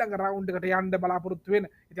ඊළඟ රවුන්ඩ් එකට යන්න බලාපොරොත්තු වෙන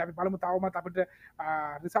ඉතින් අපි බලමු තවමත් අපිට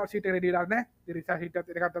රිසල්ට් ෂීට් එක රෙඩි වෙලා නැහැ ඉතින් රිසල්ට්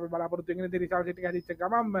ෂීට් එකත් අපි බලාපොරොත්තු වෙන ඉතින් රිසල්ට් ෂීට් එක හැදිච්ච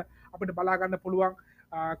ගමන්ම අපිට බලා ගන්න පුළුවන්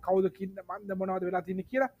කවුද කින්න මන්ද මොනවද වෙලා තින්නේ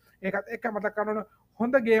කියලා ඒකත් එක්ක මතක් කරන්න ඕන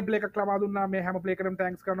හොඳ ගේම් ප්ලේ එකක් ලබා දුන්නා මේ හැම ප්ලේ කරම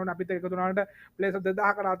තෑන්ක්ස් කරන්න ඕනේ අපිත් එක්ක එකතු වුණාට ප්ලේස්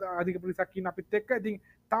 2000කට අධික පිරිසක් ඉන්න අපිත් එක්ක ඉතින්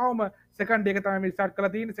තවම සෙකන්ඩ් එක තමයි මේ ස්ටාර්ට්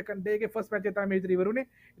කරලා තියෙන්නේ සෙකන්ඩ් එකේ ෆස්ට් මැච් එක තමයි මේ ඉදිරි ඉවරුනේ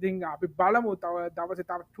ඉතින් අපි බලමු තව දවසේ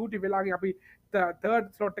තව චූටි වෙලාවකින් අපි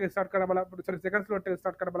තර්ඩ් ස්ලොට් එක ස්ටාර්ට් කරලා බලමු සෙකන්ඩ් ස්ලොට් එක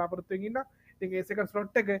ස්ටාර්ට් කරලා බලාපොරොත්තු වෙමින් ඉන්නවා ඉතින් ඒ සෙකන්ඩ්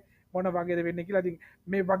ස්ලොට් එක මොන වගේද වෙන්නේ කියලා ඉතින්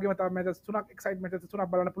මේ වගේම තව මැචස් තුනක් එක්සයිට්මන්ට්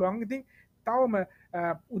තුනක් බලන්න පුළුවන් ඉතින් තවම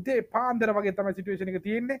උදේ පාන්දර වගේ තමයි සිටුේෂන් එක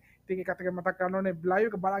තියෙන්නේ ඉතින් ඒකත් එක මතක් කරන්න ඕනේ ලයිව්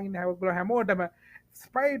එක බලන් ඉන්න හැමෝටම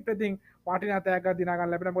ස්ප්‍රයිට් ඉතින් වටිනා තෑග්ගක් දිනා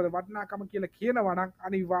ගන්න ලැබෙන මොකද වටිනාකම කියලා කියනවා නම්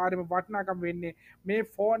අනිවාර්යයෙන්ම වටිනාකම වෙන්නේ මේ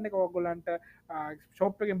ෆෝන් එක ඔයගොල්ලන්ට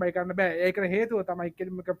ෂොප් එකෙන් බයි කරන්න බෑ ඒකට හේතුව තමයි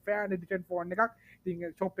කෙලින්ම ෆෑන් එඩිෂන් ෆෝන් එකක්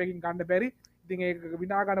ඉතින් ෂොප් එකකින් ගන්න බැරි ඉතින් ඒක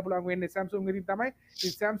විනා ගන්න පුළුවන් වෙන්නේ Samsung එකකින් තමයි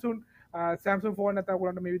ඉතින් Samsung ෆෝන් එක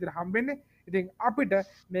ඔයගොල්ලන්ට මේ විදිහට හම්බෙන්නේ ඉතින් අපිට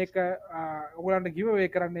මේක ඔයගොල්ලන්ට ගිව් අවේ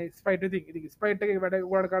කරන්නේ ස්ප්‍රයිට් ඉතින් ස්ප්‍රයිට් එකේ වැඩ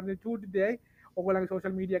ඔයගොල්ලන්ට කරන්නේ චූටි දෙයයි ඔයගොල්ලන්ගේ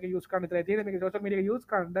සෝෂල් මීඩියා එක යූස් කරන්න විතරයි තියෙන්නේ මේක සෝෂල් මීඩියා එක යූස්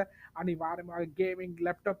කරන්න අනිවාර්යයෙන්ම ගේමින්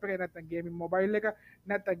ලැප්ටොප් එක නැත්නම් ගේමින් මොබයිල් එක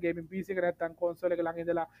නැත්නම් ගේමින් PC එක නැත්නම් කන්සෝල් එක ළඟ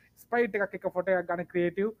ඉඳලා ස්ප්‍රයිට් එකක් එක ෆොටෝ එකක් ගන්න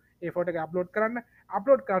ක්‍රියේටිව් ඒ ෆොටෝ එක අප්ලෝඩ් කරන්න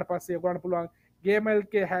අප්ලෝඩ් කරාට පස්සේ ඔයගොල්ලන්ට පුළුවන්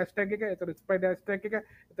GamerLK hashtag එක එතන Sprite hashtag එක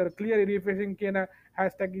එතන clear refreshing කියන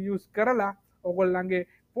hashtag යූස් කරලා ඔයගොල්ලන්ගේ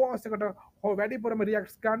පෝස්ට් එකට වැඩිපුරම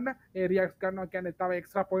රියැක්ට්ස් ගන්න ඒ රියැක්ට්ස් ගන්නවා කියන්නේ තව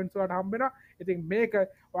එක්ස්ට්‍රා පොයින්ට්ස් වලට හම්බ වෙනවා ඉතින් මේක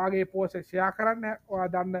ඔයාගේ පෝස්ට් එක ෂෙයා කරන්න ඔයා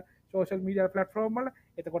දන්න social media platform වල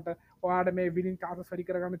එතකොට ඔයාට මේ winning chances වැඩි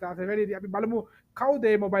කරගන්න chances වැඩි ඉතින් අපි බලමු කවුද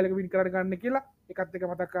මේ මොබයිල් එක win කරගන්න කියලා ඒකත් එක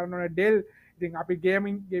මතක් කරන්න ඕනේ Dell ඉතින් අපි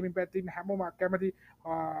ගේමින් පැත්තෙන් හැමෝම කැමති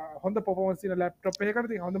හොඳ performance තියෙන laptop එකකට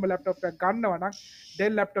ඉතින් හොඳම laptop එකක් ගන්නවා නම්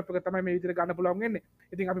Dell laptop එක තමයි මේ විදිහට ගන්න පුළුවන් වෙන්නේ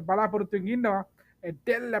ඉතින් අපි බලාපොරොත්තු වෙමින් ඉන්නවා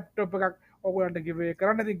Dell laptop එකක් ඔයගොල්ලන්ට give away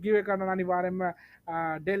කරන්න ඉතින් give away කරන්න අනිවාර්යයෙන්ම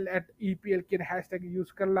Dell@EPL කියන hashtag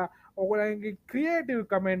use කරලා ඔයගොල්ලන්ගේ creative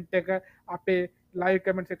comment එක අපේ live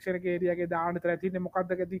comment section එකේ area එකේ දාන්න විතරයි තියෙන්නේ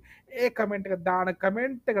මොකද්ද කියලා ඒ comment එක දාන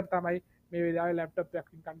comment එකට තමයි මේ වෙලාවේ ලැප්ටොප්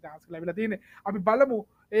එකකින් ගන්න chance එක ලැබිලා තියෙන්නේ. අපි බලමු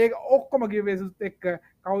ඒක ඔක්කොම giveaways එක්ක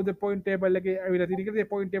කවුද point table එකේ ඇවිල්ලා තියෙන්නේ කියලා.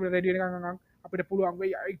 ඒ point table ready වෙනකන් අපිට පුළුවන්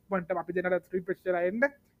වෙයි ඉක්මනට අපි දෙන්නට refresh කරලා එන්න.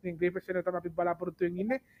 ඉතින් refresh කරලා තමයි අපි බලාපොරොත්තු වෙමින්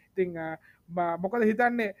ඉන්නේ. ඉතින් මොකද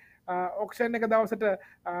හිතන්නේ ඔක්ෂන් එක දවසට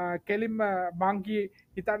කෙලින්ම මංකි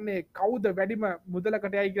හිතන්නේ කවුද වැඩිම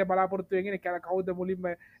මුදලකට යයි කියලා බලාපොරොත්තු වෙන්නේ කියලා කවුද මුලින්ම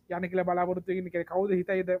යන්නේ කියලා බලාපොරොත්තු වෙන්නේ කියලා කවුද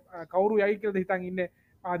හිතයිද කවුරු යයි කියලාද හිතන් ඉන්නේ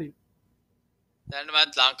ආදී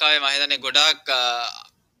දැන්වත් ලංකාවේ මම හිතන්නේ ගොඩාක්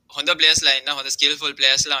හොඳ ප්ලේයර්ස්ලා ඉන්න හොඳ ස්කිල්ෆුල්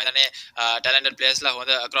ප්ලේයර්ස්ලා මම හිතන්නේ ටැලන්ටඩ් ප්ලේයර්ස්ලා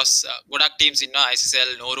හොඳ across ගොඩාක් ටීම්ස් ඉන්නවා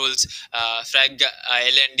ICCL no rules frag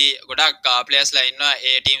LND ගොඩාක් ප්ලේයර්ස්ලා ඉන්නවා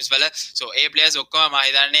ඒ ටීම්ස් වල so ඒ ප්ලේයර්ස් ඔක්කොම මම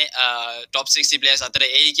හිතන්නේ top 60 ප්ලේයර්ස් අතර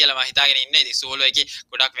එයි කියලා මම හිතාගෙන ඉන්නේ ඉතින් සෝලෝ එකේ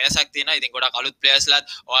ගොඩාක් වෙනසක් තියෙනවා ඉතින් ගොඩාක් අලුත්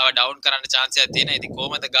ප්ලේයර්ස්ලාත් ඔයාව ඩවුන් කරන්න chance එකක් තියෙනවා ඉතින්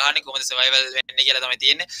කොහොමද ගහන්නේ කොහොමද survival වෙන්නේ කියලා තමයි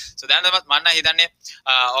තියෙන්නේ so දැන් තමයි මම හිතන්නේ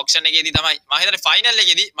auction එකේදී තමයි මම හිතන්නේ final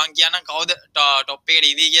එකේදී මම කියන්නම් කවුද top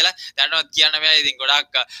එකට ඉදී කියලා දැන්වත් කියන්න බෑ ඉතින්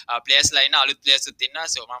ගොඩාක් players line අලුත් players උත් ඉන්නවා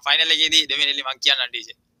so මම final එකේදී definitely මම කියන්නම්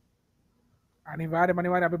DJ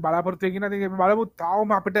අනිවාර්යයෙන්ම අපි බලාපොරොත්තු වෙගෙන ඉතින් අපි බලමු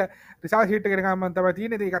තාම අපිට රිසල්ට් ෂීට් එක එනකම් මම තමයි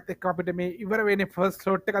තියෙන්නේ ඉතින් ඒකත් එක්ක අපිට මේ ඉවර වෙන්නේ ෆස්ට්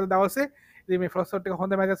ස්ලොට් එක අද දවසේ ඉතින් මේ ෆස්ට් ස්ලොට් එක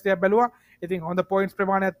හොඳ මැචස් ටිකක් බැලුවා ඉතින් හොඳ පොයින්ට්ස්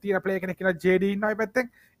ප්‍රමාණයක් තියෙන ප්ලේ කෙනෙක් කියලා JD ඉන්නවා මේ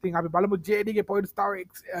පැත්තෙන් ඉතින් අපි බලමු JD ගේ පොයින්ට්ස් තව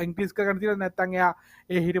ඉන්ක්‍රීස් කරගන්න තියෙනවා නැත්නම් එයා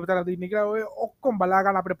ඒ හිටපු තරම ඉන්නේ කියලා ඔය ඔක්කොම බලා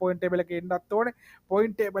ගන්න අපිට පොයින්ට් ටේබල් එකේ එන්නත් ඕනේ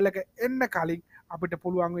පොයින්ට් ටේබල් එක එන්න කලින් අපිට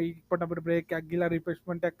පුළුවන් වෙයි ඉක්පොට අපිට බ්‍රේක් එකක් ගිහලා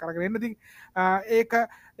රිෆ්‍රෙෂ්මන්ට් එකක් කරගෙන එන්න ඉතින් ඒක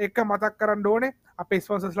එක මතක් කරන්න ඕනේ අපේ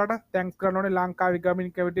ස්පොන්සර්ස්ලාට තැන්ක්ස් කරන්න ඕනේ ලංකාවේ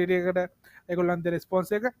ගමින් කැවිටේරිය එකට ඒගොල්ලන් දෙන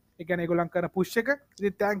ස්පොන්සර් එක ඒ කියන්නේ ඒගොල්ලන් කරන පුෂ් එක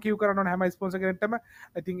ඉතින් තැන්ක් යූ කරන්න ඕනේ හැම ස්පොන්සර් කෙනෙක්ටම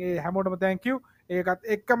ඉතින් ඒ හැමෝටම තැන්ක් යූ ඒකත්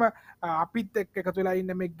එක්කම අපිත් එක්ක එකතු වෙලා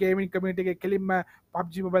ඉන්න මේ ගේමින් කමියුනිටි එකේ කෙලින්ම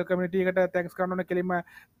PUBG Mobile community එකට තැන්ක්ස් කරන්න ඕනේ කෙලින්ම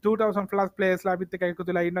 2000 plus players ලා අපිත් එක්ක එකතු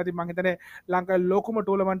වෙලා ඉන්නවා ඉතින් මම හිතන්නේ ලංකාවේ ලොකුම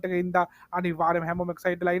ටූර්නමන්ට් එකක ඉඳලා අනිවාර්යයෙන්ම හැමෝම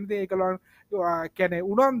එක්සයිට් වෙලා ඉන්නේ ඒකලන් කියන්නේ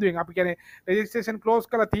උනන්දුවෙන් අපි කියන්නේ රෙජිස්ට්‍රේෂන් ක්ලෝස්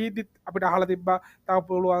කරලා තීද්දිත් අපිට අහලා තිබ්බා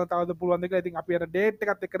තව පුළුවන් දෙක ඉතින් අපි අර ඩේට්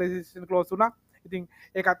එකත් එක්ක රෙජිස්ට්‍රේෂන් ක්ලෝස් වුණා ඉතින්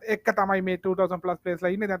ඒකත් එක්ක තමයි මේ 2000 plus players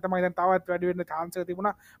ලා ඉන්නේ දැන් තමයි දැන් තවත් වැඩි වෙන්න chance එක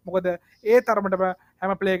තිබුණා මොකද ඒ තරමටම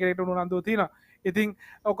හැම ප්ලේ කෙනෙක්ට උනන්දුව තියෙනවා ඉතින්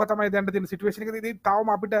ඔක තමයි දැන් තියෙන සිටුේෂන් එක ඉතින් තවම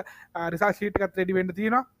අපිට රිසල්ට් ෂීට් එකත් රෙඩි වෙන්න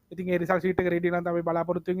තියෙනවා ඉතින් ඒ රිසල්ට් ෂීට් එක රෙඩි නම් තමයි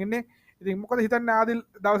බලාපොරොත්තු වෙන්නේ ඉතින් මොකද හිතන්නේ ආදිල්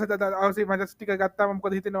දවසේ මැචස් ටික ගත්තාම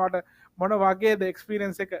මොකද හිතන්නේ ඔයාලට මොන වගේද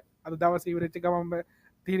එක්ස්පීරියන්ස් එක අද දවසේ ඉවරෙච්ච ගමන්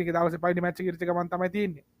තියෙන එක දවසේ පයින් මැච් එක ඉවරෙච්ච ගමන් තමයි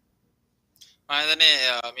තියෙන්නේ මම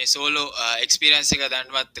හිතන්නේ මේ සෝලෝ එක්ස්පීරියන්ස් එක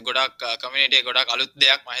දැන්වත් ගොඩක් කමියුනිටි එක ගොඩක් අලුත්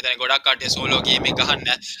දෙයක් මම හිතන්නේ ගොඩක් කට්ටිය සෝලෝ ගේම් එක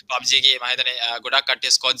ගහන්න PUBG එකේ මම හිතන්නේ ගොඩක්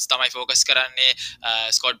කට්ටිය ස්කොඩ්ස් තමයි ෆෝකස් කරන්නේ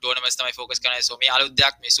ස්කොඩ් ටෝර්නමන්ට්ස් තමයි ෆෝකස් කරන්නේ so මේ අලුත්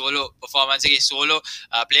දෙයක් මේ සෝලෝ පර්ෆෝමන්ස් එකේ සෝලෝ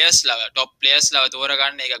ප්ලේයර්ස් ලා টপ ප්ලේයර්ස් ලා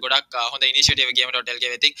තෝරගන්න එක ගොඩක් හොඳ ඉනිෂියේටිව්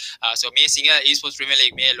Gamer.LK වෙතින් so මේ සිංහල Esports Premier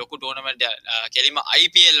League මේ ලොකු ටෝර්නමන්ට් කෙලින්ම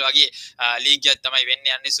IPL වගේ ලීග් එකක් තමයි වෙන්න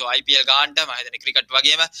යන්නේ so IPL ගානට මම හිතන්නේ ක්‍රිකට්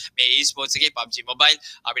වගේම මේ Esports එකේ PUBG Mobile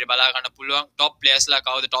අපිට බලා ගන්න පුළුවන් top players ලා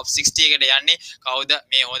කවුද top 60 එකට යන්නේ කවුද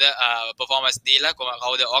මේ හොඳ performance දීලා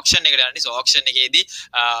කවුද auction එකට යන්නේ so auction එකේදී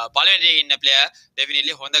පළවෙනි එකේ ඉන්න player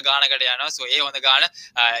definitely හොඳ ගානකට යනවා so ඒ හොඳ ගාන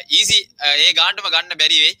easy ඒ ගානටම ගන්න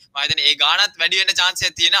බැරි වෙයි මම හිතන්නේ ඒ ගානත් වැඩි වෙන්න chance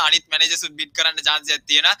එකක් තියෙනවා අනිත් managers උත් bid කරන්න chance එකක්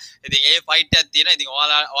තියෙනවා ඉතින් ඒ fight එකක් තියෙනවා ඉතින්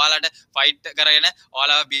ඔයාලට fight කරගෙන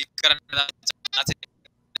ඔයාලව bid කරන්න chance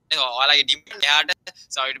ඔයාලගේ ඩිම් එහාට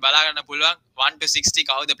සවිට බලා ගන්න පුළුවන් 1 to 60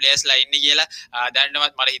 කවුද ප්ලේයර්ස් ලා ඉන්නේ කියලා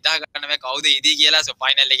දැනනවත් මට හිතා ගන්න බෑ කවුද ඉදී කියලා so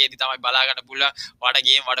final එකේදී තමයි බලා ගන්න පුළුවන් what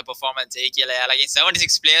game what performance ඒ කියලා එයාලගෙන්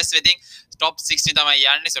 76 players වෙතින් top 60 තමයි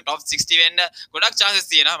යන්නේ so top 60 වෙන්න ගොඩක් chances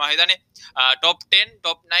තියෙනවා මම හිතන්නේ top 10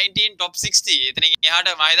 top 19 top 60 එතනින්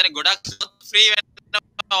එහාට මම හිතන්නේ ගොඩක් free වෙන්න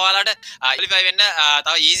ඔයාලට qualify වෙන්න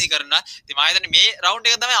තව easy කරනවා ඉතින් මම හිතන්නේ මේ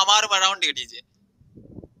round එක තමයි අමාරුම round එක DJ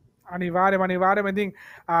අනිවාර්යයෙන්ම ඉතින්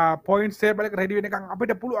පොයින්ට්ස් ටේබල් එක රෙඩි වෙනකන්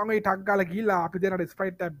අපිට පුළුවන් ඒ ටග් ගාලා ගිහිල්ලා අපි දෙන්නට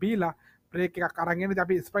ස්ප්‍රයිට් එකක් බීලා බ්‍රේක් එකක් අරන් එන්නේ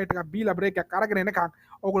අපි ස්ප්‍රයිට් එකක් බීලා බ්‍රේක් එකක් අරගෙන එනකන්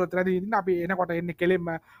ඕගොල්ලෝ රෙඩි ඉන්න අපි එනකොට එන්නේ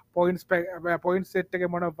කෙලින්ම පොයින්ට්ස් සෙට්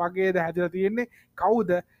එකේ මොන වගේද හැදලා තියෙන්නේ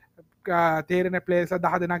කවුද තේරෙන ප්ලේයර්ස්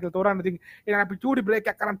 10 දෙනා කියලා තෝරන්න ඉතින් එහෙනම් අපි චූටි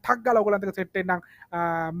බ්‍රේක් එකක් අරන් ටග් ගාලා ඕගොල්ලන්ට එක සෙට්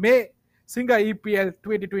වෙන්නම් මේ සිංග EPL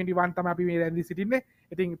 2021 තමයි අපි මේ රැඳී සිටින්නේ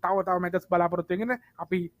ඉතින් තව මැචස් බලාපොරොත්තු වෙගෙන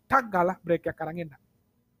අපි ටග් ගාලා බ්‍රේක් එකක් අරන් එන්න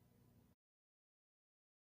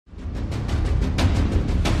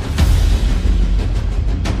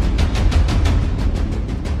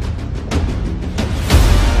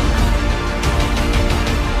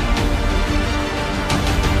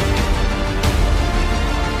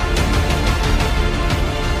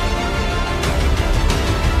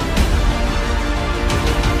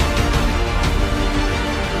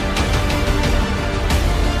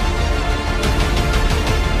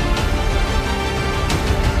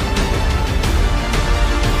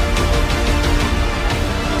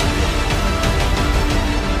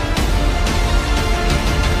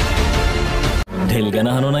ගැන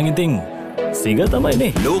අහනවා නම් ඉතින් සිග තමයිනේ.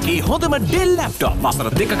 ලෝකේ හොඳම Dell laptop වසර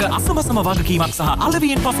 2ක අසමසම වගකීමක් සහ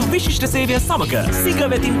අලවියෙන් පසු විශිෂ්ට සේවය සමග සිග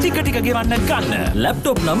වෙතින් ටික ටික ගෙවන්න ගන්න.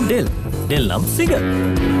 laptop නම් Dell. Dell නම් සිග.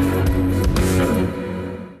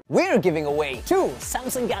 We're giving away 2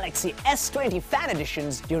 Samsung Galaxy S20 Fan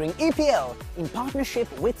Editions during EPL in partnership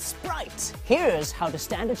with Sprite. Here's how to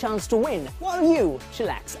stand a chance to win while you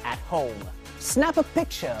chillax at home. Snap a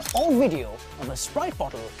picture or video of a Sprite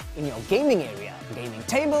bottle in your gaming area, gaming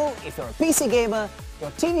table if you're a PC gamer,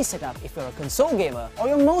 your TV setup if you're a console gamer, or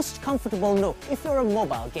your most comfortable nook if you're a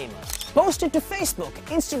mobile gamer. Post it to Facebook,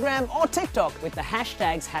 Instagram or TikTok with the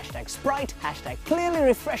hashtags #Sprite,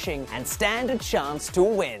 #ClearlyRefreshing and stand a chance to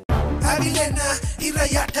win. Avilena,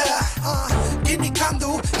 Irayata,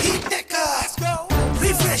 Ginikandu, Hiteka.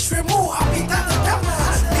 Refresh, remove, Abitana, Tama,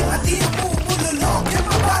 Limatia, Mululo,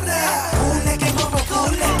 Kemabara, Kuleke, Mama,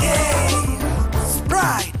 Kuleke.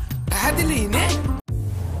 Sprite, Adeline.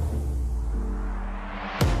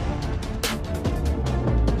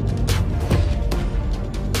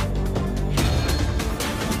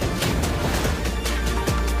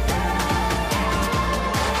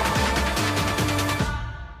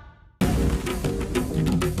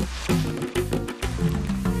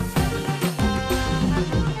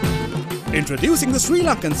 Introducing the Sri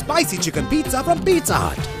Lankan spicy chicken pizza from Pizza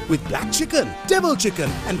Hut with black chicken, devil chicken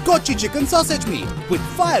and kochi chicken sausage meat with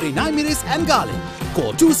fiery 9 miris and garlic.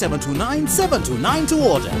 Call 2729 to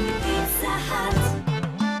order.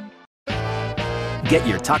 Get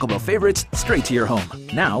your Taco Bell favorites straight to your home,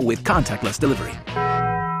 now with contactless delivery.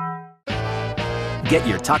 Get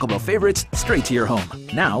your Taco Bell favorites straight to your home,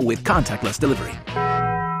 now with contactless delivery.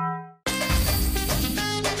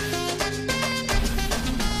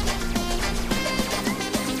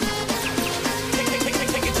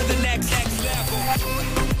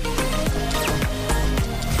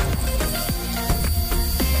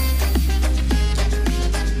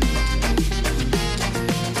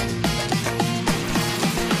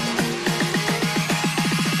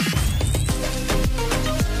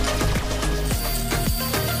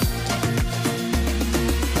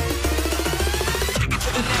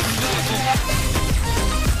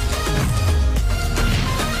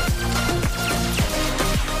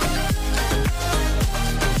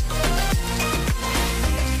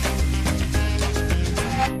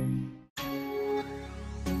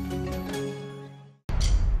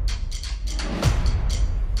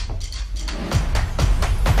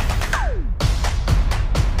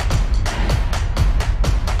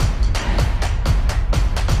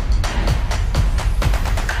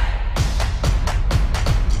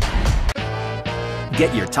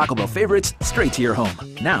 Get your Taco Bell favorites straight to your home,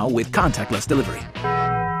 now with contactless delivery.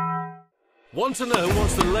 Want to know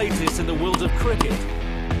what's the latest in the world of cricket?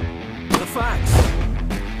 The facts,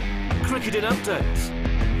 cricketing updates,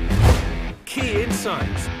 key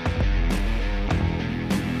insights,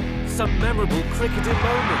 some memorable cricketing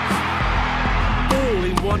moments, all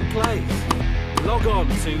in one place. Log on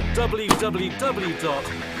to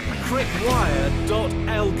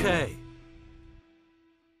www.crickwire.lk.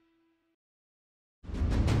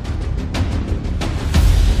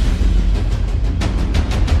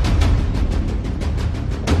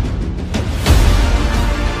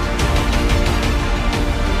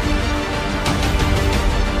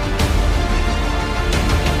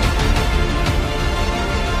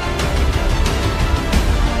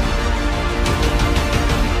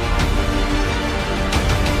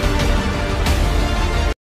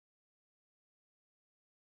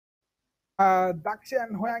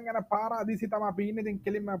 දක්ෂයන් හොයන් යන පාර අදිසි තමයි අපි ඉන්නේ. ඉතින්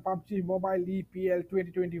කෙලින්ම PUBG Mobile EPL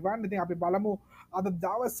 2021 ඉතින් අපි බලමු අද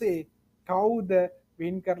දවසේ කවුද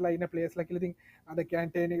වින් කරලා ඉන්න ප්ලේයර්ස්ලා කියලා. ඉතින් අද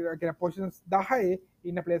කැන්ටේන් එක පොසිෂන්ස් 10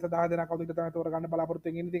 ඉන්න ප්ලේයර්ස් 10 දෙනා කවුද කියලා තමයි තෝරගන්න බලාපොරොත්තු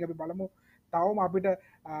වෙන්නේ. ඉතින් අපි බලමු. තවම අපිට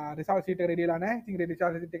රිසල්ට් ෂීට් එක රෙඩි වෙලා නැහැ. ඉතින්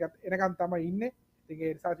රිසල්ට් ෂීට් එක එනකන් තමයි ඉන්නේ. ඉතින්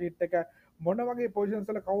ඒ රිසල්ට් ෂීට් එක මොන වගේ පොසිෂන්ස්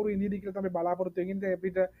වල කවුරු ඉඳීද කියලා තමයි බලාපොරොත්තු වෙන්නේ.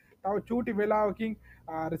 අපිට තව චූටි වෙලාවකින්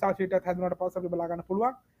රිසල්ට් ෂීට් එක හැදුනාට පස්සේ අපි බලා ගන්න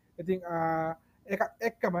පුළුවන්. ඉතින් ඒකත්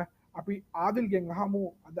එක්කම අපි ආදිල්ගෙන් අහමු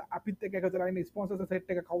අද අපිත් එක්ක එකතු වෙලා ඉන්න ස්පොන්සර්ස් සෙට්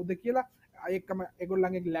එක කවුද කියලා. ඒකම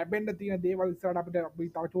ඒගොල්ලන්ගෙන් ලැබෙන්න තියෙන දේවල් ඉස්සරහට අපිට අපි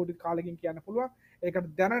තව චූටි කාලෙකින් කියන්න පුළුවන්. ඒකට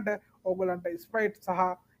දැනට ඕගොල්ලන්ට ස්ප්‍රයිට් සහ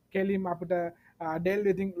කෙලිම් අපිට ඩෙල්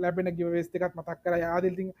ඉතින් ලැබෙන ගිවවේස් දෙකක් මතක් කරලා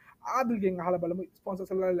ආදිල් ඉතින් ආදිල්ගෙන් අහලා බලමු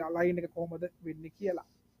ස්පොන්සර්ස් වල ලයින් එක කොහොමද වෙන්නේ කියලා.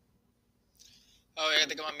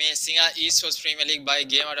 මේ සිංහ Esports Premier League by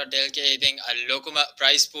Gamer.LK ඉතින් ලොකුම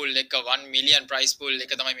prize pool එක 1 million prize pool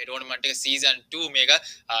එක තමයි මේ tournament එක season 2 මේක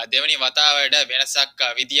දෙවනි වතාවට වෙනසක්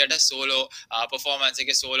විදියට solo performance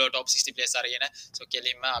එකේ solo top 60 players අරගෙන so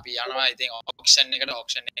කෙලින්ම අපි යනවා ඉතින් auction එකට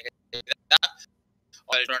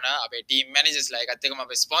all අපේ ටීම් මැනේජර්ස්ලා එකත් එක්කම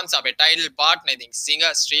අපේ ස්පොන්සර් අපේ ටයිටල් පාර්ට්නර් ඉතින් සිංග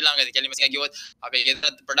ශ්‍රී ලංකාවේ කෙලිම සිංග කිව්වොත් අපේ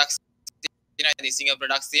ගෙදර ප්‍රොඩක්ට්ස් සිංග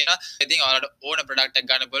ප්‍රොඩක්ට්ස් තියෙනවා. ඉතින් ඔයාලට ඕන ප්‍රොඩක්ට් එකක්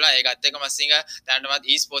ගන්න පුළුවන්. ඒකත් එක්කම සිංග දැනටමත්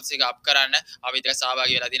esports එක අප් කරන්න අපිත් එක්ක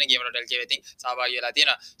සහභාගී වෙලා තියෙන Gamer.LK වෙතින් සහභාගී වෙලා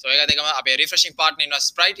තියෙනවා. සෝ ඒකත් එක්කම අපේ රිෆ්‍රෙෂින් පාර්ට්නර් ඉන්නවා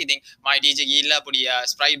Sprite. ඉතින් my DJ ගිහිල්ලා පොඩි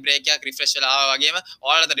Sprite break එකක් රිෆ්‍රෙෂ් වෙලා ආවා වගේම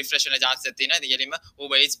ඔයාලට රිෆ්‍රෙෂ් වෙන chance එකක් තියෙනවා. ඉතින් කෙලින්ම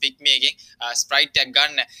Uber Eats pick me එකෙන් Sprite එකක්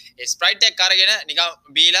ගන්න. ඒ Sprite එකක් අරගෙන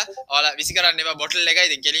නිකන් බීලා ඔයාලා විසි කරන්න එපා බොටල් එක.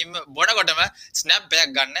 ඉතින් කෙලින්ම බොනකොටම snap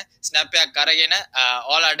එකක් ගන්න. snap එකක් අරගෙන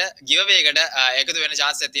ඔයාලට giveaway එකට එකතු වෙන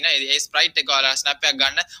chance එකක් තියෙනවා. ඒ Sprite එක ඔයාලා snap එකක්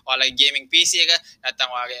ගන්න. ඔයාලගේ gaming PC එක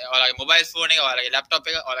නැත්නම් ඔයාලගේ mobile phone එක ඔයාලගේ laptop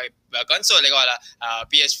එක ඔයාලගේ console එක ඔයාලා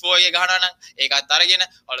PS4 එක ගහනවා නම් ඒකත් අරගෙන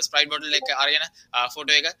ඔයාලා Sprite bottle එක අරගෙන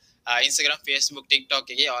photo එක Instagram Facebook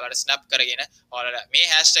TikTok එකේ ඔයාලට snap කරගෙන ඔයාලට මේ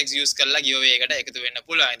hashtags use කරලා giveaway එකට එකතු වෙන්න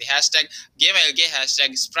පුළුවන්. ඉතින් #GamerLK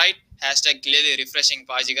 #Sprite #clearly refreshing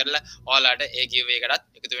පාවිච්චි කරලා ඔයාලට ඒ giveaway එකටත්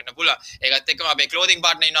එකතු වෙන්න පුළුවන්. ඒකත් එක්කම අපේ clothing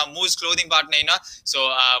partner ඉන්නවා Moose clothing partner ඉන්නවා. So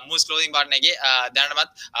Moose clothing partner එකේ දැනටමත්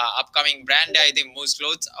upcoming brand එක ඉතින් Moose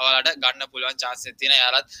clothes ඔයාලට ගන්න පුළුවන් chance එක තියෙනවා.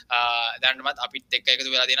 යාලත් දැනටමත් අපිත් එක්ක එකතු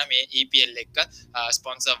වෙලා තියෙනවා මේ EPL එක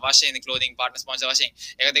sponsor වශයෙන් clothing partner sponsor වශයෙන්.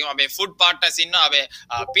 ඒකත් එක්කම අපේ food partners ඉන්නවා. අපේ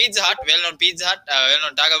Pizza Hut well known Pizza Hut well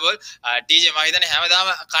known Taco Bell TJ මම හිතන්නේ හැමදාම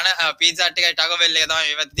කන Pizza Hut එකයි Taco Bell එක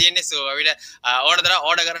තමයි මේවත් තියෙන්නේ. So අපිට ඕන තරම්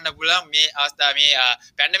order කරන්න පුළුවන්. මේ අවස්ථාව මේ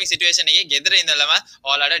පැන්ඩමික් සිටුේෂන් එකේ ගෙදර ඉඳලම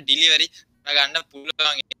ඔයාලට ඩිලිවරි ගන්න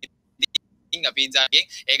පුළුවන්. ඉතින් pizza එකෙන්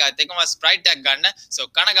ඒකත් එක්කම Sprite එකක් ගන්න. so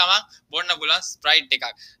කන ගමන් බොන්න පුළුවන් Sprite එකක්.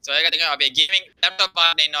 so ඒකත් එක්කම අපේ gaming laptop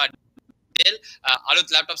partner ඉන්නවා Dell අලුත්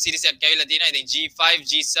laptop series එකක් ඇවිල්ලා තියෙනවා. ඉතින් G5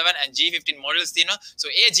 G7 and G15 models තියෙනවා. so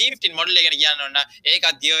ඒ G15 model එක ගැන කියන්න ඕන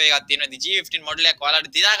ඒකත් giveaway එකක් තියෙනවා. ඉතින් G15 model එක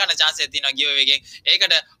ඔයාලට දිනා ගන්න chance එකක් තියෙනවා giveaway එකෙන්.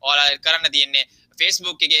 ඒකට ඔයාලා කරන්න තියෙන්නේ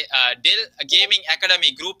Facebook එකේ Dell Gaming Academy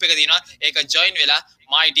group එක තියෙනවා. ඒක join වෙලා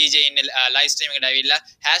my DJ in live stream එකට ඇවිල්ලා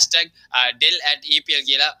 #Dell@EPL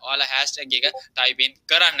කියලා ඔයාලා hashtag එක type in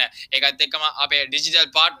කරන්න. ඒකත් එක්කම අපේ digital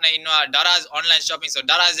partner ඉන්නවා Daraz online shopping. so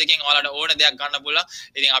Daraz එකෙන් ඔයාලට ඕන දෙයක් ගන්න පුළුවන්.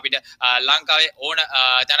 ඉතින් අපිට ලංකාවේ ඕන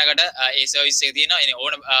තැනකට ඒ service එක තියෙනවා. ඉතින්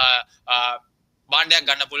ඕන බාණ්ඩයක්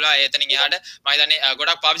ගන්න පුළුවන්. එතනින් එහාට මම හිතන්නේ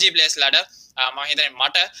ගොඩක් PUBG players ලාට මම හිතන්නේ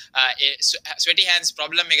මට ඒ sweaty hands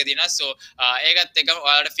problem එක තියෙනවා. so ඒකත් එක්කම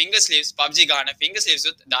ඔයාලට finger sleeves PUBG ගන්න finger sleeves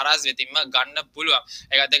උත් Daraz වෙතින්ම ගන්න පුළුවන්.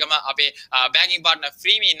 ඒකත් එක්කම අපේ banking partner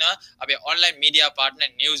FriMi ඉන්නවා. අපේ online media partner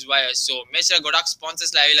NewsWire. so මෙච්චර ගොඩක්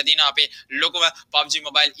sponsors ලා ඇවිල්ලා තිනවා අපේ ලොකුම PUBG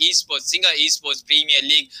mobile esports single esports premier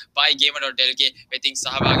league by Gamer.LK වෙතින්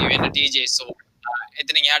සහභාගී වෙන්න TJ. so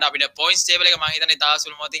එතනින් එහාට අපිට points table එක මම හිතන්නේ තා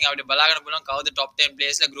සුළු මොහොතින් අපිට බලා ගන්න පුළුවන් කවුද top 10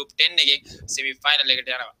 players ලා group 10 එකේ semi final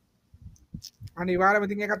එකට යනවා. අනිවාර්යයෙන්ම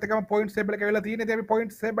ඉතින් ඒකත් එක්කම points table එක වෙලා තියෙන්නේ. ඉතින් අපි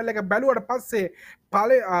points table එක බැලුවට පස්සේ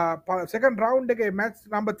second round එකේ match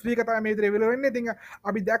number 3 එක තමයි මේ විදිහට ඉවර වෙන්නේ. ඉතින්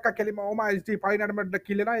අපි දැක්කා කෙලිම ඕමා HD 5 නඩමඩ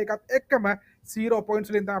කිල්ලනවා. ඒකත් එක්කම 0 points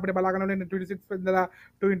වලින් තමයි අපිට බලා ගන්න ඕනේ 26 ඉඳලා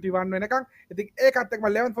 21 වෙනකන්. ඉතින් ඒකත් එක්කම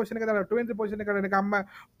 11th position එක ඉඳලා 20th position එකට වෙනකම්ම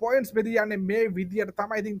points බෙදී යන්නේ මේ විදිහට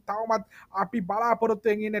තමයි. ඉතින් තවමත් අපි බලාපොරොත්තු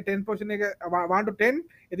වෙමින් ඉන්නේ 10th position එක 1 to 10.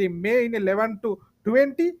 ඉතින් මේ ඉන්නේ 11 to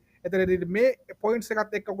 20. එතනදී මේ පොයින්ට්ස්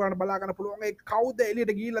එකත් එක්ක ඔයගොල්ලන්ට බලා ගන්න පුළුවන් ඒ කවුද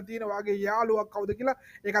එළියට ගිහිල්ලා තියෙන වාගේ යාළුවා කවුද කියලා.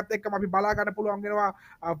 ඒකත් එක්කම අපි බලා ගන්න පුළුවන් වෙනවා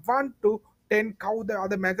 1 to 10 කවුද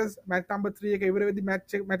අද matches match number 3 එක ඉවර වෙද්දි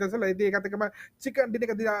matches වල ඉතින් ඒකත් එක්කම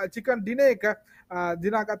chicken dinner එක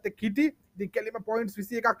දිනාගත්තේ කිටි. ඉතින් කෙලිම points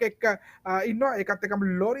 21ක් එක්ක ඉන්නවා. ඒකත් එක්කම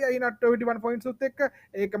ලෝරියා ඉන්න 21 points උත් එක්ක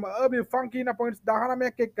ඒකම Urban Funky ඉන්න points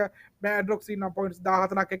 19ක් එක්ක Madrox ඉන්න points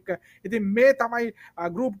 14ක් එක්ක. ඉතින් මේ තමයි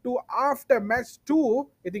group 2 after match 2.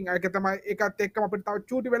 ඉතින් ඒක තමයි ඒකත් එක්කම අපිට තව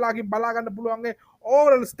චූටි වෙලාවකින් බලා ගන්න පුළුවන්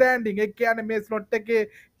overall standing. ඒ කියන්නේ මේ slot එකේ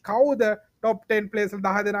කවුද top 10 players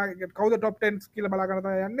 10 දෙනා කවුද top 10 කියලා බලා ගන්න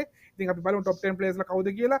තමයි යන්නේ. ඉතින් අපි බලමු top 10 players ලා කවුද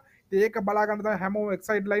කියලා. ඉතින් ඒක බලා ගන්න තමයි හැමෝම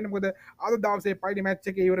excited ලා ඉන්නේ. මොකද අද දවසේ පළවෙනි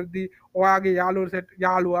match එකේ ඉවරදී ඔයාගේ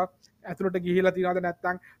යාළුවා ඇතුළට ගිහිලා තියෙනවද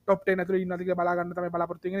නැත්නම් top 10 ඇතුළේ ඉන්නවද කියලා බලා ගන්න තමයි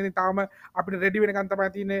බලාපොරොත්තු වෙන්නේ. ඉතින් තාම අපිට ready වෙනකන් තමයි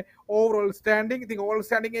තියෙන්නේ overall standing. ඉතින් overall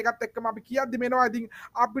standing එකත් එක්කම අපි කියද්දි මෙනවා. ඉතින්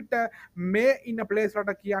අපිට මේ ඉන්න players ලාට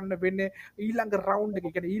කියන්න වෙන්නේ ඊළඟ round එක.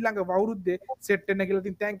 කියන්නේ ඊළඟ වවුරුද්දේ set වෙන්න කියලා.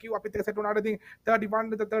 ඉතින් thank you අපිත් එක්ක set වුණාට ඉතින්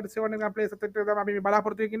 31 to 37 වෙනකන් players එක්ක තමයි අපි මේ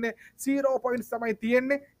බලාපොරොත්තු වෙන්නේ. 0 points තමයි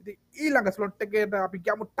තියෙන්නේ. ඉතින් ඊළඟ slot එකේට අපි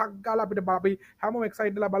ගමු ටක් ගාලා අපිට අපි හැමෝම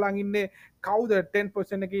excited ලා බලන් ඉන්නේ කවුද 10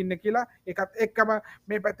 position එකේ ඉන්නේ කියලා. ඒකත් එක්කම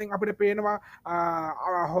මේ පැත්තෙන් අපිට පේනවා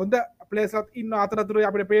හොඳ ප්ලේස් එකක් ඉන්න අතරතුරේ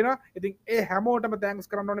අපිට පේනවා. ඉතින් ඒ හැමෝටම තෑන්ක්ස්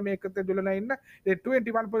කරන්න ඕනේ මේක එක්ක ජොලලා ඉන්න. ඉතින්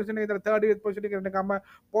 21 position එකේ ඉඳලා 30th position එකට එනකම්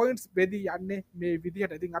points බෙදී යන්නේ මේ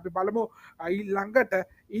විදිහට. ඉතින් අපි බලමු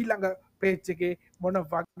ඊළඟ page එකේ මොන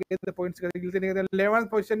වගේද පොයින්ට්ස් එකද කියලා තියෙන එක 11th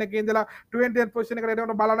පොසිෂන් එකේ ඉඳලා 20th පොසිෂන් එකට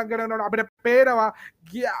එනකොට බලන්න යනකොට අපිට පේනවා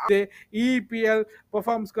ගියා EPL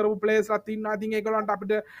performs කරපු players ලා තින්නවා. ඉතින් ඒගොල්ලන්ට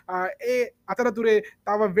අපිට ඒ අතරතුරේ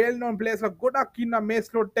තව well known players ලා ගොඩක් ඉන්නවා මේ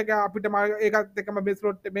slot එක අපිට ඒකත් එක්කම මේ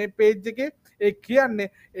slot මේ page එකේ ඒ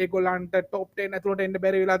කියන්නේ ඒගොල්ලන්ට top 10 ඇතුළට එන්න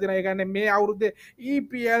බැරි වෙලා තියෙනවා. ඒ කියන්නේ මේ අවුරුද්දේ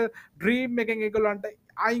EPL dream එකෙන් ඒගොල්ලන්ට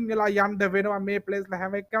අයින් වෙලා යන්න වෙනවා මේ players ලා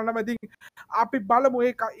හැම එකකම. ඉතින් අපි බලමු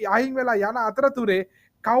ඒ අයින් වෙලා යන අතරතුරේ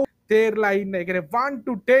කවුද තේරලා ඉන්න. ඒ කියන්නේ 1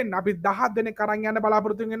 to 10 අපි 10 දෙනෙක් අරන් යන්න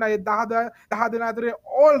බලාපොරොත්තු වෙනවා. ඒ 10 දෙනා අතරේ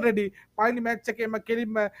already පළවෙනි මැච් එකේම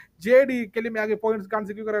කෙලින්ම JD කෙලින්ම යාගේ points ගන්න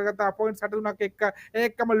සිකියු කරගත්තා. points 63ක් එක්ක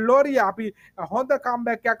ඒකම ලෝරියා අපි හොඳ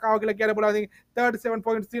comeback එකක් ආවා කියලා කියන්න පුළුවන්. ඉතින් 37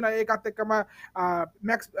 points තියෙනවා. ඒකත් එක්කම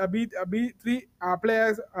max B3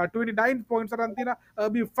 players 29 points අරන් තියෙනවා.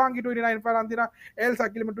 B Funky 29 අරන් තියෙනවා. Elsa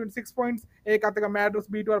කෙලින්ම 26 points. ඒකත් එක්ක Madros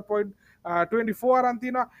B12 point 24 අරන්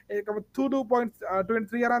තියෙනවා. ඒකම Tudu points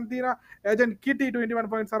 23 අරන් තියෙනවා. Agent Kitty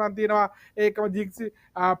 21 points අරන් තියෙනවා. ඒකම Jixi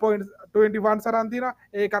points 21 අරන් තියෙනවා.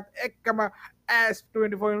 ඒකත් එක්කම Ash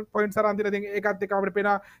 24 points අරන් තියෙනවා. ඉතින් ඒකත් එක්ක අපිට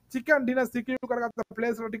පේනවා chicken dinner secure කරගත්ත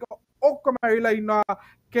players ටික ඔක්කොම ඇවිල්ලා ඉන්නවා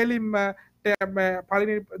කෙලින්ම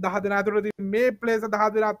පළවෙනි 10 දෙනා අතරදී මේ players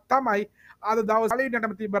 10 දෙනා තමයි අද දවස්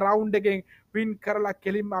පළවෙනිටම තිබ්බ රවුන්ඩ් එකෙන් වින් කරලා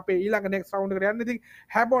කෙලින්ම අපේ ඊළඟ next round එකට යන්න. ඉතින්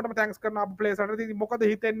හැමෝටම thanks කරනවා අපේ players වලට. ඉතින් මොකද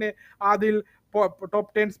හිතෙන්නේ ආදිල්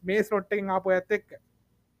top 10 මේ slot එකෙන් ආපු අයත් එක්ක?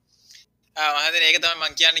 මහදන ඒක තමයි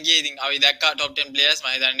මං කියන්න ගියේ. ඉතින් අපි දැක්කා top 10 players.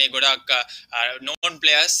 මම හිතන්නේ ගොඩක් known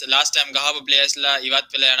players last time ගහපු players ලා ඉවත්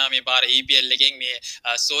වෙලා යනවා මේ පාර EPL එකෙන් මේ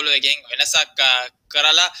solo එකෙන් වෙනසක්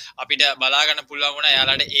කරලා අපිට බලා ගන්න පුළුවන් වුණා.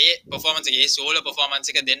 එයාලට ඒ performance එක ඒ solo performance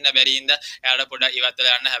එක දෙන්න බැරි හින්දා එයාලට පොඩ්ඩක් ඉවත්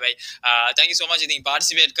වෙලා යන්න. හැබැයි thank you so much ඉතින්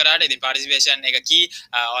participate කරාට. ඉතින් participation එක key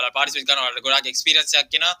ඔයාලා participate කරන ඔයාලට ගොඩක් experience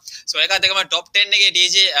එකක් එනවා. so ඒකත් එකම top 10 එකේ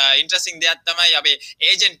DJ interesting දෙයක් තමයි අපේ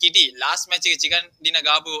agent Kitty last match එකේ chicken dinner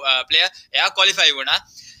ගාපු player එයා qualify වුණා.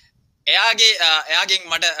 එයාගෙන්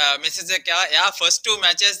මට message එකක් ආවා. එයා first two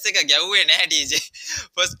matches එක ගැව්වේ නැහැ DJ.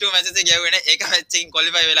 first two matches එක ගැව්වේ නැහැ. එක match එකකින්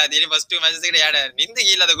qualify වෙලා තියෙන්නේ. first two matches එකට එයාට නිින්ද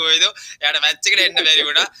ගිහිල්ලාද කොහෙද? එයාට match එකට එන්න බැරි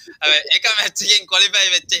වුණා. එක match එකකින් qualify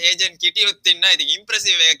වෙච්ච agent Kitty උත් ඉන්නවා. ඉතින්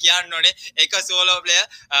impressive එක කියන්න ඕනේ. එක solo player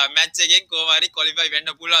match එකෙන් කොහොම හරි qualify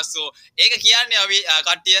වෙන්න පුළුවන්. so ඒක කියන්නේ අපි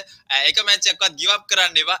කට්ටිය එක match එකක්වත් give up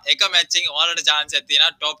කරන්න එපා. එක match එකකින් ඔයාලට chance එකක්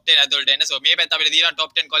තියෙනවා top 10 ඇතුළට එන්න. so මේ පැත්ත අපිට තියෙනවා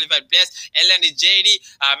top 10 qualified players. LND JD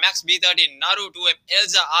Max B13 Naru 2M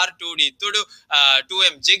Elsa R2D Tudu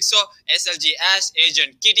 2M Jigsaw SLG Ash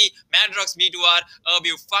Agent Kitty Madrox B2R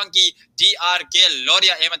Urbu Funky DRK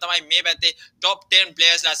Loria එහෙම තමයි මේ පැත්තේ top 10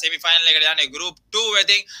 players ලා semi final එකට යන්නේ group 2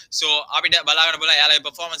 වෙතින්. so අපිට බලා ගන්න බලලා එයාලගේ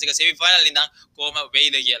performance එක semi final ඉඳන් කොහොම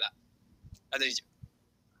වෙයිද කියලා. අද විජය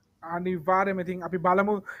අනිවාර්යයෙන්ම ඉතින් අපි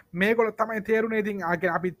බලමු මේගොල්ලෝ තමයි තේරුනේ. ඉතින්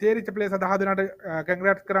අපි තේරිච්ච players 10 දෙනාට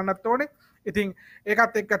congrats කරන්නත් ඕනේ. ඉතින්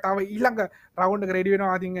ඒකත් එක්ක තව ඊළඟ රවුන්ඩ් එක රෙඩි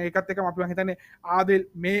වෙනවා. ඉතින් ඒකත් එක්කම අපි හිතන්නේ ආදිල්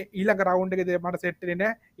මේ ඊළඟ රවුන්ඩ් එකේදී මට සෙට් වෙන්නේ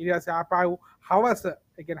නැහැ. ඊට පස්සේ ආපහු හවස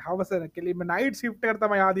ඒ කියන්නේ හවස කෙලින්ම නයිට් ෂිෆ්ට් එකට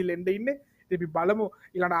තමයි ආදිල් එන්න ඉන්නේ. ඉතින් අපි බලමු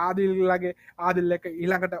ඊළඟ ආදිල් එක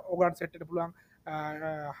ඊළඟට ඕගලන්ට සෙට් වෙන්න පුළුවන්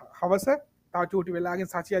හවස. තව චූටි වෙලාගෙන්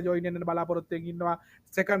සචියා ජොයින් වෙන්න බලාපොරොත්තු වෙමින් ඉන්නවා.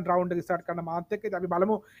 සෙකන්ඩ් රවුන්ඩ් එක ස්ටාර්ට් කරන මාත් එක්ක. ඉතින් අපි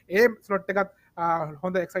බලමු ඒ ස්ලොට් එකත්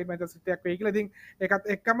හොඳ එක්සයිට්මන්ට් එකක් වෙයි කියලා. ඉතින්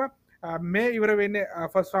ඒකත් එක්කම මේ ඉවර වෙන්නේ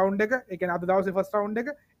ෆස්ට් රවුන්ඩ් එක. ඒ කියන්නේ අද දවසේ ෆස්ට් රවුන්ඩ් එක.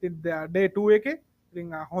 ඉතින් ඩේ 2 එකේ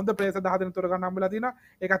ඉතින් හොඳ ප්ලේයර්ස් 10 දෙනෙක් තොර ගන්න හම්බෙලා තියෙනවා.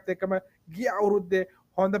 ඒකත් එක්කම ගිය අවුරුද්දේ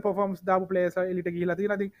හොඳ performance දාපු ප්ලේයර්ස් එලිට ගිහිලා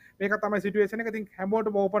තියෙනවා. ඉතින් මේක තමයි සිටුේෂන් එක. ඉතින්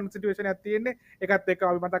හැමෝටම ඕපන් සිටුේෂන් එකක් තියෙන්නේ. ඒකත් එක්ක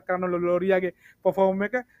අපි මතක් කරන්න ලෝරියාගේ perform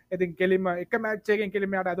එක. ඉතින් කෙලින්ම එක මැච් එකකින්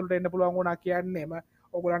කෙලින්ම යාට ඇතුළට එන්න පුළුවන් වුණා කියන්නේම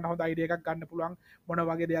ඔයගොල්ලන්ට හොඳ අයිඩියා එකක් ගන්න පුළුවන් මොන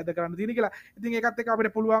වගේ දෙයක්ද කරන්න තියෙන්නේ කියලා. ඉතින් ඒකත් එක්ක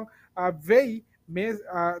අපිට පුළුවන් වෙයි මේ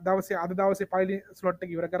දවසේ අද දවසේ පළවෙනි ස්ලොට්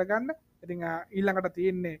එක ඉවර කරගන්න. ඉතින් ඊළඟට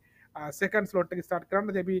තියෙන්නේ සෙකන්ඩ් ස්ලොට් එක ස්ටාර්ට්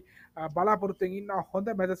කරන්න. ඉතින් අපි බලාපොරොත්තු වෙමින් ඉන්නවා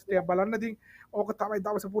හොඳ මැචස් ටිකක් බලන්න. ඉතින් ඕක තමයි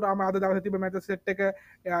දවස පුරාම අද දවසේ තිබ්බ මැචස් සෙට් එක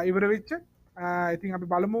ඉවර වෙච්ච. ඉතින්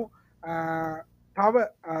අපි බලමු තව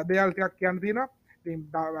දේවල් ටිකක් කියන්න තියෙනවා. ඉතින්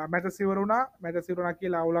මැචස් ඉවර වුණා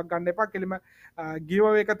කියලා අවුලක් ගන්න එපා. කෙලිම ගිව්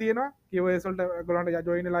එක තියෙනවා. ගිව් වලට ඔයගොල්ලන්ට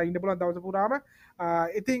ජොයින් වෙලා ඉන්න පුළුවන් දවස පුරාම.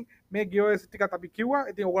 ඉතින් මේ ගිව් ටිකත් අපි කිව්වා.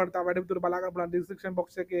 ඉතින් ඔයගොල්ලන්ට තව වැඩිපුර බලා ගන්න පුළුවන් ඩිස්ක්‍රිප්ෂන්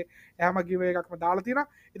බොක්ස් එකේ හැම ගිව් එකක්ම දාලා තියෙනවා.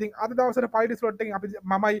 ඉතින් අද දවසේ පයිඩි ස්ලොට් එකෙන් අපි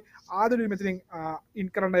මමයි ආදලුයි මෙතනින්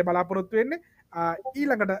ඉන් කරන්නයි බලාපොරොත්තු වෙන්නේ.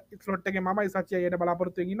 ඊළඟට ස්ලොට් එකෙන් මමයි සච්චියයි එන්න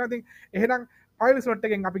බලාපොරොත්තු වෙමින් ඉන්නවා. ඉතින් එහෙනම් පයිඩි ස්ලොට්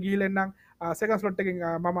එකෙන් අපි ගිහින් එන්නම්. සෙකන්ඩ් ස්ලොට් එකෙන්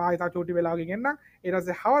මම ආයෙ තා චූටි වෙලාවකින් එන්නම්. ඊට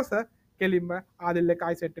පස්සේ හවස කෙලින්ම ආදිල් එක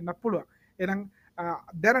ආයි සෙට් වෙන්නත් පුළුවන්. එහෙනම්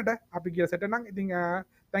දැනට අපි ගිය සෙට් නම් ඉතින්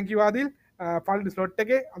thank you ආදිල් පළවෙනි ස්ලොට්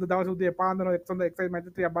එකේ අද දවස් උදේ පාන්දර එක්සන්ද එක්සයිට් මැච්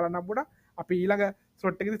එකක් බලන්න අපුණා. අපි ඊළඟ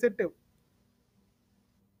ස්ලොට් එකේදී සෙට් වෙමු.